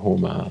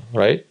تَنْهَرْهُمَا.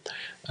 Right?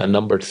 And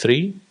number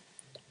 3,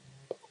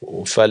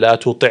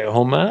 فَلَا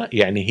تُطِعْهُمَا.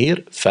 يعني here,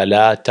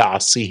 فَلَا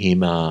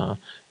تَعْصِهِمَا.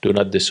 Do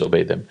not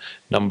disobey them.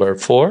 Number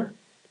 4,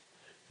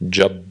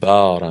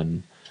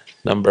 جَبَّارًا.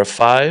 Number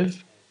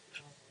 5,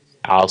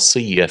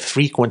 عَصِيَّة,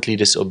 frequently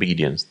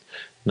disobedient.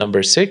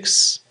 Number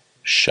 6,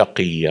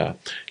 شَقِيَّة.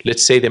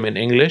 Let's say them in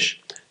English.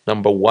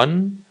 Number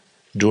 1,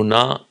 do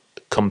not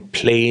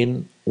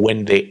complain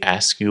when they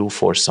ask you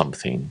for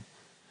something.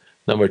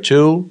 Number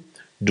 2,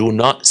 do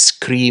not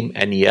scream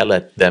and yell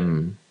at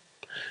them.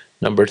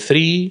 Number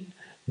 3,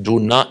 do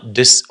not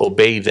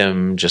disobey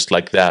them just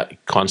like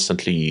that,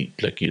 constantly,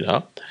 like, you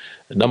know.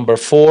 Number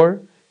 4,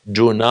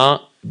 do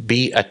not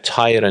be a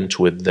tyrant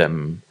with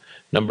them.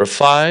 Number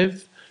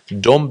 5,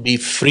 don't be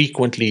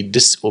frequently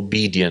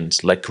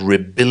disobedient, like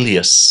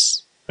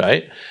rebellious,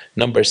 right?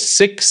 Number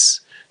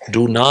 6,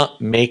 do not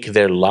make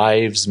their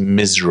lives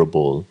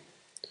miserable.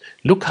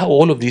 Look how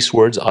all of these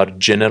words are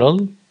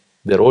general.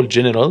 They're all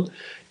general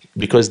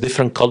because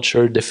different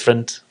culture,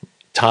 different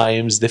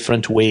times,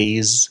 different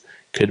ways,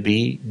 could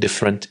be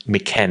different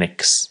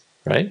mechanics,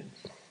 right?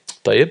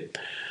 طيب.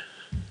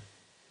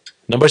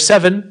 Number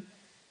 7,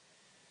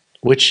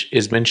 which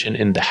is mentioned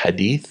in the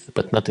hadith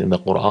but not in the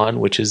Quran,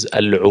 which is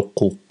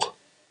al-uquq.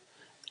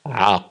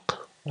 Aq.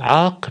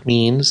 Aq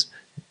means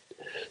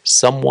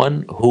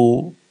someone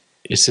who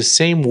is the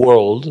same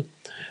world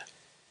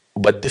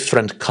but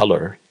different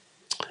color.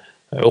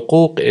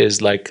 Uquq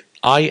is like,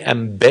 I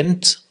am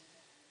bent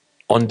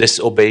on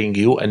disobeying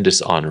you and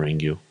dishonoring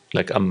you.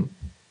 Like I'm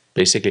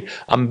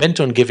bent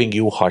on giving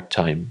you a hard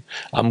time.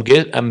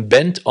 I'm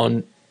bent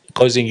on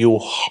causing you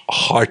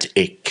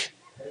heartache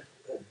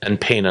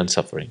and pain and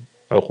suffering.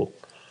 Uquq.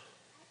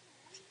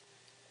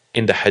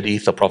 In the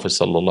hadith, the Prophet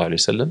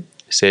ﷺ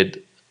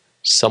said,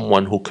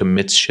 someone who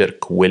commits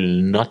shirk will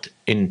not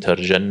enter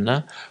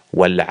Jannah.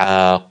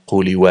 وَالْعَاقُ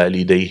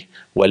لِوَالِدَيْهِ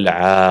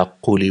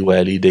وَالْعَاقُ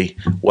لِوَالِدَيْهِ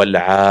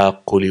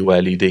وَالْعَاقُ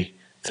لِوَالِدَيْهِ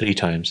 3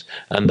 times.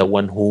 And the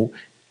one who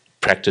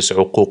practices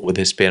uquq with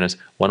his parents,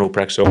 one who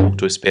practices uquq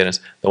to his parents,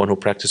 the one who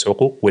practices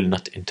uquq will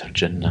not enter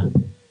Jannah.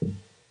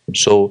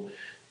 So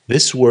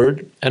this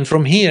word, and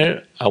from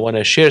here, I want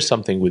to share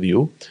something with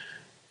you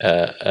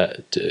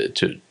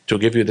to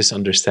give you this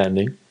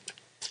understanding.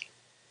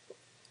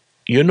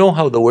 You know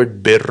how the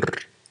word birr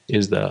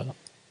is the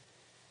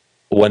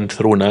 1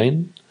 through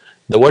 9?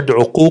 The word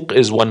uquq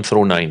is 1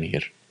 through 9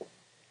 here.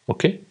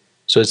 Okay?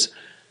 So it's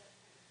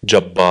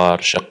jabbar,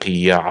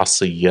 shaqiyya,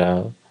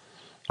 asiyya,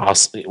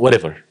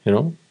 whatever, you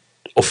know.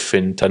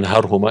 Uffin,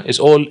 tanharhuma, is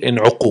all in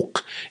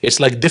uquq. It's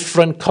like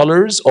different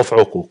colors of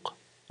uquq.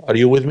 Are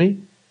you with me?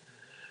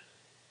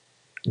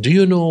 Do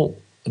you know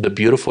the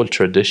beautiful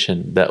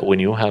tradition that when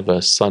you have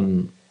a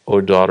son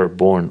or daughter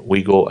born,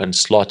 we go and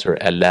slaughter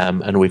a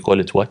lamb and we call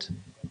it what?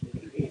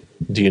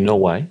 Do you know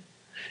why?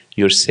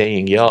 You're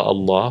saying, Ya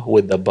Allah,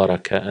 with the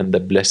barakah and the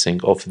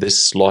blessing of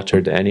this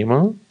slaughtered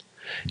animal,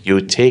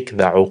 you take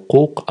the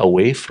uquq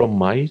away from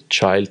my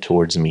child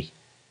towards me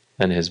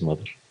and his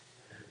mother.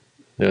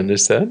 You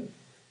understand?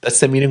 That's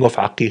the meaning of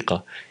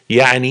aqiqah.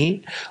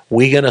 Yani,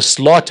 we're gonna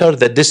slaughter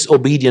the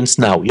disobedience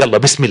now. Yalla,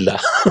 bismillah.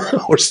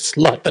 We're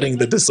slaughtering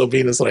the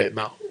disobedience right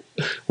now.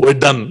 We're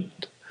done.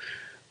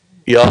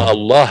 Ya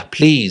Allah,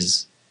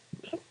 please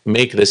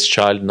make this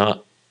child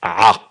not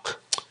aq.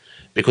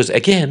 Because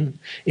again,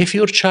 if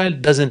your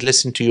child doesn't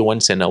listen to you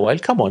once in a while,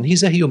 come on,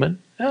 he's a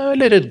human.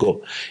 Let it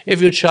go.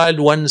 If your child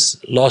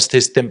once lost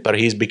his temper,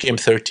 he's became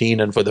 13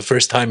 and for the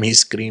first time he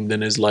screamed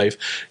in his life,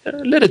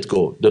 let it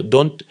go.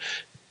 Don't,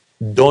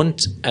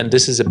 and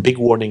this is a big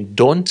warning,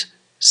 don't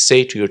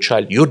say to your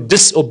child, you're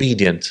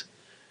disobedient.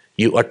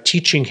 You are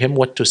teaching him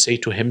what to say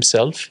to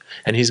himself,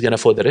 and he's going to,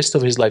 for the rest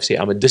of his life, say,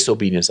 I'm a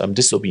disobedience, I'm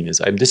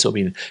disobedience, I'm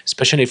disobedient,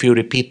 especially if you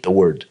repeat the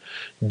word.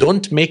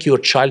 Don't make your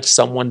child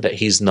someone that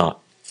he's not.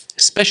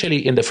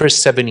 Especially in the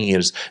first 7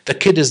 years, the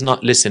kid is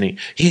not listening.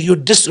 You're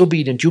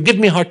disobedient. You give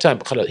me a hard time.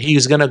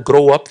 He's going to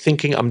grow up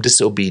thinking I'm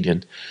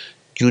disobedient.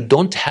 You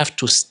don't have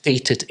to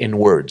state it in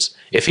words.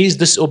 If he's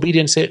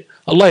disobedient, say,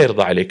 Allah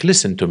yarda alayk,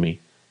 listen to me.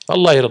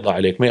 Allah yarda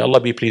alayk, may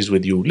Allah be pleased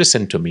with you.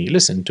 Listen to me,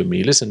 listen to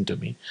me, listen to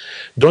me.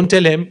 Don't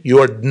tell him, you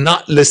are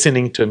not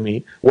listening to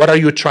me. What are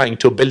you trying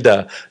to build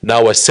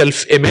now a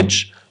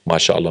self-image?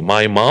 MashaAllah,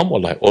 my mom,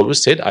 well, I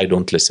always said, I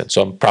don't listen,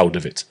 so I'm proud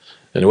of it.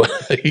 And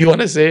you want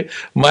to say,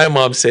 my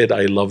mom said,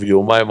 I love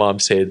you. My mom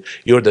said,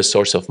 you're the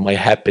source of my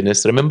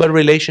happiness. Remember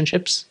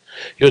relationships?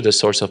 You're the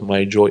source of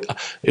my joy.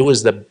 It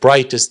was the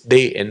brightest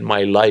day in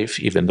my life,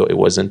 even though it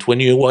wasn't.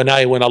 When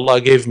Allah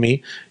gave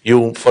me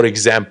you, for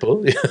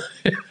example,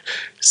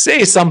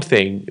 say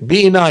something,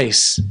 be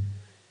nice,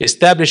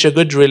 establish a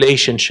good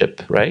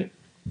relationship, right?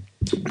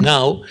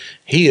 Now,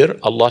 here,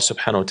 Allah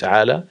subhanahu wa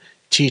ta'ala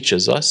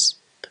teaches us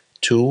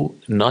to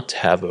not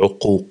have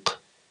uquq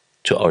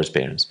to our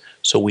parents.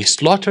 So we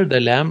slaughter the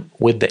lamb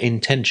with the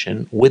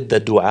intention, with the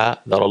dua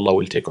that Allah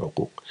will take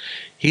uquq.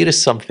 Here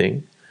is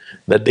something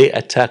that they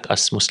attack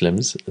us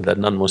Muslims, the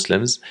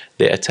non-Muslims,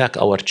 they attack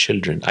our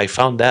children. I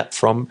found that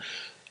from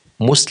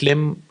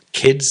Muslim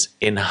kids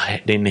in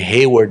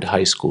Hayward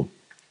High School.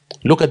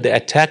 Look at the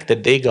attack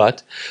that they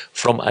got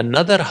from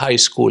another high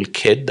school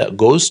kid that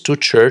goes to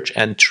church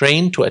and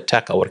trained to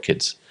attack our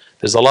kids.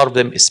 There's a lot of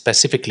them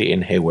specifically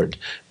in Hayward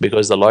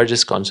because the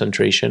largest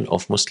concentration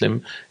of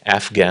Muslim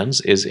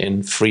Afghans is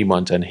in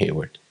Fremont and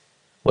Hayward.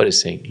 What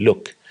is saying?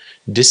 Look,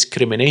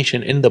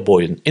 discrimination in the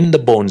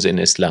bones in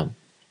Islam.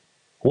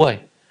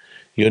 Why?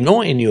 You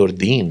know in your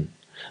deen,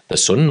 the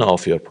sunnah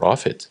of your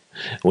prophet,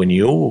 when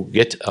you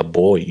get a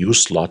boy, you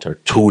slaughter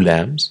 2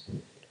 lambs.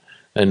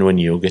 And when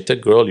you get a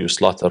girl, you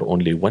slaughter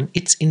only 1.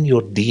 It's in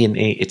your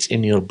DNA, it's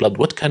in your blood.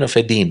 What kind of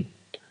a deen?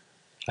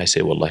 I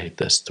say, wallahi,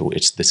 that's true.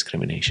 It's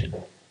discrimination.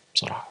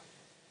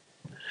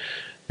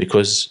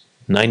 Because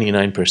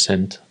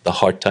 99% the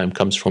hard time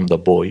comes from the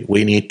boy.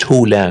 We need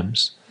 2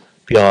 lambs.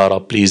 Ya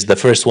Rab, please. The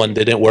first one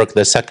didn't work.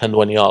 The second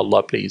one, Ya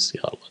Allah, please.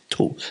 Ya Allah.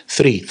 2,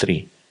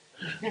 3.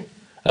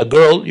 A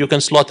girl, you can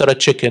slaughter a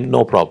chicken,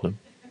 no problem.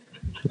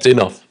 It's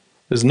enough.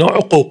 There's no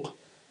uquq.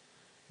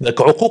 The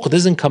uquq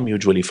doesn't come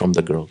usually from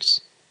the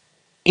girls.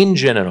 In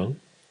general,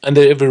 and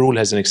every rule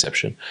has an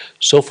exception.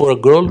 So for a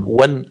girl,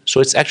 so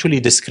it's actually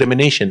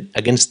discrimination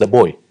against the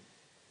boy.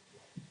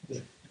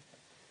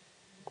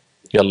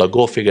 Yalla,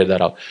 go figure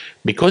that out.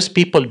 Because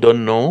people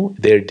don't know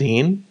their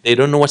deen, they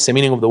don't know what's the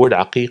meaning of the word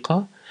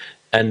aqiqah.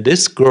 And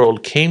this girl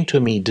came to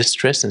me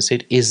distressed and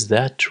said, is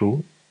that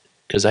true?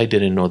 Because I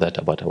didn't know that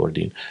about our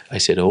deen. I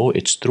said, oh,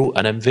 it's true,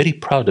 and I'm very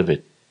proud of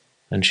it.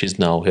 And she's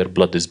now, her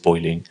blood is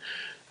boiling.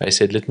 I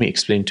said, let me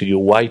explain to you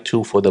why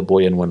 2 for the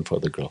boy and 1 for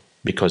the girl.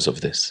 Because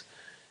of this.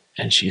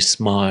 And she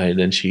smiled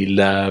and she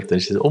laughed and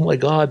she said, oh my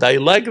God, I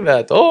like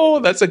that. Oh,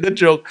 that's a good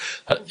joke.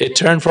 It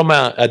turned from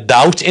a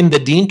doubt in the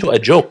deen to a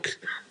joke.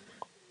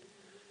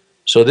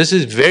 So this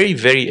is very,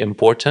 very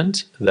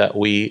important that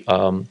we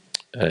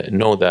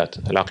know that.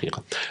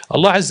 Al-Aqiqah.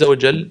 Allah Azza wa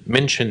Jal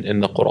mentioned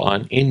in the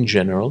Qur'an in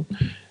general,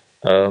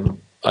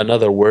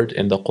 another word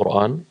in the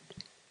Qur'an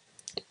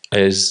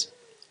is,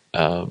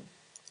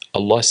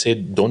 Allah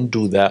said, don't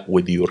do that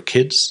with your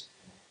kids,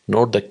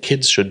 nor the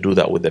kids should do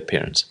that with their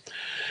parents.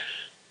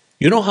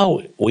 You know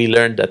how we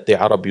learned that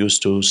the Arab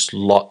used to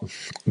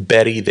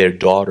bury their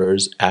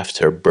daughters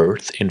after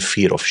birth in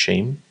fear of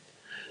shame?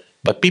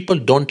 But people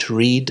don't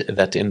read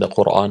that in the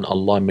Quran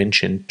Allah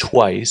mentioned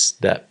twice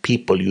that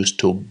people used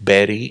to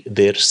bury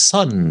their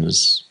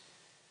sons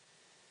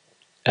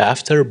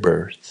after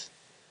birth,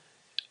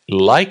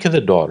 like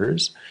the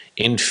daughters,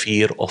 in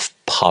fear of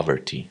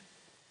poverty.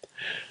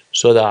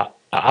 So the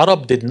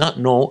Arab did not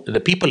know,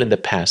 the people in the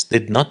past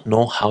did not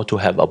know how to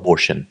have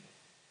abortion.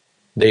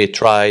 They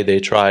try.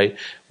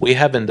 We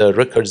have in the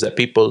records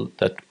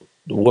that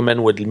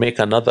women would make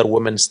another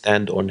woman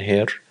stand on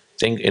her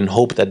thing in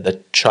hope that the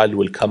child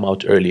will come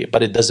out early,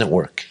 but it doesn't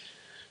work.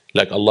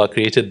 Like Allah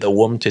created the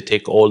womb to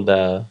take all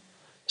the,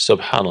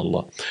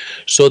 subhanallah.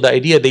 So the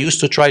idea, they used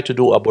to try to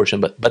do abortion,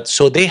 but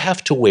so they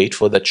have to wait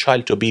for the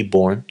child to be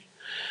born,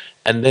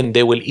 and then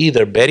they will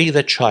either bury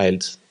the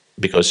child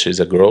because she's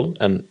a girl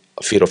and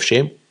fear of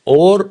shame,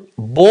 or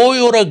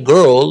boy or a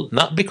girl,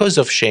 not because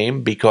of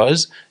shame,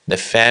 because the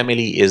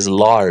family is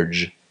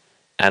large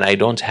and I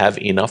don't have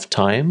enough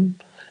time,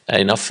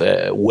 enough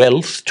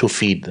wealth to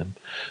feed them.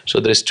 So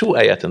there's two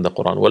ayat in the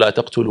Quran. وَلَا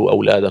تَقْتُلُوا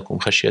أَوْلَادَكُمْ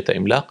خَشْيَةَ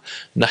إِمْلَاقٍ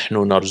نَحْنُ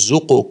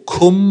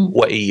نَرْزُقُكُمْ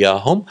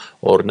وَإِيَّاهُمْ,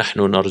 or نَحْنُ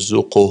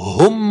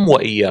نَرْزُقُهُمْ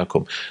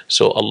وَإِيَّاكُمْ.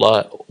 So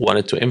Allah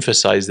wanted to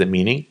emphasize the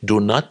meaning: do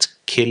not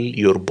kill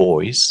your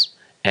boys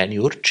and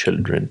your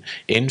children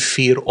in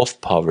fear of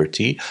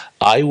poverty.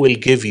 I will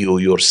give you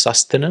your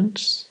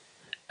sustenance,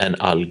 and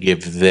I'll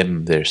give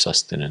them their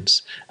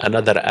sustenance.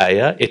 Another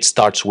ayah, it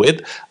starts with,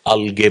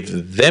 I'll give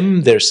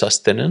them their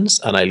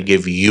sustenance and I'll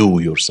give you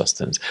your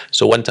sustenance.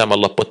 So one time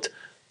Allah put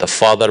the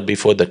father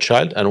before the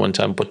child, and one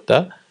time put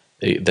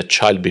the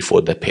child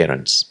before the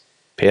parents.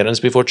 Parents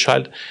before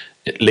child,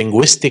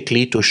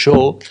 linguistically to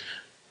show,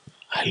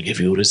 I'll give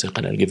you rizq,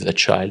 and I'll give the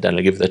child, and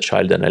I'll give the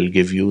child, and I'll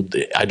give you.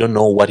 I don't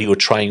know what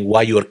you're trying,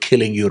 why you're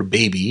killing your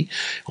baby.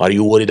 Are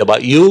you worried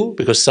about you?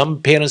 Because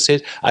some parents say,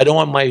 I don't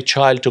want my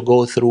child to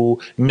go through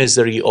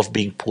misery of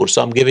being poor,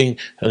 so I'm giving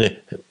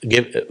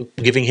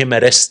him a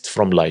rest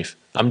from life.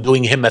 I'm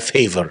doing him a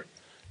favor.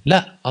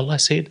 La, Allah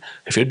said,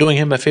 if you're doing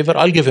him a favor,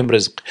 I'll give him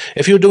rizq.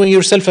 If you're doing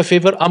yourself a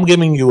favor, I'm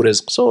giving you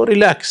rizq. So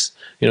relax.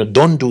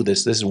 Don't do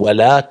this. This is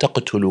وَلَا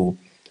تَقْتُلُوا.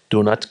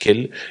 Do not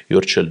kill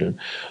your children.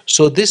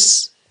 So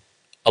this,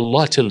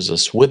 Allah tells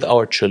us with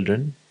our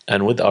children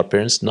and with our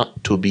parents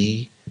not to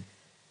be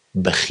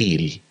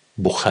bakhil,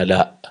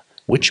 bukhala,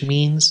 which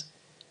means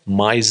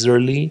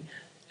miserly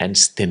and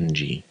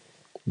stingy.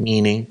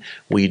 Meaning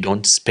we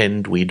don't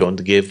spend, we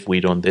don't give, we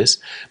don't this.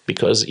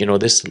 Because,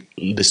 this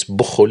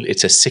bukhul,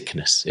 it's a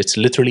sickness. It's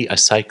literally a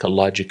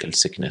psychological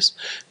sickness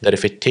that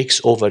if it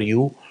takes over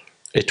you,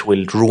 it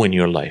will ruin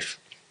your life.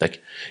 Like,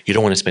 you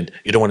don't want to spend,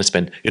 you don't want to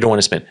spend, you don't want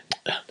to spend.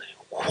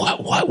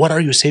 What are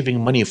you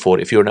saving money for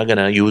if you're not going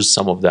to use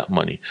some of that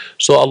money?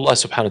 So Allah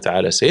subhanahu wa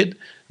ta'ala said,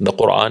 the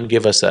Quran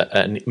gave us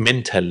a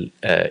mental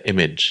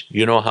image.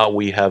 You know how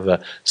we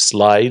have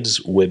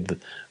slides with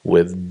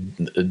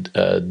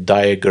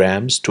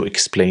diagrams to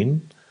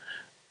explain?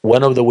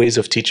 One of the ways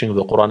of teaching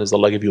the Quran is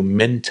Allah give you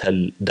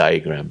mental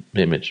diagram,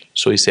 image.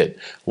 So He said,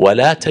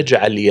 وَلَا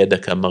تَجْعَلْ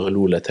يَدَكَ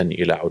مَغْلُولَةً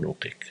إِلَىٰ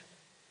عُنُقِكَ.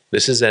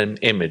 This is an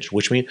image,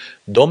 which means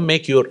don't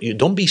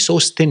be so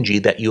stingy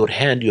that your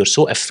hand, you're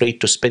so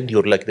afraid to spend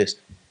your like this.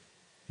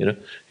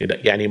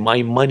 Yani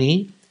my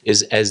money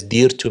is as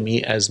dear to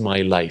me as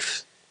my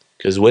life.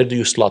 Because where do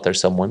you slaughter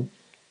someone?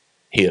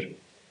 Here.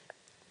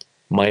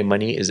 My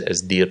money is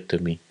as dear to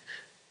me.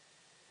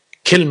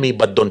 Kill me,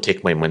 but don't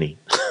take my money.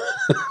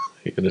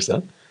 You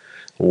understand?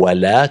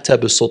 وَلَا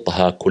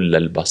تَبْسُطْهَا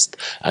كُلَّ الْبَسْطِ.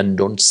 And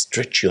don't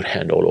stretch your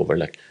hand all over.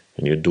 Like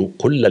when you do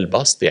كُلَّ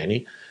الْبَسْطِ,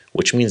 يعني,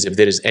 which means if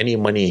there is any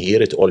money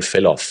here, it all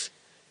fell off,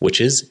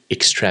 which is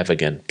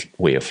extravagant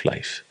way of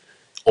life,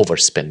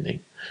 overspending.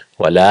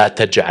 وَلَا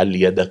تَجْعَلْ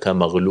يَدَكَ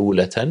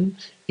مَغْلُولَةً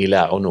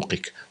إِلَىٰ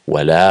عُنُقِكَ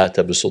وَلَا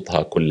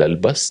تَبْسُطْهَا كُلَّ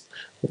الْبَسْطِ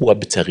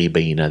وَابْتَغِ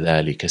بَيْنَ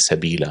ذَلِكَ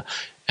سَبِيلًا.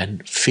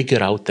 And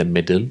figure out the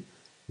middle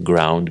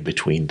ground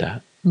between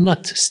that.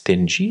 Not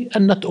stingy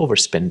and not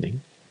overspending.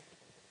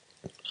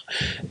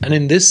 And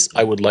in this,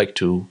 I would like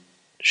to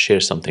share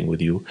something with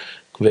you.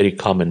 Very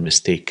common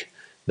mistake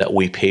that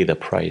we pay the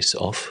price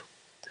of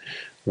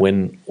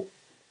when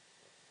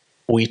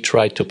we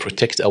try to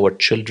protect our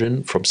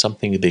children from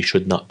something they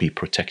should not be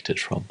protected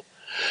from.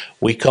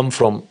 We come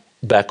from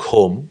back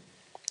home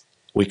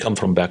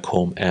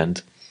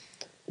and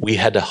we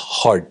had a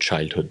hard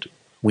childhood.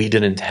 We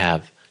didn't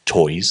have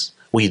toys.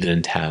 We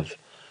didn't have,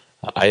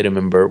 I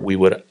remember we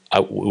were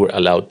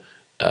allowed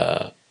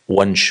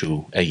one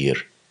shoe a year.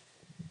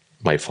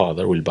 My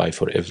father will buy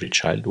for every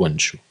child one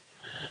shoe.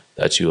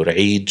 That's your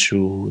Eid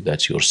shoe,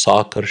 that's your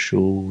soccer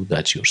shoe,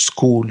 that's your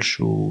school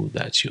shoe,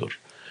 that's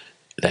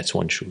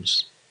one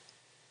shoes.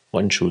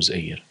 One shoes a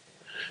year.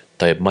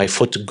 My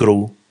foot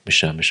grew,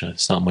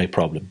 it's not my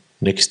problem.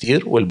 Next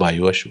year, we'll buy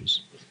you a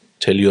shoes.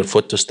 Tell your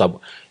foot to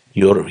stop.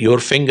 Your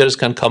fingers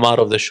can come out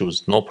of the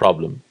shoes, no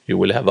problem. You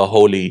will have a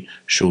holy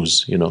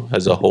shoes,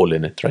 has a hole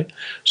in it, right?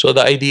 So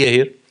the idea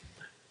here,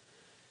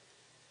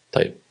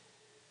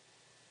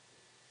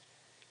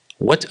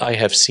 what I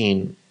have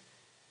seen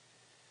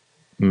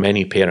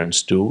many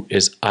parents do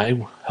is I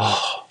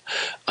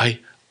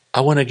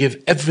want to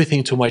give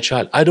everything to my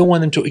child. I don't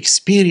want them to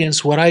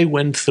experience what I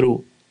went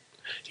through.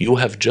 You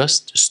have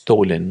just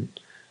stolen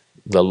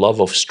the love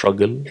of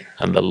struggle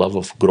and the love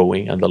of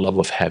growing and the love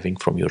of having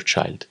from your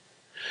child.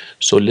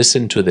 So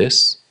listen to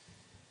this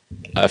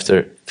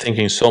after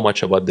thinking so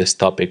much about this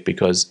topic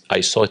because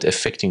I saw it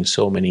affecting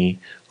so many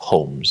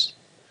homes.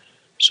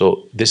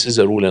 So this is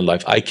a rule in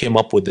life. I came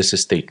up with this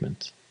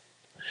statement.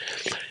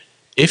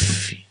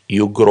 If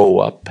you grow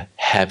up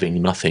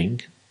having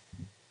nothing,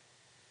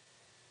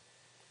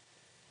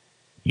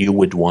 you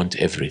would want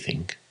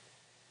everything.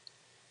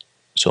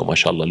 So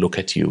mashallah, look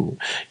at you.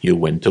 You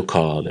went to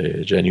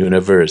college and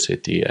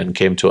university and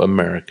came to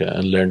America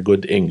and learned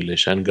good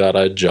English and got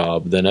a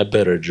job, then a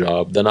better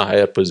job, then a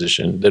higher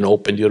position, then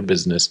opened your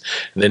business.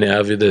 Then you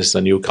have this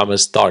and you come a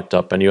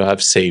startup and you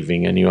have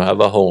saving and you have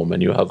a home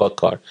and you have a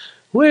car.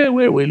 Where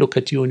we look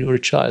at you and you're a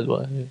child,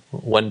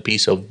 one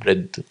piece of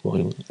bread,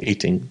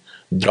 eating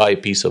dry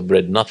piece of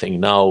bread, nothing.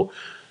 Now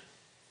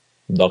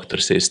Doctor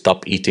says,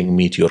 stop eating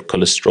meat, your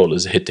cholesterol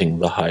is hitting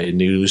the high. And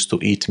you used to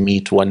eat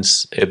meat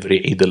once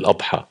every Eid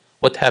al-Adha.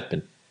 What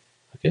happened?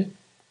 Okay.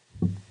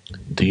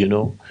 Do you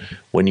know,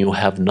 when you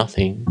have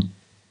nothing,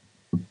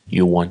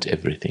 you want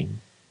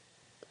everything.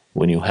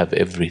 When you have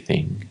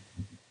everything,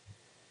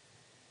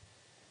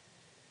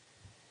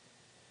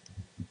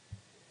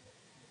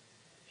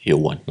 you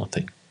want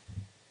nothing.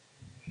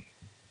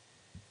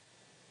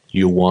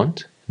 You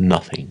want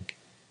nothing.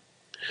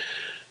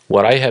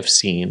 What I have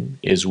seen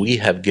is we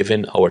have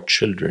given our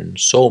children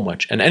so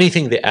much, and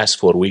anything they ask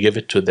for, we give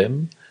it to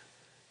them.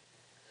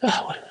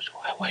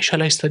 Why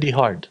shall I study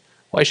hard?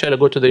 Why shall I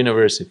go to the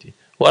university?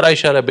 Why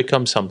shall I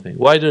become something?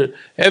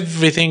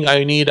 Everything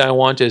I need, I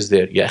want is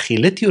there. Ya akhi,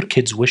 let your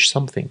kids wish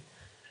something.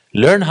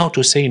 Learn how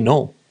to say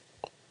no.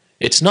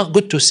 It's not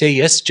good to say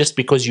yes just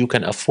because you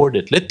can afford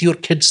it. Let your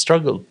kids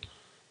struggle.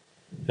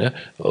 Yeah?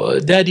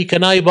 Daddy,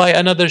 can I buy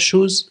another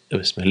shoes?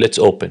 Let's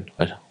open.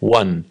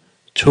 1,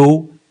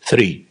 2,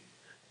 3.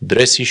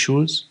 Dressy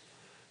shoes,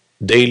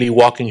 daily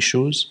walking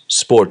shoes,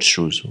 sports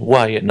shoes.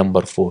 Why at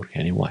number 4?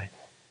 Why?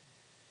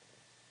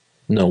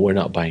 No, we're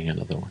not buying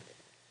another one.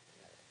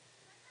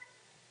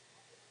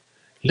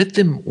 Let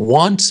them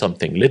want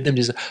something. Let them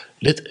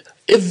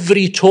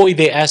every toy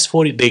they ask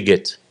for, they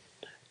get.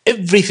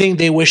 Everything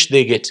they wish,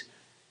 they get.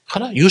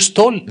 You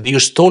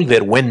stole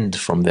their wind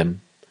from them.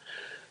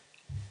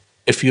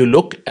 If you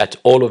look at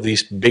all of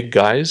these big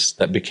guys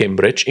that became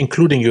rich,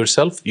 including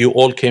yourself, you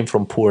all came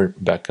from poor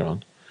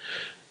background.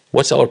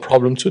 What's our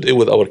problem today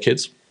with our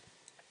kids?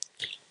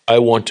 I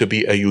want to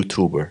be a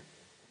YouTuber.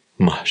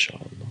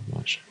 MashaAllah,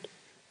 MashaAllah.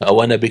 I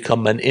want to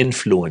become an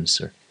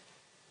influencer.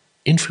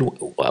 In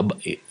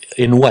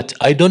what?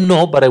 I don't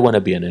know, but I want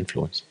to be an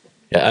influencer.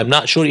 Yeah, I'm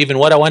not sure even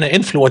what I want to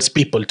influence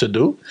people to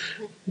do.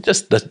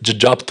 Just the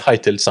job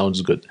title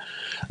sounds good.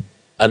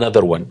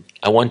 Another one,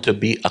 I want to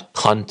be a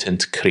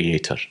content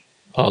creator.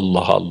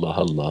 Allah, Allah,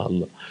 Allah,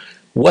 Allah.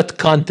 What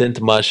content,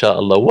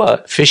 mashallah?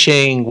 What?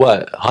 Fishing?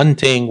 What?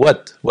 Hunting?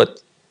 What? What?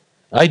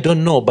 I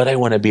don't know, but I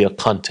want to be a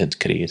content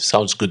creator.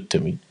 Sounds good to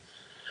me.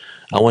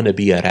 I want to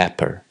be a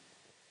rapper.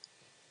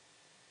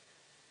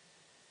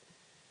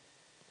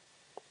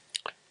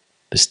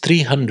 There's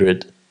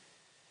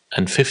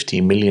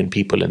 350 million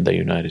people in the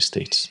United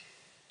States.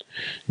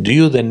 Do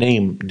you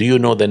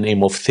know the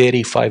name of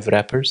 35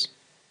 rappers?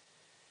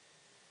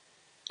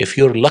 If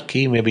you're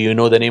lucky, maybe you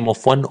know the name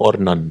of one or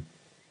none,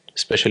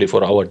 especially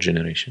for our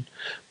generation.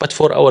 But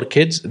for our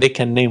kids, they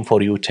can name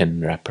for you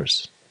 10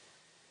 rappers.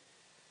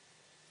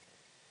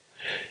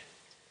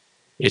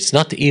 It's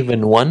not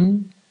even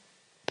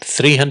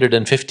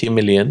 350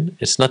 million.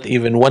 It's not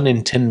even 1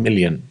 in 10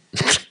 million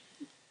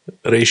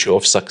ratio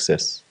of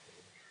success.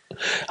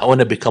 I want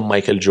to become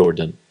Michael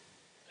Jordan.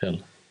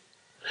 And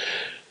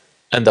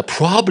the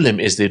problem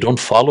is they don't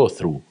follow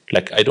through.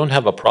 Like, I don't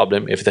have a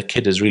problem if the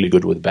kid is really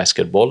good with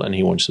basketball and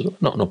he wants to do,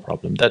 no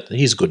problem. That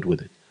he's good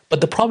with it.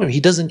 But the problem,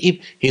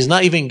 he's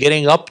not even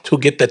getting up to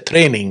get the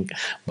training.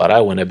 But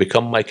I want to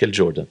become Michael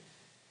Jordan.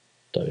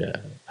 So, yeah.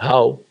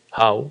 How?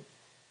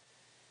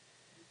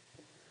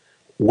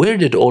 Where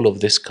did all of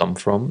this come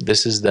from?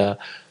 This is the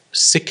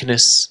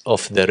sickness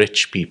of the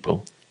rich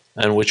people,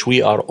 and which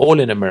we are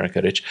all in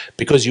America rich,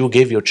 because you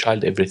gave your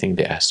child everything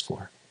they asked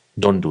for.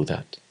 Don't do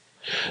that.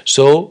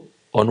 So,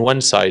 on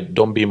one side,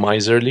 don't be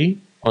miserly.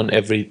 On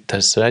every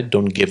side,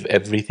 don't give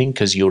everything,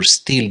 because you'll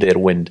steal their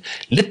wind.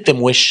 Let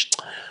them wish,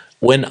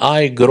 when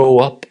I grow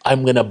up,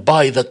 I'm going to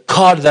buy the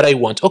car that I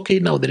want. Okay,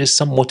 now there is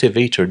some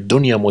motivator,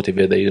 dunya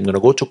motivator. I'm going to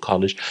go to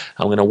college,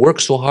 I'm going to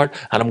work so hard,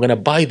 and I'm going to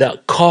buy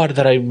that car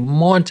that I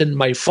want, and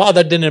my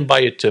father didn't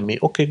buy it to me.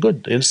 Okay,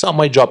 good. It's not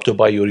my job to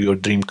buy your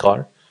dream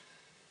car.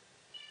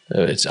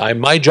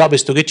 My job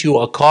is to get you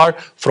a car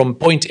from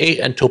point A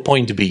and to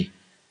point B.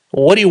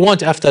 What do you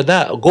want after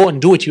that? Go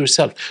and do it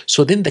yourself.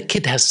 So then the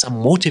kid has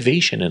some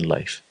motivation in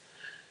life.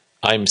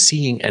 I'm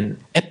seeing an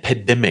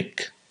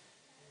epidemic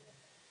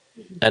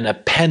and a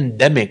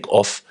pandemic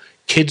of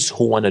kids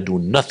who want to do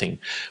nothing.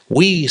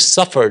 We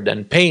suffered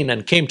and pain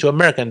and came to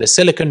America in the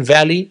Silicon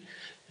Valley.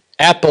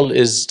 Apple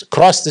is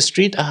across the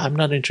street. I'm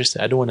not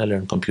interested. I don't want to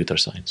learn computer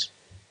science.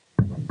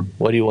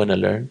 What do you want to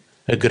learn?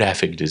 A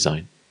graphic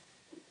design.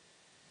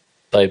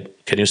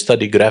 Can you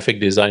study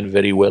graphic design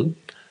very well?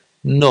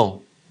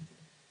 No.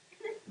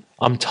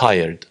 I'm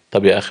tired.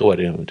 What do you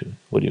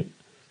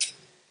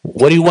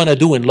want to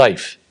do in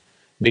life?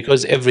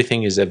 Because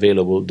everything is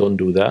available, don't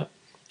do that.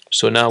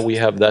 So now we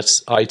have,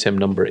 that's item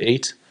number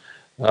 8.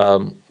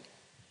 There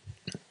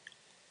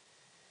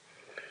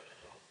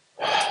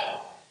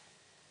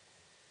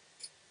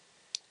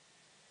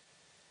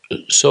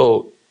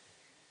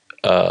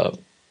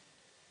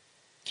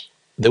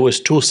was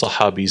 2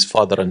 Sahabis,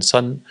 father and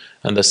son,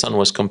 and the son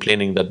was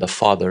complaining that the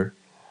father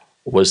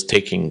was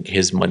taking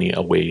his money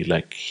away,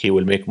 like he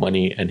will make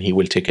money and he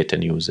will take it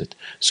and use it.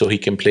 So he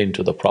complained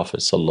to the Prophet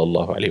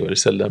sallallahu alaihi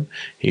wasallam.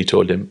 He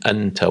told him,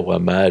 "Anta wa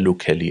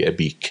maluka li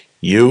abik."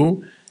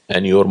 You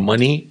and your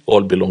money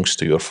all belongs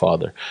to your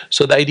father.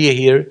 So the idea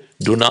here,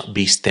 do not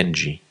be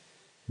stingy.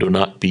 Do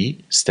not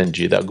be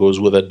stingy. That goes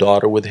with a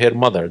daughter with her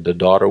mother, the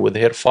daughter with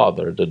her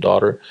father, the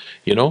daughter,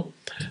 you know.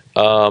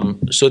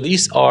 So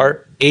these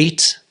are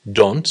 8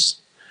 don'ts.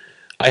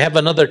 I have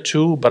another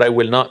 2, but I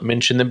will not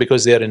mention them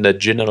because they are in the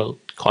general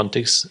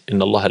context.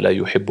 إن الله لا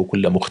يحب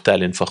كل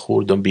مختال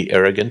فخور. Don't be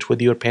arrogant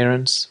with your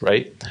parents,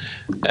 right?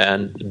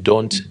 And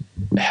don't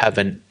have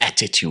an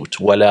attitude.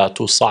 ولا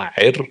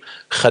تصعر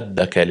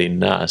خدك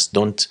للناس.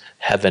 Don't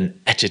have an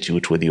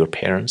attitude with your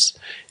parents.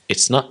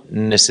 It's not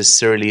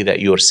necessarily that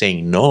you're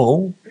saying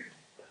no,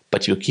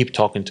 but you keep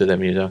talking to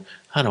them. You know,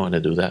 I don't want to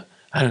do that.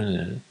 I don't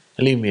know.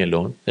 Leave me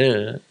alone.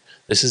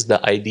 This is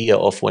the idea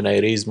of when I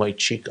raise my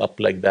cheek up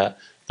like that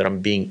I'm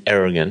being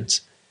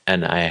arrogant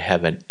and I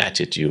have an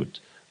attitude.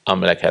 I'm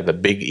like have a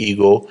big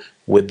ego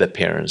with the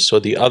parents. So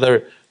the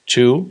other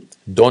 2,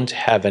 don't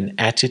have an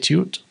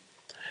attitude.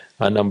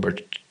 Number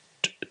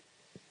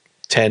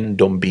 10,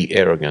 don't be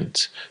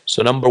arrogant.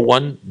 So number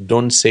 1,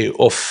 don't say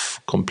off,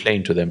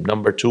 complain to them.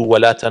 Number 2,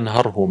 وَلَا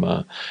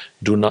تَنْهَرْهُمَا.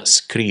 Do not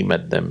scream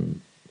at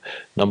them.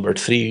 Number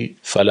 3,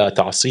 فَلَا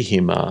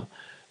تَعْصِهِمَا,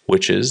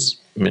 which is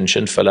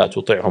mentioned فَلَا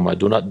تُطِعْهُمَا.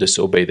 Do not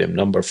disobey them.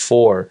 Number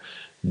 4,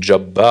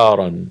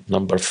 جبارا.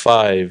 Number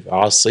 5,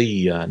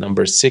 عصية.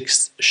 Number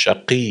 6,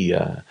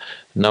 شقية.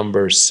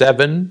 Number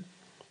 7,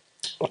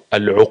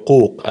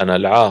 العقوق and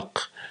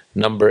العاق.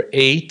 Number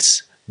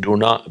 8, do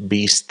not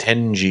be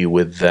stingy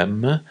with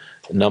them.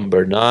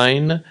 Number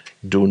 9,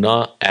 do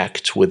not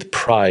act with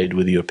pride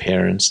with your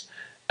parents.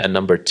 And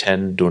number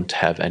 10, don't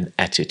have an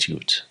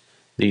attitude.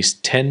 These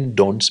 10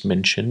 don'ts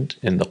mentioned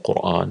in the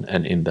Quran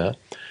and in the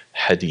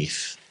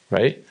Hadith,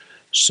 right?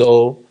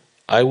 So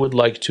I would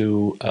like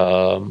to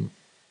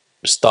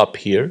stop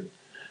here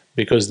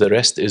because the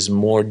rest is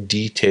more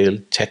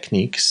detailed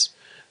techniques,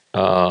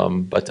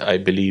 but I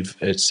believe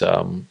it's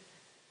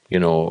you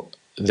know,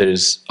 there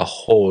is a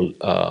whole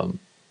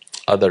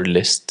other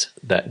list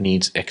that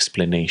needs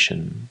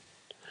explanation.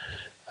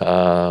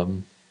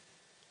 Do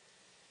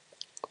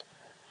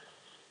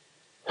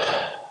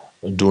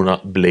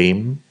not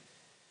blame.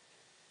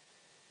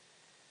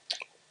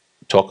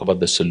 Talk about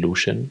the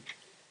solution.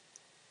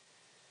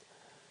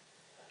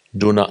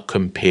 Do not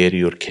compare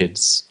your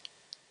kids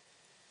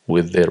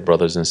with their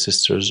brothers and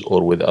sisters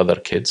or with other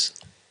kids.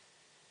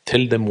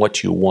 Tell them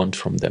what you want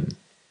from them.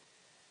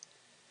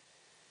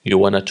 You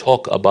want to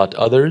talk about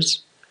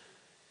others,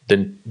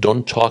 then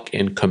don't talk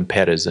in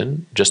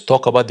comparison. Just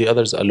talk about the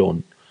others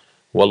alone.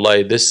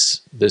 Wallahi,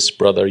 this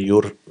brother,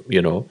 you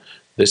know,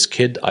 this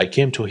kid, I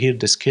came to hear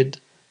this kid,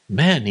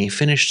 man, he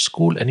finished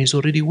school and he's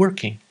already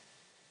working.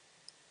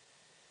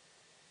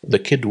 The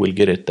kid will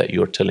get it that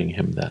you're telling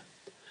him that.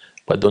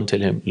 But don't tell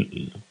him,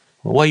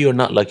 why you're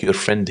not like your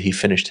friend, he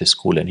finished his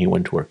school and he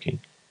went working.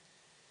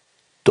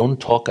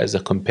 Don't talk as a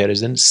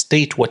comparison.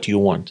 State what you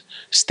want.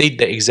 State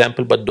the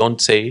example, but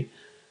don't say,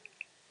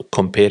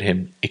 compare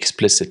him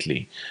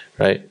explicitly,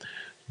 right?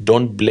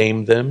 Don't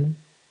blame them.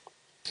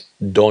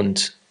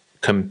 Don't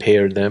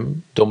compare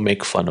them. Don't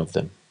make fun of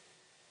them.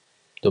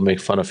 Don't make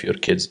fun of your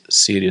kids,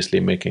 seriously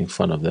making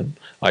fun of them.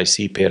 I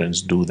see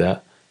parents do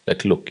that.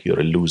 Like, look,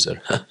 you're a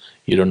loser.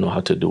 You don't know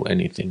how to do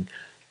anything.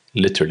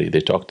 Literally,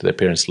 they talk to their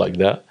parents like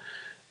that.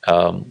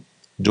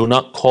 Do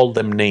not call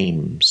them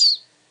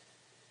names.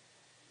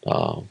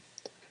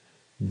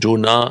 Do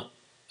not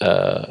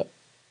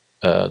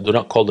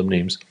call them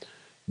names.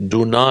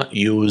 Do not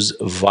use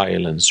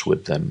violence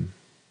with them.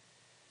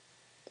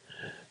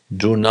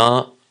 Do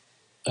not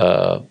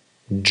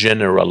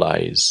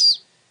generalize.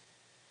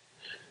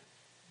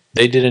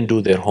 They didn't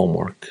do their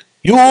homework.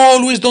 You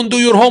always don't do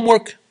your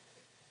homework.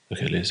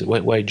 Okay, listen.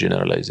 Why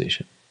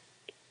generalization?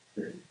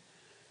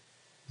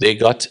 They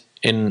got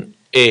in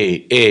A,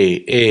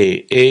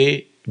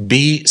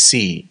 B,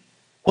 C.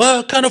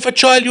 What kind of a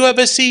child you have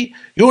a C?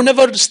 You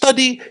never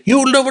study.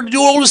 You're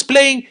always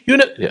playing.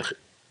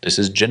 This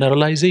is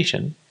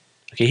generalization.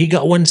 Okay, he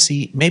got 1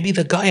 C. Maybe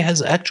the guy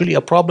has actually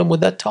a problem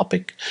with that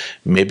topic.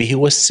 Maybe he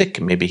was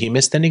sick. Maybe he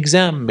missed an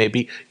exam.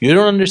 Maybe you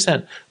don't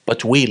understand.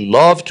 But we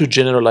love to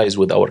generalize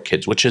with our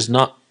kids, which is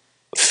not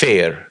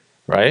fair,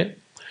 right?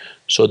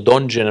 So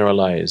don't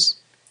generalize.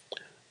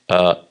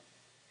 The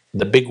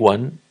big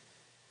one,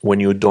 when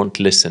you don't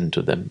listen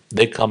to them,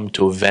 they come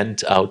to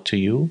vent out to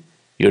you,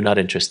 you're not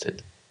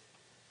interested.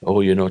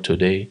 Oh, you know,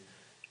 today,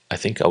 I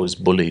think I was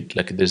bullied.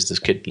 Like there's this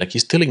kid, like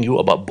he's telling you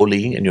about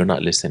bullying and you're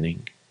not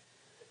listening.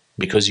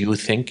 Because you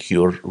think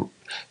your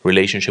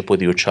relationship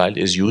with your child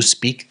is you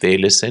speak, they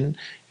listen,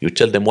 you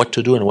tell them what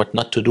to do and what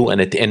not to do, and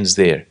it ends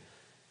there.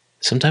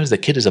 Sometimes the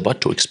kid is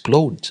about to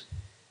explode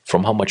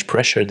from how much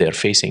pressure they're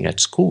facing at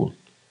school,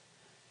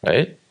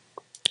 right?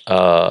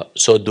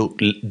 So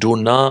do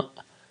not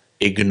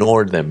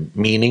ignore them,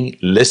 meaning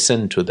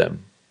listen to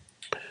them.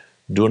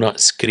 Do not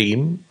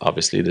scream.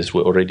 Obviously, this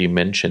we already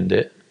mentioned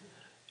it.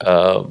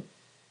 2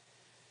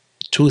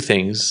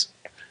 things.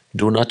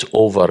 Do not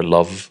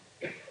overlove.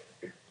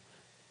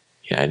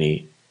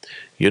 Yani,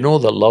 you know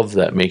the love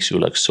that makes you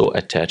like so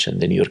attached, and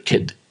then your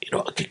kid,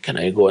 can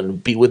I go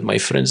and be with my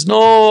friends?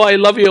 No, I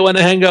love you, I want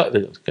to hang out.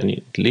 Can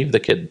you leave the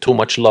kid? Too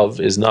much love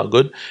is not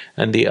good.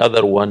 And the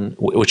other one,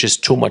 which is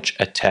too much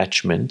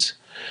attachment.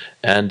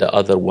 And the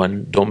other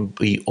one, don't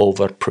be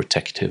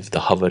overprotective,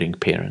 the hovering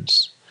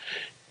parents.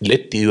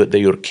 Let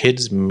your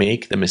kids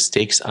make the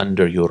mistakes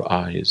under your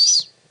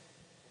eyes.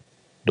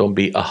 Don't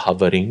be a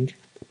hovering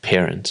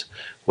parent.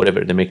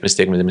 Whatever, they make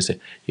mistake,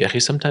 Yeah,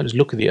 sometimes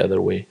look the other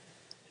way.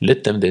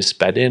 Let them this.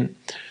 But then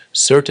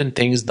certain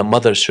things the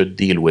mother should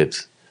deal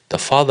with. The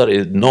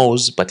father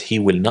knows, but he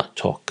will not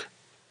talk.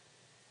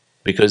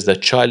 Because the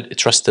child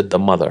trusted the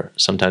mother.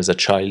 Sometimes the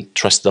child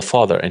trusts the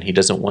father and he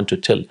doesn't want to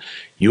tell.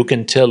 You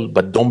can tell,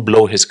 but don't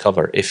blow his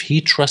cover. If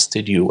he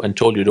trusted you and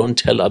told you don't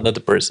tell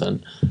another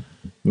person,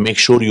 make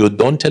sure you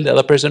don't tell the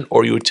other person,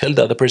 or you tell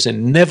the other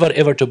person never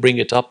ever to bring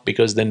it up,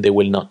 because then they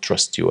will not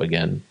trust you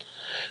again.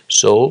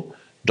 So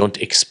don't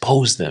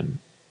expose them,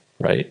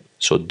 right?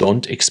 So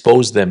don't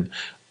expose them.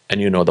 And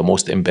you know the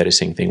most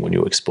embarrassing thing when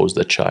you expose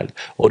the child,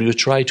 or you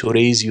try to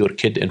raise your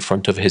kid in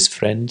front of his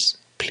friends,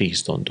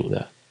 please don't do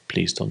that.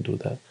 Please don't do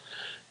that.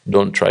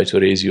 Don't try to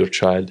raise your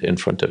child in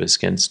front of his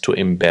kids to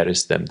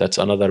embarrass them. That's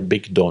another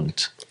big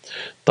don't.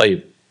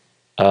 طيب,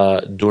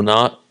 do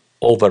not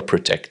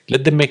overprotect.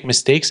 Let them make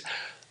mistakes,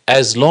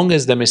 as long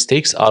as the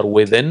mistakes are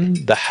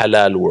within the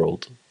halal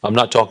world. I'm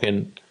not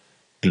talking,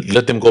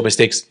 let them go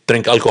mistakes,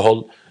 drink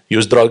alcohol,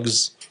 use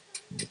drugs,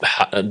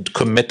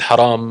 commit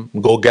haram,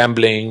 go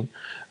gambling,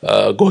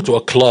 go to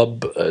a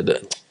club.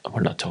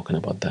 We're not talking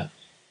about that.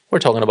 We're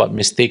talking about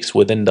mistakes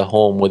within the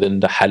home,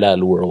 within the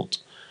halal world.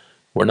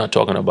 We're not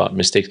talking about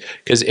mistakes.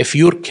 Because if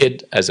your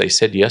kid, as I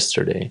said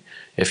yesterday,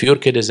 if your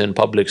kid is in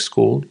public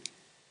school,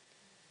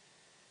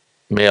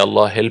 may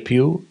Allah help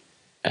you.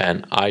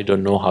 And I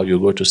don't know how you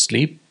go to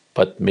sleep,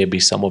 but maybe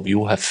some of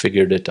you have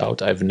figured it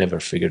out. I've never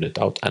figured it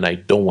out, and I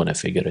don't want to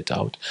figure it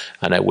out.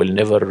 And I will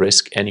never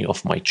risk any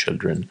of my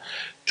children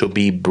to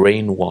be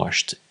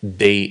brainwashed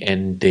day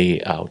in,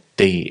 day out,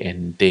 day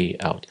in, day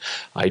out.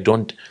 I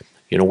don't,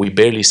 we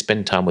barely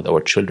spend time with our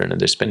children, and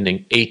they're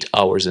spending 8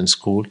 hours in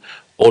school.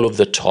 All of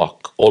the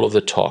talk, all of the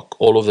talk,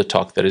 all of the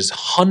talk that is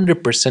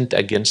 100%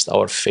 against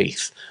our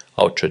faith,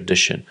 our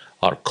tradition,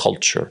 our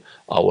culture,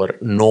 our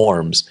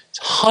norms. It's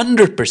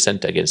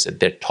 100% against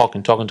it. They're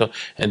talking,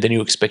 and then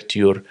you expect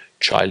your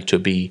child to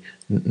be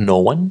no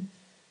one,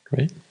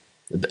 right?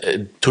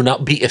 To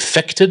not be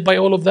affected by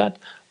all of that.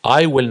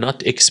 I will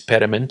not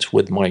experiment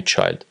with my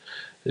child.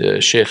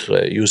 Sheikh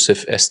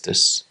Yusuf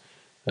Estes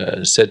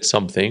said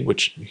something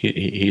which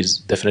he's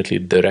definitely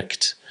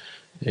direct,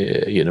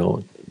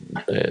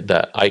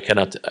 that I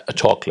cannot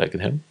talk like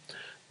him,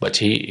 but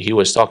he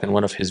was talking in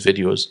one of his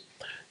videos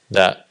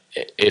that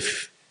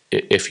if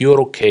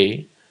you're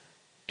okay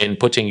in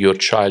putting your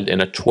child in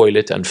a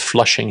toilet and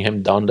flushing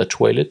him down the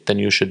toilet, then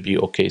you should be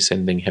okay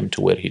sending him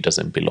to where he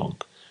doesn't belong,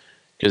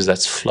 because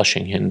that's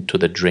flushing him to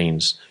the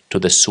drains, to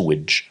the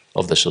sewage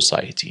of the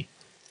society.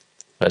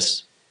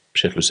 That's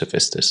Sheikh Yusuf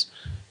Estes.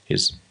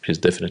 He's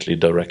definitely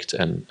direct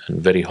and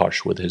very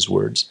harsh with his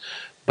words,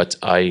 but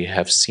I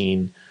have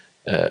seen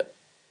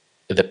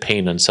the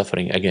pain and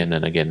suffering again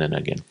and again and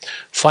again.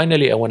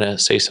 Finally, I want to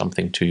say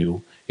something to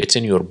you. It's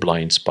in your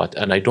blind spot,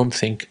 and I don't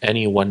think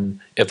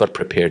anyone ever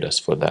prepared us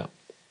for that.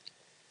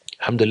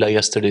 Alhamdulillah,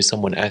 yesterday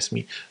someone asked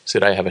me,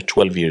 said, I have a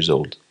 12 years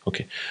old.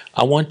 Okay,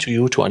 I want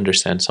you to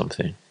understand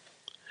something.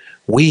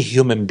 We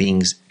human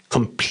beings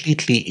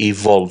completely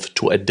evolved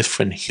to a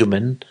different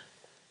human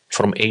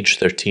from age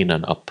 13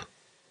 and up.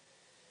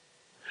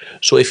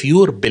 So if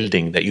you're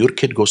building that your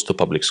kid goes to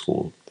public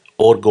school,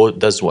 or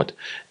does what,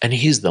 and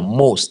he's the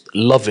most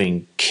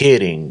loving,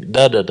 caring,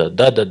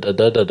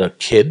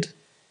 kid,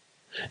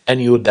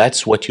 and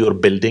that's what you're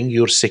building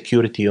your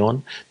security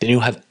on, then you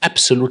have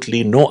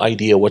absolutely no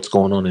idea what's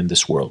going on in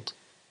this world.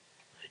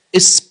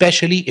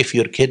 Especially if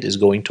your kid is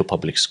going to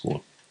public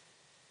school.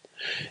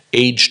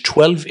 Age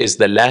 12 is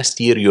the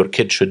last year your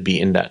kid should be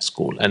in that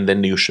school, and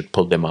then you should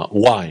pull them out.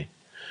 Why?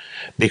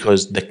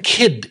 Because the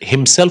kid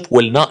himself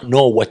will not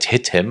know what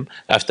hit him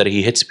after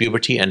he hits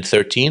puberty and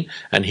 13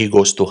 and he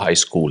goes to high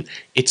school.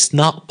 It's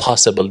not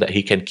possible that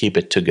he can keep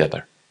it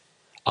together.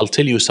 I'll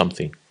tell you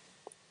something,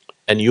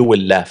 and you will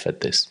laugh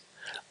at this.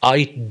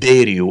 I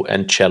dare you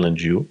and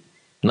challenge you,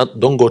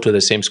 don't go to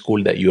the same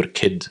school that your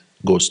kid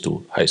goes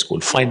to, high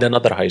school. Find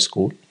another high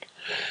school,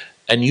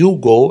 and you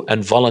go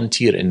and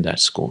volunteer in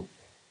that school,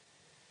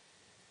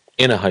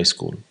 in a high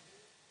school.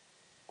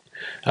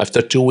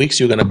 After 2 weeks,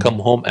 you're going to come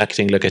home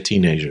acting like a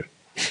teenager.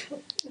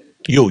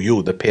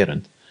 You, the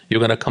parent. You're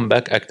going to come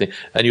back acting,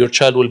 and your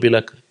child will be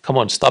like, come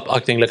on, stop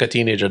acting like a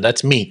teenager.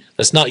 That's me.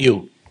 That's not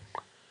you.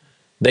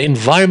 The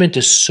environment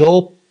is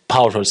so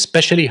powerful,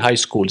 especially high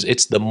schools.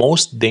 It's the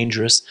most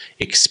dangerous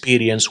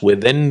experience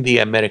within the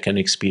American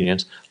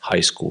experience,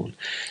 high school.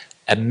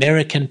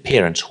 American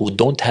parents who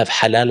don't have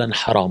halal and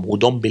haram, who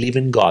don't believe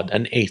in God,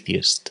 an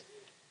atheist,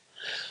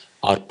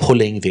 are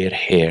pulling their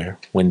hair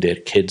when their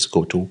kids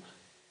go to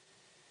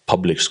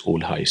public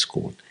school, high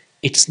school.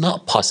 It's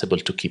not possible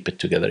to keep it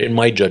together. In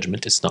my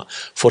judgment, it's not.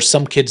 For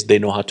some kids, they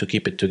know how to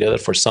keep it together.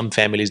 For some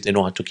families, they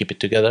know how to keep it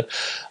together.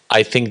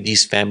 I think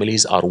these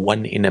families are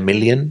 1 in a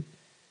million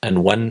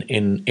and 1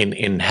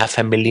 in half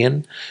a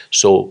million.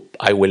 So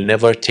I will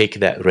never take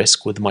that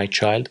risk with my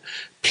child.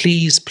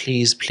 Please,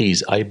 please,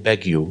 please, I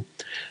beg you,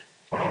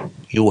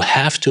 you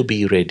have to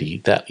be ready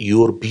that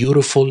your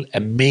beautiful,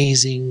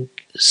 amazing,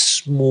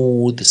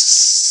 smooth,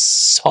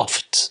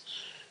 soft,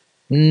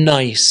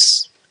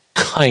 nice,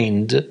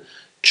 kind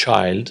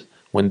child,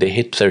 when they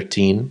hit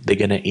 13, they're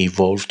going to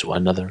evolve to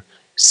another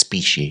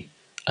species,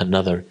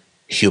 another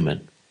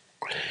human.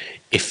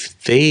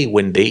 If they,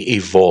 when they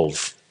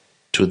evolve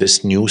to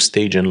this new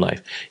stage in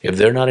life, if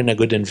they're not in a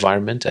good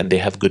environment and they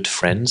have good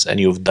friends and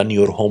you've done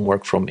your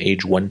homework from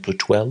age 1 to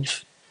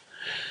 12,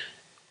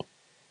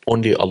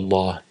 only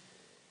Allah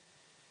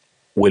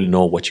will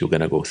know what you're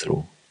going to go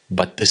through.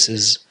 But this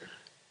is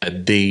a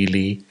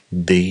daily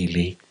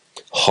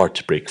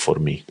heartbreak for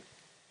me.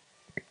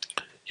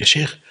 Ya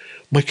Sheikh,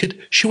 my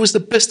kid, she was the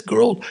best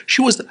girl.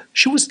 She was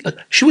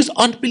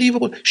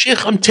unbelievable.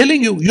 Sheikh, I'm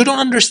telling you, you don't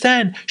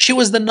understand. She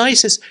was the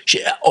nicest.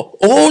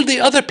 All the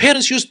other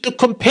parents used to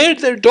compare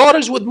their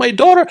daughters with my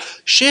daughter.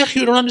 Sheikh,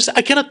 you don't understand.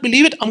 I cannot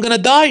believe it. I'm gonna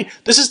die.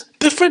 This is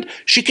different.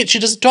 She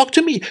doesn't talk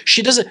to me.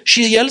 She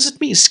yells at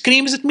me,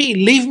 screams at me,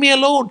 leave me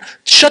alone,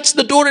 shuts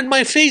the door in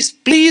my face.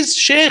 Please,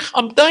 Sheikh,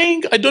 I'm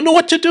dying. I don't know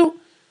what to do.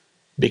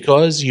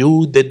 Because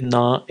you did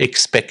not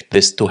expect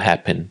this to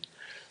happen.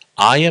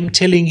 I am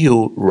telling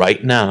you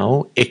right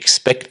now,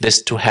 expect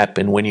this to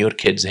happen when your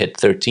kids hit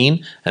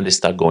 13 and they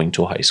start going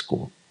to high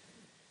school.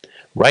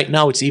 Right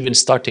now, it's even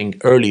starting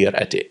earlier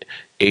at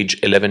age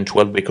 11,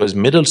 12, because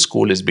middle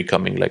school is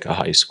becoming like a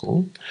high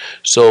school.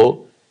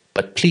 So,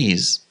 but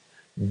please,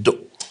 the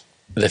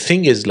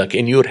thing is, like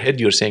in your head,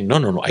 you're saying,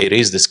 no, I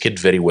raised this kid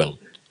very well.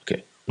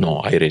 Okay,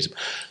 no,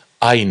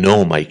 I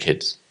know my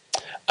kids.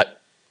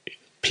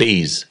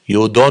 Please,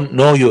 you don't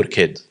know your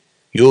kid.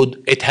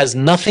 It has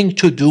nothing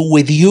to do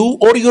with you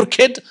or your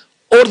kid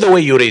or the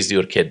way you raised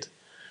your kid.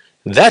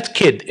 That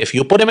kid, if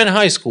you put him in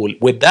high school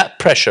with that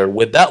pressure,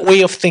 with that way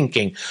of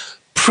thinking,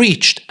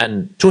 preached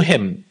and to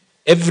him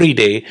every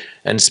day,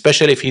 and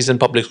especially if he's in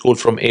public school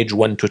from age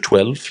 1 to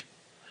 12,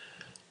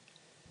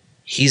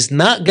 he's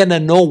not going to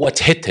know what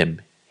hit him.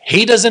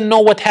 He doesn't know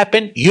what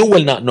happened. You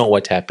will not know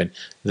what happened.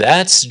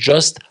 That's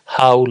just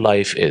how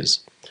life is.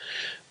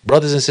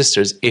 Brothers and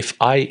sisters, if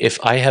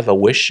I have a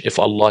wish, if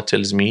Allah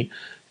tells me,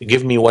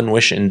 give me one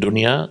wish in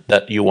dunya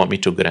that you want me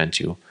to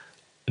grant you,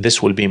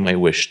 this will be my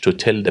wish, to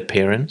tell the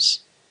parents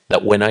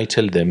that when I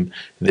tell them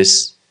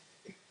this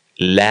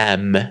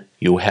lamb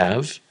you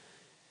have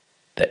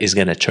that is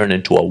going to turn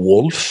into a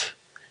wolf,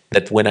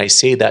 that when I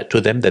say that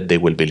to them, that they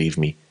will believe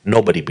me.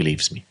 Nobody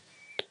believes me.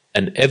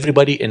 And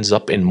everybody ends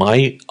up in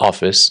my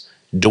office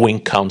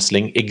doing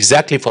counseling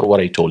exactly for what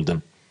I told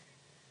them.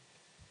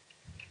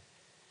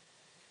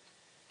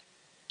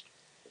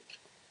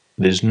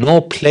 There's no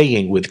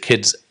playing with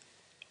kids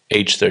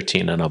age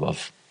 13 and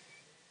above.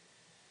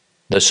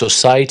 The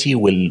society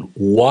will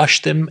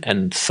wash them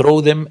and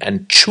throw them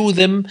and chew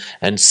them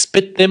and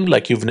spit them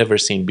like you've never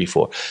seen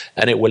before.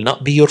 And it will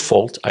not be your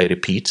fault, I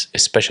repeat,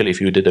 especially if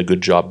you did a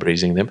good job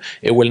raising them.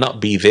 It will not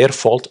be their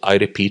fault, I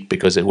repeat,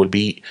 because it will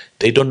be,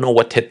 they don't know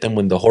what hit them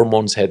when the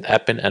hormones had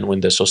happened and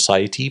when the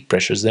society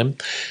pressures them.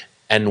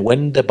 And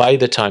by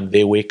the time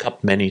they wake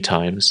up many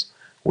times,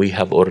 we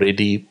have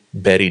already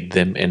buried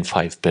them in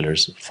 5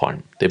 Pillars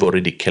farm. They've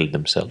already killed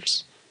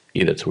themselves,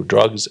 either through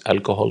drugs,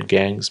 alcohol,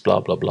 gangs, blah,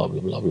 blah, blah, blah,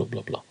 blah, blah,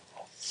 blah, blah.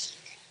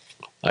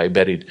 I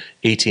buried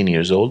 18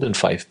 years old in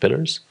 5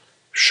 Pillars,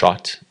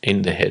 shot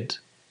in the head.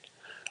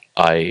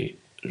 I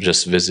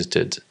just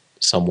visited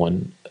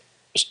someone.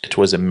 It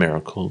was a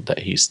miracle that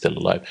he's still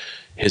alive.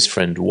 His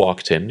friend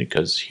walked in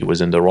because he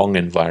was in the wrong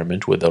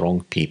environment with the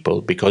wrong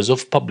people because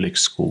of public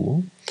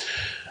school.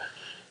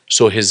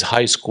 So his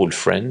high school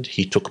friend,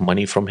 he took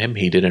money from him.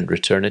 He didn't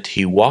return it.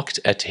 He walked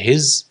at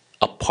his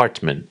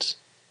apartment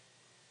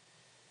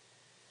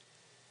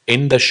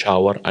in the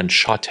shower and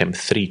shot him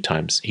 3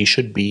 times. He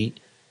should be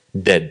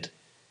dead.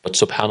 But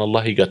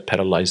subhanAllah, he got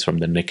paralyzed from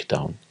the neck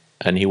down.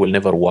 And he will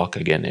never walk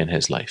again in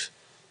his life.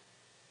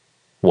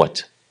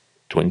 What?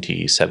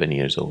 27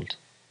 years old.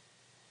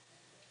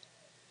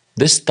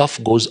 This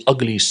stuff goes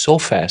ugly so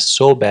fast,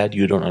 so bad,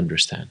 you don't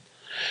understand.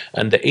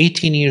 And the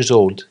 18 years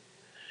old,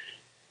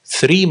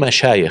 3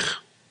 mashayikh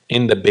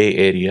in the Bay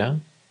Area,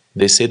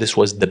 they say this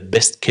was the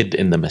best kid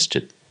in the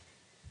masjid.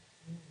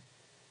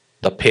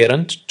 The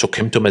parent took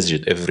him to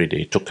masjid every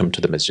day, took him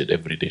to the masjid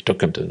every day,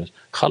 took him to the masjid.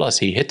 Khalas,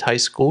 he hit high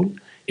school,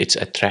 it's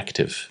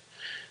attractive.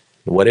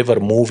 Whatever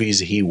movies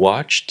he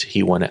watched,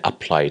 he want to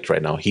apply it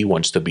right now. He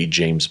wants to be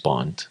James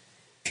Bond.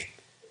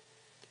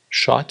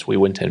 Shot, we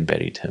went and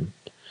buried him.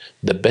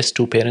 The best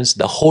 2 parents,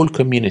 the whole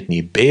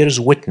community bears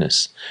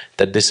witness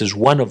that this is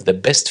one of the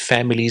best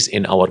families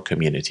in our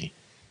community.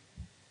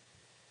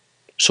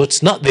 So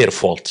it's not their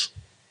fault.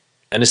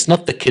 And it's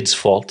not the kid's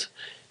fault.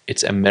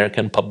 It's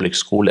American public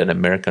school and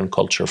American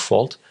culture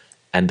fault.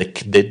 And the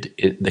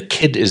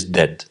kid is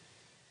dead.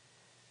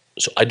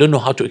 So I don't know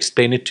how to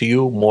explain it to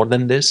you more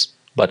than this,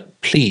 but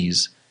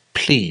please,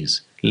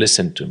 please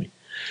listen to me.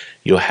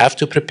 You have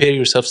to prepare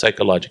yourself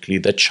psychologically.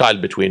 The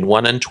child between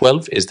 1 and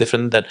 12 is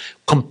different than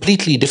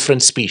completely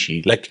different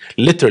species. Like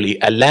literally,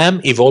 a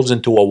lamb evolves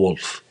into a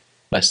wolf.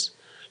 Bas.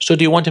 So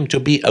do you want him to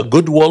be a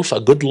good wolf,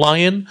 a good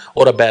lion,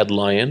 or a bad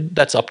lion?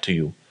 That's up to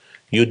you.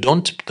 You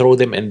don't throw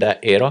them in that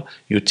era.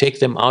 You take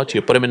them out,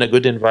 you put them in a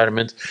good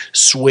environment,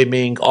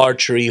 swimming,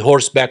 archery,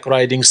 horseback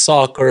riding,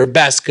 soccer,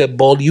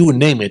 basketball, you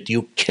name it.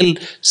 You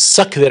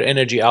suck their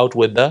energy out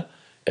with the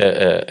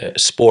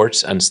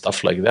sports and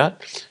stuff like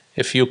that.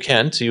 If you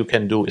can't, you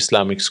can do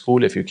Islamic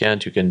school. If you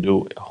can't, you can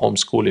do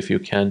homeschool. If you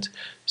can't,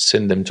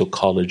 send them to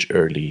college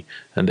early.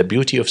 And the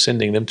beauty of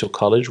sending them to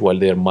college while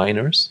they're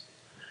minors,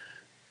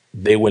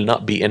 they will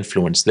not be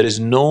influenced. There is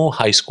no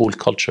high school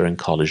culture in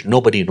college.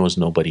 Nobody knows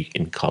nobody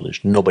in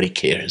college. Nobody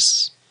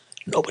cares.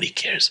 Nobody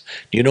cares.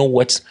 Do you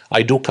know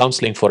I do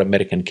counseling for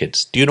American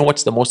kids. Do you know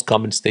what's the most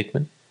common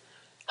statement?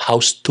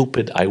 How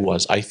stupid I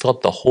was. I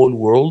thought the whole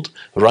world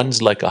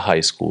runs like a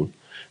high school.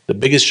 The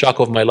biggest shock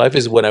of my life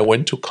is when I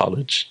went to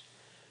college.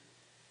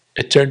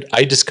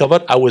 I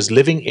discovered I was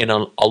living in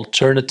an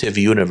alternative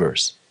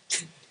universe.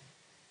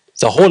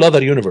 It's a whole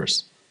other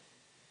universe.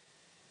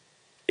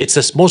 It's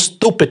the most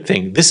stupid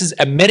thing. This is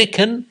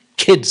American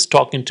kids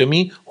talking to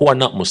me who are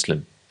not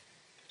Muslim.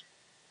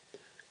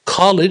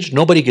 College,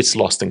 nobody gets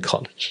lost in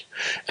college.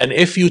 And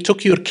if you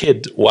took your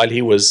kid while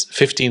he was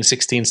 15,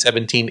 16,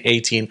 17,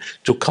 18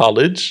 to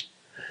college,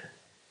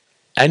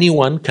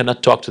 anyone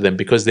cannot talk to them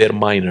because they're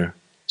minor.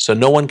 So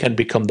no one can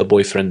become the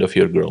boyfriend of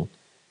your girl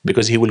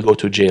because he will go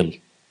to jail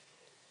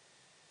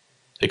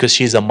because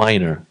she's a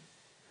minor.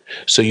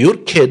 So your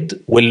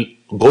kid will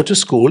go to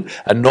school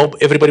and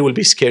everybody will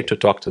be scared to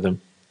talk to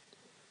them.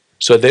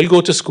 So they'll go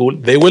to school,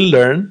 they will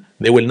learn,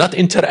 they will not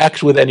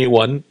interact with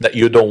anyone that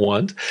you don't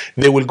want.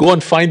 They will go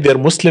and find their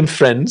Muslim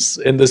friends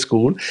in the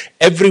school.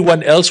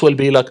 Everyone else will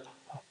be like,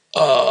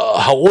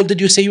 how old did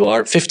you say you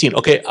are? 15.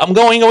 Okay, I'm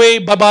going away.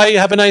 Bye-bye.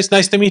 Have a nice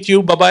to meet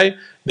you. Bye-bye.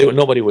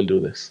 Nobody will do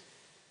this.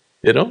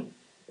 You know?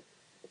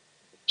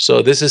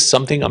 So this is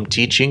something I'm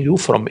teaching you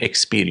from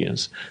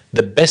experience.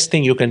 The best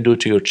thing you can do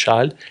to your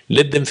child,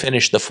 let them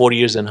finish the 4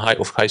 years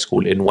of high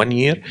school in 1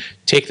 year,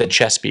 take the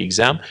CHASP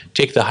exam,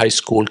 take the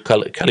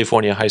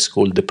California high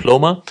school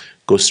diploma,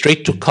 go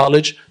straight to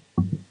college.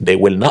 They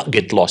will not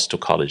get lost to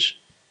college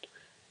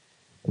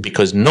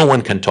because no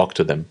one can talk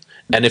to them.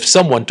 And if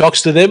someone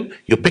talks to them,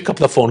 you pick up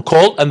the phone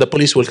call and the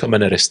police will come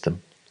and arrest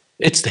them.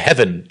 It's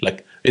heaven.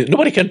 Like no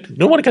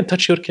one can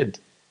touch your kid.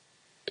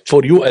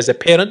 For you as a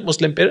parent,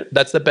 Muslim parent,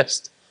 that's the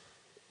best.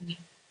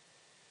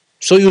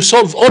 So you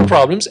solve all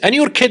problems and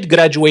your kid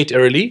graduate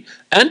early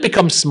and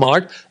become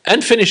smart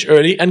and finish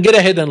early and get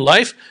ahead in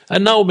life.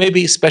 And now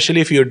maybe,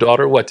 especially if your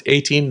daughter,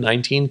 18,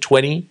 19,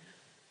 20,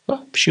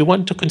 well, she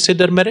wants to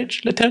consider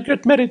marriage, let her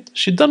get married.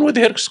 She's done with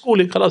her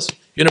schooling, khalas.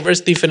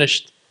 University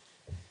finished.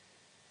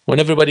 When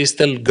everybody's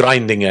still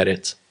grinding at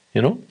it,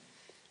 you know?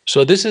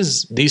 So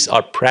these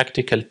are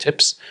practical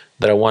tips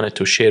that I wanted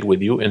to share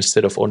with you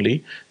instead of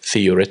only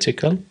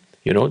theoretical.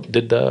 You know,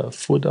 did the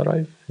food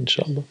arrive?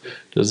 Inshallah.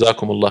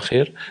 Jazakumullah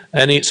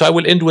khair. So I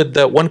will end with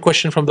one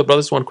question from the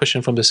brothers, one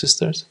question from the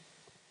sisters.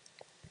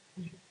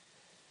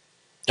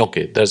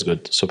 Okay, that's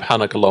good.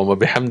 سبحانك اللهم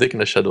وبحمدك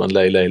نشهد أن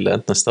لا إله إلا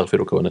أنت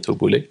نستغفرك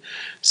ونتوب إليك.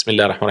 بسم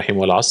الله الرحمن الرحيم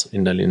والعصر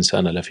إن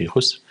الإنسان لفي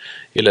خسر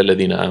إلا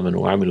الذين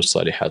آمنوا وعملوا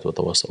الصالحات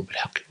وتواصوا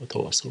بالحق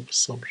وتواصوا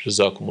بالصبر.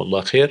 جزاكم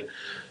الله خير.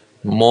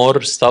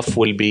 More stuff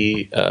will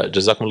be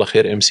Jazakumullah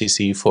khair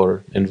MCC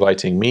for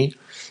inviting me.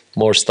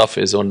 More stuff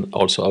is on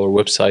also our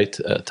website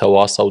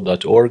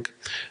tawasaw.org.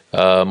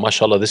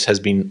 Mashallah, this has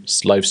been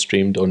live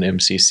streamed on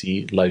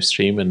MCC live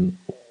stream, and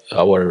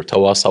our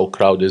Tawasaw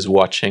crowd is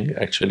watching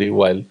actually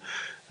while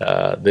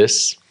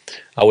this.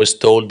 I was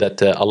told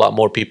that a lot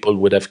more people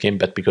would have came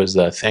back because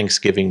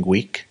Thanksgiving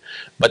week,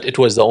 but it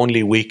was the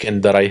only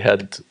weekend that I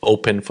had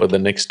open for the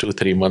next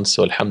 2-3 months.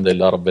 So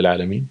Alhamdulillah Rabbil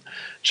Alameen.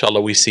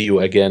 Inshallah, we see you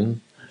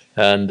again.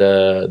 And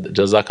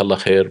Jazakallah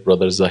khair,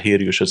 Brother Zahir,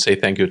 you should say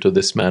thank you to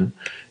this man.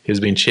 He's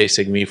been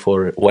chasing me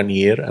for 1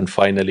 year, and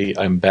finally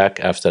I'm back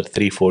after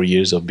 3-4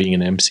 years of being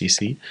in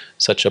MCC.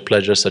 Such a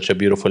pleasure, such a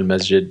beautiful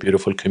masjid,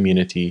 beautiful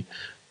community,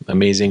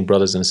 amazing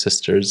brothers and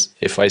sisters.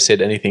 If I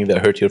said anything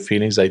that hurt your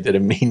feelings, I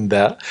didn't mean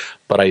that,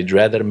 but I'd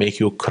rather make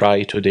you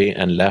cry today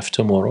and laugh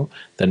tomorrow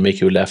than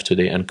make you laugh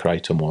today and cry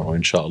tomorrow,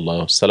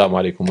 inshallah. Assalamu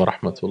alaikum wa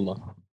rahmatullah.